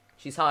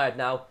 She's hired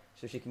now,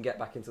 so she can get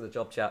back into the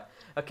job chat.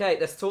 Okay,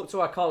 let's talk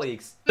to our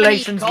colleagues.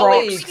 Congratulations,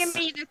 colleagues.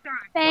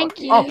 Thank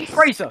you. Oh,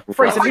 Fraser,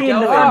 me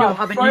and Nathaniel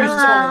have a new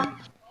song.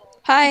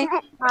 Hi.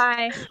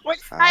 Hi. We're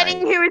deciding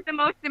who is the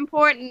most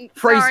important.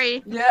 Phrase-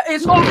 Sorry. Yeah,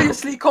 it's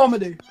obviously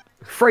comedy.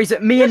 Fraser,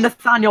 me and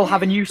Nathaniel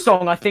have a new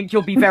song. I think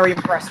you'll be very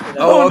impressed with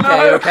it. Oh, okay,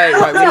 no. okay,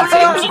 right. We need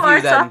to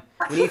interview then.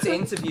 We need to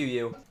interview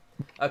you.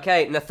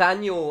 Okay,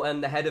 Nathaniel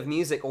and the head of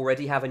music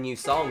already have a new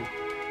song.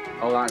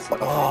 Oh, that's like.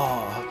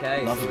 Oh. Okay,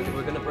 so lovely.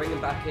 we're gonna bring him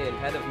back in.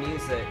 Head of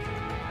music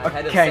and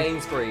head of Okay.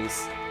 Sainsbury's.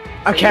 So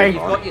Okay. you've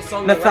got your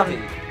song Nathan-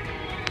 already.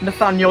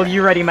 Nathaniel,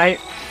 you ready, mate?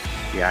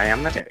 Yeah, I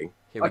am ready.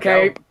 Here we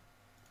Okay. go.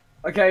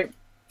 Okay.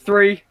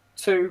 3,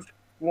 2,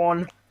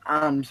 1,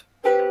 and.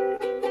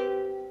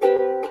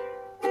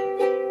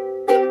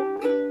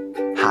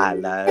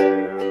 Hello.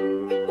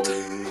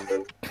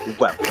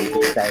 Welcome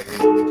to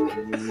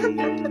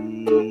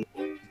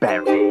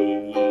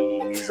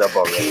Sainsbury's or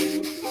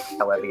boring,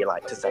 however you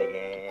like to say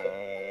it.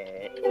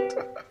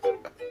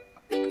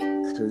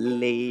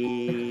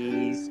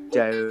 Please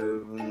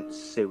don't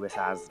sue us,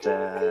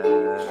 Asda.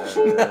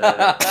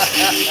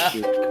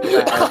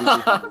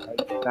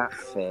 Take that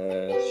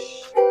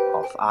fish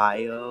off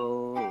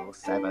aisle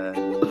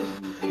 7.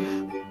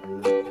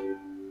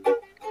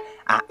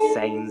 At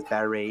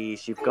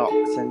Sainsbury's, you've got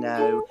to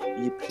know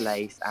your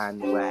place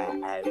and where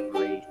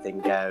everything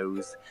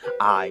goes.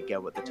 I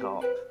go at the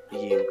top,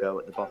 you go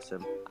at the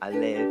bottom. I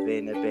live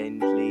in a bin,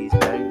 please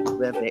don't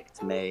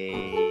evict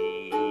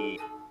me.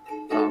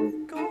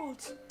 God.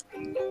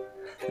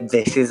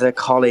 This is a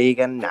colleague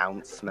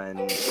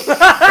announcement. Their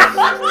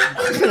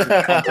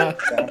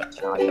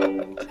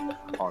child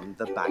on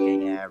the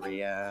bagging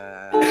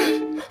area.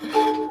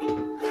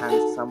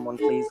 Can someone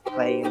please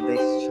claim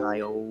this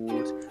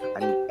child?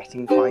 I'm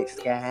getting quite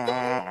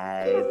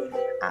scared.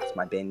 At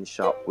my bin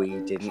shop, we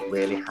didn't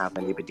really have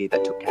anybody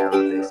that took care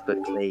of this,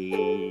 but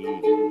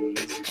please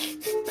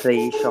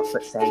shop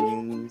at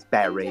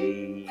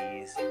Sainsbury's.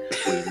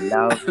 We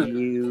love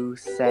you,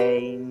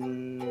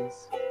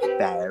 Sainsbury's.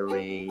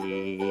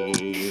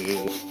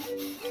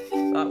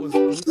 That was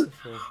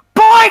beautiful.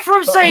 Boy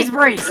from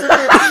Sainsbury's!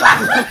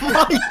 Oh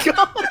my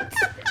god!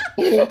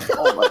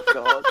 Oh my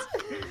god.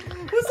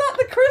 Was that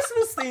the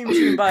Christmas theme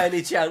tune by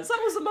any chance? That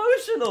was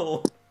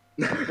emotional.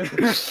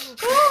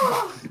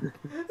 Oh,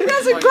 you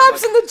guys are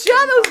claps in the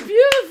chat. That was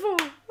beautiful.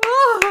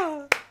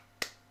 Oh.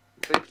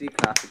 Simply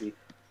classy.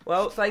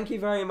 Well, thank you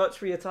very much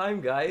for your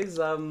time, guys.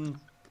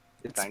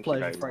 It's Thank a you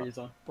pleasure, very much.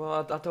 Fraser. Well,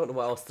 I don't know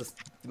what else to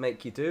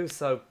make you do.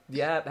 So,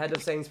 yeah, head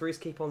of Sainsbury's,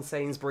 keep on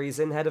Sainsbury's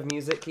in. Head of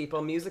music, keep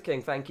on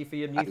musicking. Thank you for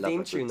your I new love theme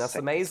it tune. with That's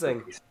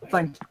amazing.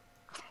 Thank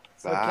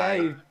you.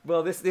 Okay,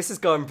 well, this is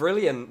going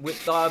brilliant.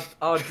 With our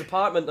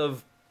department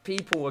of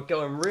people are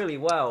going really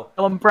well.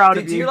 I'm proud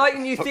of Do you. you like the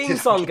new theme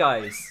song,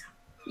 guys?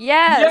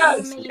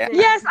 Yes.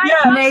 Yes,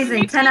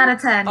 Amazing. 10 out of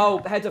 10. Oh,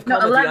 head of No,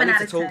 comedy, I 11 need out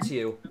to of talk 10. to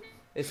you.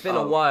 It's been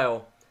a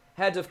while.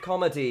 Head of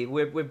comedy,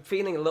 we're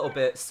feeling a little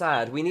bit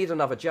sad. We need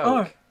another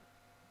joke.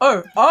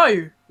 Oh, are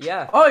you?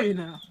 Yeah. Are you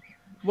now?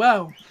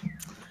 Well,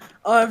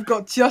 I've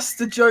got just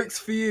the jokes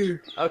for you.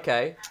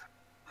 Okay.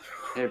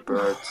 Hey,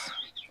 birds.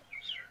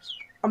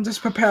 I'm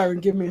just preparing.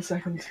 Give me a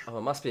second. Oh,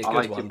 it must be a I good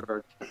like one. your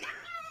bird.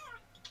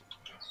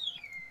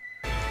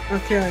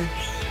 Okay.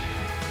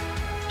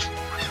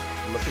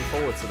 I'm looking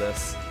forward to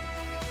this.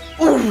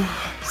 Ooh,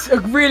 it's a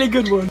really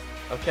good one.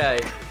 Okay.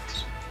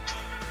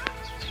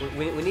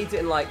 We need it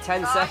in like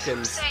 10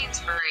 seconds.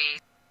 Sainsbury.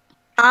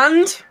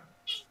 And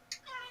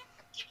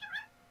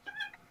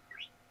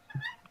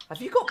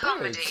have you got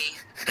Comedy.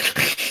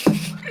 birds?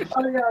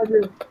 Oh yeah, I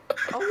do.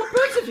 Oh, what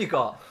birds have you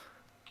got?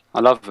 I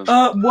love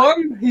them.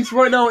 One, he's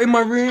right now in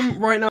my room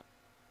right now.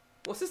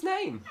 What's his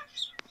name?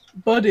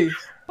 Buddy.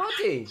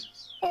 Buddy.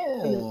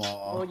 Oh.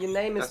 Oh, your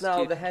name is That's now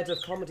cute. the head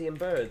of comedy and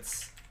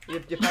birds. You're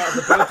part of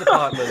the bird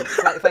department.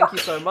 Thank you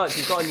so much.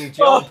 You've got a new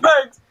job. Oh,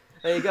 thanks.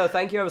 There you go.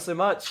 Thank you ever so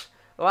much.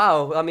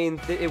 Wow. I mean,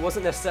 it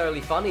wasn't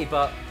necessarily funny,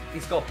 but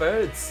he's got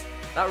birds.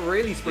 That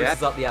really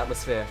spruces up the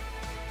atmosphere.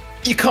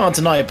 You can't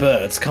deny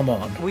birds. Come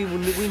on. We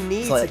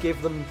need like- to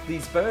give them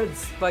these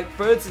birds. Like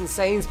birds in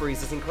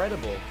Sainsbury's is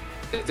incredible.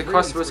 If the Really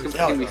customers spruces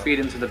can up. we feed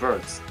them to the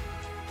birds.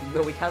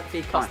 No, we can't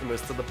feed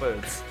customers to the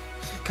birds.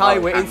 Kai,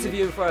 Oh, we're can we?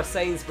 interviewing for our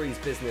Sainsbury's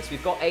business.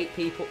 We've got 8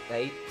 people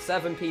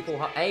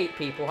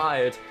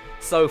hired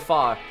so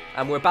far,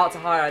 and we're about to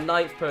hire a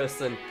 9th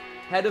person.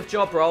 Head of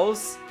job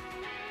roles.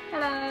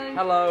 Hello.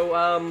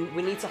 Hello.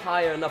 We need to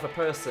hire another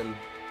person,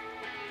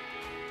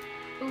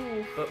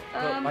 Ooh. but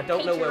I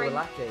don't know where we're catering.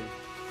 lacking.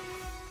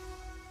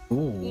 You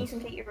Ooh. need some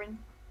catering.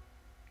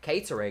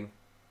 Catering.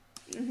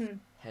 Mhm.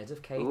 Head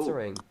of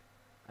catering.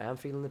 I am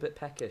feeling a bit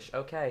peckish.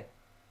 Okay.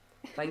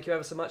 Thank you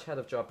ever so much, head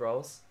of job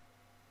roles.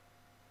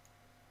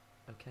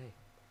 Okay.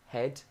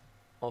 Head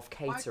of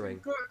catering.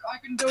 I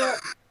can do it.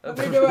 Let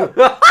me do it.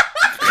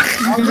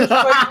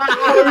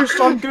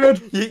 I'm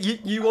good.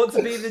 You want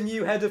to be the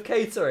new head of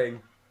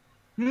catering?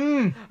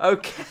 Hmm.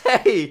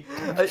 Okay.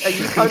 Are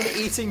you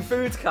currently eating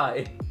food,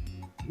 Kai?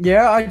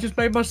 Yeah, I just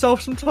made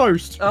myself some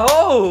toast.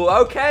 Oh,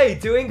 okay.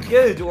 Doing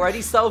good.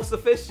 Already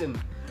self-sufficient.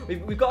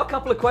 We've got a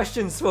couple of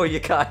questions for you,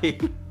 Kai.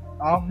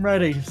 I'm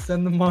ready.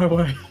 Send them my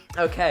way.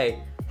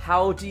 Okay.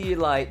 How do you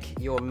like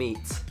your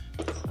meat?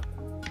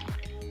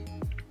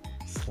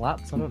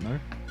 Slaps? I don't know.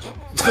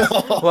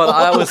 Well,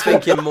 I was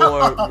thinking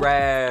more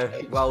rare,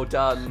 well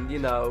done, you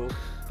know,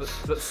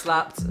 but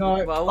slapped.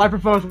 No, well, I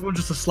prefer someone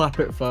just to slap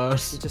it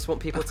first. You just want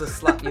people to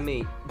slap your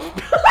meat.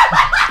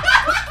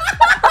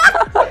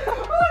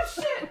 Oh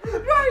shit!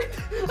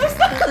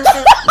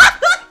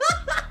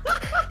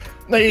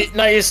 Right.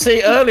 Now you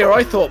see, earlier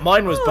I thought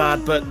mine was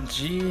bad, but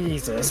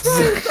Jesus.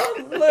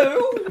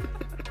 Lou.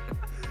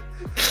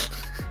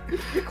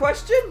 Your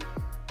question?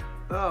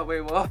 Oh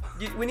wait, what?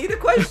 We need a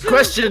question.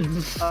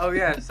 Question. Oh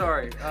yeah,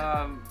 sorry.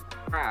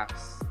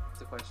 Grass.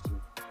 It's a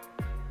question.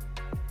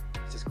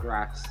 It's just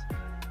grass.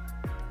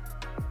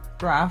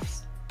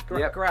 Graphs?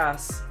 Yep.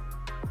 Grass.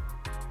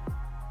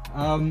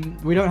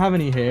 We don't have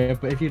any here,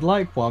 but if you'd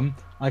like one,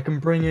 I can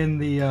bring in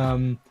the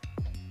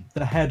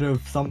head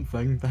of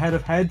something. The head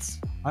of heads?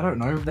 I don't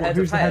know. The head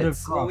Who's of the head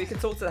heads. of Well, we can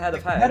talk to the head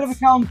of heads. Head of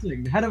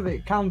accounting. The head of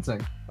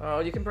accounting. Oh,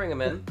 you can bring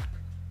him in.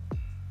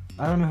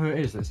 I don't know who it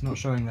is. It's not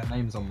showing their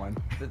names on mine.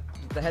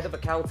 The head of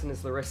accounting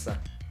is Larissa.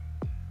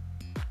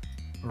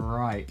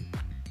 Right.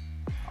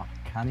 Oh,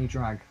 can he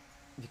drag?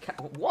 You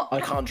can't, what?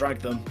 I can't drag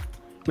them.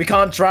 We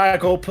can't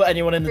drag or put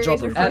anyone in the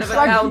job room. Head of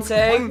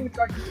accounting.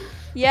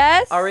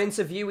 Yes? Our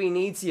interviewee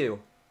needs you.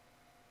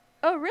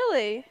 Oh,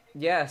 really?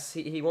 Yes,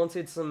 he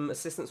wanted some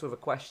assistance with a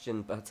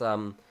question, but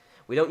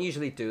we don't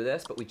usually do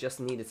this, but we just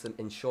needed to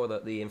ensure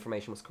that the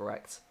information was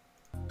correct.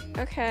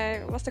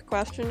 Okay, what's the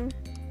question?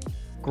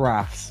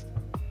 Graphs.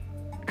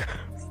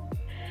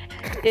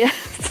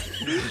 Yes.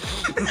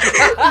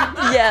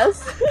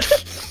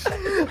 Yes.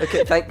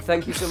 Okay,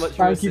 thank you so much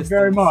for your Thank you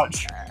very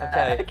much.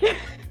 Okay.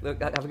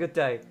 Look, have a good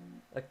day.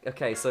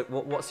 Okay, so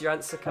what's your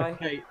answer, Kai?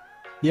 Okay.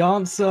 The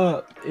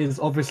answer is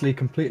obviously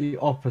completely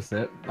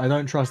opposite. I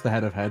don't trust the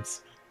head of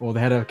heads or the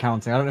head of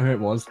accounting. I don't know who it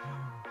was.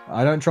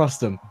 I don't trust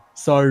them.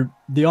 So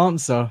the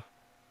answer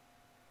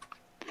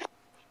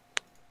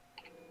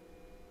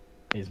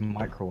is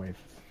microwave.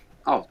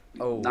 Oh,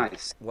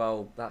 nice.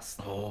 Well, that's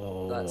I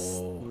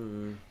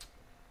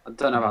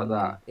don't know about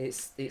that.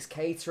 It's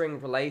catering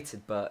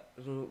related, but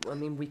I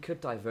mean we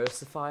could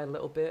diversify a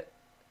little bit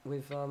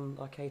with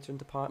our catering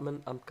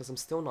department because I'm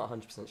still not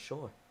 100%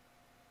 sure.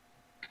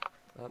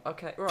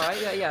 Okay, right,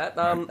 yeah.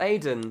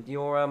 Aiden,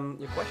 your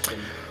question.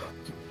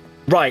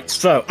 Right,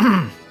 so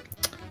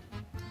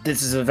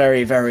this is a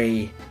very,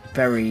 very,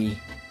 very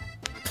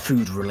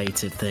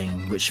food-related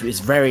thing, which is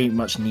very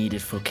much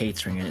needed for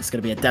catering, and it's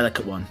going to be a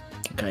delicate one.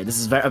 Okay, this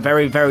is a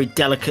very, very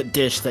delicate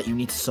dish that you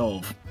need to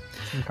solve.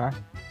 Okay.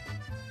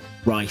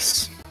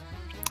 Rice.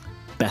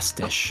 Best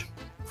dish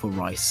for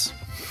rice.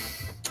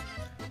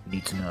 You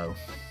need to know.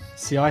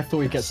 See, I thought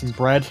we'd get some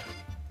bread.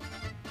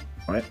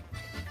 Right.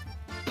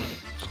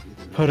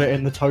 Put it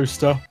in the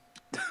toaster.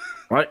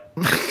 Right.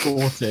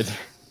 Sorted.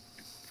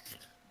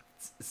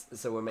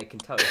 So we're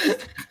making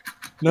toast.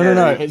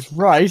 No. It's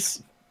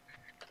rice,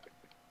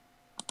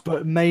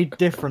 but made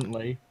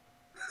differently.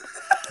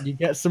 You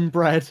get some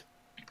bread,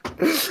 put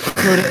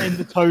it in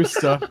the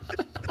toaster.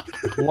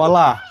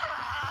 Voila.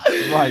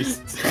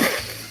 Rice.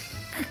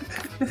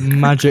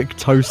 Magic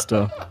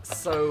toaster.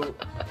 So,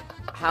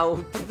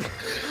 how?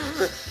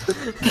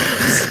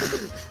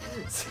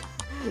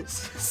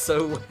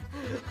 So,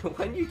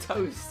 when you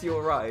toast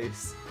your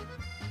rice,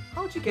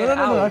 How'd you get it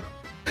No. out?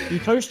 You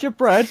toast your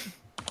bread.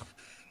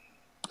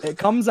 It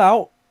comes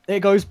out. It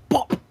goes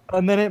pop,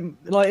 and then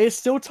it's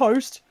still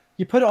toast.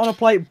 You put it on a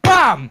plate.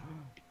 Bam!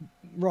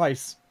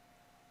 Rice.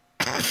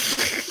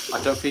 I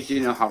don't think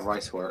you know how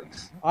rice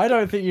works. I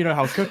don't think you know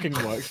how cooking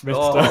works,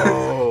 mister.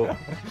 Oh.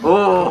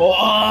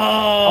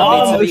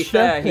 I mean, to be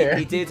fair,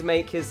 he did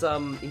make his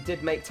he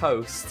did make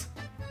toast.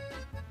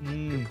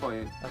 Good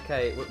point.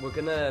 Okay, we're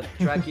gonna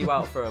drag you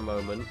out for a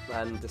moment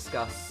and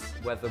discuss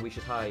whether we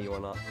should hire you or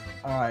not.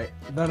 Alright.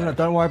 No,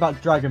 don't worry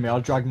about dragging me.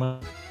 I'll drag my...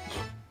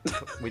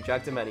 We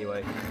dragged him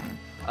anyway.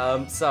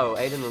 So,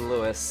 Aiden and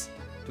Lewis,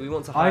 do we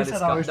want to hire I this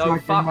said guy? I was No,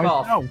 dragging fuck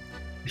myself. off!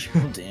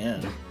 Oh,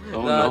 damn.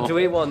 Oh, No, no. do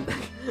we want to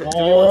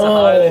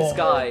hire this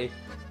guy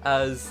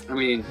as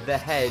the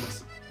head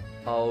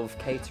of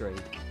catering?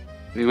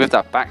 I mean, with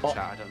that back chat,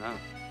 I don't know.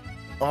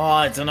 Oh,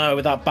 I don't know,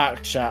 with that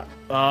back chat.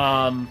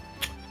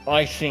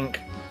 I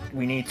think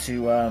we need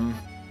to, I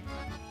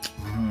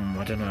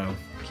don't know.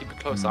 Keep a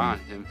close eye on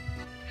him.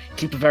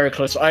 Keep a very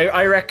close.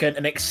 I reckon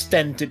an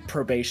extended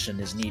probation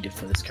is needed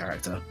for this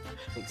character.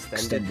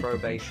 Extended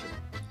probation.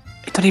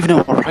 I don't even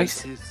know what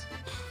rice is.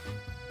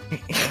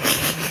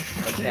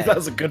 Okay.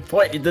 That's a good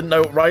point. He didn't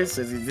know what rice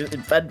is. He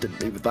offended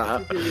me with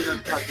that.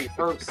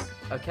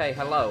 Okay,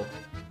 hello.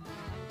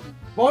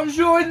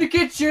 Bonjour in the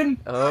kitchen!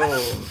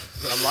 Oh,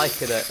 I'm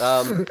liking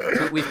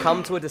it. We've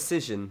come to a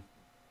decision.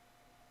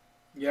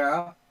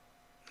 Yeah.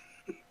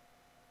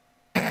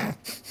 Are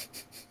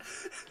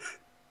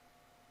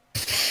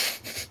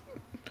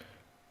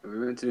we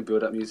meant to do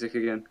build-up music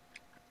again?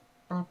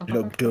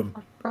 Lump dum.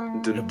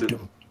 Lump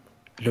dum.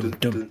 Lump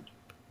dum.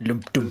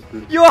 Lump dum.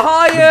 You're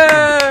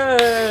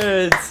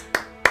hired!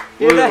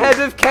 You're the head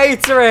of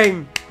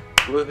catering!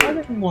 I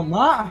didn't want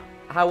that.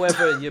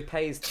 However, your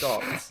pay's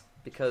dropped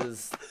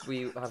because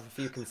we have a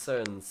few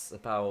concerns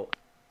about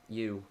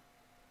you.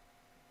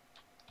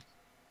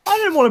 I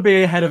didn't want to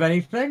be head of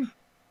anything.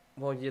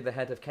 Well, you're the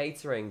head of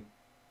catering.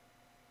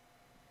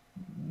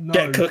 No.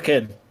 Get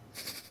cooking.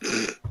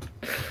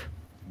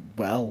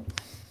 Well.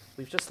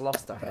 We've just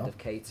lost our head of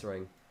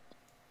catering.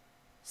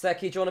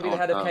 Seki, do you want to be the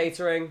head of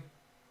catering?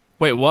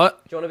 Wait,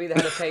 what? Do you want to be the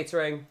head of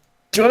catering?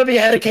 Do you want to be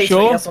head of catering?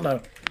 Sure. Yes or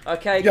no?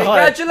 Okay, You're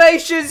hired.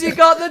 congratulations, you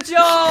got the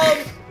job!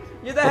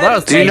 You're the head Well, of that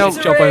was the catering!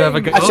 easiest job I've ever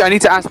got. Actually, I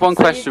need to ask one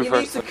So question you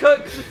first. need to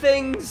cook the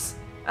things,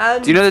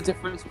 and... Do you know the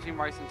difference between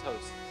rice and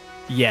toast?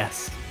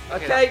 Yes.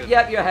 Okay,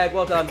 yep, you're ahead,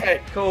 well done.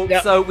 Cool,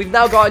 so we've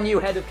now got a new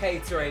head of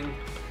catering,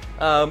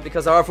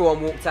 because our other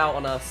one walked out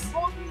on us.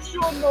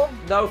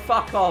 No,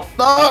 fuck off.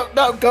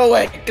 No, go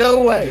away.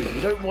 Go away.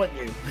 We don't want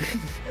you.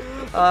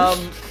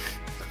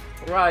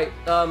 Right,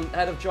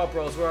 head of job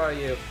roles, where are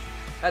you?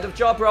 Head of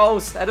job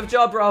roles, head of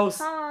job roles.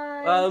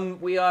 Hi.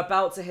 We are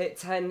about to hit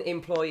 10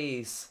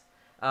 employees,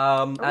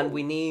 and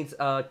we need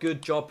a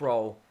good job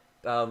role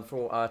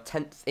for our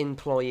 10th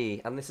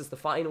employee, and this is the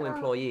final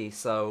employee,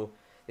 so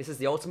this is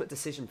the ultimate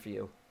decision for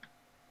you.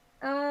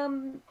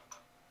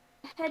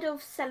 Head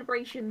of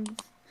celebrations.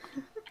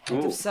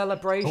 Head of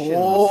celebrations.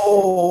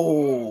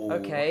 Oh.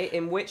 Okay,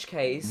 in which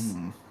case,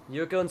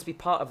 you're going to be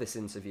part of this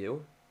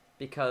interview,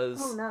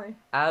 because Oh no.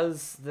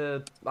 as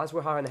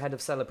we're hiring the head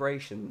of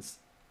celebrations,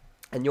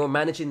 and you're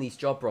managing these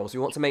job roles, we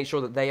want to make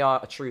sure that they are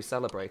a true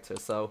celebrator.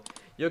 So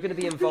you're going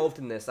to be involved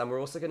in this, and we're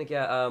also going to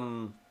get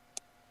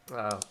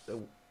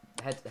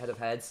head of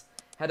heads.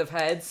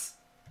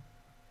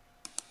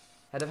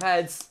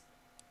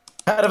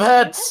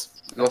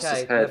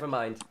 Okay, never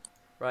mind.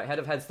 Right, head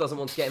of heads doesn't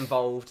want to get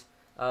involved.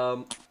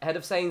 Head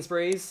of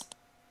Sainsbury's.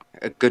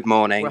 Good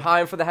morning. We're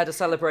hiring for the head of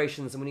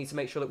celebrations, and we need to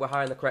make sure that we're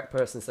hiring the correct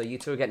person. So you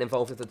two are getting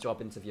involved with the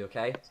job interview,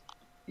 okay?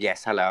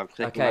 Yes, hello. I'm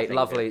clicking my Okay, finger.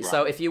 lovely. Right.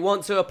 So if you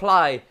want to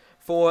apply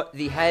for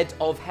the head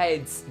of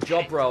heads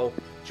job role,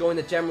 join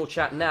the general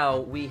chat now.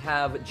 We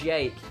have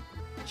Jake.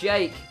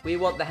 Jake, we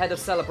want the head of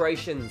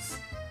celebrations.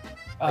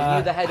 Are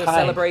you the head of hi.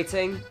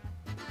 celebrating?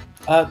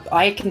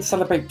 I can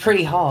celebrate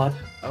pretty hard.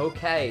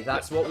 Okay,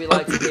 that's what we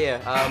like to hear.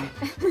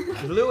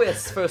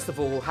 Lewis, first of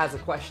all, has a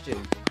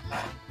question.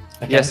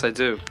 Okay. Yes, I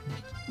do.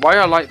 Why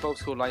are light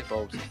bulbs called light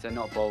bulbs if they're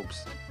not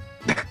bulbs?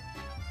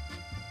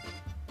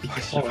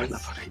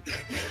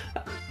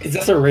 Is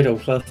this a riddle,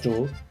 first of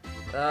all?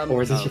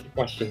 Or is this no. just a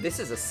question? This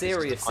is a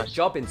serious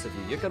job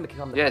interview. You're going to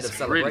become the Yeah, head of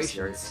it's really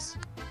celebrations.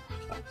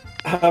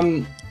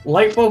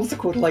 Light bulbs are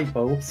called light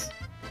bulbs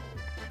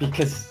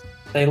because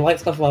they light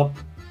stuff up,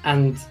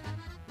 and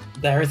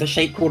there is a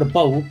shape called a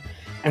bulb,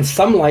 and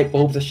some light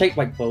bulbs are shaped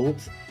like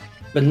bulbs,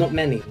 but not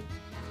many.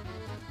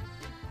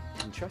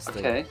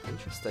 Interesting. Okay.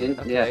 Interesting.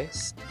 Okay.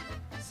 Yes.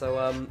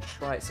 So,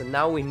 right, so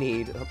now we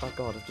need... Oh my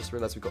god, I've just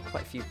realised we've got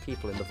quite a few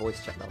people in the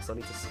voice chat now, so I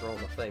need to scroll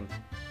my thing.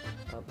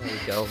 There we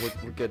go,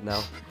 we're good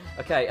now.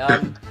 Okay,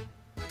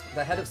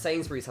 the head of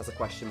Sainsbury's has a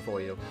question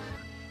for you.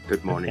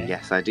 Good morning. Okay.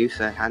 Yes, I do,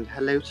 sir. And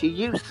hello to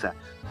you, sir.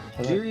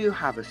 Hello. Do you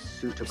have a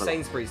suitable...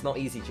 Sainsbury's, not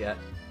EasyJet.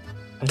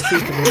 A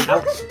suitable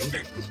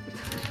outfit?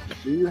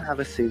 Do you have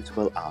a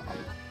suitable arm?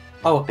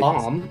 Oh,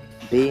 arm?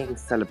 being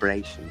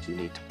celebrations, you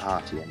need to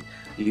party, and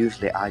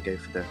usually I go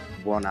for the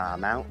 1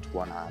 arm out,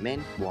 1 arm in,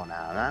 1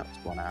 arm out,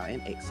 1 arm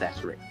in,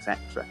 etc.,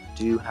 etc.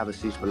 Do you have a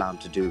suitable arm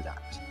to do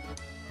that?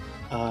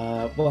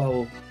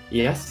 Well,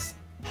 yes,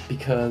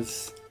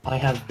 because I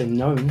have been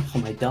known for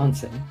my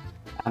dancing,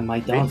 and my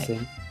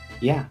dancing,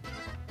 yeah.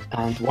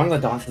 And one of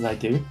the dances I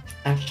do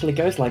actually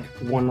goes like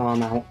 1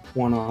 arm out,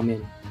 1 arm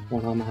in,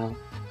 1 arm out,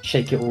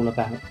 shake it all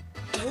about.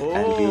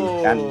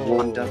 And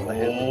one does the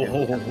hokey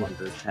cokey and one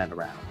does turn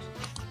around.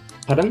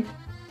 Pardon?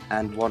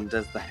 And one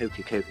does the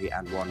hokey cokey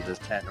and one does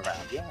turn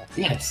around. Yes.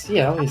 Yes,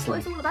 yeah, obviously.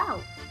 That's what it's all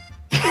about.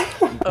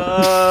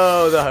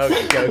 Oh, the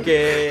hokey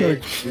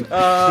cokey.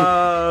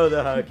 Oh,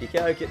 the hokey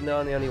cokey.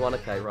 No, the only one.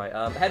 Okay, right.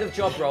 Head of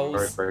job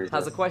roles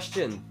has a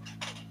question.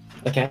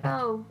 Okay.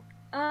 Oh,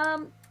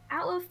 out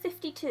of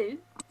 52,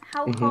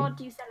 how hard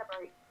do you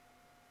celebrate?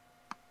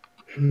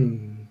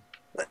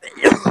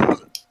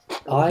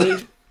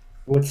 I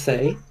would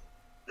say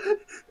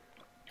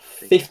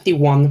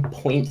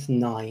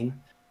 51.9,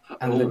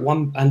 and the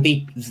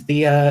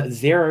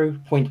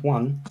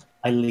 0.1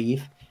 I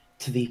leave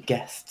to the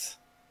guests.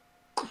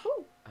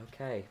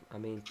 Okay, I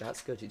mean,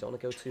 that's good. You don't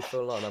want to go too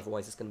full on,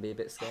 otherwise it's going to be a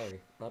bit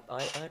scary.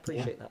 I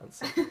appreciate that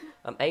answer.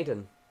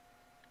 Aiden?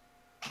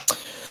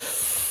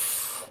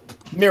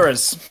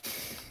 Mirrors.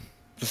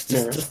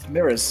 Just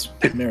mirrors.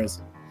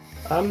 Mirrors.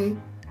 I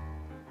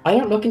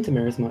don't look into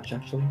mirrors much,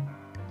 actually.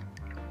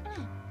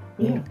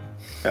 Yeah.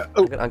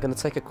 I'm going to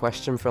take a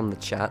question from the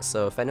chat,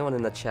 so if anyone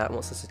in the chat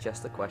wants to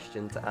suggest a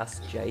question to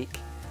ask Jake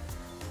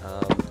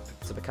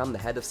to become the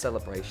head of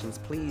celebrations,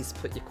 please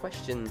put your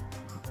question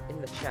in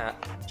the chat,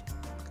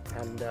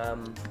 and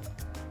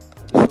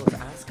we'll be able to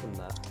ask him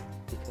that.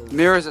 Because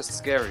mirrors are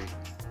scary.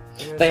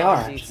 They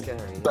are.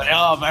 Scary. They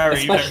are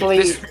very,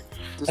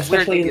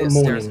 especially in the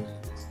morning.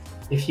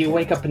 If you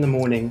wake up in the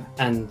morning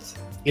and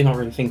you're not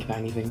really thinking about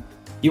anything,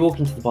 you walk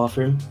into the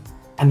bathroom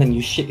and then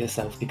you shit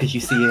yourself because you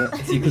see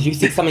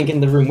something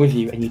in the room with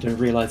you and you don't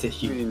realise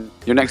it's you. I mean,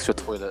 you're next to a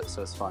toilet,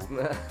 so it's fine.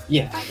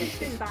 Yeah.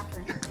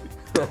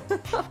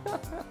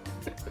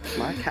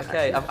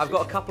 Okay, I've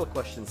got a couple of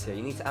questions here.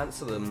 You need to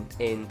answer them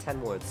in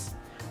 10 words.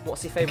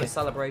 What's your favourite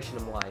celebration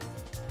and why?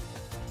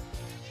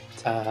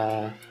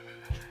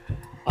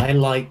 I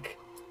like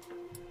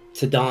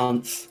to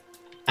dance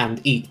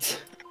and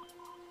eat.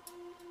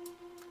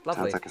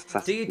 Lovely. Sounds like a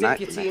Saturday Do you dip night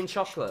your to tea me. in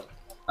chocolate?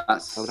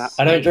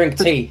 I don't drink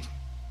tea.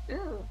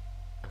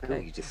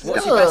 Okay. You just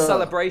What's your best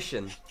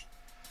celebration?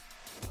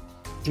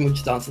 Can we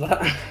just answer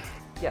that?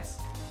 Yes.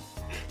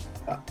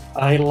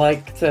 I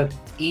like to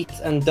eat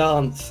and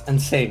dance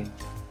and sing.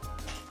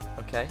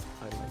 Okay,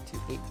 I like to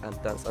eat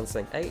and dance and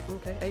sing. 8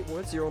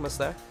 words, you're almost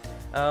there.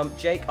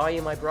 Jake, are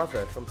you my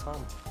brother from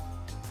Tom?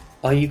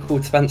 Are you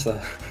called Spencer?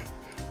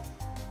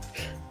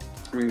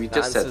 I mean, we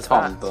just said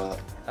Tom, but...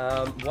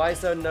 why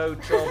is there no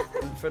job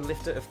for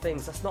lifter of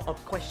things? That's not a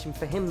question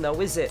for him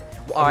though, is it?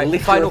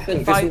 Alright, final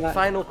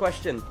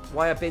question.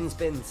 Why are bins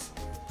bins?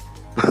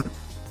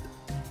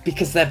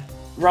 Because they're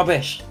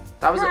rubbish.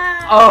 That was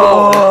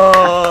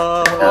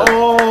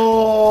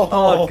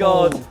Oh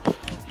god.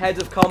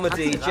 Head of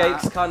comedy,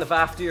 Jake's kind of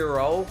after your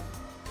role.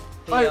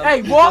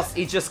 Hey, what?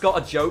 He just got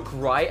a joke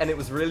right and it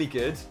was really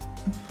good.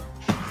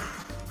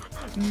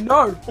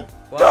 No.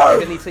 Well,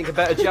 you're gonna need to think of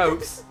better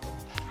jokes.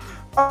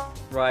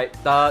 Right,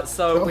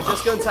 so we're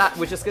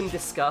just going to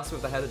discuss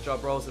with the head of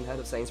job roles and head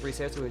of Sainsbury's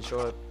here to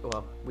ensure,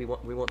 well, we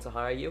want to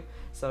hire you.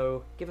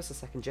 So give us a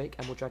second, Jake,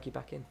 and we'll drag you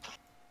back in.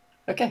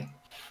 Okay.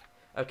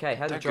 Okay,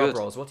 head of job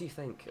roles. What do you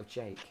think of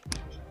Jake?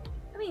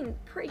 I mean,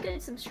 pretty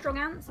good. Some strong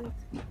answers.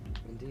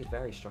 Indeed,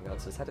 very strong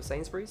answers. Head of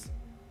Sainsbury's.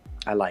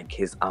 I like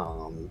his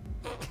arm.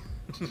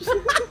 Do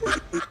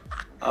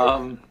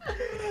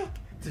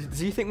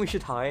you think we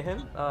should hire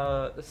him?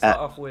 Let's start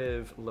off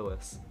with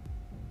Lewis.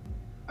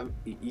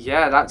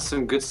 Yeah, that's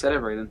some good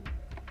celebrating.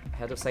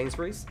 Head of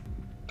Sainsbury's.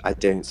 I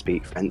don't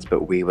speak French,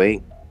 but oui.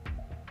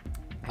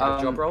 Head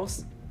of job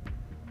roles.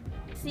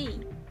 C.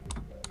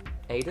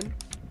 Aiden.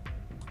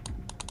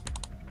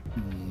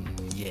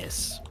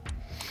 Yes.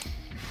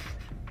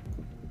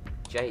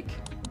 Jake.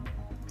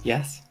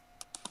 Yes.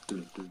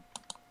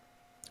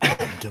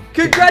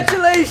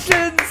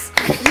 Congratulations!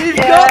 You've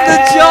got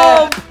the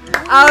job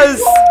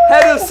as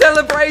head of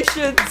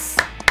celebrations.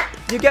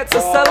 You get to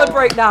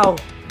celebrate now.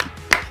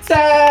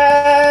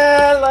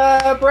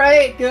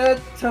 Celebrate good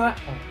time.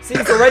 See,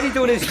 he's already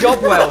doing his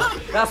job well.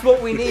 That's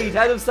what we need.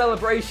 Head of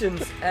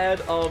celebrations.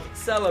 Head of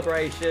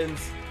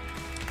celebrations.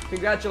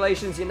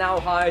 Congratulations, you're now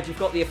hired. You've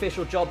got the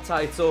official job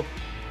title.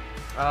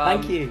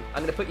 Thank you.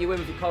 I'm going to put you in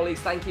with your colleagues.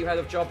 Thank you, head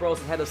of job roles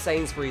and head of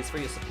Sainsbury's, for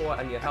your support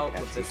and your help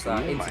with this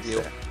interview.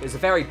 It was a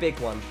very big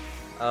one.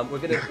 We're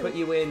going to put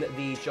you in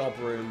the job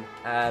room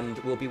and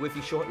we'll be with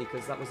you shortly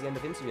because that was the end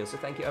of the interview. So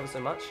thank you ever so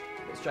much.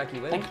 Let's drag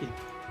you in. Thank you.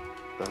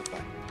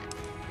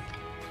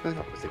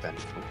 That was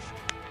eventful.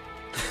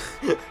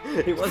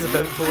 It was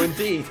eventful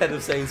indeed, head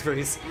of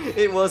Sainsbury's.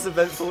 It was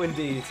eventful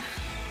indeed.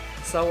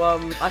 So,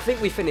 I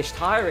think we finished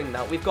hiring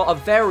now. We've got a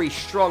very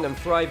strong and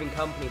thriving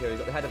company here. We've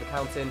got the head of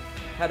accounting,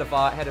 head of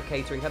art, head of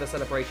catering, head of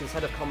celebrations,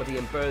 head of comedy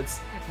and birds,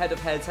 head of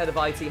heads, head of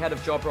IT, head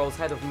of job roles,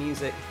 head of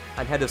music,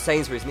 and head of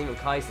Sainsbury's. And even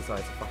Kai's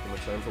decided to fucking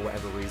return for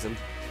whatever reason.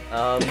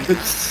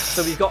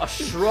 So we've got a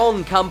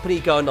strong company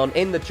going on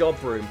in the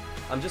job room.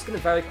 I'm just going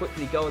to very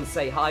quickly go and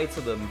say hi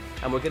to them,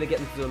 and we're going to get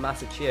them to do a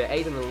massive cheer.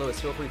 Aiden and Lewis,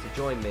 feel free to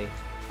join me.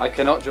 I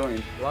cannot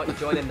join. Well, you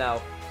join in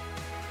now.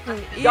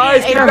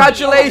 Guys,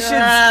 congratulations!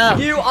 Yeah.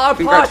 You are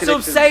part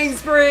of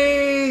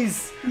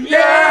Sainsbury's!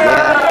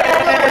 Yeah!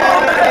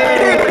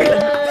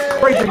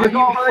 We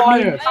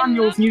got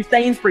Nathaniel's new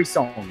Sainsbury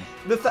song.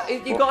 You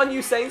got a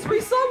new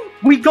Sainsbury song?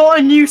 We got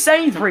a new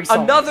Sainsbury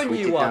song. Another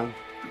new one.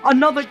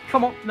 Another.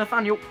 Come on,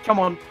 Nathaniel. Come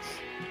on.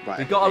 Right,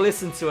 we gotta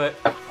listen to it.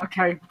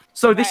 Okay.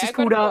 So this is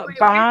called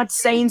Bad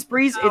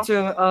Sainsbury's. It's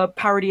a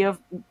parody of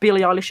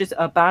Billie Eilish's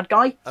Bad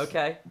Guy.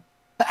 Okay.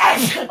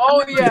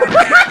 Oh yeah.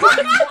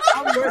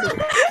 I'm ready.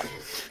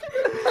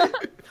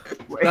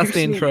 That's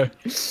the intro.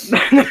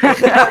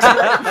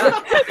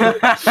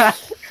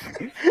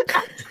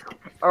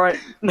 All right,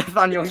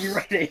 Nathaniel, you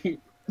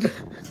ready?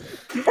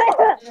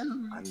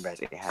 I'm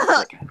ready.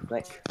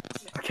 Click.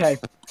 Okay.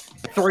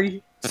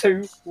 3,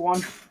 2,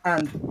 1,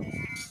 and.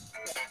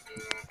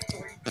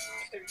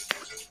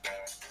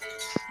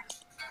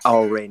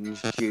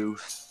 Orange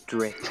juice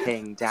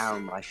dripping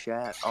down my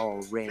shirt.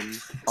 Orange,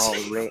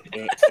 orange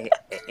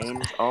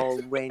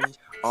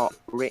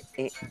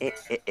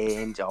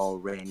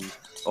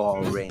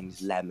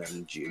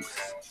lemon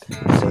juice.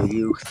 So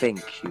you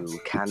think you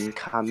can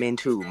come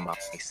into my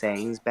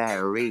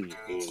Sainsbury's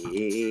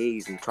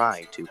and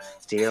try to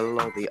steal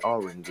all the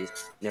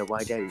oranges? No,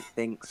 I don't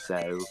think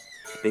so.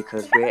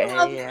 Because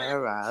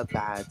we're a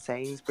bad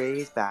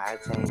Sainsbury's,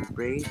 bad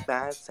Sainsbury's,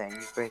 bad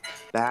Sainsbury's,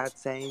 bad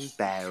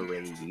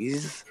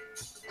Sainsbury's.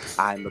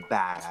 I'm a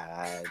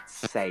bad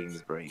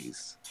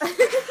Sainsbury's.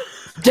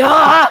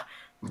 Duh!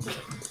 I'm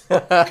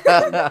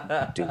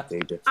about to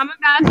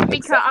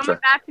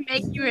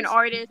make you an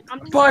artist. I'm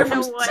just Buy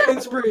gonna from what?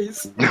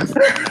 Sainsbury's.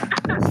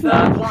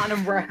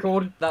 Platinum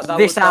record. That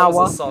this hour.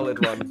 was a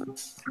solid one.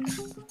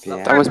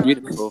 That was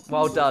beautiful.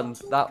 Well done.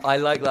 I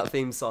like that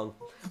theme song.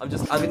 I'm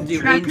gonna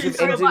do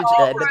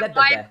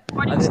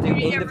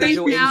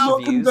individual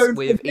interviews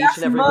with each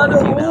and every one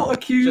of you now,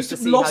 just to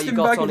see how you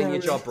got on in your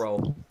job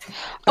role.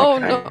 Oh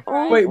no!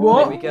 Wait,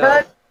 what? Here we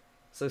go.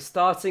 So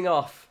starting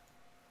off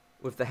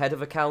with the head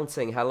of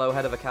accounting. Hello,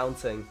 head of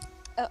accounting.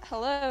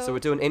 Hello. So we're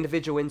doing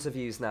individual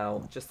interviews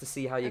now, just to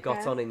see how you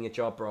got on in your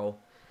job role.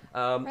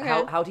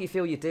 How do you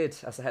feel you did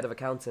as a head of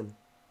accounting?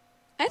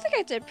 I think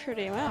I did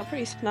pretty well,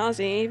 pretty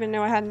snazzy, even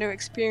though I had no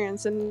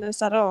experience in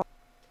this at all.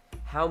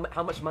 How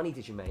much money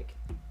did you make?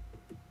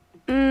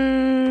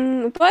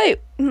 About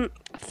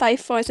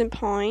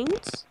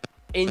 £5,000.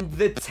 In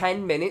the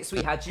 10 minutes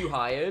we had you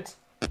hired?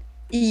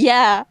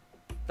 Yeah.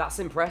 That's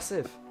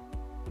impressive.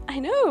 I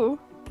know.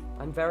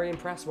 I'm very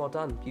impressed. Well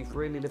done. You've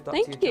really lived up to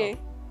your job.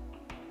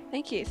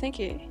 Thank you. Thank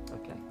you.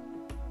 Okay.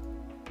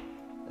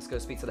 Let's go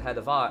speak to the head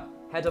of art.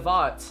 Head of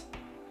art.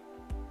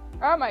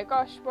 Oh my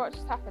gosh, what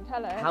just happened?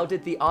 Hello. How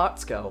did the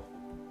art go?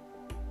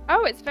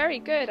 Oh, it's very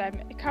good.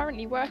 I'm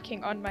currently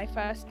working on my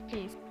first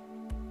piece.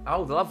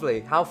 Oh,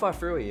 lovely. How far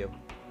through are you?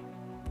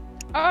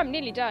 Oh, I'm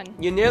nearly done.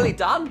 You're nearly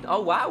done?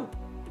 Oh, wow.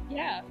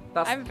 Yeah.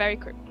 I'm very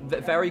quick.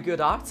 Very good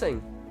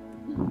arting.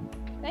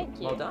 Thank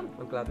you. Well done.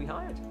 I'm glad we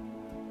hired.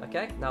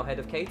 Okay, now head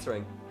of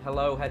catering.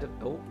 Hello, head of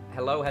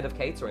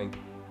catering.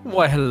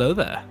 Why, hello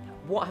there.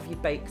 What have you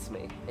baked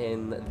me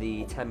in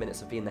the 10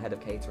 minutes of being the head of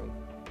catering?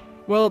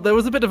 Well, there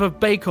was a bit of a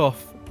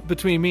bake-off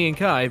between me and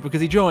Kai because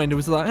he joined and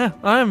was like, "Yeah,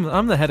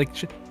 I'm the head of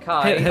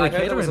Kai, head I of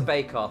heard there was a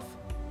catering." bake-off.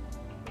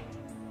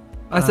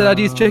 I said I'd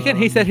use chicken.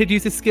 He said he'd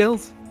use his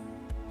skills.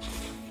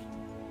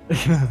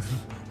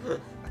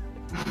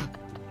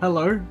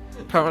 Hello.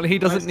 Apparently, he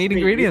doesn't need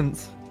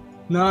ingredients.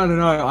 No.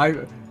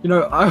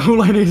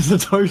 All I need is a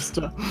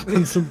toaster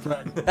and some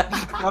bread.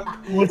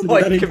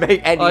 What, you can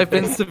make anything. I've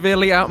been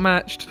severely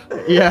outmatched.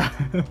 Yeah.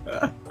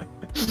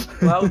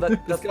 Well,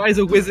 this guy's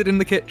a wizard in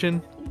the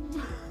kitchen.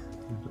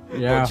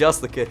 Yeah. Or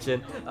just the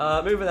kitchen.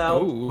 Moving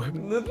out.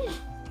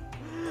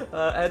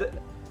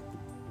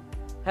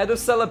 Head of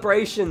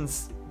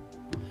celebrations.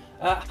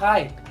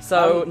 Hi.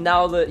 So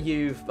now that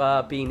you've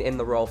been in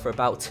the role for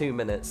about 2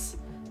 minutes,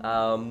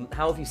 how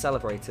have you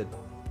celebrated?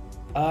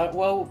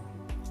 Well,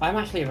 I'm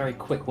actually a very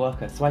quick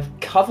worker, so I've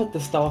covered the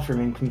staff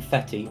room in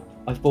confetti.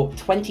 I've bought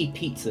 20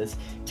 pizzas,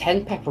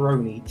 10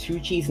 pepperoni,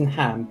 2 cheese and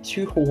ham,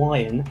 2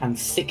 Hawaiian, and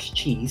 6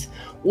 cheese.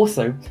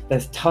 Also,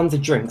 there's tons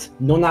of drinks,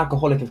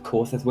 non-alcoholic of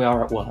course, as we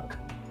are at work.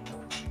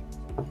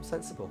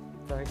 Sensible.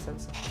 Very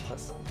sensible.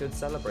 That's good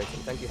celebrating.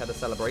 Thank you, head of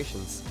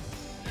celebrations.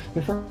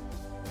 I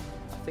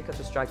think I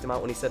just dragged him out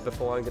when he said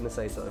before I'm going to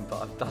say something,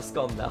 but that's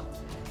gone now.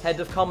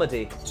 Head of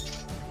comedy.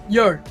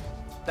 Yo.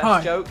 Best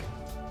Hi. joke.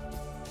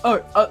 Oh,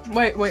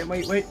 wait. Let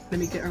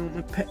me get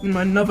out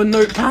my another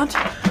notepad.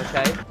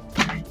 Okay.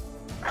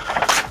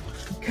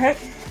 Okay.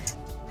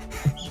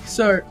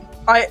 So,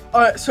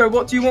 so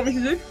what do you want me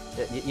to do?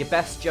 Your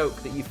best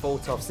joke that you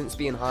thought of since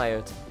being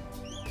hired.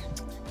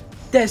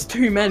 There's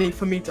too many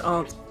for me to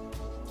answer.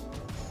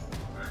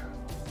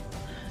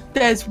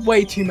 There's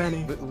way too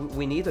many.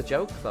 We need a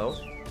joke though.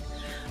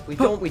 We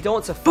don't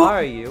want to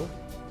fire you.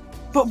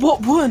 But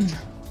what one?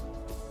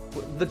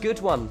 The good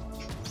one.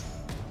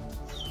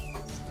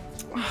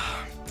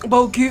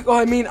 Well,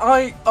 I mean,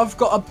 I've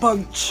got a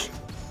bunch.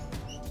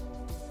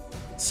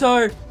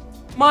 So,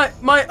 my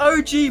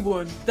OG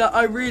one that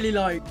I really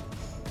like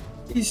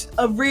is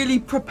a really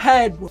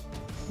prepared one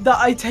that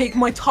I take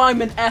my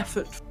time and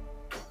effort.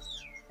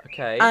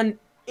 Okay. And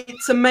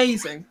it's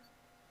amazing.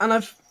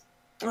 And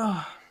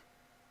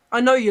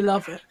I know you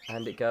love it.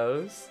 And it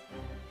goes.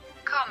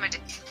 Comedy.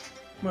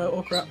 Well,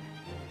 oh crap.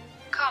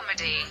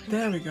 Comedy.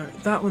 There we go.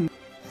 That one.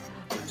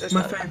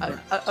 My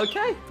favourite.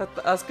 Okay,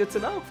 that's good to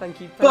know.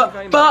 Thank you. Thank you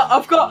very much. But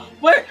I've got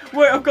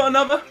I've got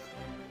another.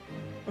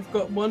 I've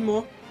got one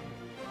more.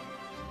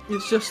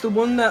 It's just the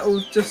one that will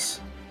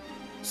just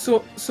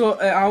sort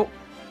it out.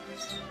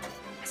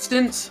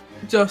 Since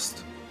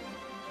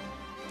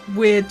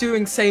we're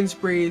doing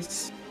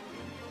Sainsbury's.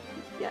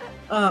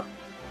 Yeah.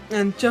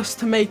 And just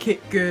to make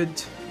it good.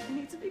 You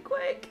need to be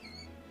quick.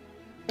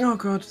 Oh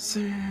god.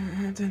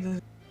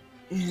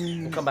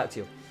 We'll come back to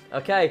you.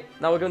 Okay,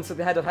 now we're going to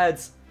the head of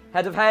heads.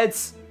 Head of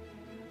heads.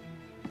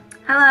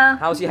 Hello.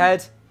 How's your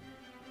head?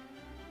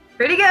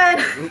 Pretty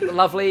good.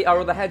 Lovely. Are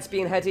all the heads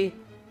being heady?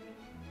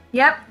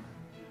 Yep.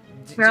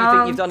 Do you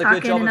think you've done a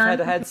good job of head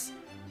of heads?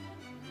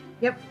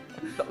 Yep.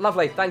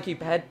 Lovely. Thank you,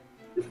 head.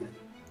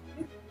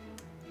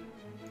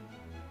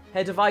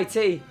 Head of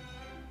IT.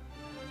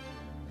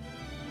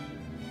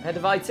 Head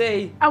of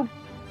IT. Oh.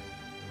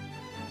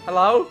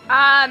 Hello?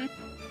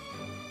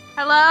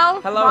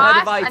 Hello? Hello,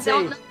 boss? head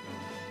of IT.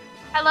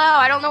 Hello,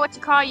 I don't know what to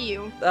call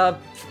you.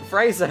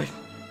 Fraser.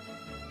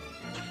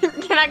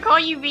 Can I call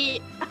you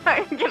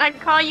Can I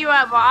call you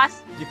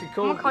boss? You can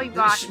call. I'm gonna call you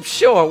boss.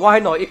 Sure, why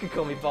not? You can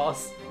call me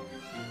boss.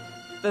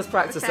 Let's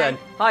practice Okay. then.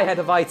 Hi, head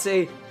of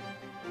IT.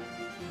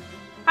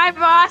 Hi,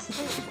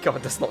 boss.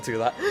 God, let's not do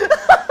that.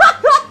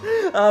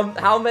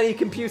 How many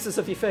computers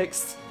have you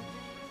fixed?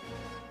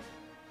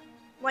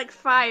 Like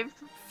 5.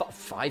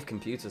 5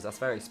 computers. That's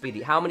very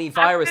speedy. How many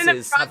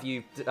viruses have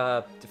you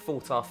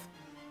fought off?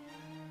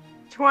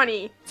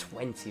 20.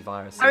 20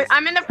 viruses.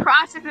 I'm in the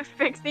process of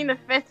fixing the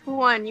 5th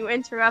one. You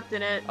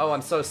interrupted it. Oh,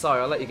 I'm so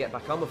sorry. I'll let you get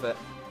back on with it.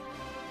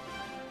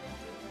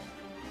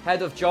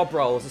 Head of job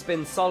roles. It's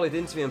been solid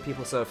interviewing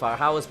people so far.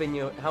 How has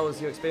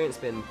your experience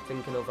been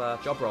thinking of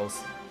job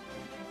roles?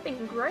 It's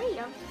been great.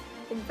 I've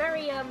been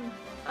very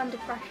under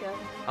pressure.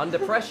 Under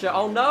pressure?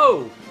 Oh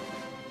no!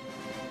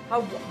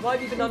 Why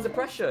have you been under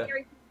pressure?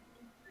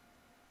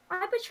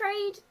 I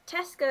betrayed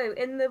Tesco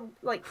in the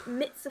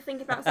midst of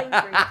thinking about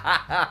Sainsbury's.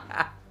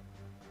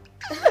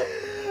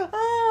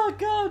 Oh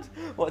god!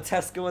 What,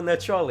 Tesco and their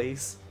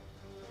trolleys?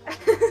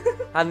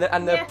 and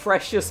their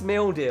precious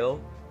meal deal?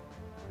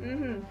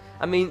 Mhm.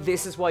 I mean,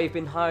 this is why you've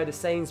been hired as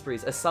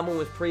Sainsbury's. As someone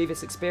with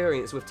previous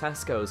experience with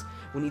Tesco's,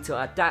 we need to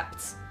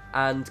adapt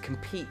and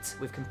compete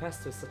with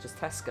competitors such as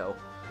Tesco.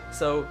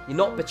 So you're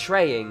not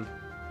betraying,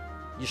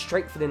 you're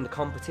strengthening the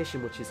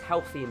competition, which is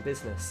healthy in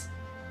business.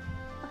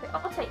 Okay,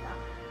 I'll take that.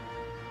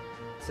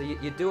 So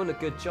you're doing a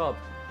good job.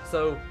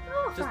 So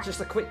thanks.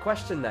 just a quick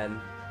question then.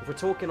 If we're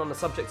talking on the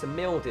subject of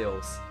meal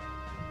deals,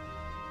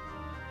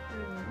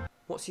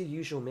 what's your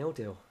usual meal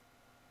deal?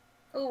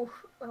 Oh,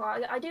 well,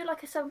 I do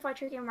like a 7-fried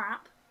chicken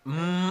wrap.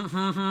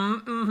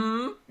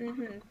 Mm-hmm.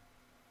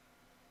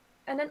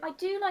 And then I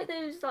do like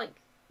those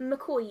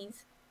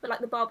McCoys, but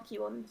the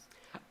barbecue ones.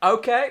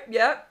 Okay,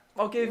 yeah,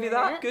 I'll give you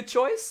that. Good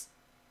choice.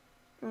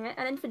 Yeah,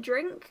 and then for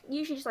drink,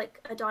 usually just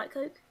a Diet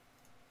Coke.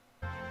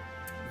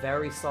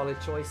 Very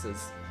solid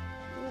choices.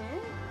 Yeah.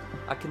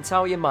 I can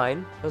tell you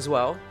mine as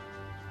well.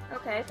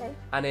 Okay.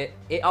 And it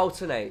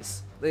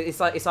alternates. It's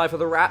either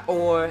the wrap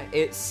or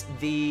it's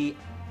the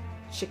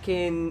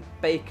chicken,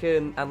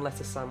 bacon, and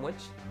lettuce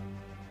sandwich.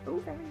 Oh,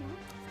 very nice.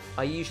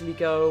 I usually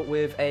go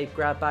with a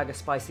grab bag of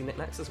spicy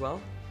knickknacks as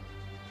well.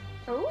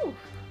 Oh.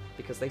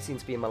 Because they seem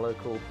to be in my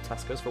local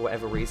Tesco's for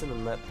whatever reason,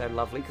 and they're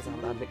lovely because I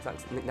haven't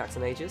had knickknacks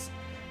in ages.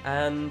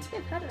 And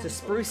to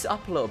spruce it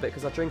up a little bit,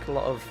 because I drink a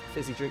lot of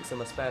fizzy drinks in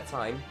my spare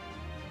time,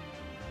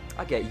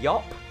 I get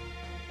Yop.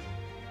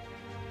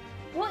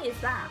 What is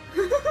that?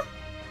 You've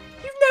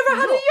never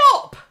had a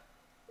Yop?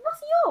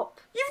 What's Yop?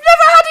 You've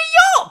never had a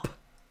Yop?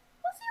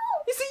 What's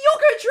Yop? It's a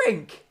yogurt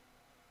drink.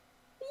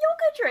 A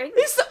yogurt drink?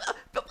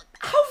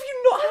 How have you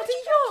not had a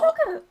Yop?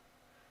 Yogurt?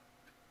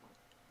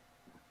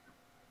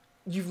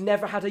 You've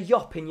never had a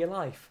Yop in your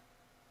life?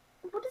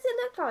 What does it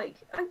look like?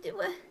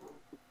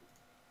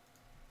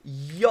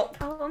 Yop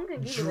Oh, I'm gonna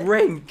Google it.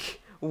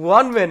 drink.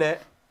 1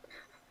 minute.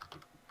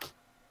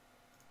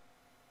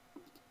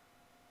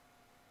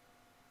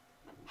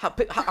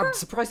 I'm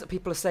surprised that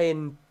people are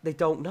saying they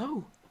don't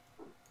know.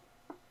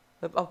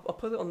 I'll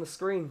put it on the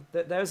screen.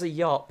 There's a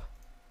Yop.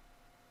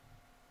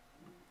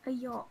 A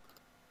Yop.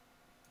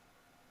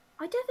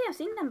 I don't think I've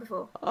seen them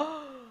before.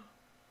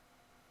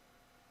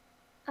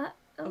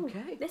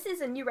 Okay. This is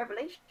a new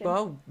revelation.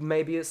 Well,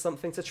 maybe it's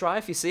something to try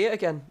if you see it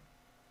again.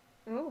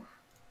 Oh.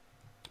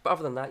 But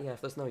other than that, yeah,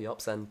 if there's no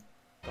Yops, then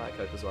Diet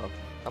Coke as well.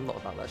 I'm not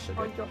about that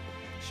sugar.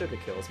 Sugar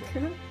kills me.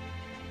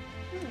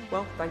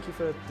 Well, thank you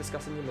for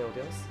discussing your meal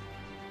deals.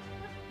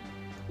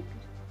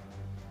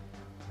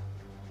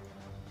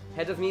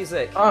 Head of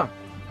music. Oh,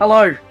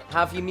 hello.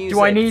 Have you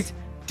music?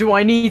 Do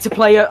I need to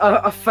play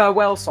a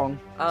farewell song?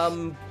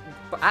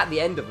 But at the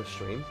end of the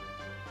stream.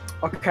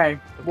 Okay.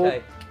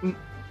 Okay. Well,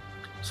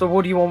 so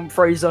what do you want,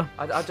 Fraser?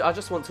 I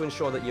just want to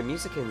ensure that your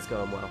musicing's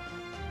going well.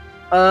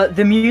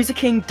 The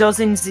musicing does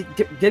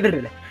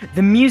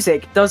the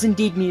music does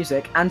indeed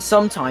music, and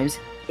sometimes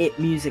it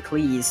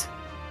musicallys.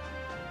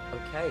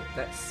 Okay,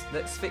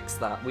 let's fix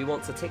that. We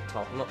want to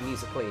TikTok, not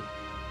musically.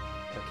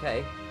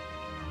 Okay.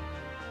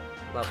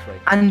 Lovely.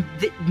 And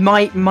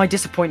my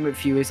disappointment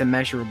for you is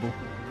immeasurable.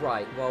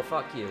 Right, well,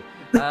 fuck you.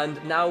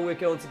 And now we're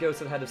going to go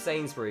to the head of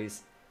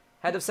Sainsbury's.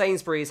 Head of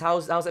Sainsbury's,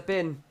 how's it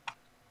been?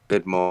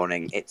 Good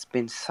morning. It's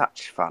been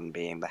such fun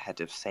being the head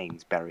of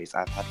Sainsbury's.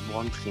 I've had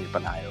one team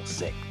but I was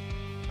sick.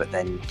 But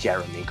then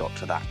Jeremy got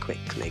to that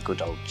quickly.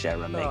 Good old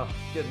Jeremy. Oh,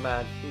 good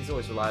man. He's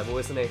always reliable,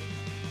 isn't he?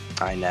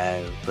 I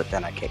know, but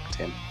then I kicked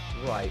him.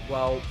 Right,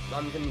 well,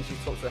 I'm going to need you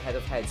to talk to the head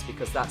of heads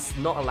because that's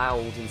not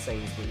allowed in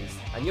Sainsbury's.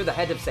 And you're the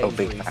head of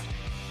Sainsbury's. Oh, big fan.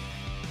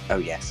 Oh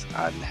yes,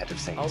 I'm the head of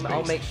Sainsbury's.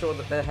 I'll make sure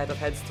that the head of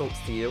heads talks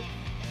to you.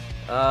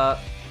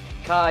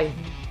 Kai.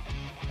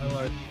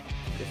 Hello.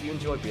 If you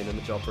enjoyed being in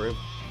the job room.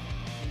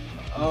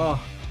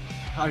 Oh,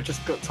 I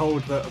just got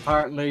told that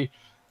apparently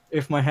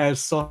if my hair's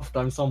soft,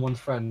 I'm someone's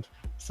friend.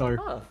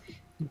 So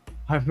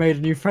I've made a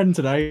new friend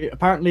today.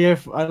 Apparently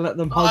if I let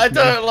them hug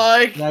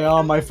me, they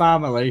are my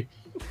family.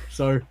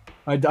 So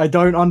I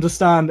don't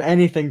understand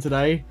anything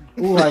today.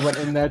 All I went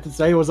in there to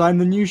say was I'm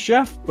the new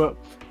chef, but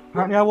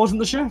apparently I wasn't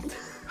the chef.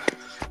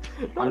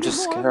 I'm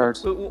just scared.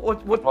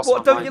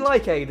 What don't you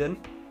like, Aiden?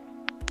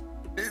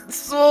 It's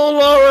so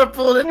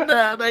horrible in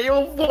there. They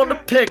all want to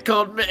pick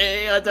on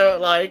me. I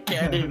don't like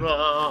it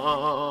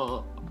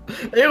anymore.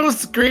 They all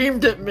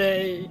screamed at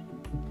me.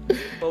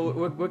 Well,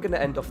 we're going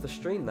to end off the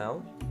stream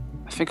now.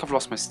 I think I've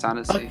lost my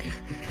sanity.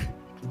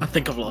 I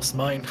think I've lost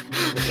mine.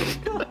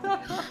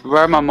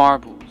 Where are my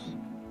marbles?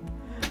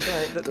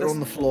 Right, They're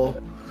on the floor.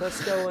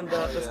 Let's go and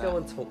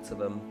talk to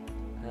them.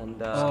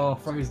 And oh,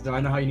 Fraser,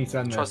 I know how you need to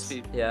end this. Trust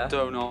me. Yeah.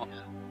 Do not.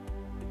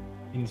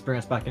 You need to bring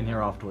us back in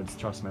here afterwards.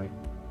 Trust me.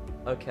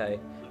 Okay.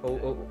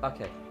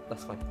 Okay,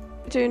 that's fine.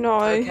 Do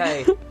not.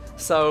 Okay.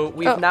 So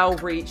we've now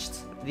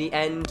reached the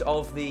end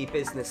of the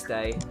business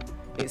day.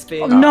 It's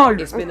been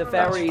it's been a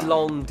very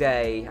long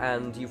day,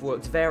 and you've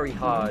worked very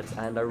hard,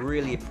 and I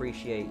really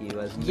appreciate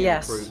you as new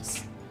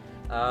recruits.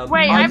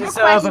 Wait, I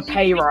deserve a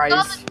pay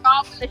rise. Still the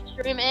job when the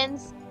stream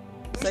ends.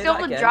 Say Still that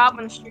the again. job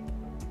when the stream.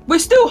 We're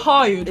still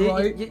hired,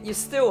 right? You're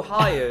still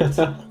hired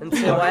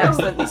until I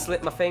accidentally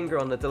slip my finger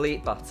on the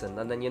delete button,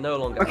 and then you're no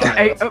longer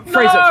Okay, hired.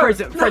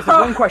 Fraser,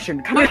 one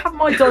question. Can I have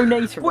my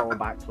donator roll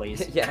back,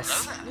 please?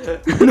 Yes.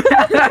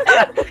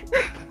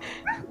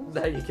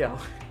 There you go.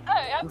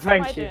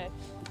 Thank you.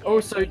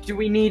 Also, do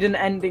we need an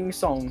ending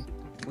song?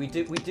 We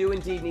do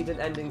indeed need an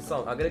ending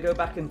song. I'm gonna go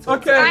back and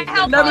talk Okay,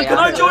 to Never, can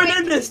I join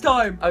in this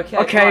time? Okay.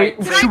 Okay,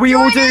 right. should we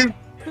all do?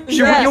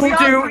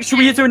 Should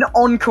we do an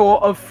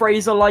encore of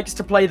Fraser likes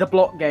to play the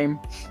block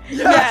game?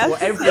 Yes. For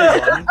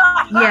everyone.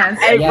 Yes.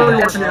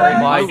 Everyone. Oh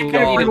my god.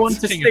 Everyone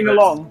to sing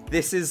along.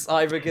 This is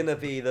either gonna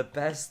be the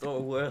best or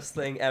worst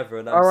thing ever,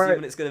 and I'm Alright.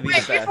 assuming it's gonna be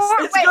the best.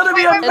 It's gonna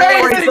be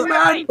amazing,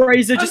 man!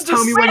 Fraser, just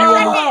tell me when you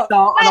want to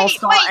start, and I'll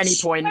start at any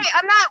point. Wait,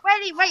 I'm not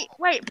ready.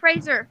 Wait,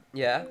 Fraser.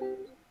 Yeah.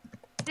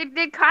 Did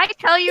Kai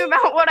tell you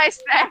about what I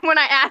said when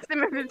I asked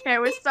him if his hair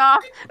was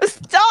soft?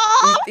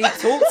 Stop! He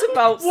talked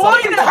about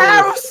Why the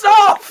hair was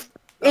soft?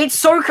 It's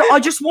so. I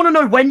just want to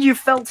know when you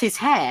felt his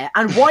hair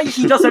and why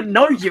he doesn't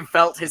know you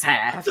felt his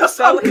hair. Just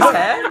felt his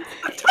hair?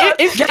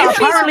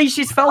 Apparently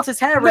she's felt his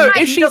hair. No, and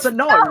if he she's doesn't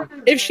know.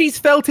 If she's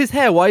felt his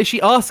hair, why is she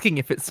asking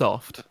if it's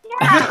soft?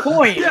 Good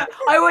point. Yeah,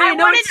 I already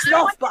know it's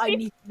soft, but I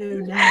need to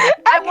know now.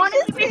 I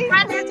wanted to be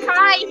friends with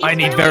Kai. I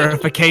need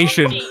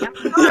verification.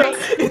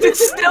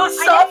 It's still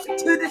soft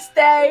to this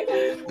day.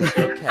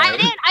 Okay.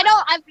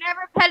 I've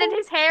never petted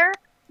his hair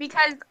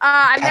because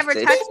I've never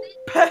touched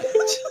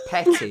it.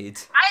 Petted.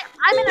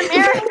 I'm an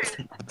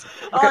American.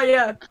 Oh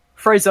yeah.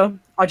 Fraser,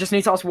 I just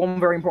need to ask one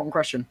very important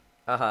question.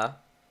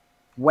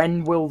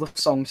 When will the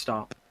song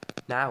start?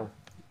 Now.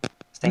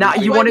 Now,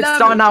 you want it to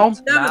start now?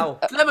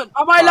 Lemon,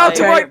 am I allowed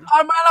to Okay.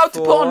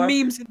 put on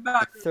memes in the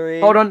background? 3.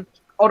 Hold on.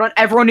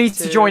 Everyone needs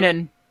to join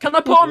in. Can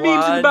I put on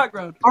memes in the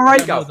background? All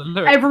right,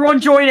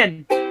 everyone join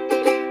in.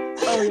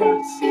 Oh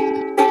yes.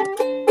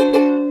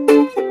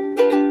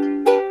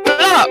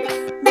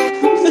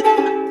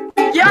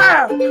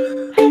 Yeah!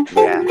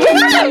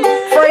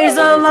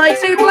 Fraser likes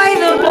to play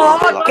the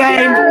block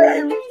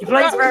game. He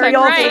plays very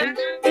often.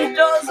 He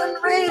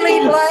doesn't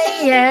really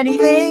play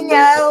anything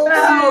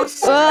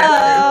else.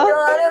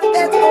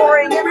 That's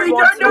boring every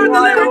once in a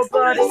while,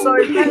 but it's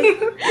okay.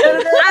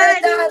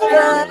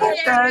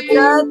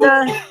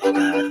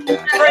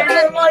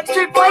 Fraser likes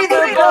to play the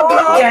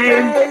block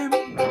game.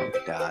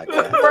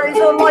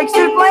 Fraser likes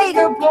to play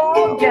the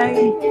block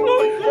game.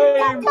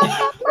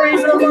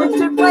 Fraser likes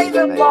to play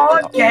the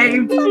block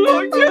game.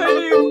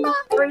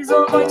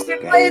 likes to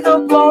play the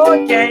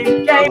board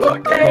game.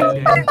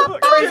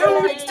 Fraser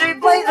likes to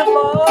play the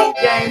board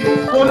game.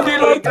 What do you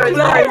like to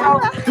play?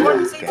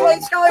 Once he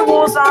played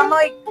Skywars, and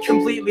I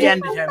completely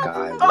ended him.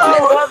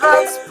 Oh,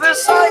 that's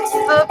besides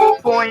the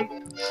point.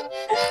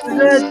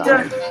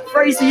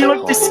 Fraser, you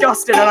look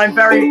disgusted, and I'm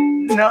very.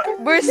 No.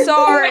 We're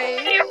sorry.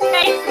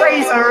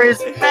 Fraser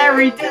is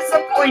very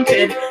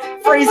disappointed.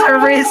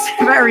 Fraser is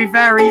very,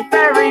 very,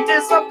 very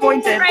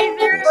disappointed.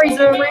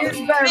 Fraser is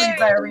very,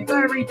 very,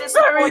 very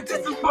disappointed.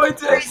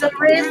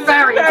 Fraser is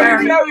very,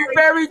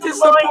 very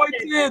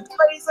disappointed.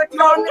 Fraser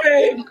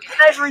can't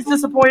measure his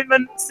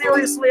disappointment.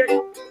 Seriously,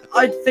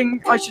 I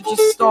think I should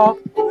just stop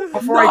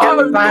before I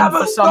get banned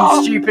for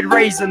some stupid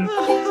reason.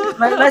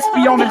 Let's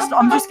be honest,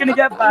 I'm just gonna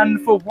get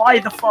banned for why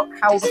the fuck,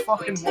 how the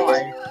fuck, and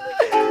why.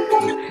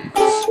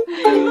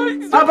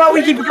 How about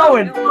we keep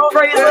going?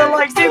 Fraser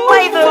likes to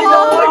play the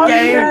board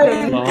game.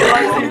 He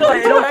likes to play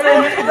it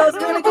often. He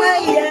doesn't want to play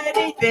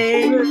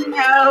anything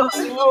else.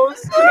 In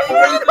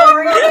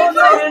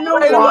a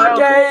while.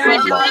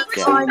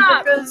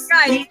 Because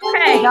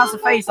he has a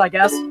face, I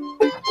guess.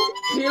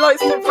 He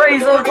likes to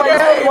Fraser plays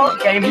the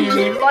block game.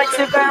 He likes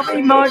it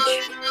very much.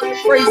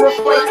 Fraser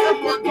plays the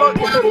block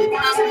game. He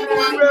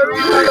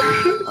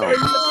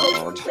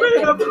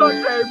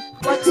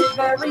likes it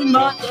very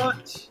much.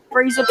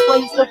 Fraser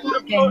plays the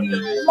block game.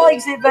 He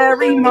likes it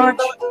very much.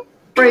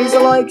 Fraser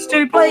likes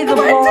to play the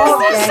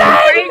block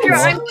game. Fraser,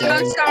 I'm so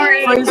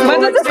sorry. Fraser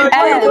likes to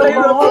play the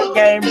block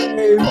game.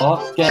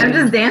 I'm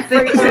just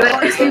dancing to Fraser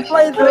likes to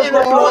play the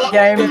block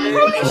game.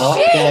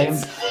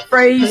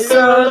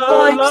 Fraser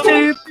likes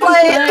to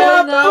play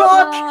the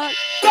block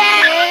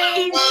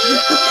game.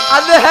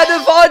 And the head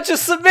of art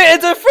just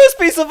submitted her first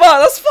piece of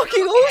art. That's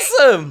fucking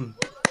awesome.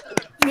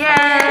 Yay!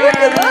 Look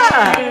at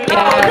that.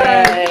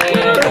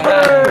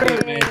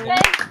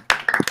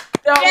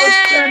 That was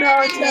 10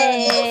 out of 10.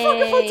 What the fuck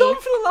have I done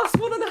for the last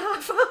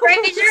 1.5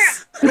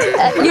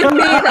 hours? You'd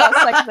made us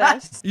like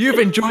this. You've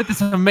enjoyed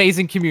this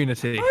amazing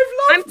community.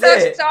 I'm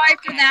so sorry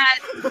for that.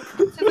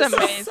 This is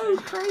amazing. So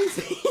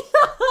crazy.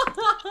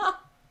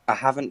 I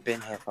haven't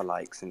been here for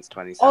like since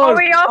 2017. Are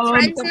we all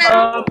friends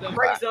now?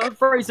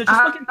 Fraser,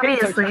 just look at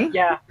obviously.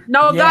 Yeah.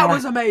 No, that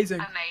was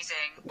amazing.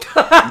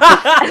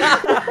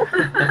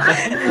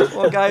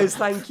 Well, guys,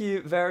 thank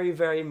you very,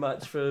 very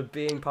much for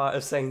being part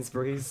of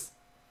Sainsbury's.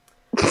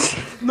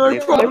 No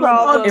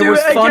problem. It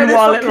was fun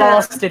while it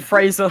lasted,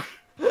 Fraser.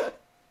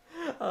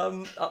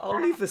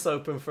 I'll leave this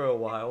open for a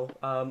while.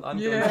 I'm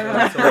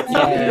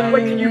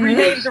Wait, can you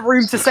rename the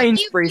room to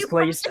Sainsbury's,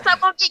 please?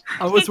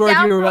 I was worried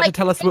you were about to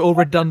tell us we're all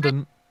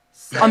redundant.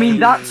 I mean,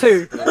 that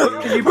too.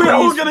 Can you We're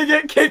all please? gonna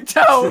get kicked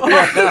out.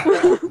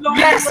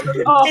 Yes,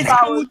 it's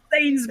called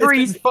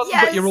Sainsbury's. But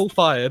you're all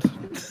fired.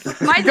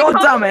 God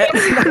damn it!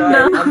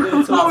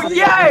 Oh,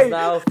 yay!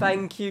 Now,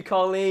 thank you,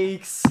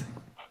 colleagues.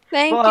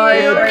 Thank Bye.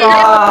 you.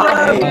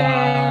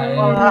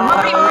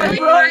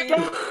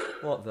 Bye.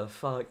 What the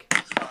fuck?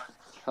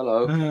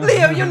 Hello.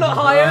 Leo, you're not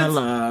hired.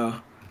 Hello.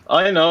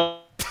 I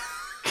know.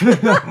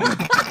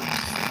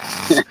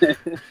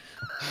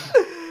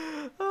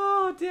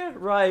 Oh dear.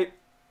 Right,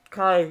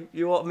 Kai,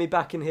 you want me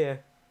back in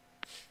here?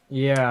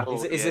 Yeah.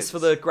 Is this for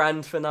the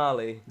grand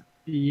finale?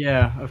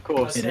 Yeah, of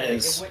course. Okay, It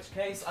is. in which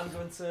case, I'm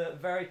going to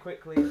very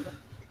quickly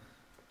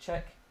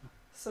check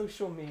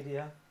social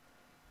media.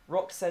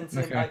 Rock sent in,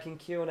 Okay. I can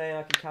Q&A,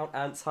 I can count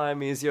ants, hire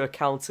me as your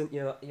accountant,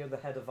 you're the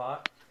head of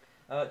art.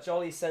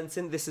 Jolly sent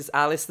in, this is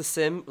Alice the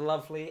Sim,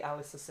 lovely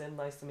Alice the Sim,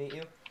 nice to meet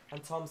you.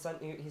 And Tom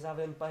sent you, he's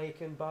having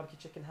bacon, barbecue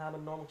chicken, ham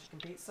and normal chicken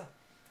pizza.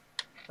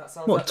 That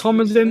sounds What, absolutely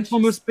Thomas in delicious.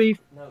 Thomas B?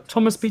 No,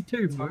 Thomas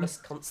B2, bro? Thomas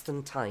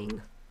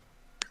Constantine.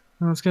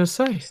 I was gonna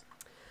say.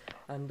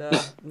 And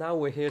now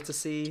we're here to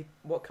see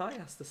what Kai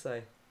has to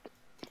say.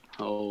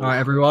 Alright,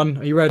 everyone,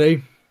 are you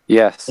ready?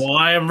 Yes. Well,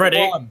 I am ready.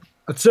 1,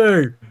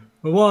 2,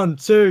 1,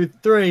 2,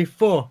 3,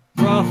 4.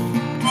 Rough.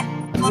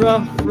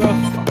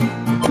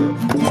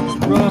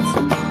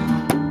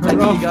 Thank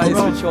you guys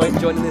for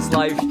joining this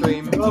live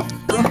stream.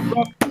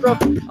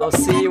 I'll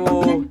see you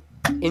all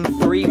in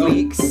 3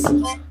 weeks.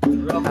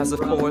 As of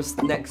course,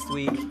 next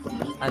week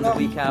and the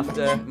week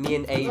after, me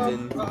and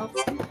Aiden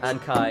and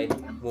Kai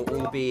will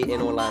all be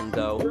in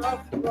Orlando.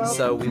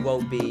 So we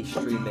won't be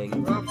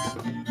streaming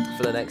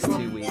for the next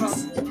 2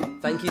 weeks.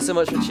 Thank you so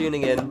much for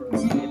tuning in.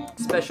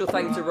 Special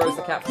thank you to Rose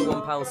the Cat for the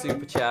 £1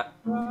 super chat.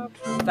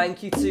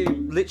 Thank you to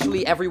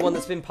literally everyone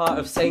that's been part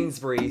of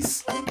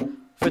Sainsbury's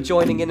for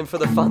joining in and for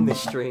the fun this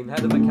stream.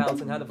 Head of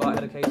accounting, head of art,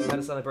 head of catering, head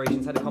of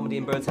celebrations, head of comedy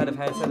and birds, head of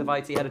heads, head of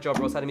IT, head of job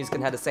roles, head of music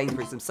and head of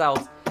Sainsbury's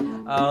themselves.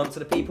 To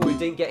the people who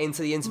didn't get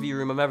into the interview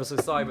room, I'm ever so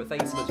sorry, but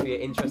thanks so much for your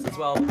interest as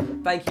well.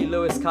 Thank you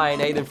Lewis, Kai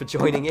and Aiden for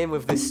joining in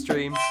with this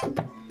stream.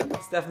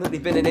 It's definitely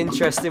been an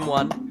interesting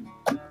one.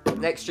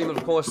 Next stream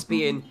of course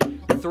be in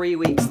 3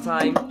 weeks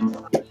time.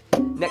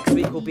 Next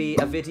week will be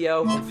a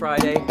video on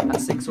Friday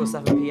at 6 or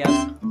 7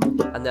 PM.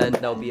 And then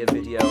there'll be a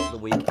video the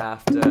week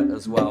after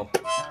as well.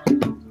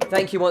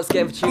 Thank you once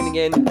again for tuning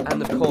in,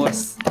 and of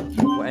course,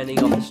 we're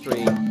ending off the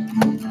stream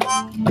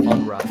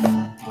on Rough.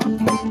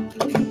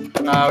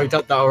 We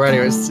did that already.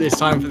 It's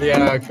time for the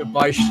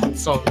goodbye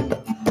song.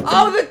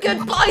 Oh, the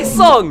goodbye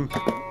song!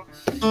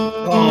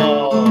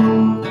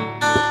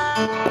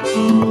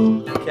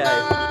 Okay.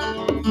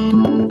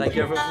 Thank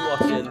you everyone for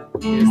watching.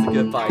 Here's the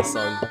goodbye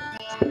song.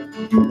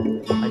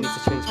 I need to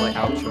change my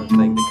outro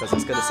thing because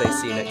it's gonna say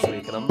see you next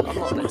week, and I'm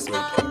not next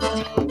week.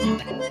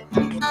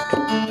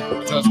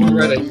 So it's gonna be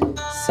ready.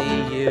 See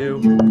you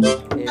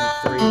in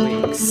 3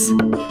 weeks.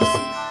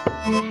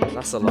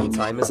 That's a long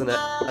time, isn't it?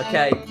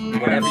 Okay,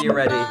 whenever you're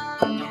ready.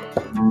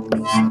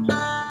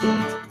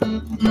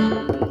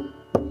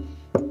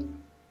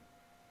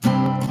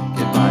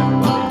 Goodbye,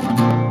 everybody.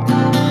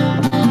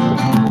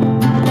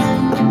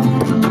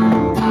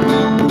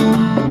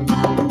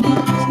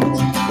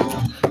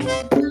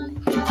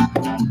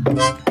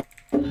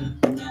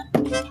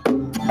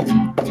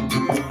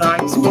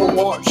 Thanks for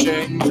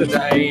watching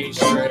today's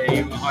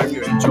stream. I hope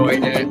you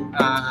enjoyed it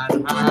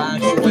and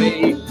had a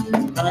week.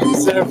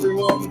 Thanks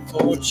everyone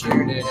for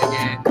tuning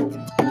in.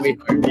 We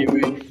hope you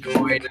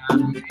enjoyed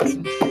and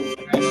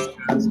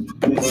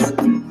this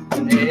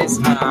is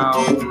how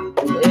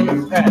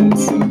it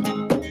ends.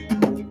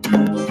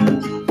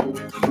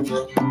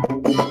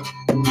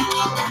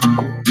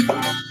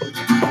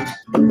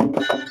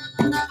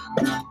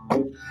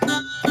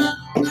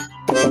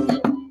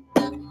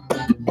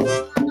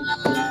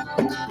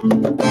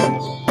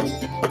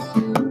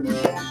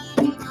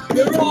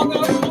 You're on a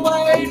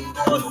plane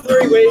for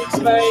 3 weeks,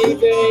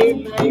 maybe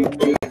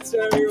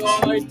 2.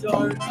 I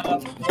don't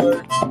know.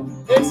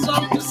 It's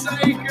time to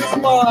say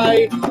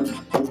goodbye.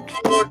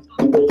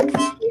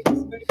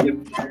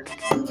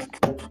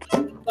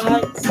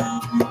 Thanks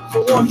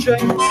for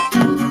watching.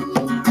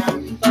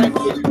 Thank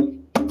you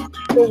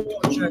for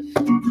watching.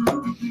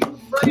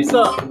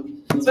 Fraser,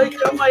 take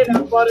it away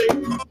now, buddy.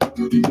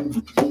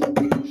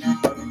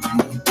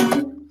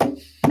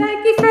 Thank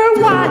you for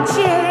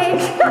watching.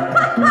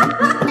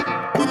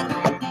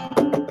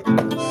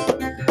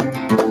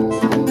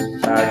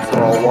 Thanks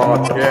for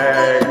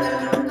watching.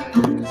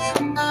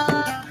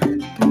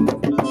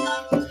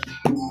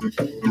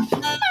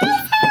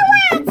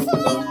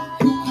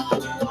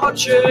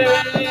 Watching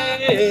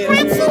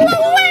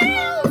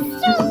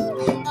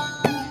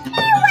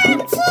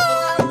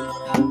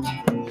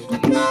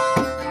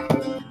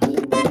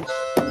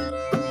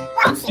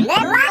the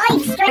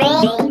live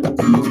stream.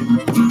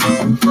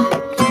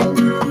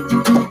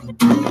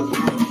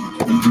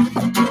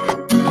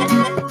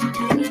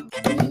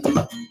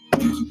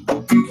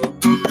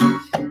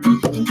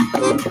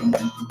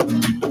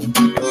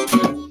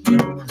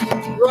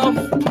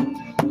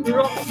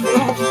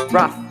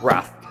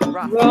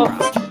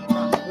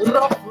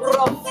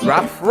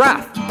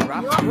 Rough.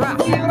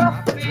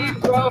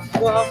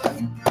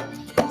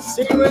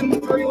 See you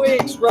in 3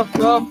 weeks, rough.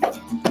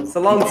 It's a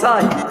long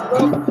time.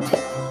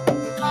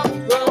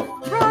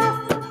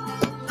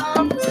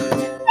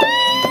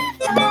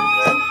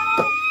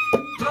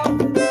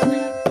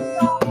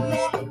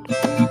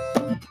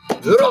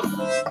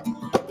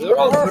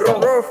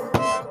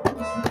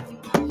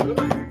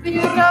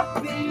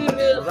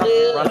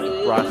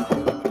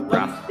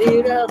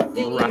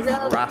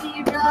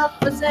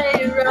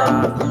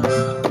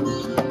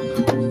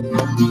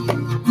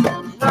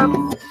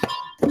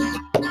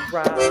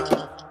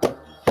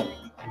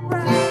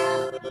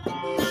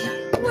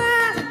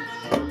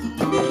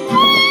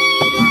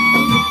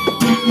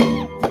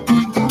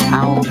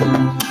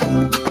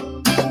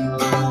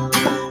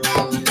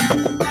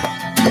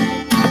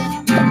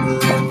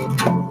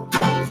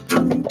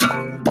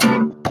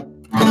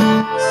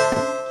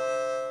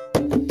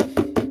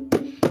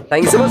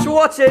 Thanks so much for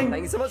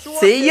watching.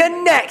 See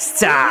you next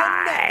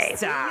time.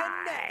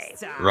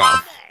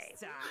 Rough.